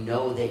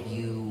know that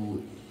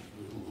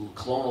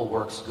clonal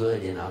works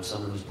good, and I'm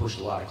someone who's pushed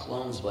a lot of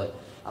clones, but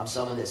I'm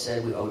someone that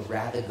said I would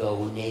rather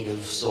go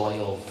native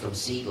soil from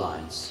seed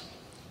lines.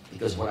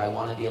 Because what I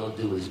want to be able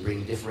to do is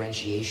bring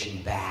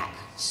differentiation back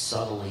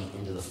subtly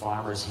into the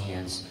farmer's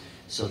hands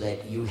so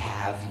that you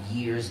have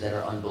years that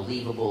are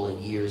unbelievable and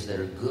years that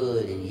are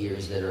good and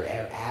years that are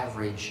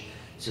average,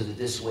 so that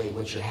this way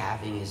what you're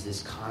having is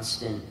this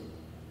constant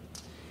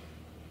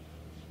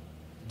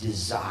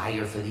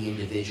desire for the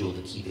individual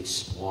to keep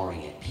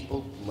exploring it.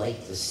 People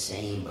like the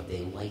same, but they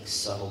like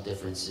subtle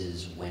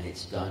differences when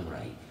it's done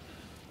right.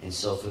 And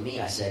so for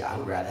me, I said I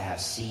would rather have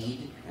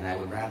seed and I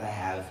would rather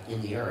have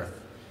in the earth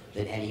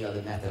than any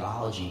other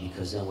methodology,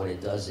 because then what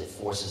it does, it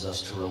forces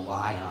us to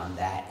rely on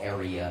that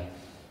area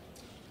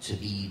to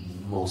be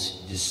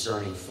most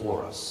discerning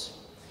for us.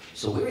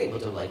 So we're able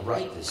to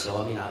write this.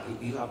 So I mean,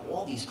 you have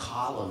all these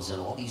columns and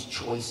all these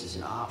choices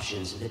and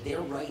options that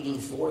they're writing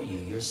for you.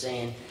 You're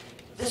saying,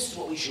 this is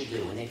what we should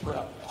do, and they put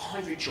up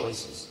 100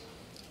 choices.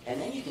 And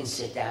then you can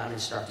sit down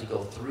and start to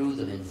go through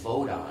them and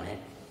vote on it,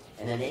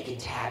 and then they can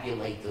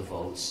tabulate the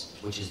votes,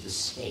 which is the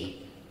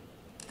state,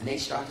 and they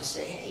start to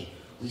say, hey,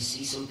 we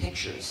see some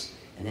pictures.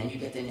 And then you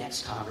get the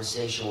next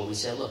conversation where we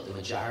say, look, the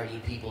majority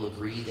of people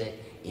agree that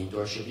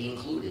indoor should be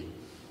included.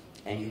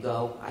 And you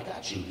go, I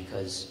got you,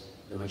 because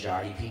the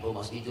majority of people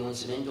must be doing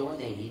some indoor and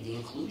they need the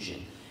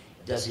inclusion.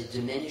 Does it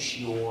diminish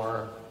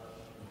your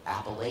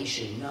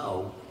Appellation,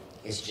 no.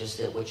 It's just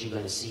that what you're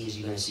going to see is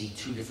you're going to see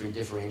two different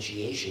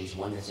differentiations,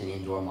 one that's an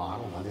indoor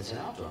model, one that's an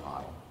outdoor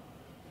model.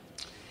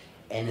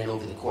 And then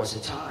over the course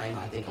of time,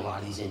 I think a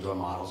lot of these indoor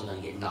models are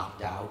going to get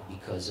knocked out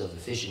because of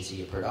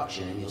efficiency of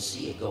production, and you'll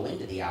see it go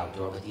into the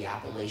outdoor, but the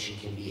appellation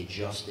can be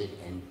adjusted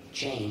and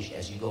changed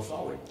as you go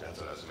forward. That's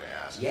what I was going to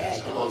ask. Yeah,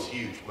 it's almost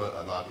huge, but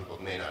a lot of people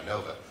may not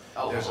know,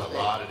 but there's a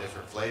lot of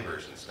different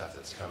flavors and stuff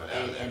that's coming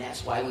out of there. And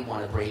that's why we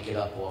want to break it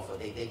up off of,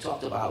 they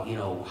talked about,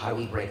 how do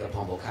we break up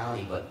Humboldt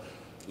County, but,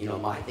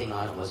 my thing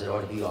on it was it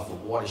ought to be off a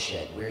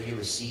watershed, where you're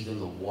receiving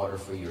the water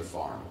for your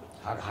farm.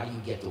 How do you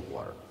get the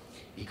water?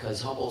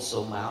 Because Humboldt's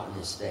so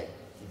mountainous that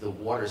the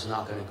water's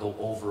not going to go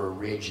over a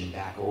ridge and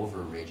back over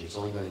a ridge. It's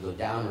only going to go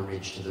down a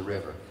ridge to the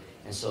river.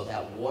 And so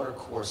that water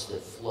course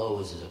that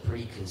flows is a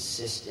pretty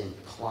consistent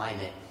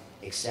climate,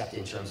 except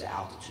in terms of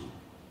altitude.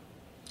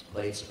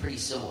 But it's pretty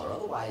similar.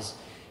 Otherwise,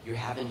 you're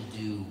having to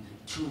do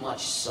too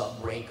much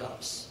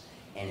sub-breakups,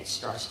 and it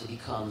starts to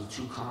become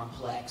too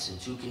complex and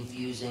too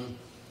confusing.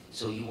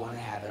 So you want to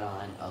have it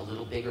on a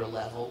little bigger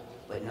level,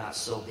 but not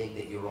so big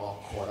that you're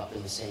all caught up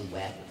in the same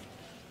web.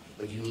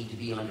 But you need to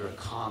be under a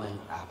common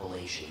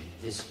appellation,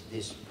 this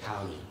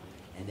county,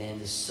 and then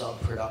the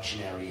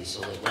sub-production areas.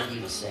 So like Wendy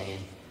was saying,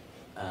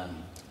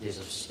 there's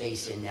a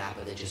space in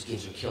Napa that just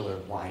gives her killer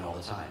wine all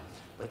the time.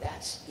 But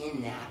that's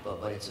in Napa,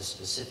 but it's a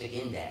specific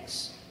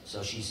index.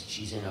 So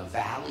she's in a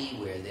valley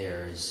where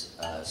there's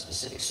a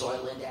specific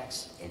soil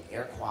index and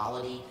air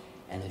quality,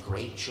 and the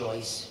grape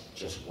choice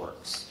just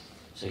works.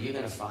 So you're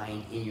going to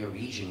find in your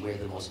region where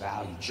the most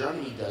value.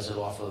 Germany does it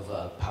off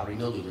of powdery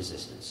mildew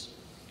resistance.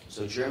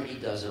 So Germany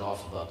does it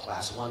off of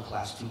class 1,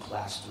 class 2,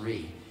 class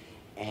 3,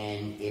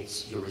 and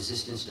it's your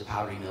resistance to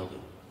powdery mildew.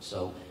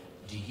 So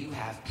do you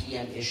have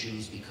PM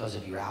issues because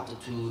of your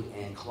altitude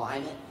and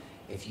climate?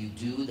 If you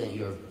do, then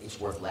it's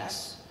worth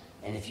less.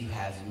 And if you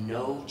have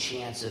no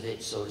chance of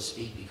it, so to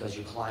speak, because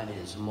your climate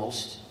is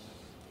most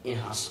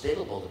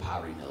inhospitable to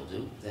powdery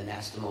mildew, then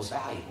that's the most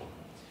valuable.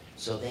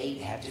 So they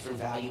have different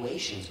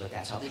valuations, but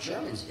that's how the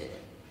Germans did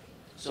it.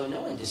 So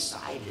no one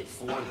decided it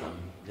for them.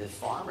 The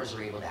farmers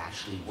are able to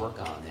actually work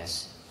on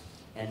this,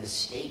 and the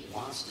state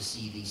wants to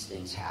see these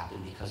things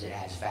happen because it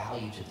adds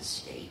value to the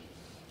state.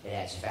 It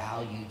adds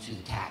value to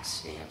the tax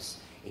stamps.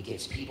 It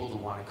gets people to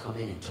want to come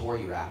in and tour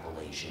your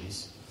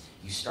appellations.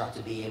 You start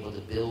to be able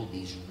to build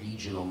these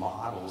regional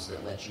models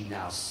that let you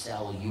now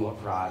sell your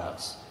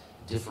products,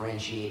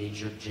 differentiated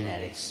your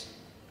genetics,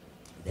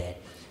 that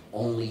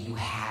only you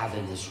have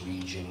in this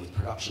region with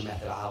production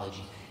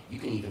methodology. You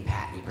can even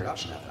patent your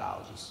production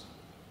methodologies.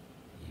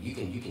 You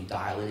can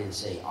dial it in and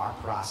say, our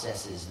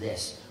process is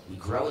this. We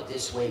grow it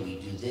this way, we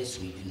do this,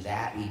 we do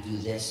that, we do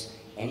this.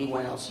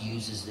 Anyone else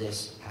uses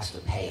this has to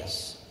pay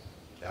us.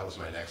 That was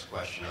my next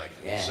question.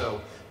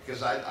 So,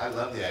 because I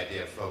love the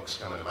idea of folks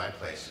coming to my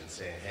place and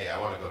saying, hey, I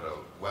want to go to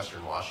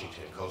Western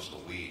Washington, coastal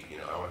wheat.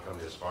 I want to come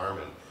to this farm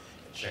and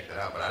check that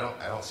out. But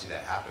I don't see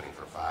that happening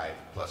for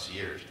 5+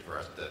 years for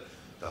us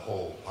the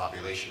whole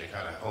population to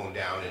kind of hone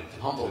down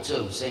into Humboldt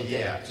too, same thing.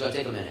 Yeah. It's going to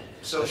take a minute.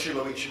 So should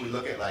we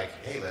look at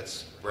hey,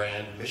 let's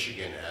brand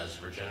Michigan as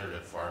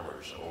regenerative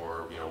farmers,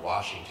 or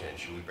Washington?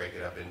 Should we break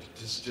it up into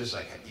just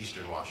like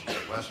Eastern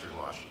Washington, Western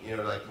Washington?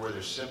 Where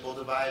there's simple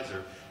divides,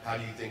 or how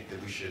do you think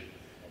that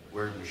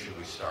where should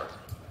we start?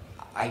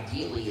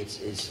 Ideally,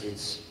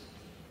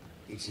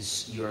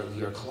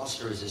 your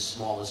cluster is as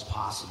small as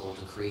possible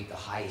to create the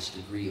highest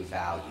degree of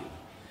value.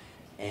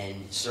 And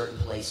certain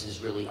places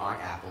really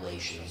aren't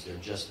appellations, they're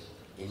just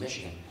in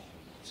Michigan.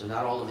 So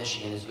not all of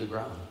Michigan is good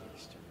grown.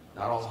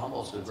 Not all of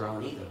Humboldt's good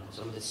grown either.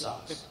 Some of it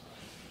sucks.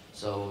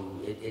 So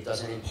it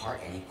doesn't impart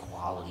any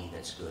quality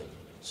that's good.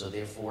 So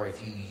therefore,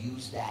 if you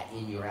use that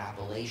in your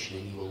appellation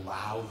and you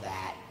allow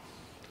that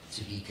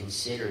to be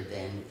considered,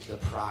 then the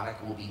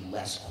product will be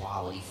less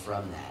quality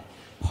from that.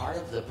 Part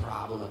of the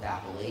problem with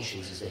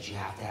appellations is that you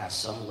have to have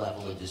some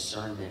level of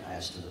discernment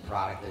as to the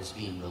product that is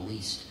being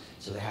released.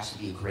 So there has to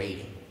be a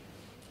grading.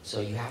 So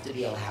you have to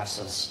be able to have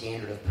some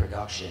standard of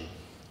production.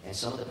 And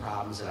some of the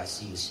problems that I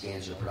see with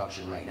standards of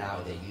production right now,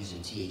 they're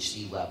using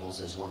THC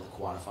levels as one of the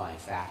quantifying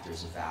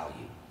factors of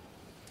value.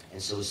 And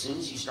so as soon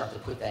as you start to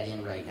put that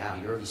in right now,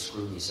 you're already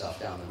screwing yourself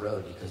down the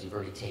road because you've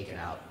already taken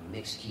out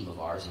mixed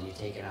chemovars and you've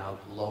taken out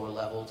lower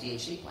level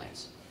THC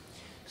plants.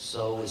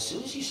 So as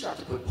soon as you start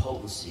to put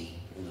potency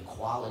in the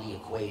quality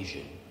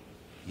equation,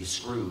 you're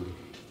screwed.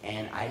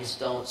 And I just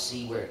don't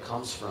see where it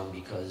comes from,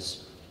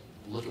 because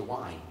look at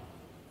wine.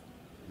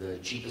 The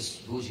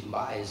cheapest booze you can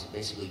buy is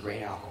basically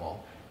grain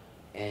alcohol,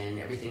 and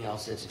everything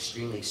else that's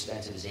extremely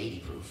expensive is 80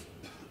 proof.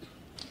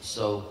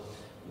 So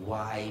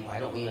why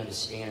don't we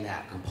understand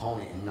that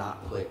component and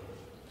not put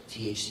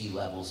THC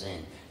levels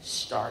in?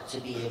 Start to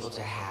be able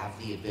to have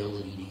the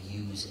ability to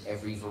use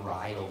every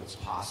varietal that's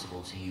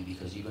possible to you,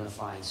 because you're going to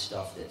find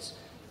stuff that's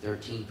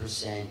 13%,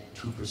 2%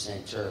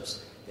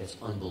 terps that's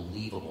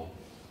unbelievable.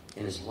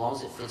 And as long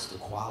as it fits the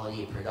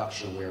quality of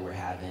production where we're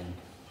having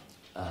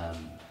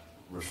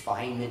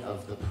refinement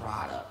of the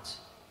product.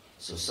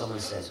 So someone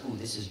says, ooh,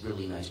 this is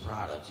really nice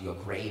product, your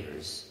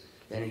graders,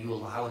 then you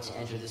allow it to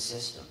enter the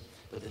system.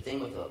 But the thing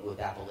with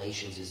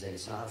appellations is that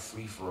it's not a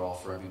free-for-all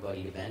for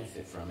everybody to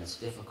benefit from. It's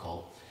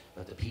difficult,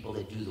 but the people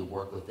that do the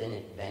work within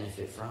it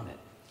benefit from it.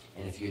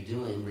 And if you're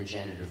doing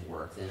regenerative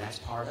work, then that's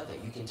part of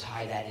it. You can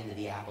tie that into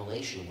the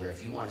appellation, where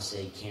if you want to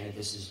say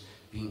cannabis is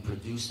being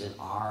produced in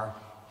our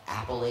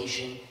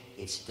appellation,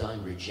 it's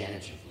done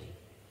regeneratively.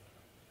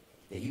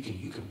 That you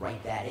can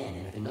write that in,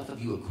 and if enough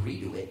of you agree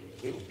to it,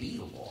 it'll be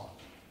the law.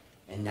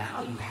 And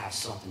now you have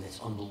something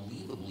that's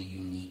unbelievably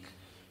unique,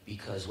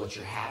 because what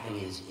you're having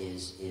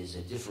is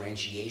a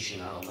differentiation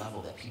on a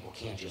level that people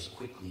can't just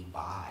quickly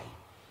buy.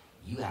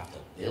 You have to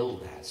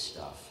build that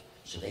stuff.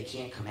 So they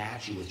can't come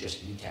at you with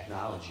just new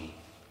technology.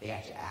 They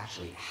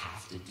actually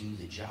have to do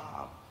the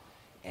job.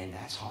 And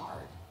that's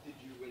hard. Did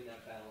you win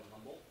that battle in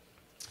Humboldt?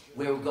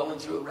 We're going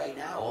through it right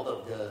now.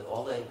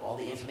 All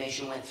the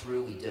information went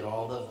through. We did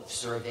all the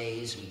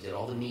surveys. We did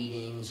all the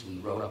meetings. We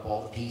wrote up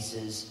all the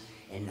pieces.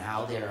 And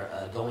now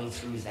they're going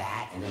through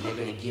that. And then they're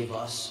going to give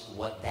us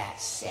what that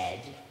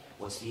said.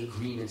 What's the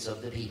agreements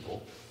of the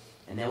people.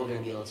 And then we're going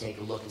to be able to take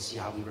a look and see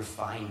how we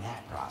refine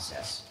that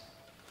process.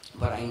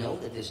 But I know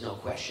that there's no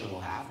question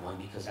we'll have one,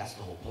 because that's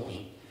the whole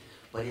point.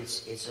 But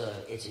it's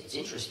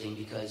interesting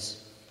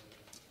because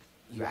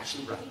you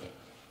actually write it.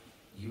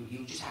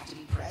 You just have to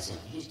be present.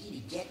 You just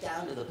need to get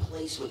down to the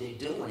place where they're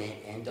doing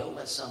it, and don't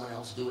let someone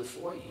else do it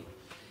for you.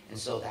 And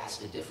so that's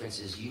the difference.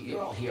 Is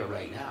you're all here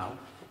right now.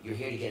 You're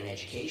here to get an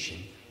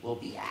education. Well,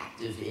 be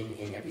active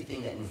in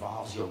everything that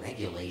involves your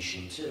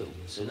regulation too.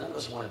 So none of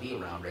us want to be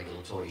around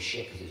regulatory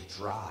shit because it's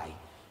dry.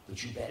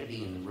 But you better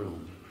be in the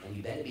room. And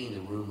you better be in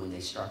the room when they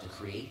start to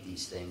create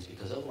these things,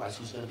 because otherwise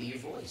who's going to be your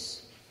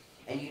voice?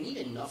 And you need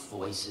enough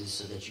voices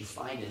so that you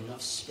find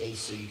enough space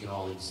so you can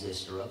all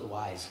exist, or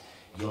otherwise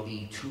you'll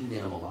be too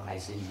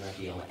minimalized and you won't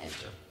be able to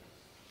enter.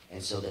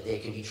 And so that there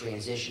can be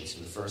transitions.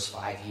 For the first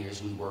 5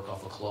 years, we work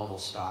off a clonal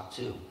stock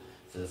too.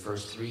 For the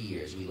first 3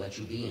 years, we let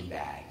you be in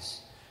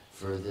bags.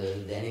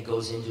 Then it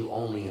goes into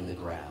only in the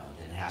ground,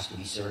 and it has to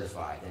be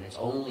certified. Then it's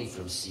only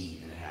from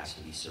seed, and it has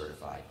to be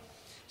certified.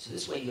 So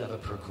this way you have a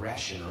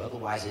progression, or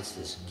otherwise it's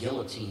this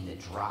guillotine that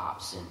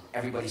drops and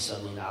everybody's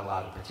suddenly not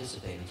allowed to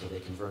participate until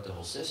they convert the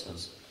whole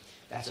systems.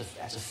 That's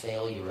a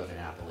failure of an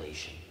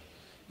appellation.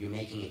 You're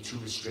making it too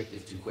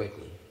restrictive too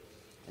quickly.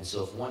 And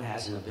so if one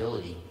has an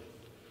ability,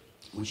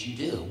 which you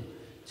do,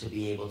 to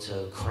be able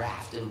to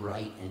craft and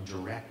write and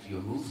direct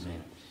your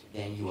movement,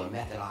 then your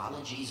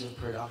methodologies of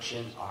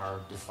production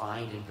are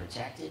defined and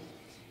protected,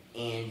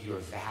 and your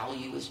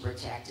value is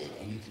protected,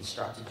 and you can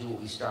start to do what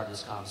we started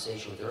this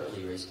conversation with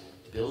earlier, is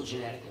build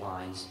genetic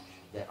lines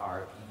that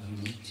are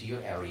unique to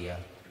your area,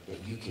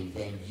 that you can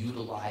then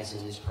utilize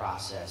in this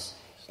process,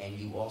 and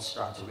you all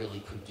start to really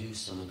produce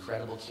some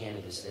incredible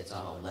cannabis that's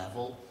on a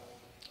level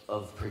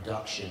of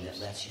production that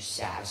lets you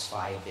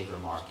satisfy a bigger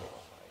market.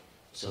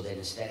 So that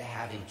instead of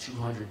having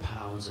 200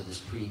 pounds of this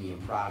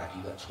premium product,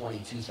 you got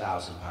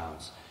 22,000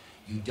 pounds.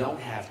 You don't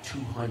have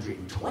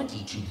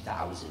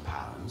 222,000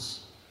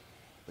 pounds,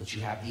 but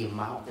you have the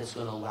amount that's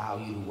going to allow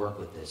you to work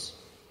with this.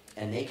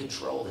 And they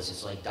control this.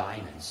 It's like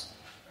diamonds.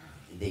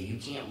 You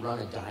can't run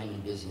a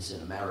diamond business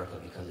in America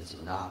because it's a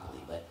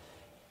monopoly, but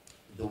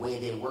the way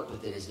they work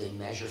with it is they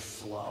measure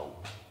flow,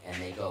 and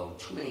they go,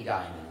 too many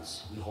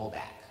diamonds, we hold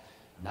back.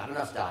 Not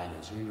enough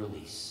diamonds, we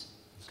release.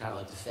 It's kind of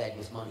like the Fed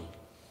with money.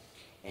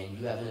 And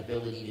you have an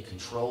ability to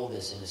control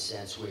this in a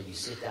sense where you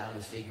sit down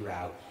and figure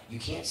out, you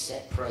can't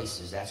set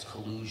prices, that's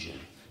collusion,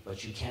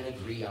 but you can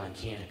agree on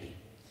canopy.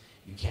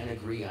 You can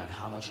agree on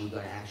how much we're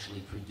going to actually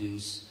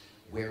produce.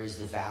 Where is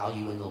the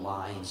value in the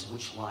lines?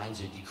 Which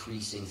lines are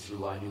decreasing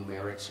through our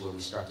numerics, where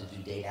we start to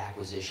do data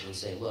acquisition and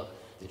say, look,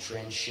 the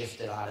trend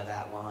shifted out of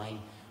that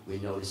line. We're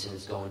noticing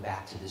it's going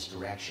back to this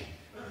direction.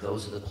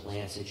 Those are the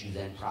plants that you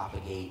then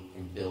propagate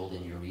and build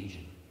in your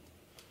region.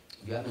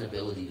 You have an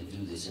ability to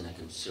do this in a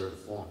concerted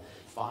form.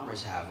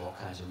 Farmers have all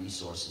kinds of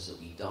resources that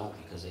we don't,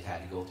 because they've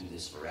had to go through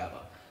this forever.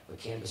 But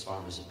cannabis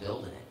farmers are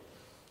building it.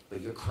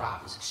 But your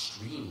crop is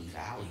extremely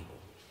valuable.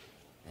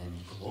 And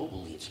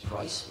globally, it's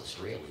priceless,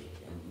 really.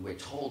 And we're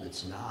told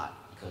it's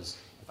not, because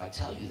if I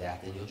tell you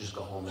that, then you'll just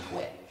go home and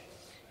quit.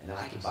 And then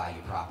I can buy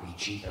your property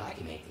cheap, and I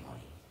can make the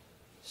money.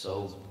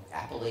 So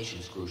appellation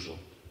is crucial.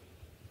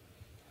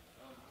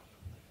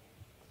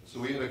 So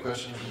we had a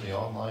question from the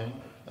online.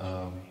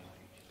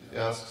 It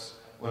asks,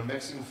 when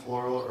mixing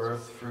floral,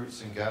 earth,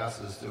 fruits, and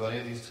gases, do any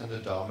of these tend to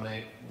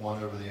dominate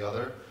one over the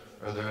other?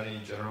 Are there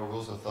any general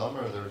rules of thumb,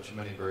 or are there too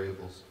many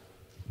variables?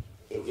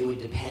 It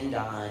would depend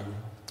on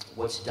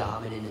what's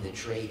dominant in the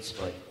traits,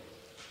 but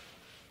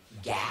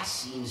gas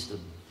seems to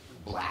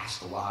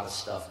blast a lot of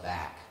stuff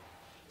back.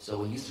 So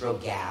when you throw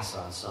gas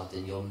on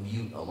something, you'll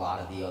mute a lot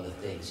of the other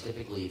things.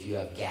 Typically, if you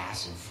have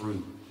gas and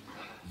fruit,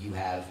 you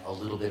have a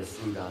little bit of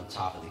fruit on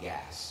top of the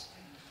gas.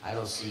 I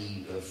don't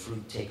see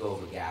fruit take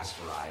over gas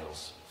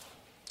varietals.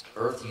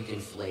 Earth you can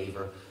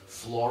flavor.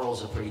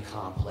 Florals are pretty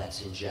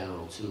complex in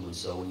general too, and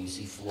so when you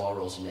see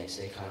florals mixed,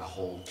 they kind of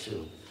hold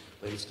too.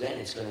 But it's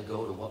going to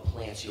go to what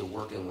plants you're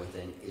working with,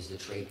 and is the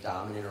trait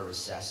dominant or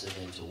recessive,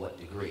 and to what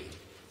degree,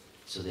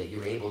 so that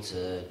you're able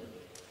to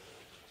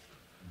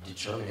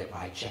determine it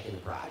by checking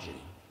the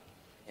progeny.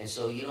 And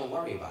so you don't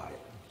worry about it.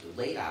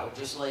 Laid out,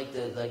 just like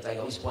I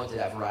always point to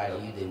that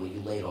varietal you did, where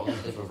you laid all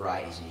these different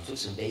varieties, and you took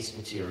some base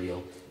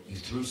material, you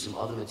threw some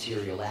other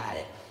material at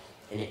it,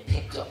 and it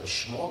picked up a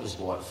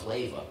smorgasbord of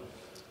flavor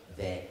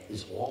that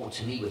is all,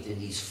 to me, within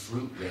these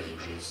fruit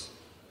ranges.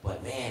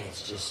 But man,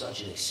 it's just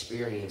such an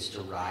experience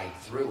to ride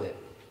through it.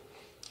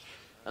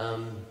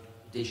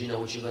 Did you know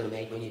what you were going to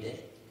make when you did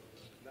it?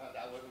 No,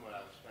 that wasn't what I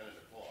was planning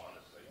to pull,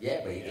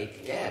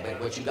 honestly. Yeah,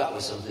 but what you got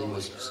was something that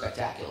was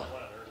spectacular.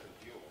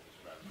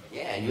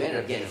 Yeah, and you ended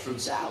up getting a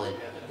fruit salad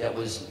that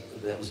was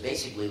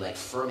basically like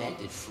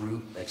fermented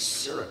fruit, like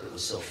syrup. It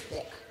was so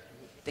thick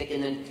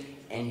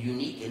and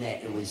unique in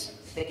that it was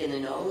thick in the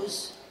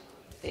nose,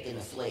 thick in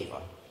the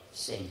flavor,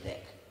 same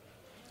thick.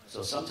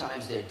 So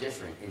sometimes they're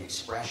different in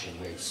expression,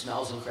 where it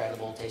smells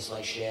incredible, tastes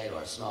like shit,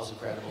 or it smells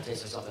incredible,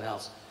 tastes like something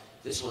else.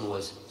 This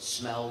one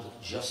smelled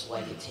just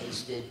like it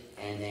tasted,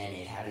 and then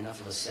it had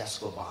enough of a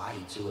sesqua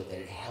body to it that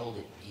it held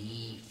it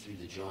deep through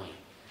the joint.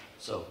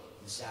 So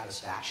the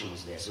satisfaction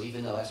was there. So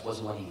even though that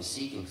wasn't what he was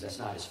seeking, because that's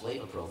not his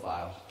flavor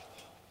profile,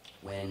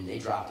 when they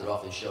dropped it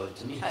off and showed it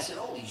to me, I said,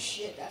 holy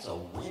shit, that's a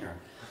winner.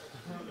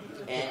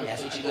 And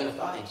that's what you're going to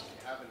find.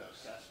 Having those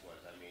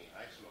sesquas, I mean,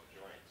 I smoke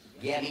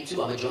joints. Yeah, me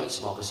too. I'm a joint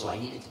smoker, so I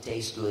need it to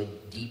taste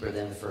good, deeper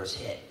than the first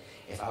hit.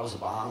 If I was a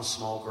bong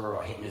smoker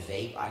or hitting a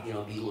vape, I'd be a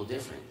little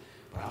different.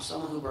 But I'm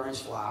someone who burns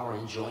flower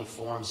in joint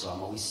form, so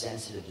I'm always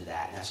sensitive to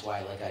that. And that's why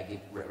I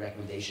give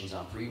recommendations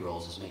on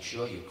pre-rolls, is make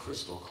sure you're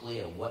crystal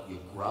clear what you're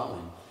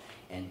growing,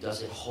 and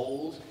does it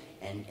hold,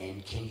 and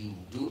can you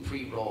do a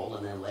pre-roll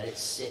and then let it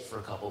sit for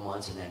a couple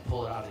months and then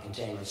pull it out of the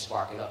container and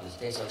spark it up? Does it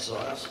taste like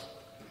sawdust?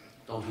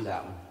 Don't do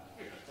that one.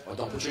 Or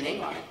don't put your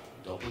name on it.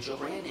 Don't put your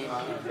brand name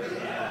on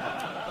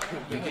it.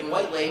 You can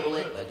white label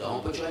it, but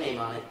don't put your name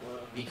on it,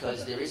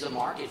 because there is a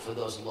market for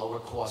those lower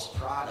cost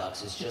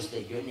products. It's just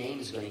that your name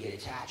is going to get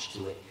attached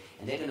to it,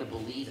 and they're going to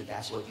believe that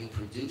that's what you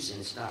produce, and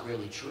it's not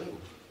really true.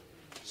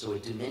 So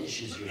it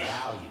diminishes your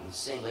value.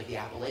 It's the same like the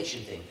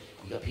Appalachian thing.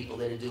 You got people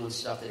that are doing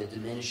stuff that are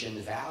diminishing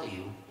the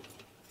value.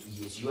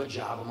 It's your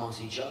job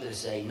amongst each other to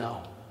say,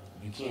 no,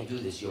 you can't do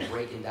this. You're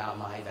breaking down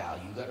my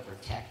value. You got to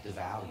protect the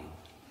value.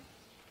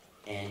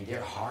 And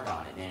they're hard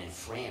on it, man. In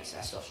France,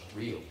 that stuff's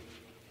real.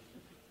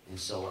 And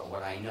so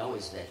what I know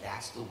is that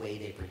that's the way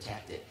they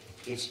protect it.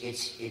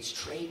 It's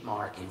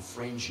trademark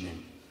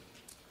infringement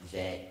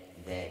that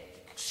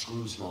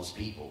screws most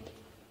people.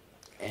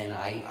 And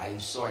I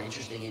saw an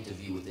interesting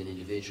interview with an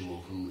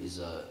individual who is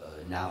an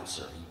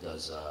announcer. He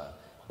does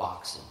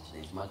boxing. His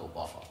name's Michael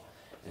Buffer.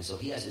 And so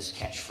he has this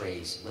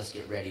catchphrase, let's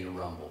get ready to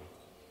rumble.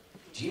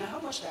 Do you know how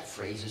much that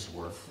phrase is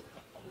worth?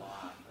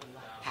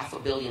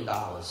 $500 million.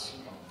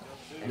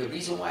 And the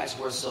reason why it's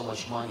worth so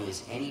much money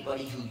is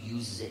anybody who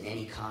uses it in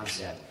any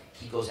concept,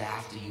 he goes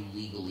after you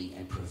legally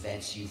and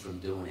prevents you from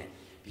doing it.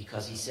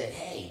 Because he said,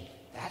 hey,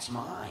 that's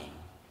mine.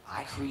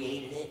 I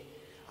created it.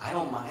 I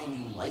don't mind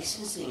you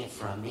licensing it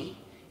from me.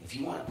 If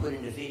you want to put it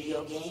in a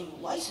video game,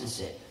 license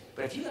it.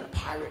 But if you're going to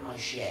pirate my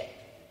shit,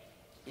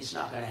 it's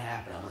not going to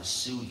happen. I'm going to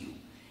sue you.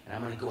 And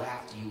I'm going to go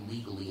after you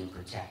legally and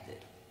protect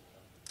it.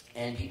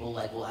 And people are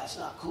like, well, that's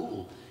not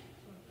cool.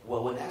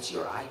 Well, when that's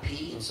your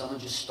IP and someone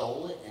just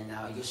stole it and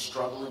now you're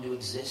struggling to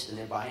exist and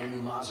they're buying a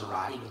new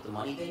Maserati with the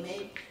money they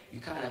made,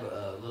 you're kind of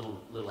a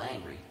little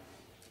angry.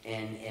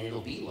 And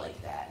it'll be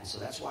like that. And so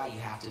that's why you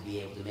have to be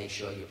able to make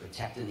sure you're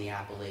protecting the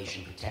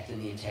appellation,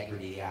 protecting the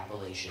integrity of the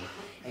appellation,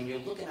 and you're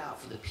looking out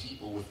for the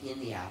people within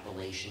the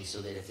appellation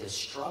so that if they're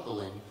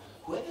struggling,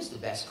 whoever's the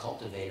best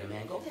cultivator,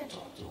 man, go there and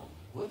talk to them.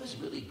 Whoever's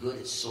really good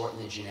at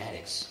sorting the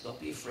genetics, don't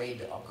be afraid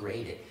to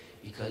upgrade it,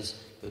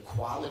 because the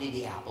quality of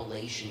the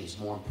appellation is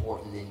more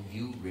important than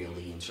you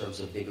really in terms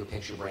of bigger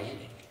picture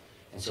branding.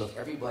 And so if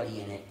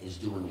everybody in it is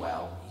doing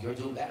well, you're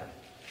doing better.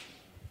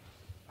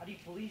 How do you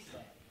police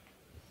that?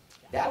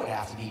 That would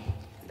have to be,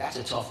 that's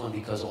a tough one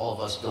because all of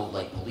us don't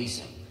like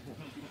policing.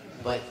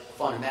 But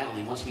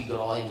fundamentally, once we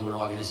go all into an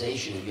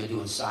organization and you're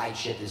doing side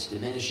shit that's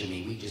diminishing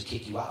me, we just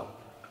kick you out.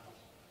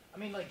 I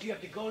mean, like, do you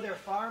have to go to their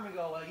farm and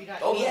go, well, you're not...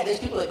 Oh yeah, there's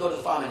people that go to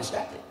the farm and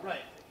inspect it. Right.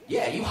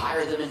 Yeah, you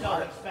hire them and...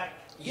 Self-inspect.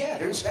 Yeah,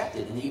 they're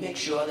inspected, and you make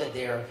sure that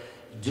they're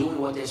doing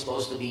what they're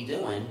supposed to be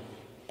doing,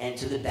 and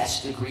to the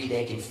best degree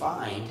they can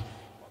find.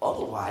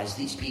 Otherwise,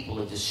 these people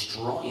are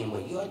destroying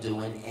what you're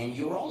doing, and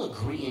you're all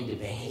agreeing to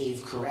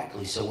behave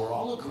correctly. So we're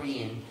all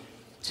agreeing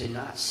to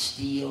not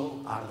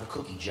steal out of the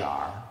cookie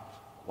jar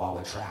while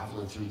we're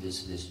traveling through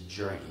this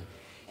journey.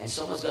 And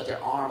someone's got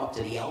their arm up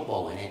to the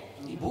elbow in it,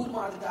 and you boot them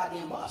out of the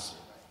goddamn bus.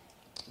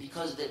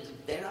 Because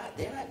they're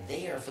not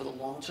there for the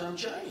long-term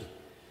journey.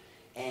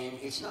 And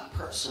it's not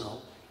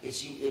personal.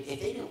 It's you. If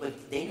they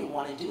didn't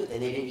want to do it,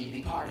 then they didn't need to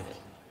be part of it.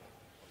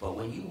 But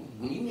when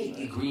you make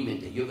the agreement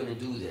that you're going to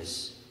do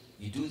this,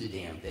 you do the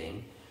damn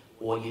thing,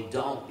 or you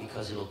don't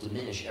because it'll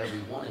diminish every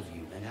one of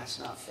you, and that's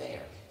not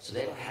fair. So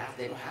they don't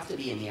have to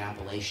be in the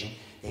appellation.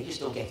 They just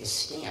don't get the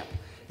stamp.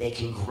 They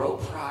can grow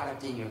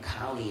product in your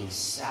county and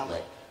sell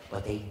it,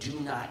 but they do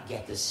not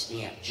get the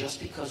stamp. Just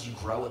because you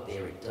grow it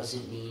there, it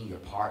doesn't mean you're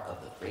part of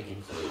the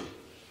friggin' crew.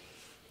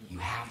 You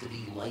have to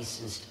be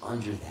licensed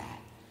under that.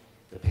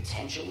 The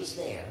potential is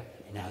there,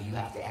 and now you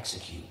have to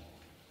execute.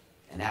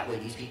 And that way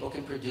these people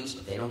can produce,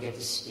 but they don't get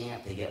the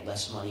stamp, they get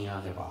less money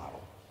on their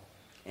bottle.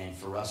 And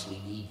for us, we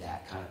need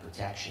that kind of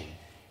protection.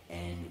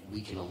 And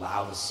we can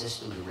allow the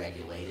system to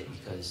regulate it,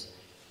 because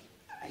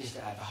I just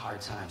have a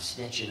hard time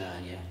snitching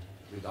on you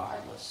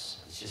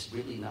regardless. It's just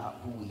really not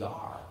who we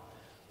are.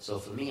 So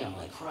for me, I'm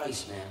like,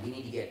 Christ, man, we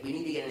need to get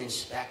an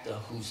inspector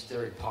who's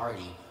third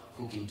party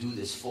who can do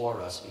this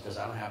for us, because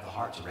I don't have the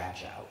heart to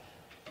ratch out.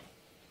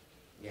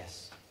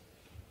 Yes.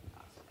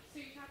 So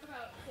you talk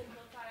about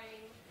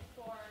simplifying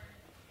for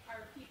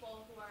our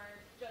people who are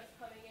just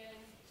coming in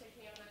to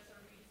cannabis or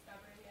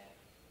rediscovering it.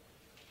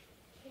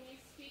 Can you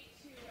speak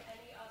to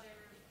any other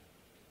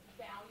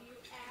value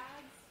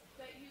adds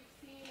that you've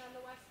seen on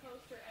the West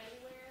Coast or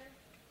anywhere,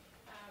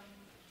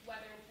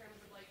 whether in terms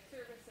of like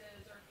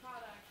services or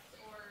products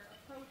or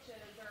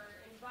approaches or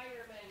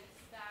environments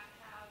that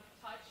have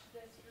touched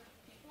this group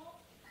of people?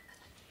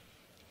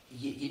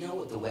 You know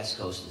what the West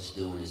Coast is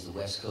doing is the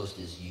West Coast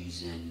is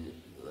using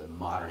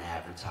modern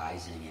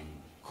advertising and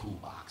cool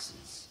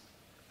boxes.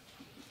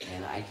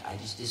 And I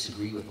just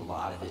disagree with a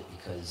lot of it,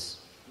 because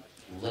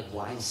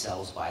wine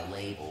sells by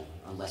label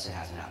unless it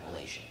has an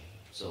appellation.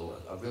 So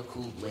a real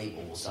cool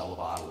label will sell a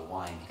bottle of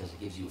wine because it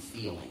gives you a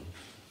feeling.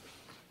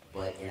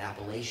 But an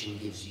appellation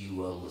gives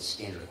you a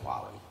standard of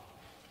quality,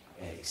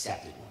 an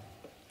accepted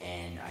one.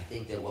 And I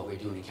think that what we're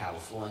doing in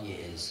California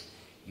is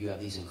you have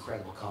these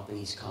incredible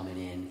companies coming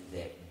in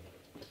that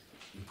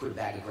you put a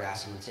bag of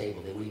grass on the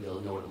table, they wouldn't even be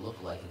able to know what it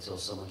looked like until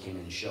someone came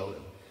in and showed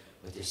them.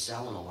 But they're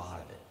selling a lot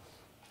of it.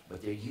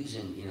 But they're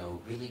using,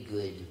 really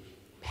good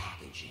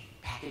packaging.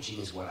 Packaging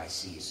is what I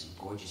see, is some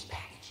gorgeous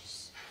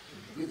packages.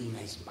 Really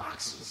nice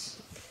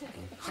boxes,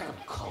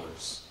 incredible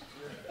colors.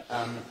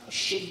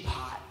 Shitty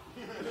pot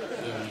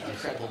in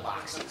incredible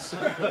boxes.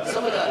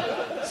 Some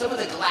of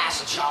the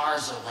glass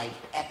jars are like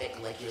epic,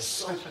 like they're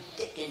so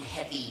thick and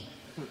heavy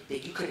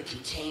that you could have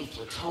contained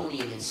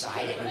plutonium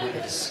inside it and would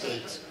have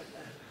escaped.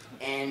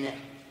 And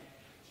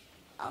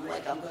I'm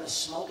like, I'm going to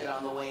smoke it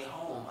on the way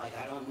home. Like,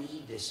 I don't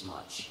need this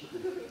much.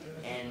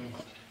 And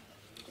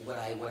what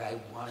I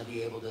want to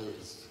be able to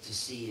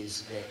see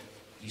is that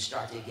you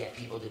start to get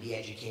people to be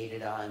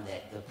educated on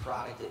that the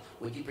product, that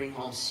when you bring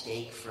home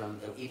steak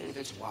from, even if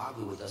it's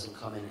Wagyu, it doesn't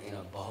come in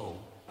a bow.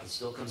 It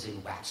still comes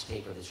in wax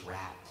paper that's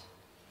wrapped.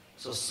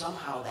 So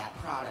somehow that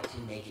product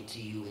can make it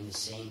to you in the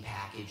same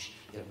package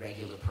that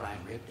regular prime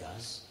rib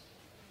does.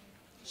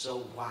 So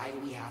why do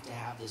we have to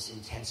have this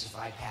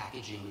intensified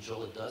packaging, which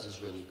all it does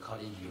is really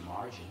cut into your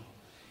margin,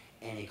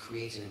 and it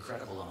creates an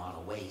incredible amount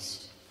of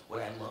waste.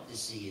 What I'd love to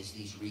see is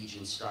these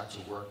regions start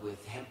to work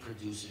with hemp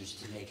producers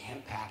to make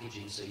hemp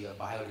packaging so you have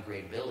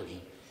biodegradability.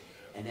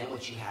 And then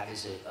what you have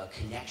is a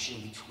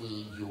connection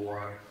between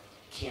your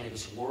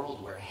cannabis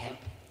world, where hemp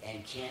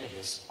and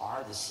cannabis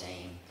are the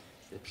same,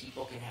 that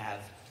people can have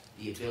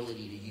the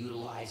ability to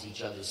utilize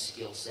each other's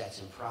skill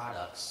sets and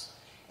products.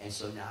 And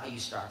so now you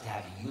start to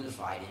have a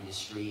unified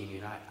industry, and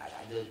you're not,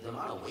 the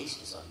amount of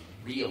waste is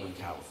unreal in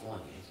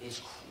California.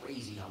 It's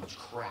crazy how much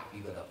crap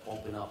you gotta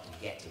open up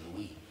to get to the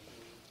weed.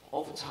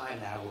 Over time,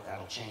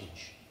 that'll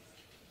change.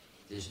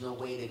 There's no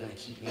way they're gonna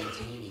keep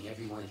maintaining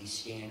every one of these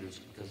standards,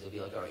 because they'll be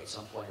like, all right, at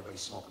some point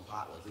everybody's smoking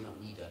pot, like we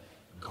don't need to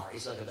guard.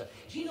 It's like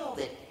do you know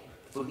that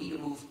for me to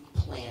move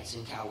plants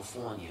in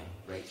California,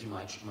 right, through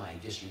my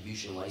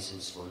distribution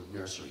license for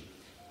nursery,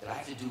 that I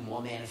have to do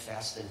more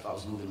manifest than if I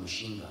was moving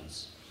machine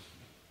guns?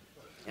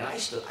 And I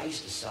used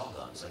to sell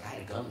guns. Like, I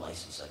had a gun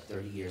license like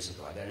 30 years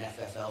ago. I got an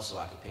FFL so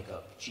I could pick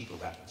up cheaper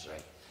weapons,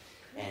 right?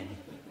 And,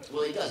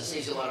 well, it does. It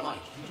saves you a lot of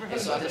money.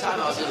 And so at the time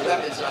I was into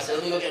weapons, so I said,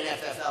 let me go get an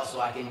FFL so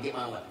I can get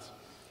my own weapons.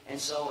 And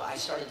so I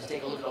started to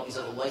take a look at all these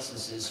other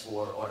licenses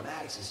for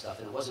automatics and stuff,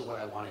 and it wasn't what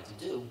I wanted to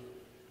do.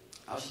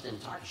 I was just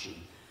into target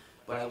shooting.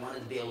 But I wanted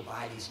to be able to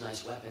buy these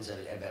nice weapons at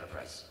a better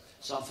price.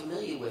 So I'm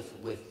familiar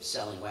with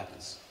selling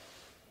weapons.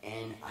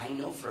 And I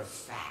know for a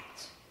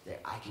fact that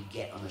I could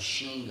get a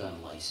machine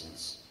gun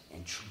license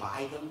and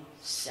buy them,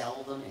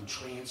 sell them, and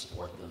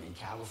transport them in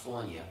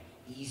California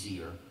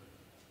easier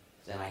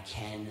than I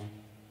can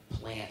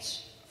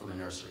plants from a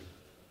nursery.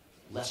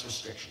 Less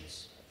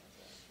restrictions.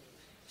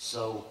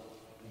 So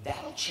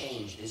that'll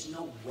change. There's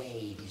no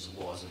way these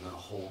laws are going to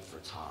hold for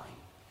time.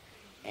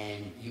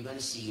 And you're going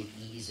to see an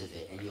ease of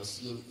it, and you'll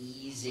see an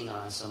easing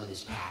on some of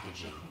this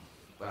packaging.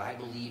 But I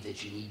believe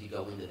that you need to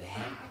go into the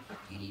hemp,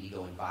 you need to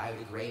go in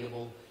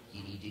biodegradable,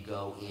 you need to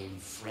go in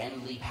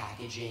friendly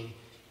packaging.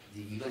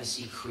 You're going to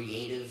see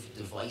creative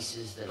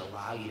devices that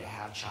allow you to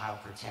have child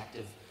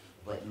protective,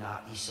 but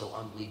not be so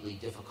unbelievably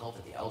difficult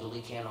that the elderly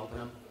can't open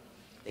them.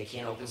 They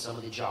can't open some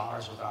of the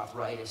jars with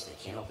arthritis. They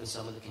can't open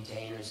some of the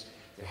containers.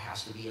 There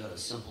has to be a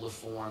simpler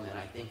form, and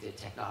I think that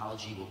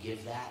technology will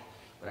give that.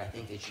 But I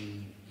think that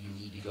you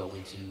need to go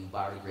into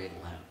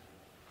biodegradable hemp.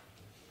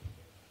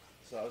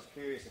 So I was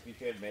curious if you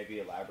could maybe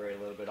elaborate a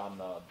little bit on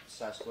the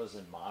sesquas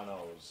and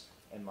monos,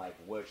 and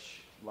what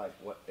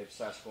if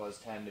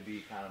sesquas tend to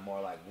be kind of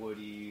more like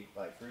woody,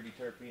 like fruity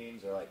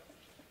terpenes, or like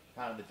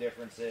kind of the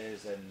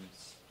differences and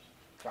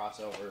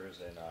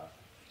crossovers and.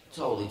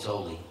 Totally. Can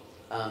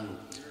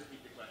you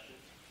repeat the question?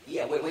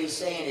 Yeah, what he's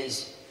saying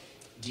is,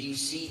 do you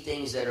see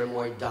things that are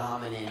more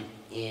dominant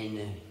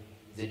in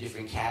the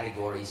different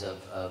categories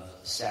of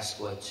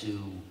Sesqua to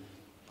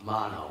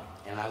mono?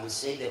 And I would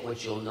say that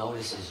what you'll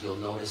notice is you'll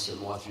notice it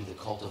more through the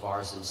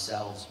cultivars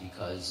themselves,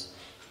 because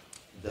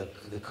the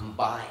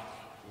combined,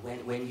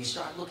 when you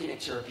start looking at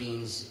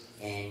terpenes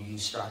and you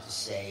start to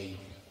say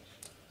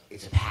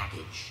it's a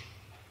package,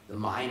 the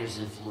minors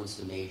influence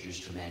the majors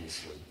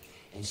tremendously.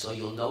 And so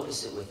you'll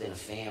notice it within a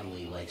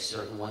family, like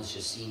certain ones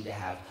just seem to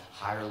have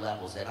higher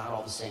levels. They're not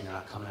all the same, they're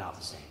not coming out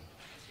the same.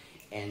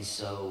 And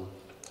so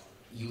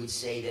you would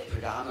say that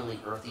predominantly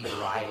earthy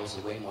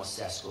varietals are way more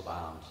Sesqua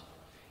bound.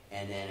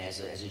 And then as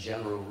a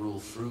general rule,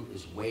 fruit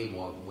is way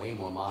more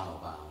mono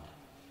bound.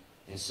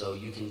 And so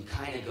you can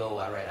kind of go,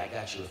 all right, I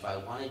got you. If I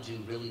want to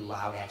do really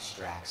loud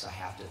extracts, I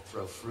have to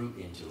throw fruit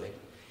into it.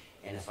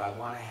 And if I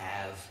want to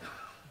have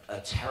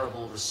a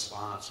terrible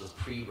response with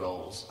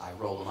pre-rolls, I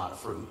roll them out of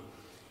fruit.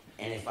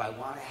 And if I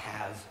want to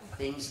have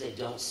things that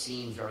don't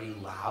seem very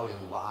loud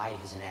and live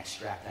as an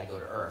extract, I go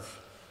to earth.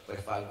 But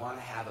if I want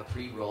to have a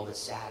pre-roll that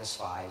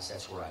satisfies,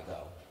 that's where I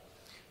go.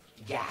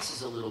 Gas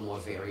is a little more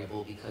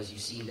variable because you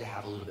seem to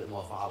have a little bit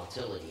more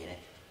volatility in it.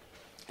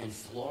 And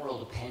floral,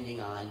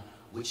 depending on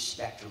which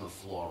spectrum of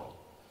floral.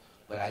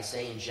 But I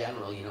say in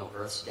general, you know,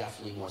 earth's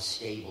definitely more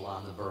stable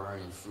on the burn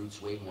and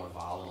fruit's way more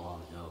volatile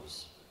on the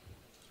nose.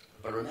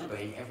 But remember,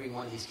 in every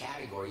one of these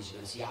categories, you're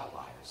going to see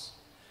outliers.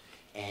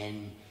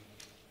 And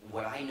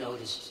what I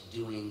noticed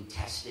doing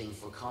testing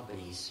for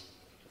companies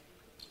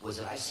was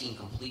that I've seen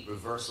complete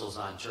reversals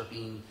on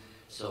terpene.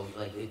 So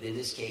like in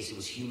this case, it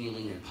was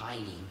humulene and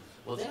pinene.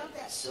 Well, they're not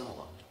that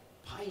similar.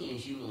 Pinene and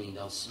humulene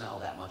don't smell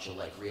that much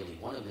alike, really.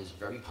 One of them is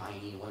very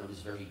pinene, one of them is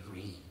very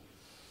green.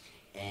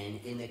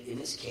 And in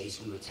this case,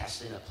 we were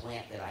testing a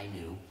plant that I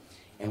knew,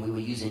 and we were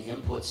using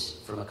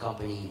inputs from a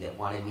company that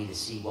wanted me to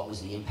see what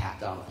was the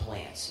impact on the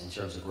plants in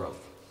terms of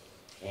growth.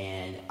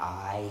 And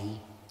I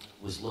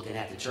was looking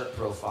at the terp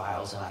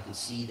profiles, and I could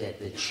see that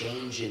the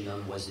change in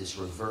them was this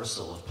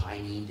reversal of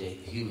pinene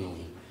to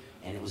humulene.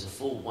 And it was a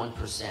full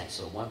 1%,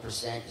 so 1%,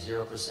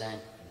 0%,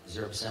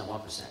 0%,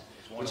 1%.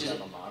 One of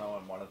them a mono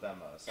and one of them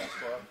a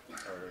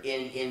Sesqua?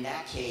 In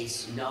that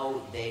case,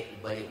 no,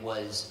 but it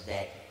was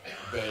that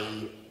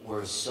they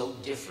were so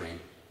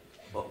different,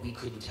 but we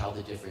couldn't tell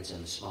the difference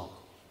in the smoke.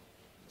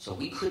 So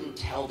we couldn't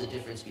tell the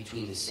difference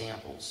between the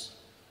samples,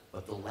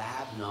 but the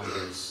lab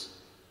numbers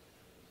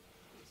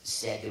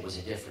said there was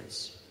a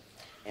difference.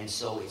 And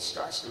so it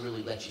starts to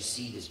really let you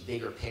see this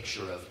bigger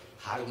picture of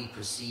how do we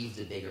perceive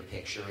the bigger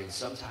picture, and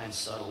sometimes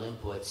subtle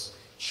inputs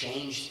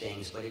change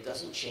things, but it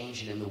doesn't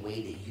change it in the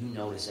way that you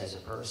notice as a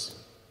person.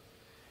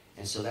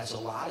 And so that's a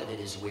lot of it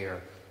is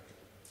where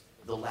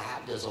the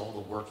lab does all the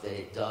work that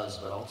it does,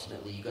 but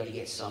ultimately you got to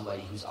get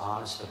somebody who's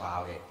honest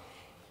about it.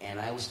 And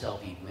I always tell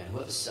people, man,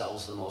 whoever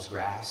sells the most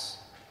grass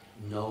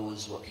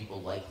knows what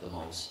people like the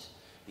most,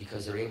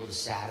 because they're able to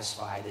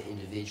satisfy the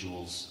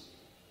individuals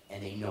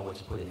and they know what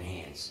to put in their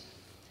hands.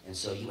 And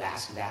so you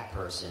ask that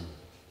person,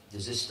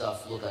 does this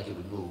stuff look like it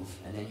would move?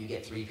 And then you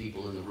get 3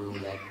 people in the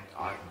room that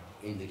aren't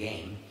in the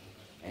game,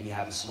 and you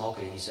have them smoke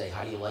it, and you say,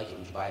 how do you like it?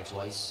 Would you buy it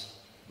twice?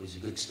 Was it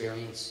a good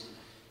experience?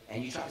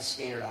 And you try to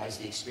standardize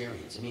the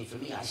experience. I mean, for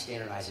me, I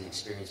standardize an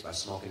experience by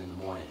smoking in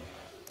the morning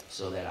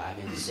so that I'm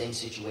in the same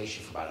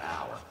situation for about an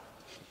hour.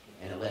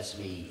 And it lets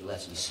me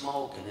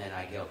smoke, and then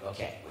I go,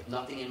 okay, with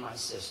nothing in my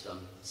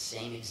system,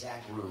 same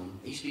exact room.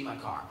 It used to be my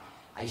car.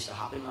 I used to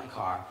hop in my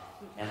car,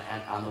 and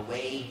on the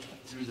way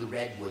through the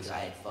redwoods, I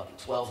had fucking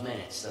 12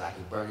 minutes that I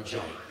could burn a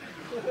joint.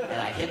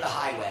 And I'd hit the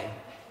highway,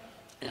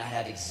 and I'd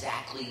have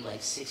exactly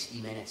like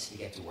 60 minutes to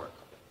get to work,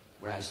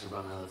 where I used to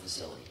run another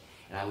facility.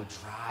 And I would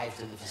drive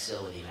to the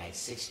facility, and I had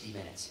 60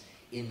 minutes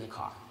in the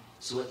car.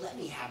 So it let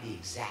me have the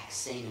exact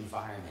same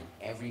environment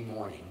every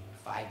morning,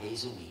 5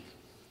 days a week,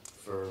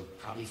 for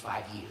probably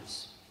 5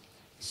 years.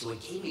 So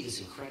it gave me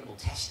this incredible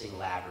testing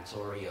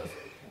laboratory of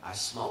I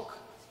smoke,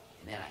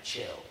 and then I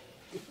chill.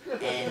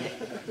 And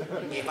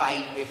if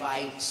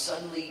I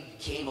suddenly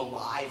came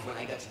alive when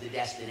I got to the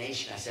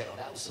destination, I said, oh,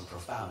 that was some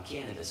profound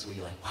cannabis, where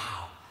you're like,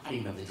 wow, I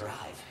didn't remember the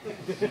drive.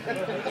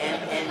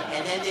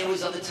 and then there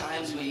was other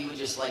times where you were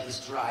just like,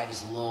 this drive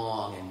is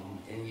long,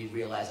 and you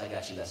realize, I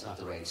got you, that's not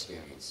the right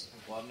experience.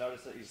 Well, I've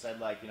noticed that you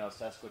said, like, you know,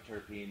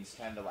 sesquiterpenes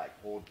tend to, like,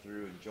 hold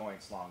through in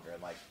joints longer.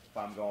 And, like, if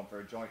I'm going for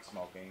a joint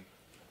smoking,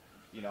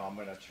 you know, I'm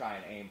going to try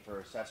and aim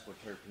for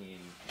sesquiterpene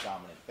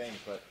dominant things.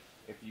 But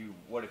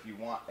what if you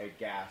want a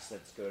gas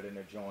that's good in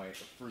a joint,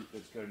 a fruit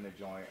that's good in a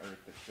joint, earth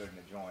that's good in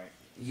a joint?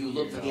 You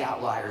look for the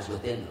outliers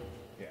within them.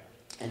 Yeah.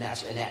 And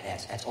that's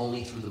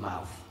only through the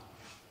mouth.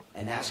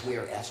 And that's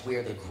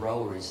where the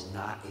grower is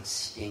not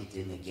extinct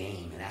in the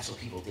game. And that's what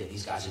people did.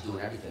 These guys are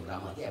doing everything. But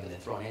I'm like, yeah, but they're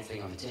throwing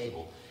anything on the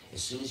table.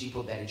 As soon as you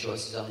put better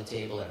choices on the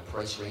table at a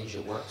price range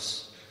that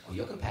works, well,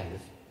 you're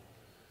competitive.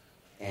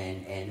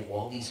 And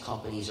all these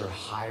companies are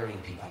hiring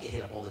people. I get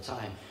hit up all the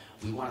time.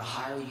 We want to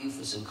hire you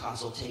for some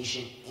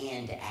consultation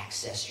and to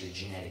access your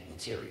genetic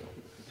material.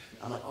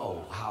 I'm like,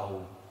 oh,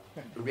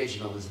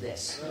 original is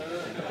this.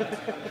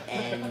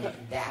 And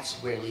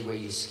that's really where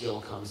your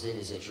skill comes in,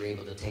 is that you're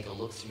able to take a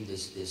look through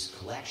this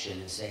collection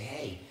and say,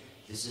 hey,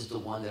 this is the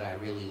one that I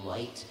really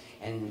liked.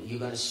 And you're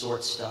going to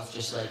sort stuff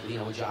just like,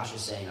 what Josh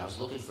was saying. I was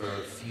looking for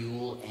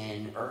fuel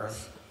and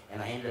earth,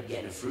 and I ended up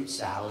getting a fruit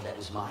salad that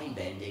was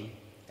mind-bending.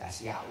 That's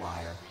the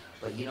outlier.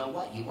 But you know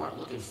what? You weren't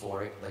looking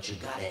for it, but you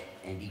got it,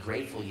 and be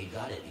grateful you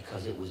got it,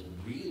 because it was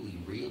really,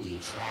 really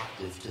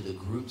attractive to the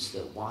groups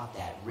that want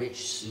that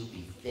rich,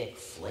 soupy, thick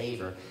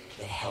flavor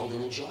that held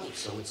in a joint.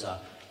 So it's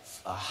a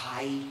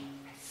high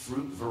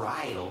fruit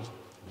varietal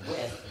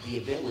with the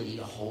ability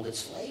to hold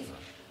its flavor,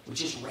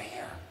 which is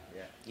rare.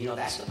 Yeah.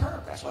 That's the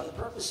perp. That's why the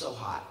perp is so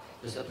hot,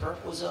 because the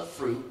perp was a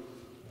fruit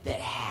that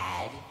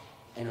had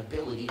an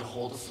ability to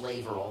hold a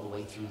flavor all the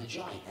way through the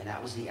joint. And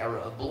that was the era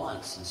of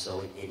blunts. And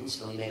so it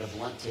instantly made a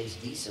blunt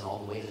taste decent all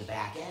the way to the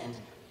back end,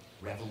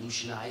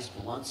 revolutionized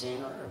blunts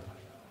and herb.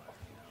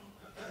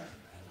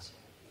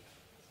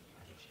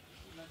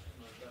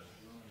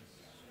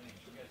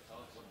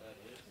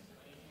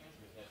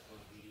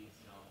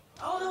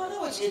 Oh,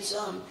 no, it's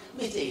let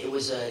me think. It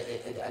was I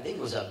think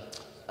it was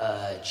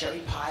a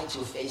cherry pie to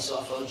a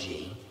face-off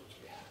OG.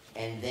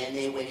 And then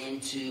they went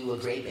into a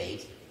Grey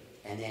Bait.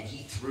 And then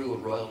he threw a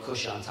Royal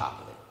Kush on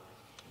top of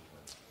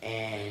it.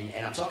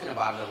 And I'm talking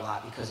about it a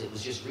lot because it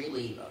was just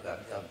really,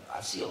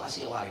 I see a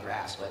lot of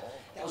grass, but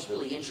that was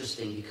really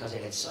interesting because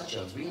it had such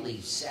a really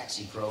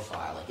sexy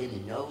profile. Like in the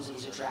nose, it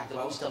was attractive.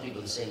 I always tell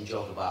people the same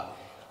joke about,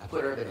 I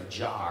put herb in a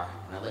jar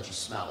and I let you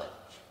smell it.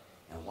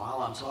 And while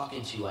I'm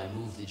talking to you, I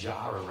move the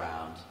jar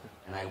around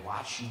and I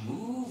watch you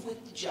move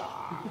with the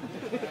jar.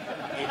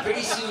 And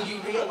pretty soon you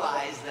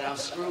realize that I'm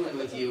screwing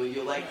with you and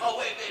you're like, oh,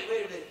 wait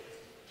a minute.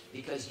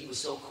 Because you were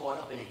so caught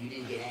up in it, you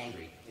didn't get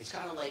angry. It's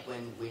kind of like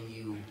when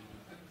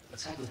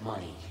it's like with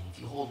money.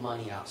 If you hold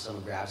money out,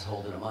 someone grabs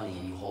hold of the money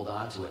and you hold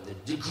on to it, the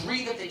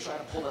degree that they try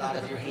to pull it out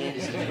of your hand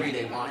is the degree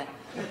they want it.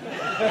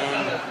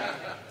 And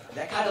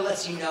that kind of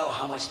lets you know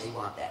how much they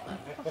want that money.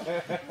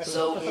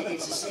 So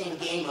it's the same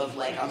game of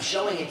like, I'm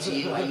showing it to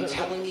you, are you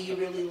telling me you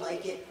really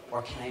like it?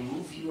 Or can I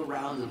move you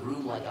around the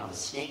room like I'm a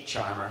snake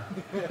charmer?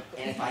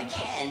 And if I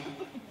can,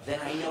 then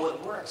I know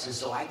it works. And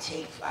so I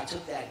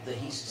took that,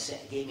 he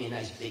gave me a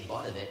nice big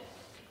butt of it,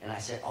 and I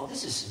said, oh,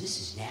 this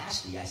is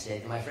nasty. I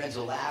said, and my friends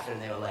were laughing,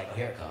 and they were like, oh,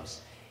 here it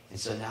comes. And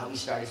so now we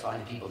started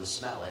finding people to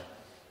smell it,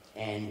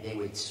 and they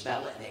would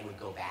smell it, and they would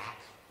go back,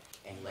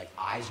 and like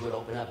eyes would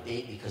open up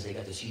big because they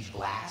got this huge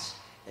blast.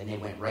 Then they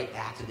went right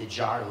back to the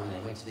jar, and when they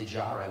went to the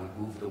jar, I would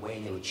move it away,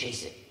 and they would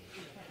chase it.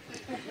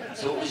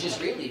 So it was just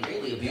really,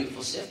 really a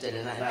beautiful sifted,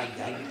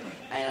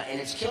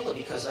 and it's killer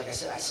because, like I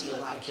said, I see a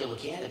lot of killer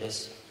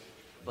cannabis.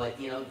 But,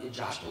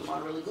 Josh put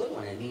on a really good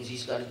one. It means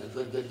he's got a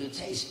good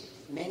taste.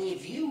 Many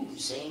of you,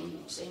 same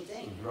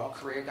thing. You're all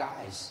career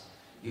guys.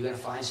 You're going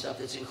to find stuff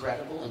that's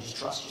incredible and just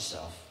trust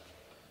yourself.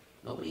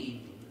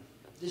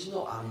 There's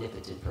no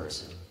omnipotent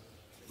person.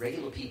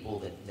 Regular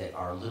people that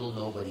are little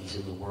nobodies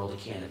in the world of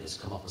cannabis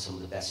come up with some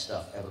of the best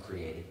stuff ever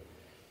created.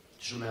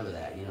 Just remember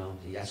that,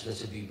 That's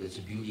the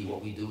beauty of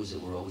what we do, is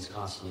that we're always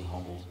constantly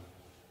humbled.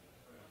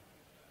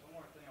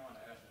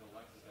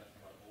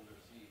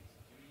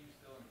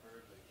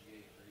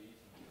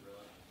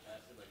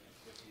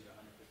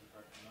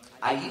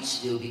 I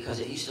used to, because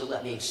it used to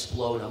let me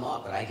explode them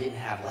up, but I didn't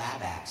have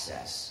lab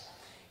access.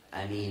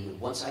 I mean,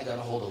 once I got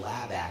a hold of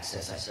lab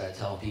access, I started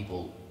telling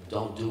people,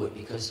 don't do it,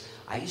 because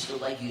I used to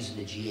like using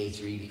the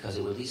GA3 because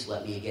it would at least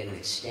let me get an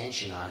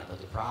extension on it,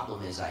 but the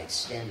problem is I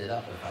extend it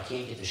up, and if I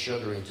can't get the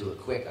sugar into it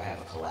quick, I have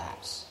a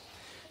collapse.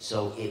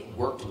 So it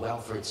worked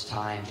well for its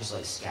time, just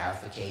like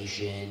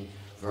scarification,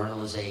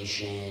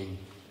 vernalization,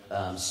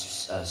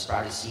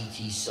 sprouted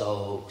CT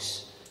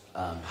soaks,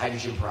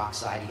 hydrogen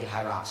peroxide, you get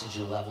higher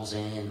oxygen levels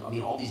in. I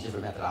mean, all these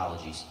different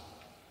methodologies.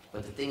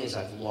 But the thing is,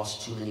 I've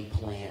lost too many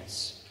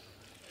plants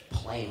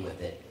playing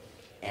with it.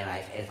 And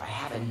if I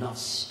have enough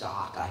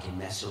stock, I can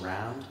mess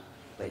around.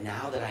 But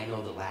now that I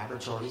know the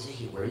laboratories are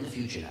here, we're in the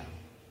future now.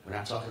 We're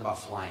not talking about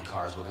flying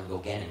cars. We're going to go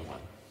get in one.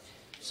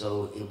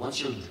 So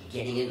once you're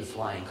getting in the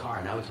flying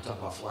car, now we can talk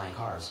about flying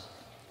cars.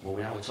 Well,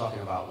 now we're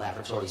talking about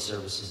laboratory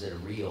services that are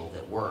real,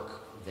 that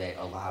work, that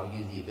allow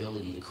you the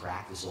ability to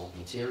crack this old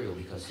material,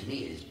 because to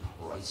me it is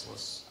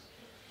priceless.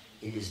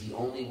 It is the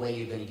only way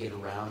you're going to get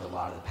around a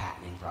lot of the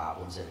patenting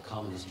problems that are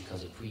coming, is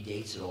because it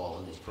predates it all,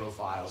 and there's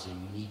profiles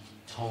and unique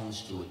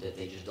tones to it that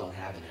they just don't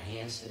have in their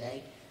hands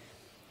today.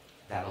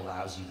 That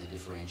allows you the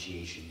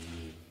differentiation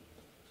you need.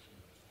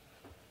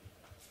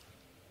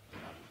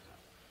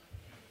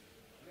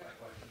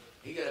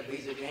 He's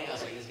a hang on a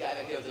second. This guy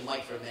back there with the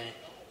mic for a minute.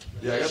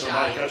 Yeah, I got the mic.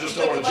 I just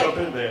don't want to jump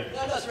in there.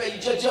 No, it's right.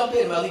 You just jump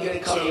in, Mel. You're going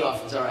to cut me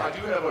off. It's all right. I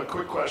do have a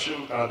quick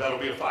question. That'll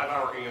be a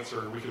 5-hour answer,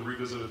 and we can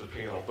revisit it at the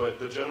panel. But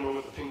the gentleman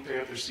with the Pink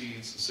Panther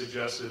seeds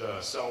suggested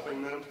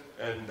selfing them,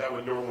 and that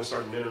would normally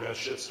start an internet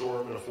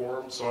shitstorm in a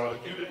forum. So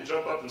you didn't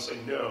jump up and say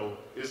no.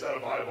 Is that a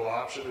viable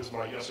option? Is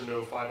my yes or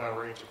no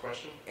 5-hour answer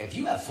question? If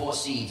you have 4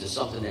 seeds of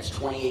something that's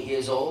 28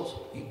 years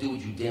old, you do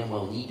what you damn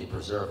well need to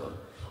preserve them.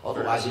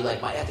 Otherwise, you're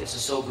like, my ethics are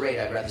so great,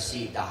 I'd rather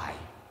see it die.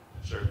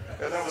 Sure.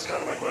 And that was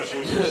kind of my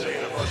question when you were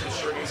saying a bunch of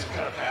strains have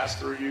kind of passed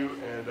through you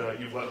and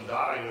you've let them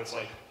die, and it's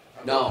like,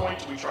 at what point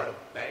do we try to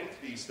bank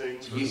these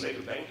things for the sake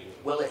of banking them?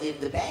 Well,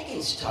 the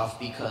banking's tough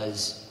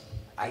because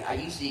I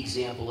use the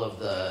example of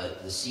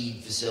the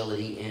seed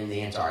facility in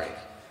the Antarctic,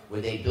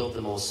 where they built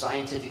the most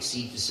scientific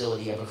seed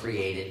facility ever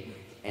created,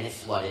 and it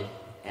flooded.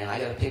 And I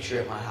got a picture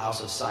at my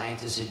house of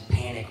scientists in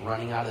panic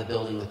running out of the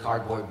building with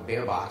cardboard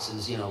bear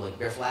boxes, like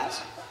bear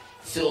flats,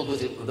 filled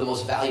with the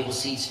most valuable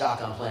seed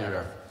stock on planet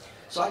Earth.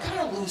 So I kind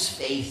of lose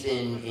faith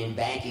in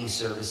banking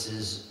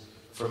services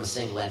from a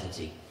single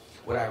entity.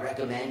 What I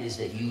recommend is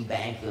that you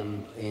bank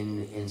them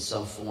in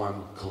some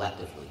form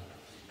collectively.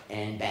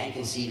 And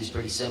banking seed is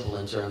pretty simple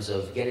in terms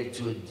of get it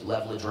to a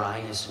level of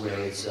dryness where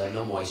it's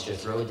no moisture,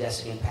 throw a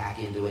desiccant pack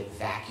into it,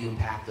 vacuum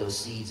pack those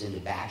seeds into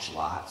batch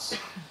lots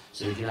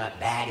so that you're not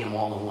bagging them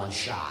all in one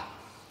shot.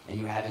 And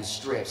you're having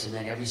strips, and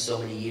then every so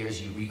many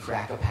years you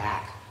re-crack a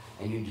pack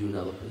and you do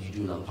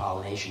another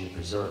pollination to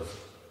preserve.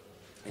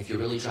 If you're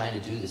really trying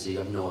to do this, you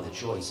have no other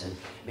choice. And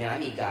man, I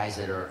meet guys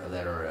that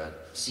are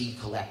seed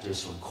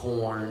collectors from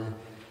corn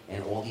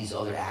and all these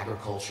other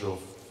agricultural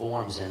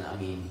forms, and I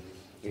mean,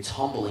 it's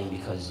humbling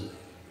because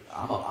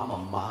I'm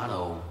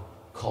a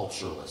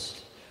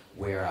monoculturalist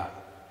where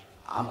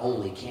I'm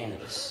only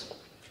cannabis.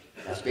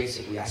 That's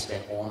basically, I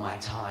spend all my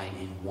time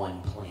in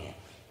one plant.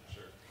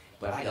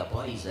 But I got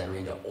buddies that are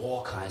into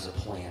all kinds of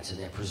plants, and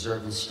they're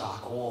preserving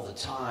stock all the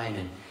time,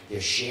 and they're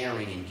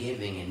sharing and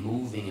giving and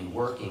moving and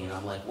working, and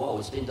I'm like, whoa,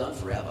 it's been done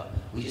forever.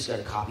 We just got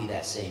to copy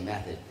that same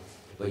method.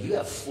 But you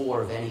have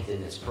 4 of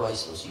anything that's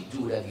priceless. You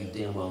do whatever you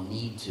damn well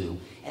need to,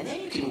 and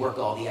then you can work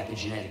all the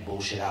epigenetic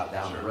bullshit out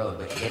down the road.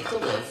 But get it to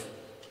live,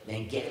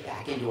 then get it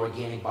back into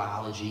organic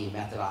biology and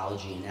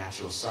methodology and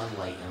natural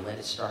sunlight, and let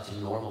it start to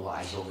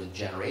normalize over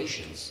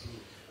generations.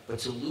 But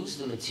to lose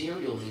the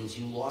material means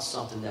you lost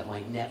something that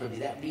might never be.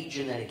 That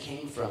region that it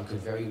came from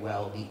could very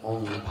well be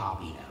only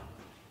poppy now.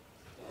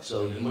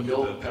 So you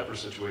look at the pepper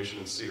situation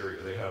in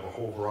Syria. They have a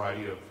whole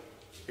variety of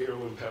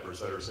heirloom peppers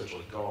that are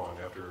essentially gone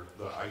after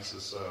the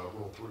ISIS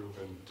rolled through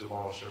and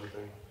demolished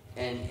everything.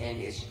 And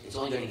it's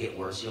only going to get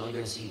worse. You're only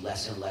going to see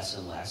less and less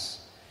and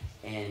less.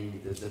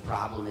 And the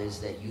problem is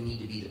that you need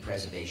to be the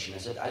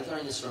preservationist. I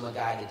learned this from a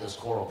guy that does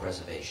coral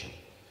preservation,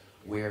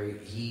 where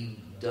he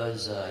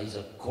does, he's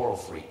a coral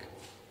freak.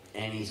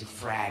 And he's a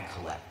frag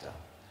collector.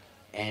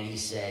 And he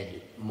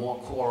said, more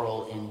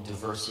coral in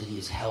diversity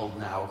is held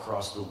now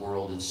across the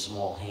world in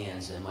small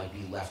hands than might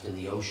be left in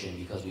the ocean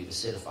because we've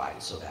acidified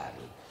it so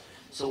badly.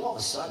 So all of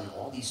a sudden,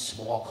 all these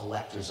small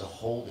collectors are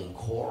holding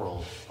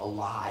coral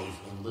alive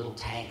in little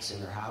tanks in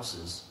their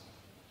houses,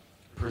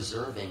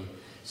 preserving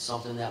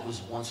something that was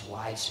once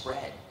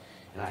widespread.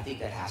 And I think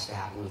that has to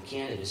happen with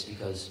cannabis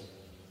because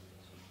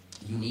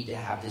you need to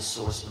have this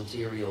source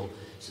material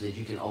so that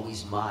you can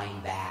always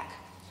mine back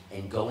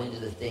and go into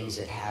the things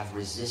that have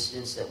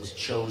resistance that was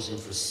chosen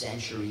for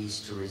centuries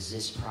to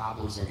resist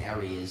problems in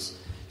areas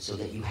so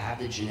that you have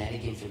the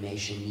genetic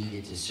information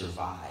needed to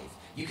survive.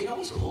 You can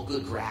always pull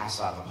good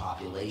grass out of a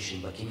population,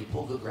 but can you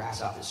pull good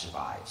grass out that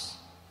survives?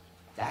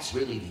 That's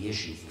really the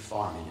issue for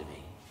farming to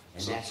me,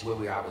 and that's where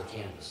we are with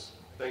cannabis.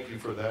 Thank you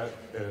for that.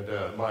 And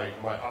my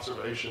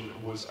observation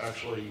was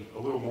actually a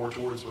little more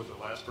towards what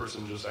the last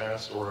person just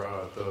asked, or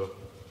the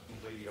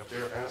lady up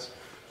there asked.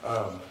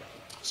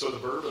 So the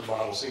bourbon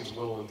model seems a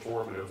little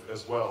informative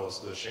as well as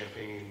the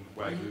Champagne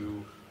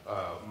Wagyu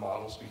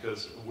models,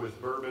 because with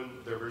bourbon,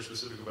 they're very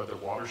specific about their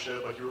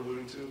watershed, like you were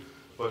alluding to,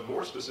 but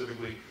more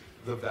specifically,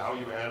 the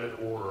value-added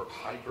or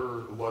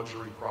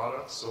hyper-luxury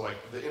products. So like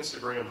the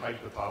Instagram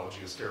hype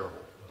mythology is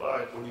terrible.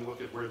 But when you look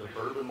at where the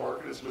bourbon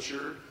market is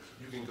matured,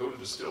 you can go to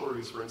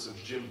distilleries, for instance,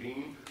 Jim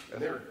Beam, and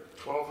they're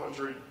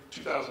 $1,200,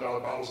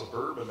 $2,000 bottles of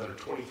bourbon that are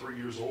 23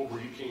 years old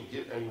where you can't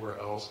get anywhere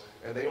else,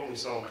 and they only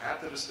sell them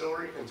at the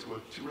distillery and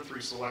to 2 or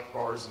 3 select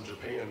bars in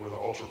Japan where the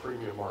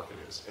ultra-premium market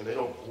is. And they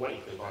don't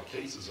blink, they buy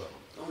cases of them.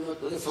 Oh,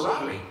 look at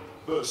Ferrari.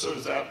 So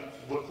does that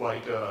look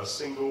like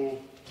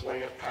single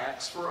plant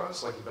packs for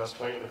us, like the best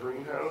plant in the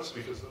greenhouse,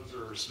 because those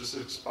are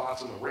specific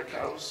spots in the rick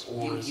house,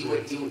 or you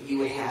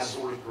would have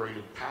sort of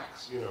graded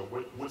packs? You know,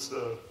 what's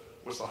the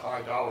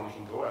high dollar we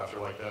can go after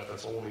like that?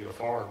 That's only a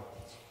farm.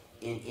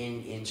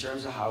 In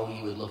terms of how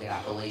you would look at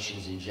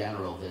appellations in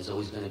general, there's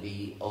always going to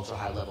be ultra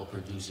high level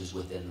producers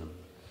within them.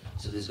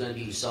 So there's going to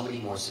be somebody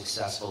more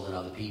successful than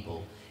other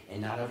people,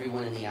 and not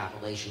everyone in the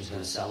appellation is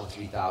going to sell a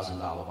 $3,000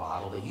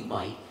 bottle, but you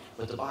might.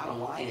 But the bottom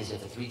line is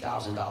if a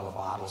 $3,000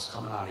 bottle is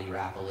coming out of your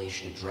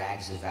appellation, it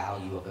drags the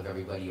value up of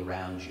everybody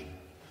around you.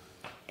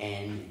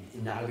 And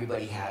not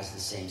everybody has the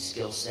same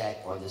skill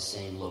set or the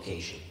same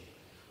location.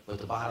 But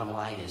the bottom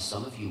line is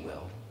some of you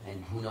will,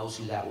 and who knows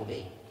who that will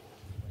be.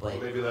 But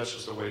well, maybe that's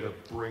just a way to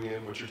bring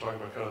in what you're talking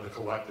about, kind of the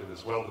collective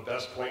as well. The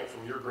best plant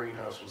from your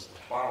greenhouse was the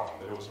bomb,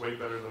 and it was way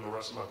better than the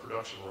rest of my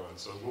production run.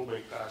 So we'll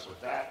make packs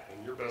with that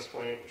and your best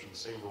plant, which is the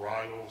same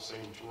varietal, same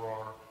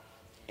terroir,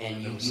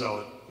 and you sell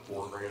it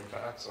 $4 grand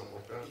pack, something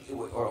like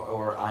that.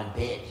 Or on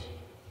bid.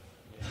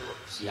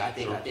 See, I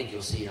think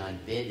you'll see it on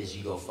bid as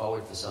you go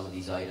forward for some of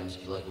these items.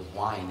 Like with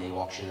wine, they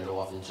auction it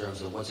off in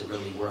terms of what's it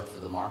really worth for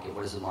the market.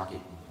 What does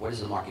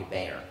the market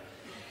bear?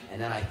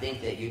 And then I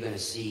think that you're going to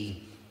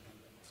see,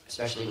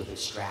 especially with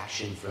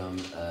extraction from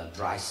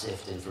dry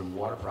sift and from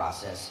water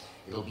process,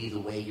 it'll be the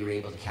way you're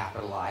able to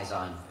capitalize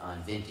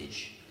on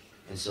vintage.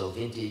 And so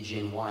vintage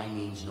in wine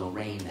means no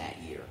rain that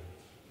year.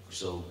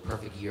 So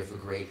perfect year for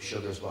grapes,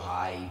 sugars were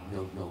high,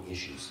 no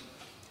issues.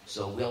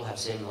 So we'll have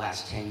said in the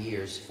last 10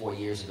 years, 4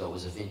 years ago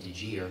was a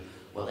vintage year.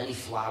 Well, any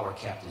flour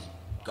kept is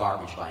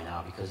garbage by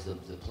now because the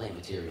plant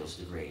material is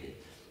degraded.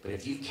 But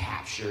if you've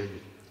captured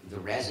the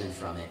resin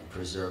from it and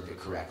preserved it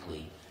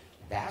correctly,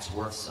 that's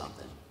worth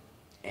something.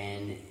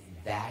 And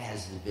that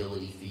has the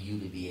ability for you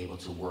to be able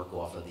to work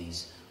off of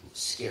these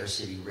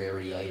scarcity,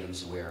 rarity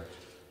items where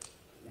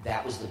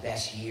that was the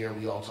best year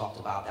we all talked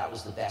about, that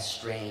was the best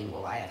strain.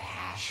 Well, I have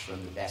hash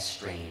from the best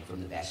strain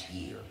from the best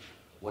year.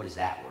 What is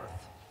that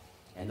worth?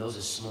 And those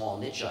are small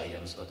niche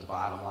items, but the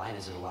bottom line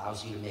is it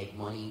allows you to make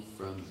money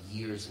from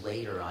years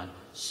later on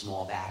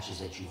small batches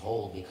that you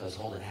hold, because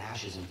holding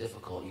hash isn't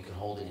difficult. You can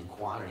hold it in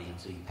quantity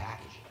until you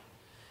package it.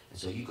 And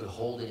so you could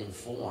hold it in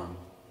form,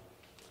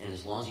 and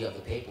as long as you have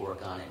the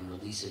paperwork on it and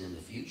release it in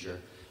the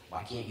future,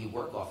 why can't you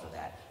work off of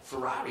that?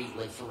 Ferrari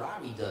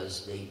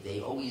does,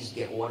 they always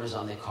get orders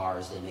on their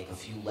cars. They make a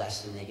few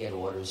less than they get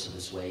orders, so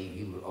this way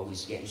you're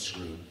always getting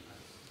screwed.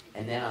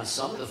 And then on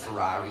some of the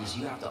Ferraris,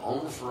 you have to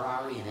own the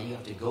Ferrari, and then you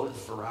have to go to the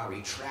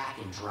Ferrari track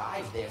and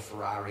drive their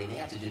Ferrari, and they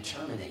have to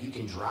determine that you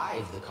can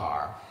drive the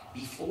car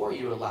before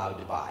you're allowed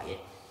to buy it.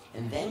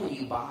 And then when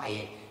you buy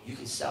it, you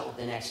can sell it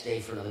the next day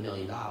for another $1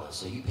 million.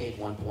 So you paid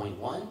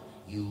 1.1,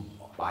 you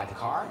buy the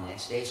car, and the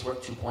next day it's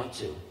worth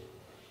 2.2.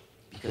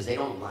 Because they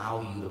don't allow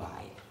you to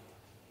buy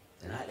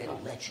it. They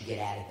don't let you get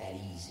at it that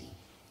easy.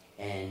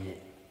 And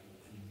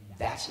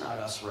that's not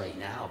us right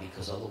now,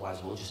 because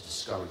otherwise we'll just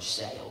discourage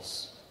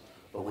sales.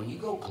 But when you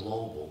go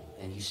global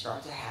and you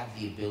start to have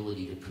the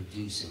ability to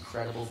produce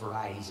incredible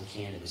varieties of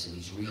cannabis in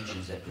these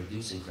regions that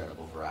produce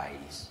incredible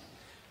varieties,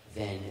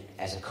 then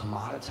as a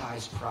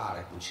commoditized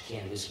product, which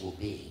cannabis will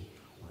be,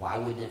 why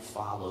wouldn't it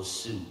follow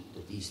suit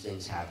that these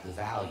things have the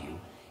value?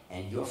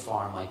 And your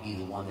farm might be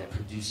the one that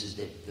produces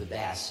the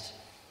best.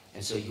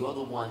 And so you're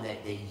the one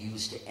that they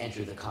use to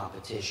enter the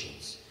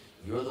competitions.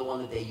 You're the one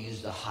that they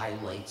use to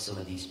highlight some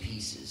of these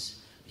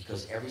pieces,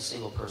 because every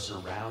single person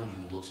around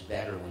you looks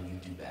better when you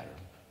do better.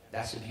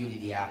 That's the beauty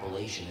of the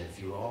appellation, that if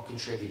you're all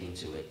contributing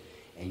to it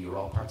and you're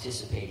all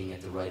participating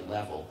at the right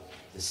level,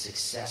 the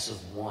success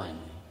of one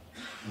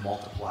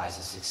multiplies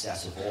the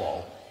success of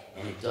all,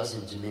 and it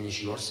doesn't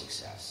diminish your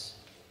success,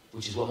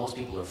 which is what most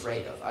people are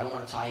afraid of. I don't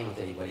want to tie in with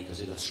anybody because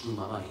they're going to screw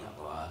my money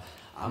up.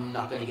 I'm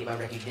not going to get my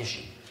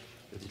recognition.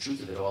 But the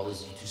truth of it all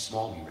is you're too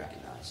small to be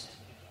recognized.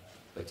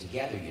 But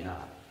together, you're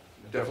not.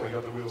 You definitely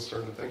got the wheels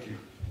turning. Thank you.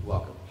 You're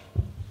welcome.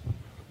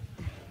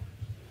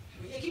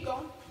 Yeah, keep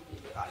going.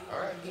 All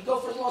right. You can go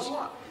for as long as you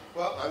want.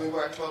 Well, I mean,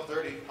 we're at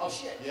 12:30. Oh,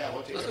 shit. Yeah,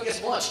 we'll take Let's it. go get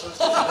some lunch.